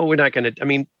 no, we're not going to, I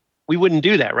mean, we wouldn't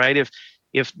do that, right?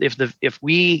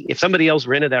 If somebody else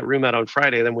rented that room out on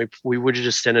Friday, then we would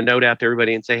just send a note out to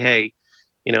everybody and say, hey,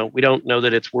 we don't know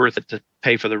that it's worth it to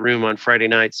pay for the room on Friday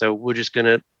night. So we're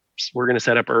going to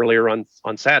set up earlier on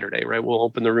Saturday, right? We'll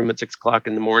open the room at 6:00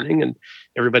 in the morning and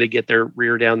everybody get their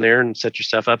rear down there and set your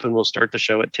stuff up and we'll start the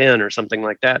show at 10 or something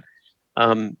like that.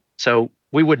 So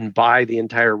we wouldn't buy the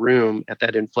entire room at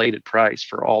that inflated price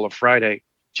for all of Friday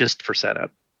just for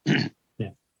setup.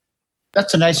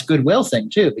 That's a nice goodwill thing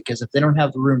too, because if they don't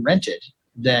have the room rented,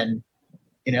 then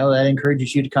that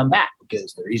encourages you to come back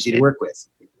because they're easy to work with.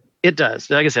 It does.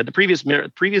 Like I said, the previous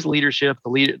leadership,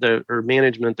 or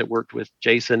management that worked with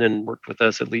Jason and worked with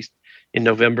us at least in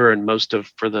November and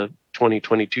for the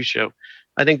 2022 show,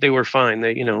 I think they were fine.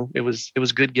 They, it was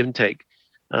good give and take.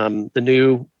 The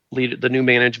new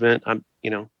management, like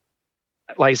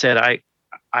I said,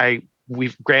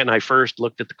 Grant and I first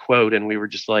looked at the quote and we were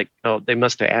just like, oh, they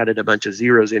must have added a bunch of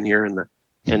zeros in here and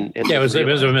it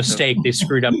was a mistake. They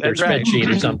screwed up their spreadsheet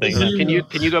or something. Can you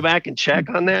go back and check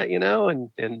on that?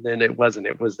 And then it wasn't.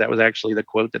 That was actually the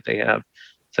quote that they have.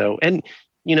 So, and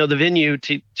the venue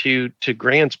to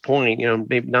Grant's point,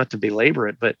 maybe not to belabor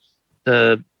it, but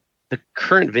the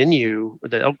current venue,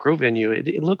 the Elk Grove venue,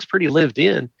 it looks pretty lived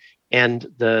in, and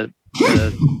the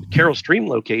Carol Stream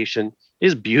location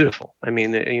is beautiful. I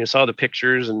mean, you saw the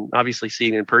pictures and obviously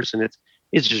seeing it in person,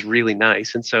 it's just really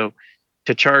nice. And so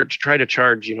to try to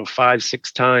charge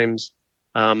 5-6 times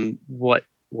what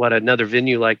another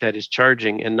venue like that is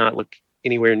charging and not look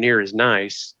anywhere near as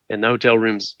nice, and the hotel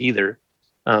rooms either,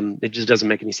 it just doesn't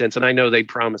make any sense. And I know they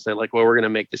promised that, like, well, we're going to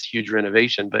make this huge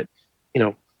renovation, but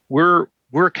we're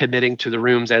committing to the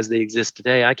rooms as they exist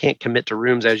today. I can't commit to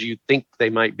rooms as you think they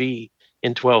might be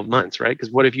in 12 months, right?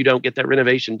 Because what if you don't get that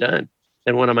renovation done?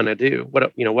 Then what am I going to do?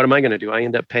 What am I going to do? I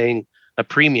end up paying a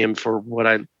premium for what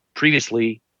I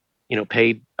previously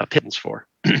paid a pittance for.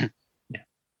 Okay,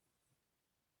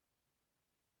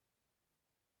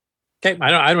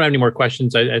 I don't have any more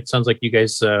questions. It sounds like you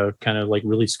guys kind of like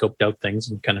really scoped out things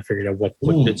and kind of figured out what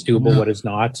is doable, what is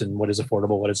not, and what is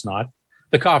affordable, what is not.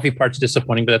 The coffee part's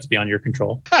disappointing, but that's beyond your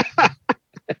control.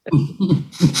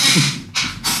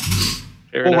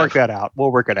 We'll work that out.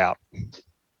 We'll work it out.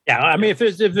 Yeah, I mean, if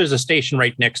there's a station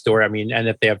right next door, I mean, and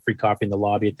if they have free coffee in the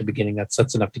lobby at the beginning,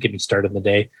 that's enough to get me started in the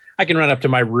day. I can run up to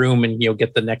my room and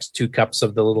get the next 2 cups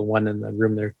of the little one in the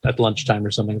room there at lunchtime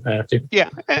or something if I have to. Yeah,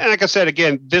 and like I said,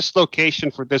 again, this location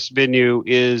for this venue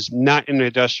is not in an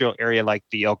industrial area like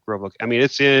the Elk Grove. I mean,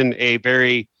 it's in a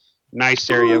very nice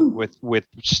area with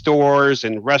stores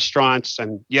and restaurants,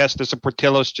 and yes, there's a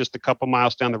Portillo's just a couple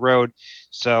miles down the road,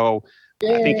 so.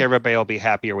 Yeah. I think everybody will be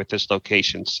happier with this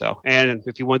location. So, and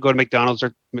if you want to go to McDonald's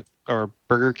or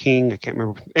Burger King, I can't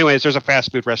remember. Anyways, there's a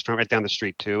fast food restaurant right down the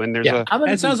street too, and there's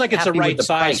it sounds like it's the right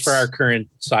size for our current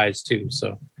size too.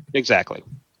 So, exactly,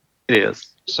 it is.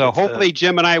 So hopefully,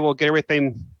 Jim and I will get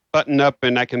everything buttoned up,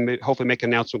 and I can hopefully make an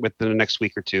announcement within the next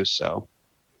week or two. So,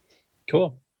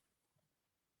 cool.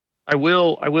 I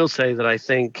will say that I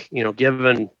think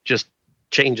given just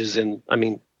changes in,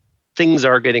 things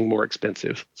are getting more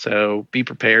expensive. So be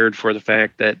prepared for the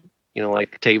fact that,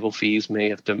 like table fees may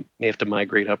have to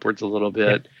migrate upwards a little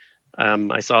bit.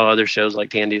 I saw other shows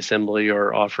like Tandy Assembly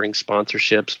are offering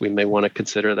sponsorships. We may want to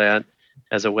consider that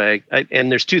as a way.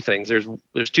 And there's 2 things.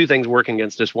 There's 2 things working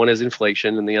against us. One is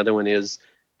inflation, and the other one is,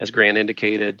 as Grant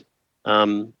indicated.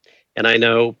 And I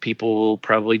know people will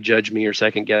probably judge me or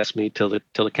second guess me till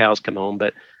the cows come home.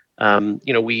 But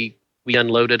we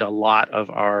unloaded a lot of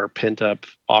our pent up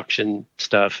auction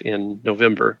stuff in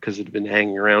November because it had been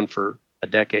hanging around for a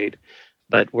decade,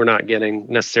 but we're not getting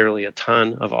necessarily a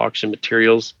ton of auction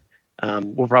materials.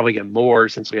 We'll probably get more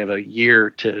since we have a year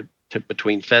to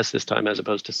between fests this time as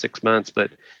opposed to 6 months.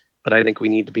 But I think we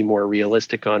need to be more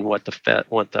realistic on what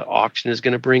the auction is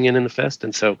going to bring in the fest.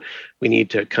 And so we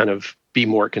need to kind of be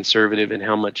more conservative in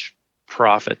how much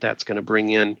profit that's going to bring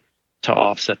in to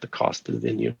offset the cost of the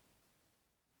venue.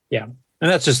 Yeah. And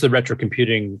that's just the retro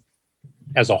computing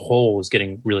as a whole is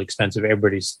getting really expensive.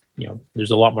 Everybody's,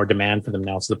 there's a lot more demand for them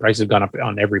now. So the prices have gone up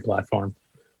on every platform.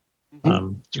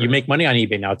 You make money on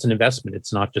eBay now. It's an investment.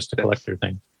 It's not just a collector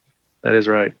thing. That is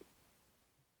right.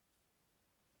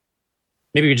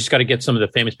 Maybe we just got to get some of the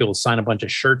famous people to sign a bunch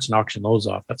of shirts and auction those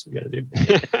off. That's what we got to do.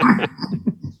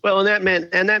 Well, and that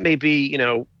may be,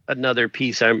 another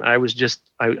piece. I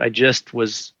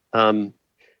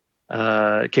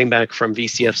came back from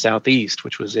VCF Southeast,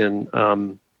 which was in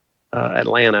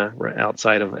Atlanta, right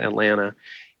outside of Atlanta.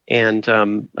 And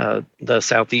the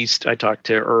Southeast, I talked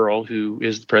to Earl, who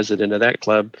is the president of that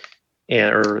club,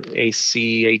 or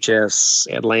ACHS,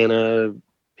 Atlanta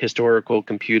Historical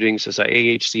Computing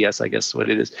Society, AHCS, I guess is what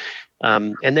it is.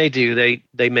 And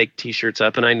they make T-shirts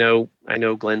up, and I know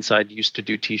Glenside used to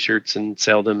do T-shirts and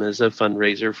sell them as a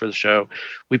fundraiser for the show.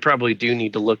 We probably do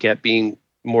need to look at being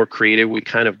more creative. We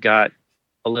kind of got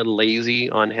a little lazy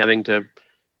on having to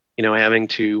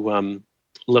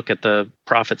look at the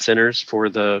profit centers for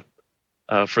the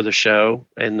show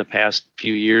in the past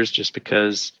few years, just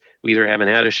because we either haven't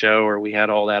had a show or we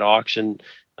had all that auction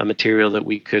material that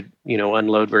we could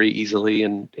unload very easily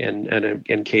and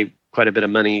gave quite a bit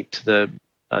of money to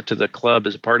the club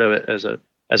as a part of it, as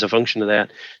a function of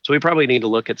that. So we probably need to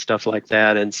look at stuff like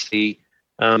that and see.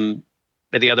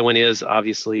 But the other one is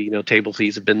obviously, table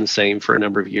fees have been the same for a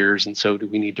number of years, and so do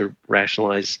we need to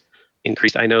rationalize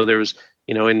increase? I know there was,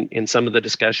 in some of the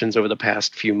discussions over the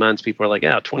past few months, people are like,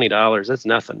 "Yeah, $20, that's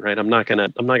nothing, right? I'm not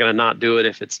gonna not do it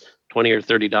if it's $20 or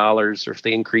 $30, or if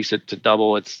they increase it to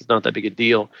double, it's not that big a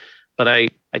deal." But I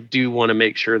do want to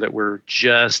make sure that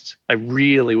I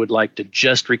really would like to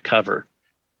just recover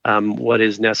what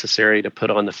is necessary to put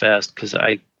on the fest, because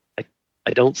I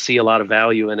don't see a lot of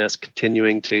value in us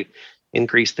continuing to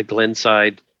increase the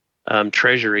Glenside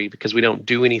treasury, because we don't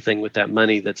do anything with that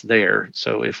money that's there.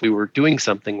 So if we were doing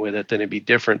something with it, then it'd be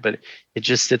different, but it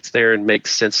just sits there and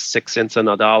makes 6 cents on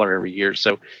the dollar every year.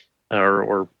 So,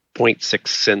 or 0.6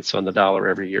 cents on the dollar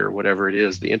every year, or whatever it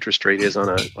is, the interest rate is on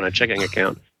a checking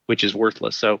account, which is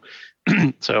worthless. So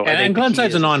and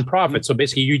Glenside's a nonprofit, so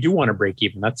basically you do want to break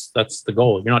even. That's the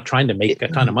goal. You're not trying to make a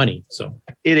ton of money. So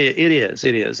it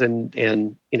is.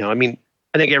 And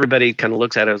I think everybody kind of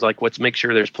looks at it as like, let's make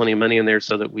sure there's plenty of money in there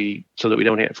so that we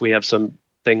don't have, if we have something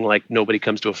like nobody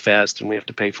comes to a fest and we have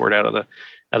to pay for it out of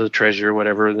the treasury or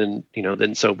whatever, then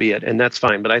so be it. And that's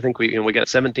fine. But I think we got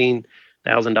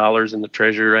 $17,000 in the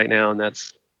treasury right now, and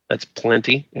that's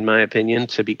plenty, in my opinion,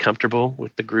 to be comfortable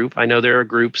with the group. I know there are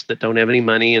groups that don't have any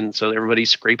money, and so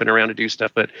everybody's scraping around to do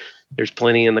stuff, but there's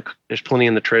plenty in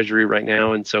the treasury right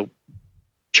now. And so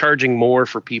charging more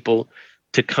for people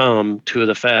to come to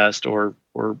the fest or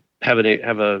have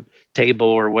a table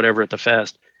or whatever at the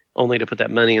fest, only to put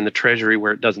that money in the treasury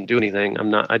where it doesn't do anything.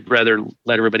 I'd rather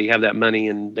let everybody have that money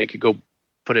and they could go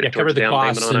put it cover towards the down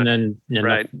costs, payment on and it. then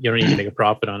Right. you don't need to make a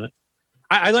profit on it.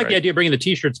 I like the idea of bringing the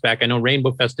T-shirts back. I know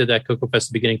Rainbow Fest did that, Cocoa Fest at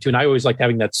the beginning too, and I always liked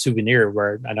having that souvenir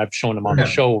and I've shown them on the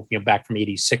show, back from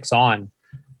 '86 on,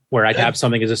 where I'd have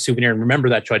something as a souvenir and remember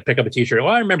that show. I'd pick up a T-shirt.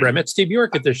 Well, I remember I met Steve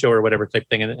York at this show or whatever type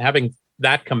thing, and then having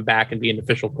that come back and be an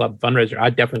official club fundraiser, I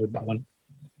definitely would buy one.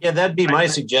 Yeah, that'd be my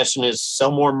suggestion: is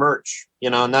sell more merch.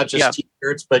 Not just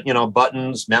T-shirts, but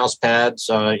buttons, mouse pads,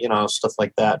 stuff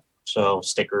like that. So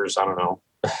stickers. I don't know.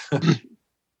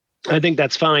 I think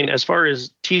that's fine. As far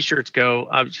as T-shirts go,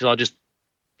 I'll just,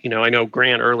 I know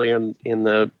Grant early in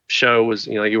the show was,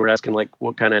 you were asking like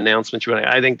what kind of announcements you want.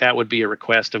 I think that would be a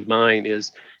request of mine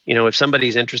is, if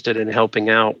somebody's interested in helping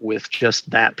out with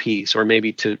just that piece, or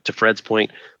maybe to Fred's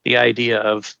point, the idea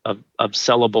of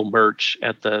sellable merch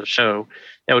at the show,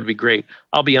 that would be great.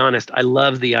 I'll be honest, I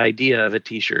love the idea of a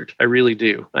T-shirt. I really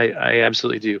do. I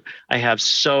absolutely do. I have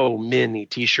so many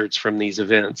T-shirts from these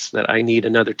events that I need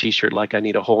another T-shirt like I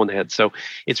need a hole in the head. So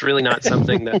it's really not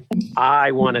something that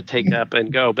I want to take up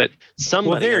and go. But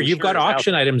somebody, you've got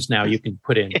auction items now you can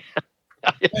put in.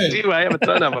 I do. I have a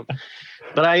ton of them.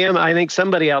 But I think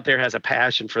somebody out there has a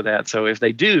passion for that. So if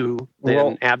they do,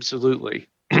 then absolutely.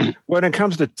 When it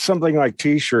comes to something like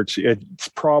T-shirts, it's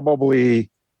probably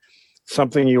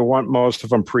something you want most of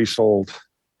them pre-sold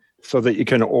so that you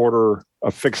can order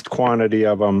a fixed quantity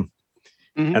of them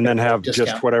and then have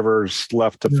just whatever's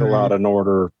left to fill out an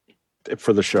order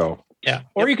for the show. Yeah.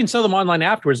 Or you can sell them online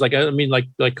afterwards. Like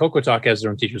Coco Talk has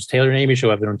their own T-shirts. Taylor and Amy Show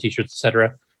have their own T-shirts,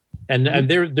 etc. And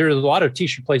there are a lot of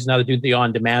T-shirt places now that do the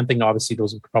on-demand thing. Obviously,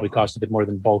 those would probably cost a bit more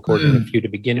than bulk ordering a few to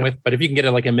begin with. But if you can get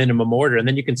it like a minimum order, and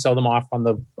then you can sell them off on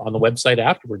the website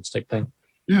afterwards, type thing.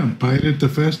 Yeah, buy it at the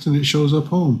fest and it shows up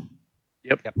home.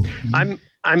 Yep.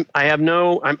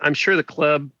 I'm sure the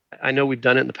club, I know we've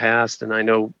done it in the past, and I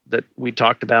know that we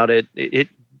talked about it. It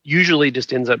usually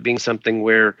just ends up being something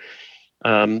where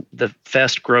the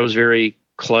fest grows very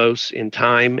close in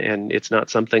time, and it's not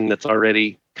something that's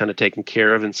already kind of taken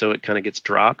care of, and so it kind of gets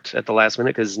dropped at the last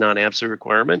minute because it's not an absolute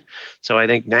requirement. So I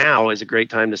think now is a great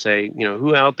time to say,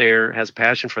 who out there has a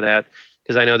passion for that?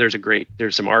 Because I know there's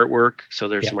some artwork, so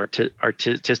there's some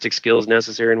artistic skills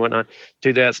necessary and whatnot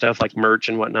to that stuff, like merch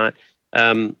and whatnot.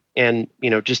 And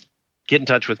just get in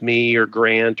touch with me or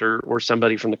Grant or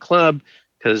somebody from the club,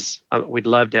 because we'd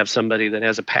love to have somebody that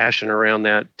has a passion around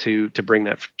that to bring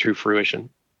that to fruition.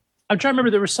 I'm trying to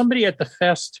remember. There was somebody at the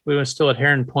fest. We were still at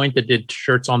Heron Point that did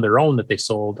shirts on their own that they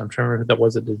sold. I'm trying to remember who that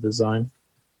was that did the design.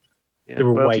 Yeah, they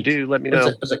were well, if white. you do, let me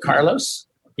know. Was it Carlos?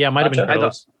 Yeah, it might have been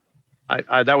Carlos.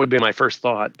 I that would be my first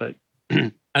thought, but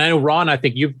and I know Ron. I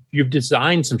think you've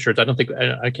designed some shirts. I don't think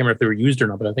I can't remember if they were used or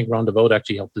not, but I think Ron DeVoe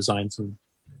actually helped design some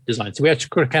designs. So we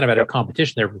actually kind of had a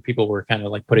competition there where people were kind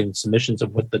of like putting submissions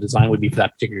of what the design would be for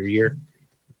that particular year.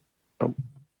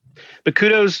 But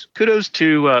kudos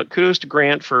to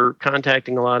Grant for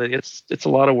contacting a lot of it's a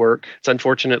lot of work. It's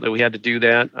unfortunate that we had to do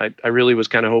that. I really was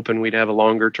kind of hoping we'd have a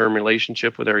longer term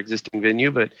relationship with our existing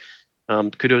venue, but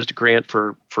kudos to Grant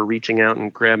for reaching out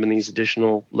and grabbing these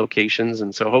additional locations.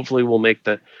 And so hopefully we'll make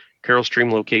the Carol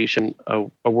Stream location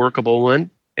a workable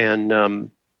one. And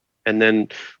then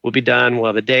we'll be done. We'll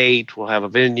have a date. We'll have a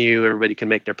venue. Everybody can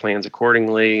make their plans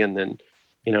accordingly. And then,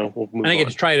 we'll move I get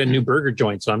on. to try a new burger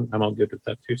joint, so I'm all good with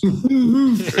that too.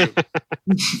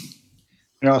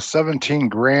 17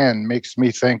 grand makes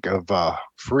me think of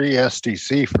free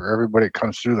SDC for everybody that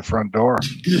comes through the front door.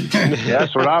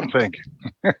 That's what I'm thinking.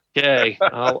 Okay,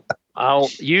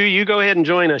 you go ahead and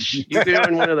join us. You go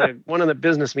in one of the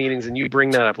business meetings and you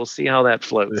bring that up. We'll see how that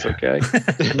floats. Okay.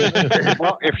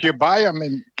 Well, if you buy them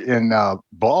in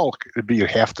bulk, it'd be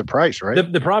half the price,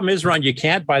 right? The problem is, Ron, you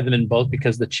can't buy them in bulk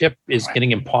because the chip is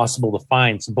getting impossible to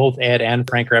find. So both Ed and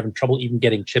Frank are having trouble even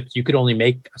getting chips. You could only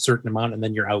make a certain amount and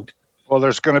then you're out. Well,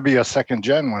 there's going to be a second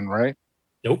gen one, right?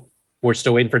 Nope. We're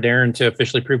still waiting for Darren to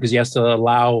officially prove because he has to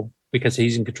allow, because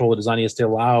he's in control of the design, he has to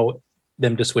allow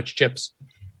them to switch chips.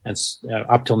 And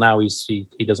up till now, he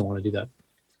doesn't want to do that.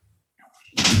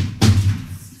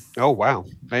 Oh, wow.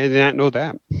 I did not know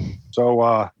that.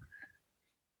 So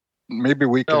maybe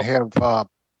we can have,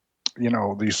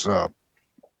 these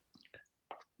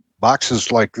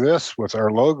boxes like this with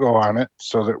our logo on it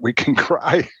so that we can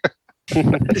cry.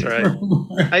 That's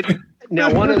right. Now,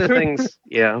 one of the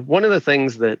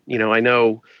things that, I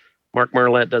know Mark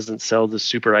Marlette doesn't sell the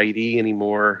Super ID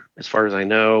anymore, as far as I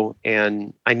know.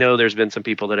 And I know there's been some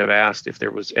people that have asked if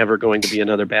there was ever going to be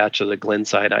another batch of the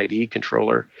Glenside ID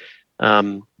controller.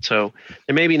 So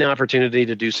there may be an opportunity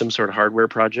to do some sort of hardware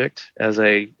project as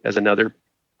another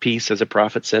piece, as a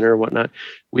profit center or whatnot.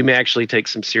 We may actually take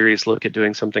some serious look at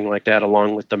doing something like that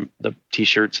along with the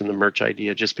t-shirts and the merch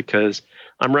idea, just because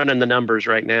I'm running the numbers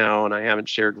right now and I haven't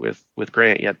shared with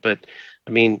Grant yet. But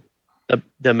I mean,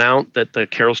 the amount that the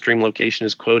Carol Stream location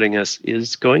is quoting us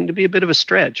is going to be a bit of a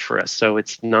stretch for us. So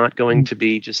it's not going to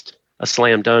be just a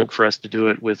slam dunk for us to do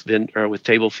it with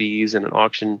table fees and an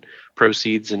auction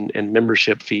proceeds and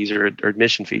membership fees or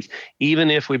admission fees. Even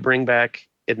if we bring back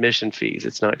admission fees,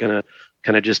 it's not going to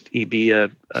kind of just be a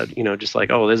just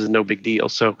like, oh, this is no big deal.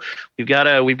 So we've got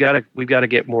to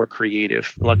get more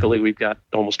creative. Luckily, we've got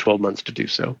almost 12 months to do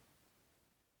so.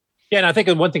 Yeah, and I think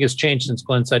one thing has changed since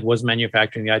Glenside was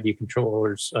manufacturing the ID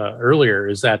controllers earlier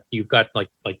is that you've got like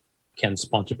Ken's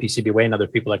sponsor PCBWay and other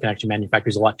people that can actually manufacture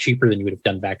a lot cheaper than you would have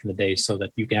done back in the day, so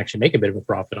that you can actually make a bit of a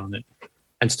profit on it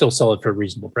and still sell it for a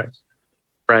reasonable price.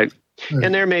 Right.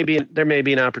 And there may be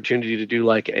an opportunity to do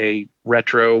like a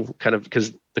retro kind of,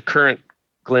 because the current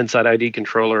Glenside ID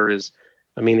controller is,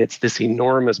 I mean, it's this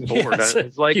enormous board. Yeah,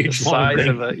 it's like the size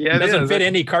of a, it doesn't fit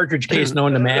any cartridge case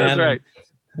known to man. That's right.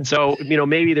 So,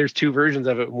 maybe there's two versions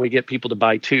of it when we get people to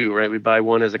buy two, right? We buy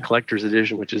one as a collector's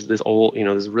edition, which is this old,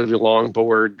 this really long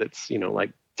board that's,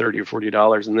 like $30 or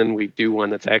 $40. And then we do one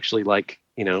that's actually like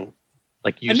useful.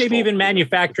 And maybe even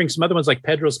manufacturing some other ones like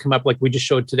Pedro's come up, like we just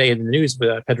showed today in the news,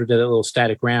 but Pedro did a little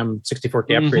static RAM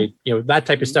 64K upgrade, that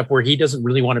type of stuff where he doesn't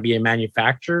really want to be a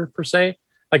manufacturer per se.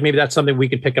 Like maybe that's something we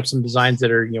could pick up some designs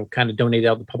that are, kind of donated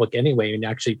out to the public anyway. And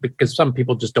actually, because some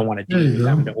people just don't want to do it,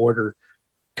 having to order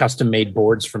custom made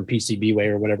boards from PCBWay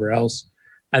or whatever else.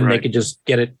 And they could just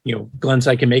get it,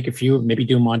 Glenside can make a few, maybe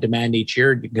do them on demand each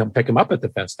year. You can come pick them up at the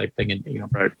fest type thing and,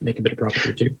 make a bit of profit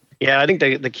there too. Yeah, I think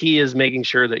the key is making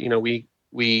sure that,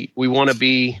 we want to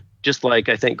be just like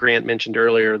I think Grant mentioned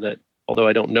earlier, that although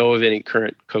I don't know of any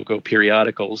current Coco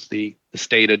periodicals, the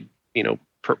stated, the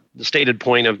stated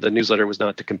point of the newsletter was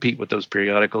not to compete with those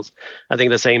periodicals. I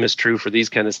think the same is true for these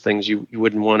kind of things. You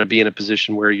wouldn't want to be in a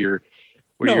position where you're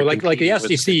like the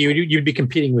SDC, you'd be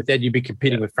competing with Ed, you'd be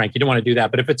competing with Frank. You don't want to do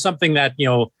that. But if it's something that,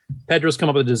 Pedro's come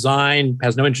up with a design,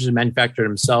 has no interest in manufacturing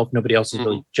himself, nobody else has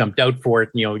really jumped out for it,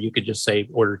 you could just say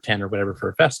order 10 or whatever for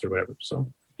a fest or whatever.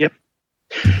 So, yep.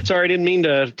 Sorry, I didn't mean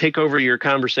to take over your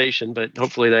conversation, but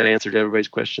hopefully that answered everybody's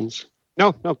questions.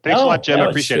 No, thanks a lot, Jim. I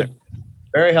appreciate it.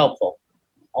 Very helpful.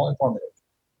 All informative.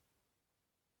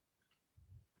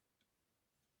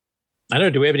 I don't know.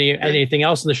 Do we have anything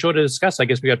else in the show to discuss? I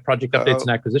guess we got project updates and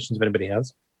acquisitions if anybody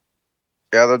has.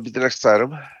 Yeah, that'd be the next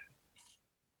item.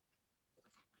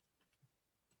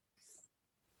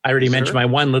 I already Sure. mentioned my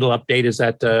one little update is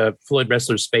that Floyd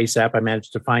Wrestler's Space app. I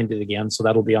managed to find it again, so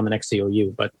that'll be on the next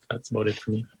COU. But that's about it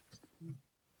for me.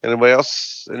 Anybody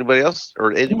else? Anybody else?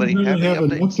 Or I don't anybody really have have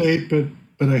any an updates? update,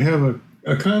 but I have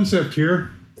a concept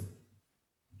here.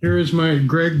 Here is my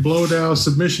Greg Blowdow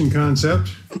submission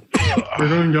concept. We're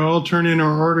going to all turn in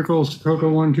our articles to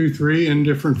Coco 123 in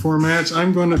different formats.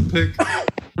 I'm going to pick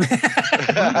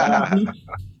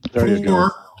There you go.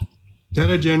 4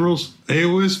 Data Generals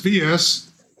AOS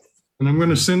VS, and I'm going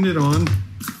to send it on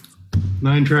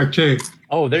 9-track tape.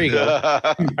 Oh, there you go.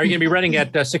 Are you going to be running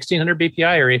at 1600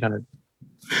 BPI or 800?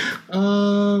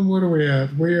 What are we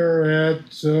at? We are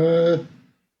at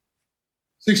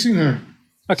 1600.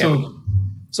 Okay.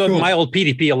 So cool. my old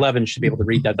PDP 11 should be able to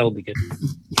read that. That'll be good.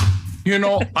 You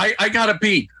know, I got to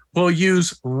beat. We'll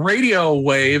use radio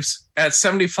waves at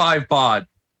 75 baud.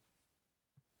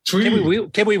 Can we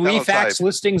That'll fax type.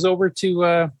 listings over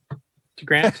to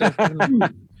Grant?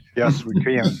 Yes, we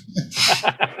can.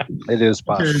 It is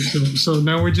possible. Okay, so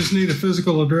now we just need a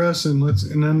physical address and let's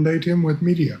inundate him with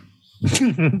media.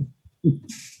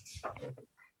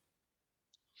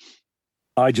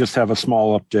 I just have a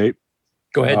small update.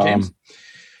 Go ahead, James.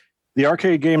 The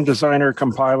Arcade Game Designer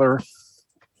compiler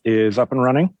is up and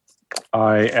running.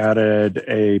 I added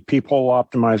a peephole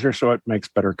optimizer so it makes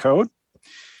better code.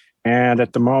 And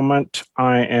at the moment,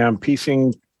 I am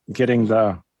getting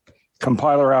the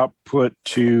compiler output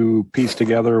to piece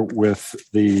together with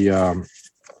the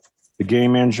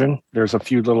game engine. There's a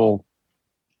few little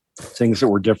things that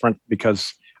were different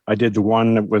because I did the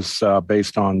one that was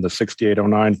based on the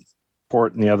 6809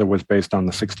 port and the other was based on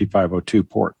the 6502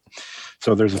 port.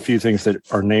 So there's a few things that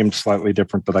are named slightly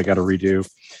different that I got to redo.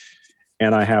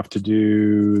 And I have to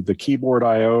do the keyboard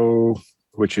I/O,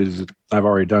 which is, I've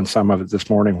already done some of it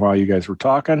this morning while you guys were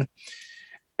talking.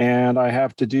 And I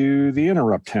have to do the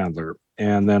interrupt handler.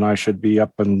 And then I should be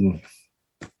up and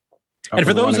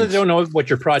for those running. that don't know what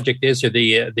your project is, here,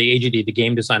 the AGD, the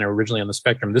game designer originally on the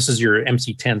Spectrum, this is your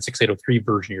MC10 6803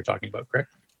 version you're talking about,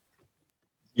 correct?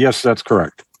 Yes, that's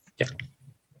correct. Yeah.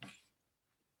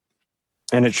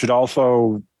 And it should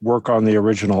also work on the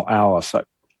original Alice.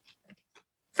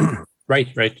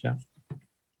 Right, yeah.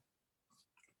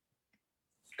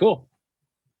 Cool.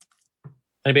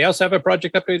 Anybody else have a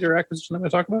project update or acquisition I'm going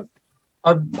to talk about?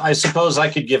 I suppose I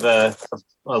could give a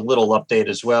little update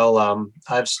as well.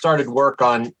 I've started work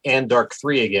on Andark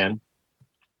 3 again.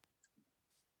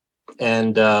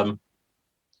 And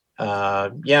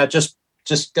just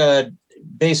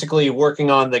basically working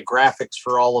on the graphics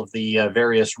for all of the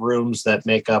various rooms that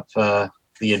make up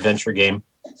the adventure game.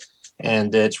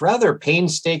 And it's rather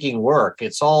painstaking work.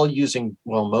 It's all using,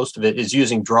 well, most of it is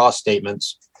using draw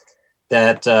statements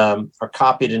that are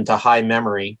copied into high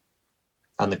memory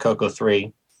on the Coco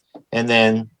 3. And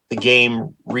then the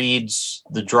game reads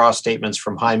the draw statements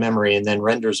from high memory and then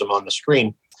renders them on the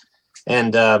screen.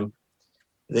 And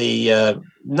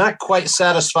not quite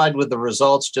satisfied with the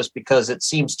results just because it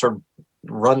seems to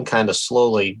run kind of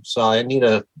slowly. So I need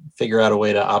to figure out a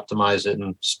way to optimize it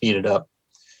and speed it up.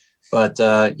 But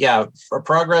our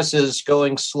progress is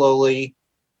going slowly.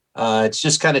 It's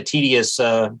just kind of tedious,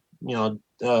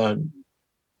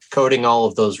 coding all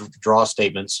of those draw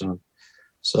statements. And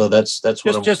so that's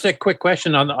what just a quick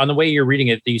question on the way you're reading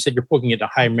it. You said you're poking it to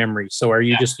high memory. So are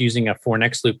you just using a for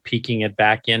next loop, peeking it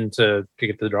back in to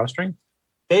get the drawstring?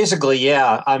 Basically,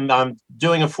 yeah. I'm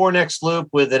doing a for next loop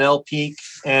with an LPeak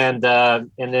and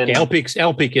then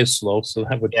LPeak is slow, so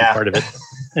that would be part of it.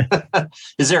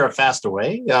 Is there a faster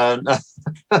way? One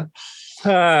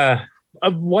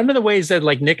of the ways that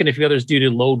like Nick and a few others do to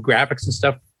load graphics and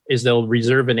stuff is they'll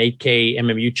reserve an 8K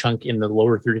MMU chunk in the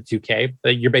lower 32K.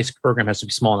 Your basic program has to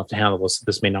be small enough to handle this.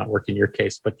 This may not work in your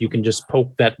case, but you can just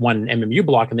poke that one MMU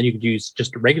block, and then you could use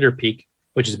just a regular peak,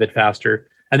 which is a bit faster.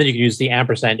 And then you can use the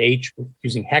 %H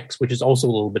using hex, which is also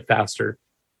a little bit faster.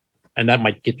 And that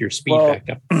might get your speed back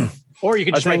up. Or you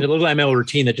can just write a little ML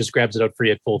routine that just grabs it out for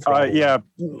you at full throttle. Yeah,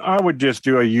 I would just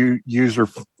do a user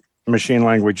machine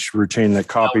language routine that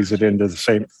copies it into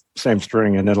the same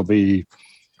string, and it'll be,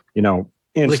 instant.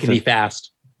 Lickety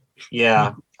fast.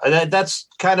 Yeah, that's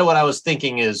kind of what I was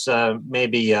thinking is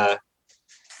maybe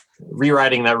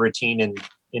rewriting that routine in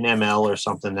ML or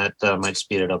something that might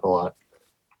speed it up a lot.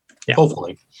 Yeah.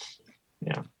 Hopefully.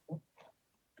 Yeah.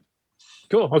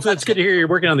 Cool. Well, it's good to hear you're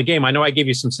working on the game. I know I gave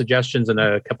you some suggestions and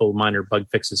a couple of minor bug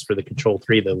fixes for the Control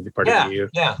 3 that will be part of you.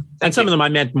 Yeah. And some of them I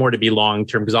meant more to be long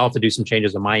term because I'll have to do some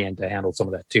changes on my end to handle some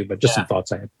of that too. But just some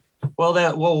thoughts I had.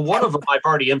 Well, one of them I've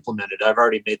already implemented. I've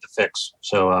already made the fix.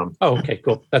 So. Oh, okay,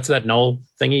 cool. That's that null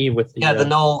thingy with the. Yeah, the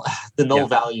null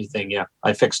value thing. Yeah,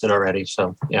 I fixed it already.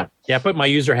 So yeah. Yeah, I put my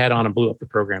user hat on and blew up the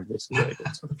program. Basically.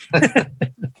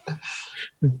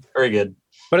 Very good.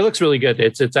 But it looks really good.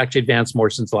 It's actually advanced more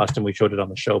since the last time we showed it on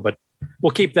the show. But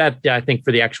we'll keep that, I think,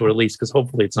 for the actual release because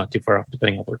hopefully it's not too far off,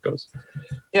 depending on where it goes.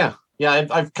 Yeah.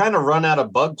 I've kind of run out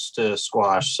of bugs to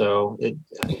squash, so it's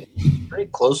very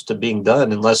close to being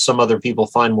done, unless some other people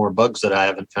find more bugs that I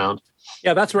haven't found.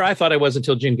 Yeah, that's where I thought I was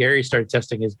until Jim Gary started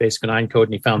testing his Basic 9 code,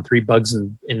 and he found 3 bugs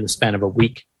in the span of a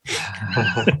week.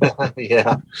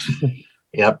 Yeah.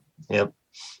 Yep.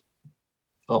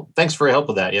 Well, thanks for your help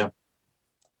with that. Yeah.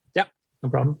 No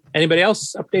problem. Anybody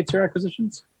else updates or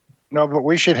acquisitions? No, but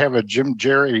we should have a Jim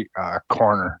Jerry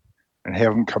corner and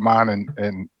have him come on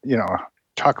and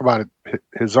talk about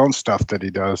his own stuff that he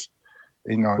does.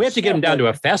 We have to get him down to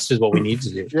a fest is what we need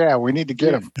to do. Yeah, we need to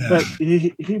get him. But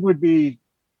he would be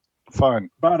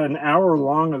fun. About an hour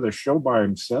long of the show by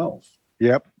himself.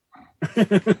 Yep.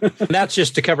 And that's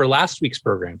just to cover last week's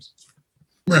programs.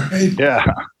 Right. Yeah.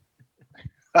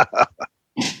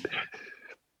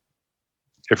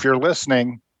 If you're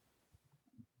listening.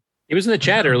 He was in the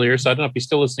chat earlier, so I don't know if he's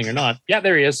still listening or not. Yeah,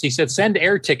 there he is. He said, send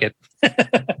air ticket.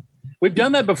 We've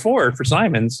done that before for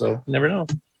Simon, so you never know.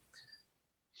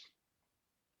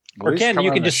 Or Ken,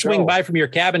 you can just swing by from your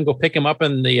cabin, go pick him up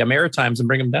in the Maritimes and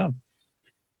bring him down.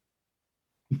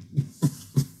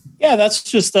 Yeah, that's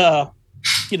just, that's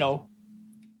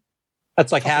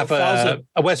like half a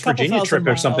West Virginia trip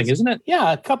or something, isn't it?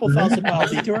 Yeah, a couple thousand mile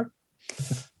detour.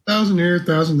 1,000 here,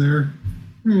 1,000 there.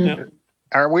 Yeah.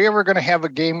 Are we ever going to have a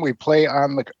game we play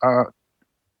on the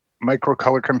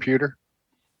microcolor computer?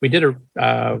 We did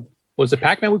was it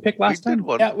Pac-Man we picked last time?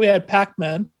 Yeah, we had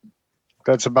Pac-Man.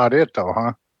 That's about it, though,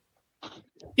 huh?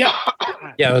 Yeah.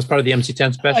 Yeah, it was part of the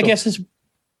MC10 special. I guess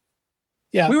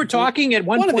yeah. We were talking at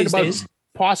one point about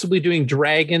possibly doing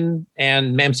Dragon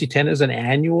and MC10 as an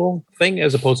annual thing,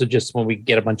 as opposed to just when we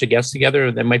get a bunch of guests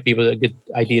together. That might be a good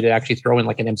idea to actually throw in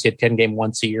like an MC10 game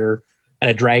once a year and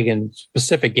a Dragon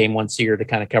specific game once a year to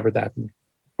kind of cover that.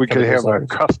 We could have a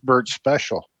Cuthbert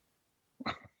special.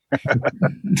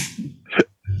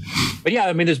 But yeah,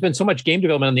 I mean, there's been so much game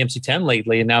development on the MC10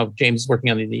 lately, and now James is working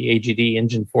on the AGD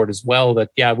engine for it as well. That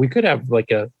yeah, we could have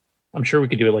I'm sure we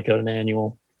could do like an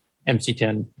annual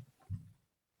MC10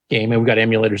 game, and we've got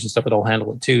emulators and stuff that'll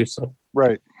handle it too. So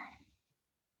right,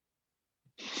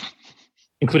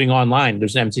 including online.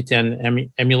 There's an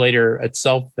MC10 emulator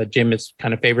itself that Jim is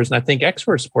kind of favors, and I think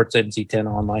Xforce supports MC10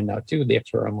 online now too. The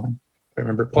Xforce online, if I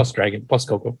remember, plus Dragon, plus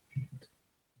Coco,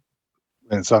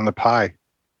 and it's on the Pi.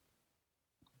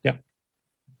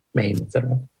 Main,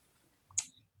 etc.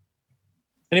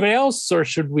 Anybody else, or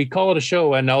should we call it a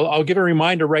show? And I'll give a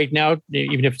reminder right now,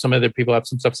 even if some other people have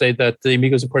some stuff to say, that the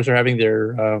Amigos, of course, are having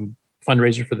their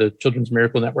fundraiser for the Children's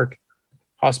Miracle Network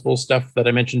hospital stuff that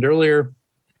I mentioned earlier.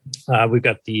 We've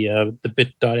got the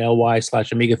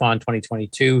bit.ly/Amigathon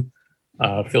 2022.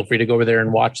 Feel free to go over there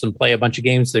and watch them play a bunch of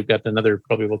games. They've got another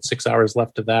probably about 6 hours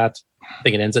left of that. I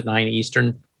think it ends at 9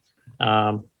 Eastern.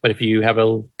 But if you have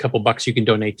a couple bucks you can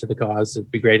donate to the cause,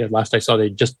 it'd be great. At last I saw they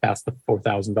just passed the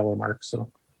 $4,000 mark.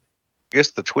 So I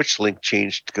guess the Twitch link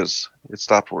changed because it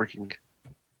stopped working.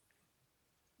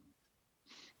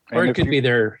 Or it could be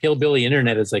their hillbilly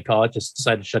internet, as they call it, just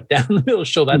decided to shut down in the middle of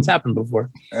the show. That's happened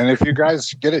before. And if you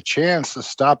guys get a chance to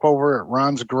stop over at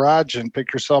Ron's garage and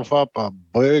pick yourself up a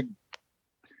big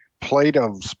plate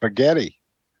of spaghetti.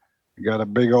 You got a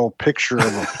big old picture of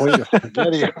a plate of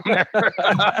spaghetti on there.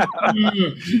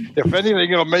 If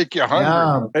anything, it'll make you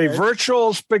hungry. A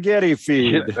virtual spaghetti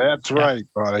feed. That's right,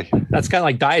 buddy. That's kind of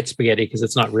like diet spaghetti because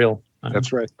it's not real.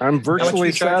 That's right. I'm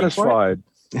virtually satisfied.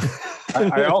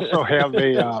 I also have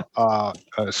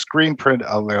a screen print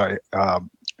of the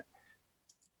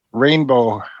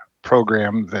Rainbow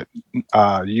program that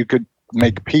you could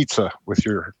make pizza with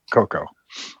your Coco.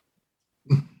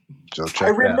 So I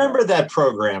remember that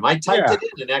program. I typed it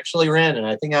in and actually ran it.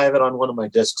 I think I have it on one of my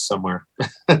discs somewhere.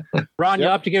 Ron,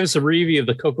 you'll have to give us a review of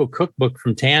the Coco cookbook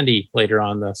from Tandy later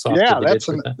on the software. Yeah,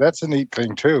 that's a neat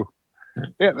thing too.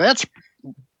 Yeah, that's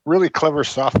really clever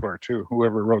software too.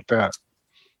 Whoever wrote that.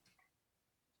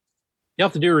 You'll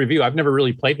have to do a review. I've never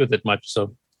really played with it much,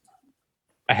 so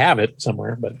I have it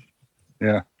somewhere, but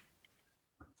yeah.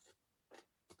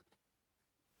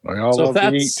 We all love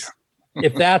to eat.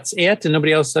 If that's it and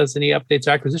nobody else has any updates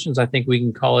or acquisitions, I think we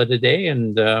can call it a day.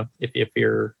 And if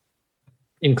you're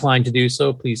inclined to do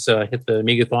so, please hit the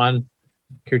Amigathon,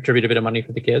 contribute a bit of money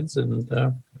for the kids, and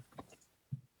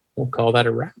we'll call that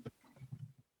a wrap.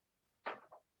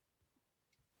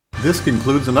 This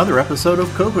concludes another episode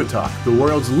of Coco Talk, the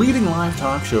world's leading live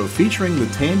talk show featuring the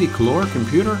Tandy Color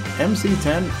computer,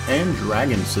 MC10, and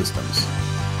Dragon systems.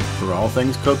 For all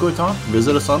things Coco Talk,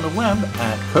 visit us on the web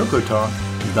at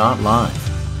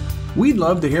cocotalk.live. We'd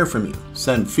love to hear from you.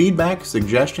 Send feedback,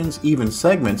 suggestions, even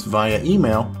segments via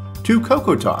email to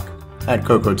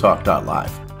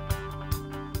cocotalk@cocotalk.live.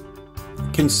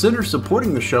 Consider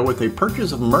supporting the show with a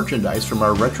purchase of merchandise from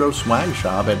our retro swag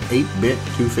shop at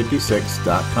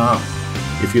 8bit256.com.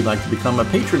 If you'd like to become a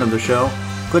patron of the show,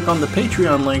 click on the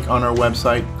Patreon link on our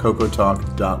website,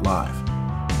 cocotalk.live.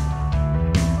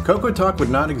 Coco Talk would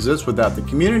not exist without the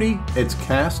community, its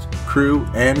cast, crew,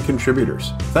 and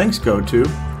contributors. Thanks go to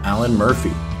Alan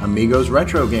Murphy, Amigos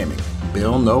Retro Gaming,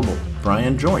 Bill Noble,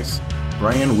 Brian Joyce,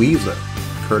 Brian Weaver,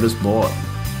 Curtis Boyle,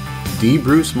 D.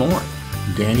 Bruce Moore,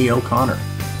 Danny O'Connor,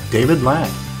 David Ladd,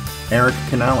 Eric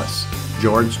Canales,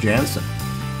 George Jansen,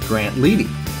 Grant Leedy,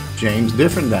 James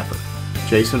Diffendapper,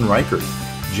 Jason Reichert,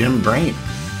 Jim Brain,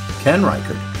 Ken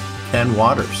Reichert, Ken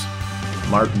Waters,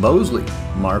 Mark Bosley,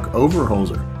 Mark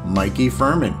Overholzer, Mikey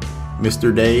Furman,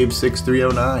 Mr. Dave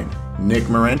 6309, Nick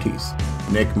Marentes,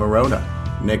 Nick Marotta,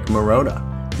 Nick Marotta,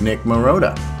 Nick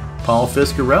Marotta, Paul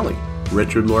Fiscarelli,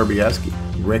 Richard Lorbieski,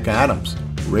 Rick Adams,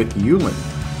 Rick Hewlin,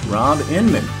 Rob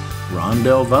Inman, Ron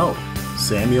Delvaux,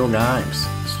 Samuel Gimes,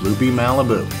 Sloopy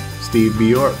Malibu, Steve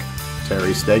Bjork,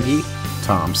 Terry Steggy,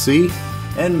 Tom C.,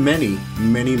 and many,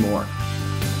 many more.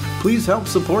 Please help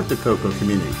support the Coco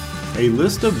community. A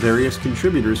list of various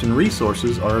contributors and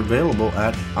resources are available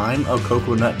at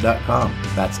imacoconut.com.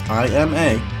 That's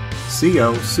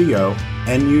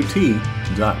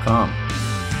imacoconut.com.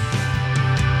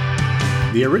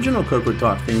 The original Coco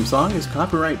Talk theme song is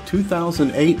copyright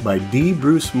 2008 by D.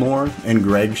 Bruce Moore and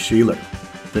Greg Sheeler.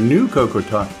 The new Coco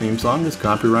Talk theme song is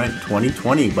copyright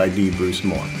 2020 by D. Bruce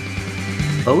Moore.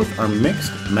 Both are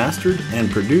mixed, mastered, and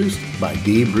produced by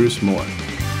D. Bruce Moore.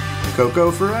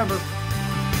 Coco forever!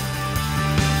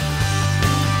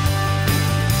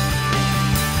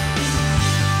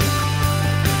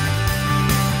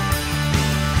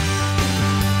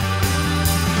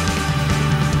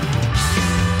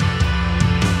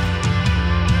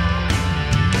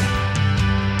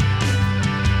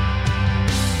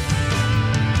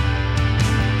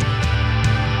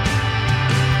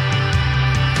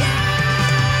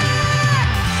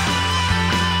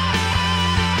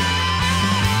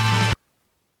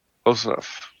 Close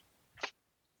enough.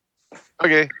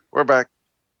 Okay, we're back.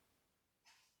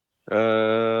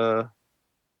 Good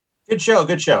show.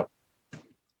 Good show.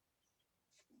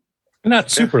 Not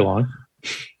super long.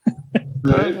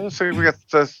 So we got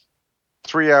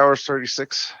 3 hours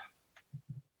 36.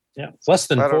 Yeah, it's less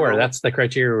than I don't 4. know. That's the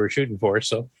criteria we're shooting for.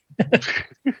 So,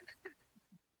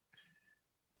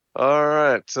 All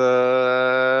right.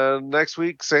 Next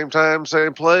week, same time,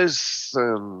 same place.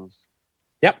 And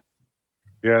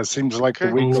Yeah, it seems like the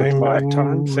Okay. week Same goes by. bad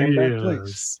time, same bad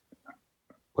place.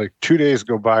 Like 2 days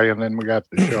go by and then we got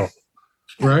the show.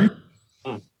 Right?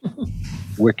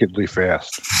 Wickedly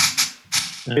fast.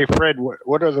 Hey, Fred,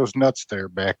 what are those nuts there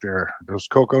back there? Those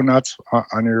cocoa nuts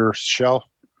on your shelf?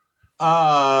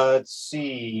 Let's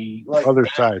see. Like Other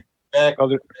side.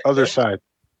 Other side.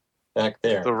 Back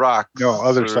there. The rock. No,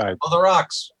 other side. Oh, the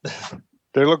rocks.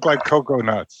 They look like cocoa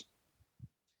nuts.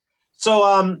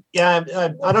 So, yeah,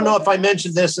 I don't know if I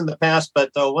mentioned this in the past, but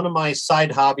one of my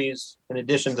side hobbies, in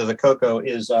addition to the cocoa,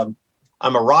 is I'm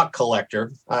a rock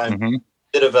collector. I'm a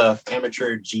bit of a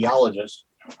amateur geologist,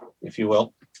 if you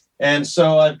will. And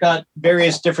so I've got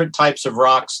various different types of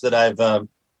rocks that I've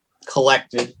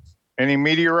collected. Any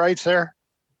meteorites there?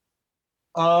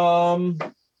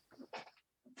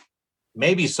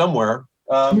 Maybe somewhere.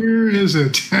 Where is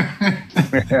it?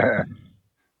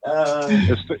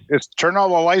 It's turn all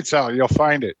the lights out. You'll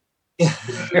find it. Look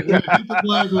for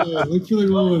the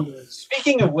glow.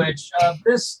 Speaking of which,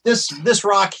 this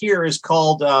rock here is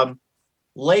called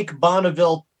Lake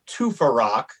Bonneville Tufa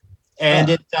Rock, and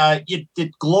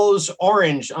it glows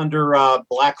orange under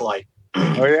black light.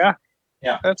 Oh yeah,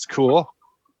 yeah, that's cool.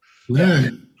 Yeah.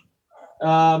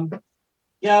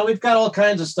 Yeah, we've got all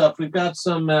kinds of stuff. We've got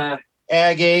some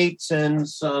agates and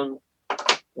some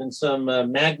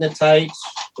magnetite.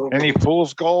 Any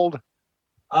fool's gold?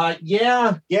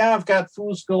 Yeah, I've got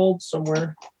fool's gold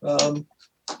somewhere.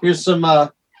 Here's some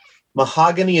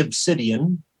mahogany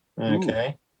obsidian.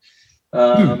 Okay.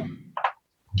 So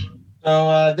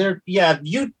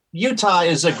Utah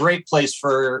is a great place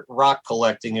for rock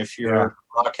collecting if you're a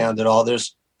rock hound at all.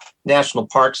 There's national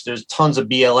parks, there's tons of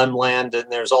BLM land, and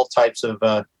there's all types of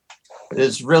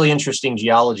there's really interesting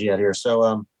geology out here.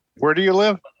 So where do you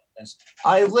live?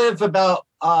 I live about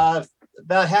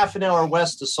about half an hour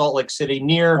west of Salt Lake City,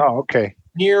 near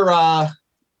near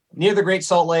the Great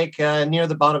Salt Lake, near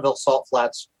the Bonneville Salt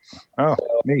Flats. Oh,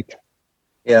 neat.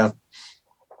 Yeah.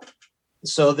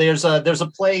 So there's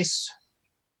a place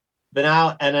been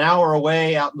out an hour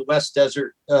away out in the West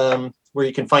Desert where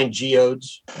you can find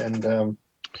geodes. And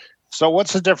so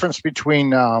what's the difference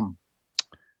between the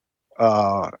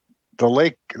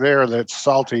lake there that's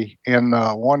salty and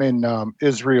one in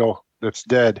Israel that's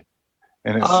dead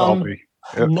and it's salty?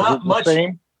 Not much.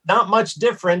 Not much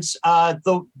difference.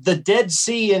 The Dead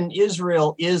Sea in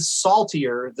Israel is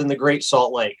saltier than the Great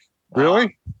Salt Lake.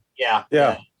 Really? Yeah.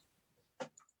 Yeah.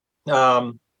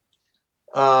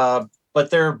 But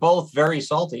they're both very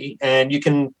salty, and you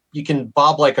can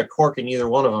bob like a cork in either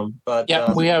one of them. But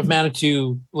yeah, we have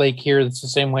Manitou Lake here that's the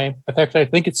same way. In fact, I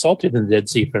think it's saltier than the Dead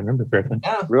Sea, if I remember correctly.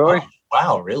 Yeah. Really? Oh,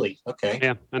 wow, really? Okay.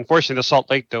 Yeah. Unfortunately, the Salt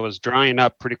Lake, though, is drying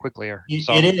up pretty quickly here.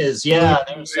 It is, yeah.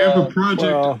 They have a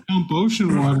project to pump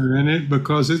ocean water in it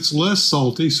because it's less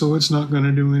salty, so it's not going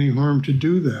to do any harm to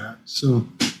do that. So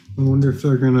I wonder if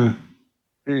they're going to...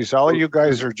 Geez, all you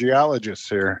guys are geologists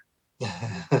here.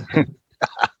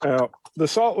 The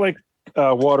Salt Lake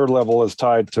water level is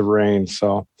tied to rain,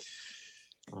 so.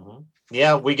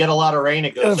 Yeah, we get a lot of rain,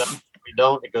 it goes up. If we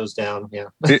don't, it goes down. Yeah.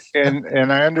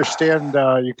 and I understand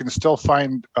you can still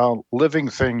find living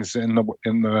things in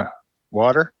the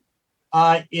water.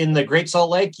 In the Great Salt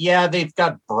Lake, yeah, they've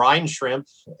got brine shrimp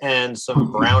and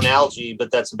some brown algae, but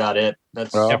that's about it.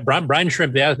 That's brine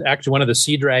shrimp. Yeah, actually, one of the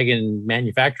Sea Dragon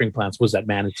manufacturing plants was at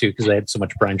Manitou because they had so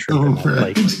much brine shrimp in that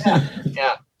lake.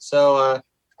 Yeah. So,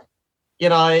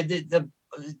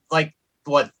 like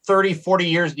what, 30, 40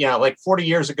 years, like 40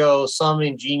 years ago, some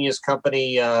ingenious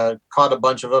company caught a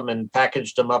bunch of them and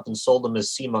packaged them up and sold them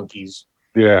as sea monkeys.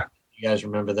 Yeah. You guys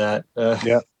remember that?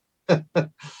 Yeah.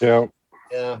 Yeah.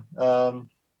 Yeah.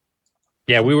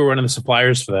 Yeah, we were one of the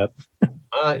suppliers for that.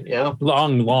 Yeah.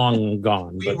 Long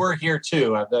gone. We were here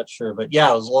too. I'm not sure, but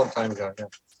yeah, it was a long time ago. Yeah.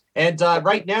 And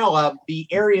right now, the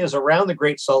areas around the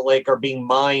Great Salt Lake are being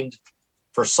mined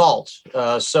for salt.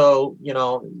 So,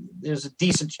 there's a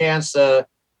decent chance you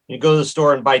go to the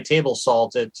store and buy table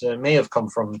salt. It may have come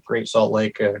from Great Salt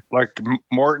Lake. Like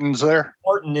Morton's there?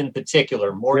 Morton in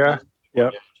particular. Morton. Yeah.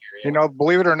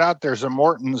 Believe it or not, there's a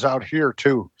Morton's out here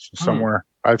too, somewhere.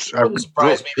 I've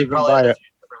surprised me. They probably have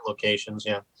different locations.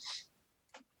 Yeah.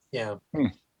 Yeah.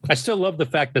 I still love the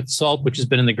fact that salt, which has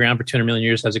been in the ground for 200 million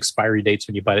years, has expiry dates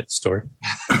when you buy it at the store.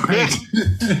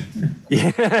 We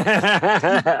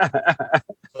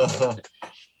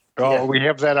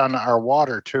have that on our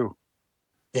water too.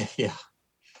 Yeah.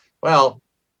 Well,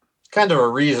 kind of a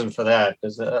reason for that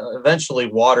is eventually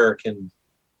water can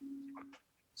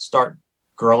start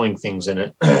growing things in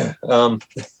it. Well,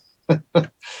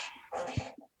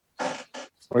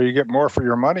 you get more for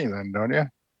your money then, don't you?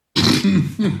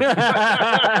 It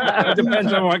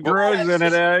depends on what grows in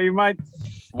it. You might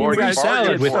eat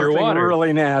salad with your water.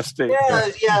 Really nasty.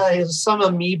 Yeah, some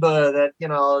amoeba that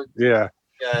Yeah.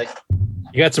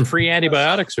 You got some free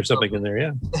antibiotics or something in there,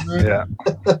 yeah. Yeah.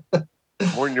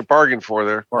 More than you bargained for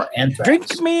there. Or anthrax.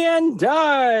 Drink me and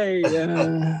die.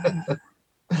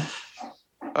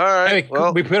 All right.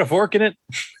 Hey, we put a fork in it.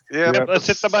 Yeah. Let's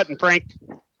hit the button, Frank.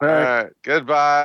 All right. Goodbye.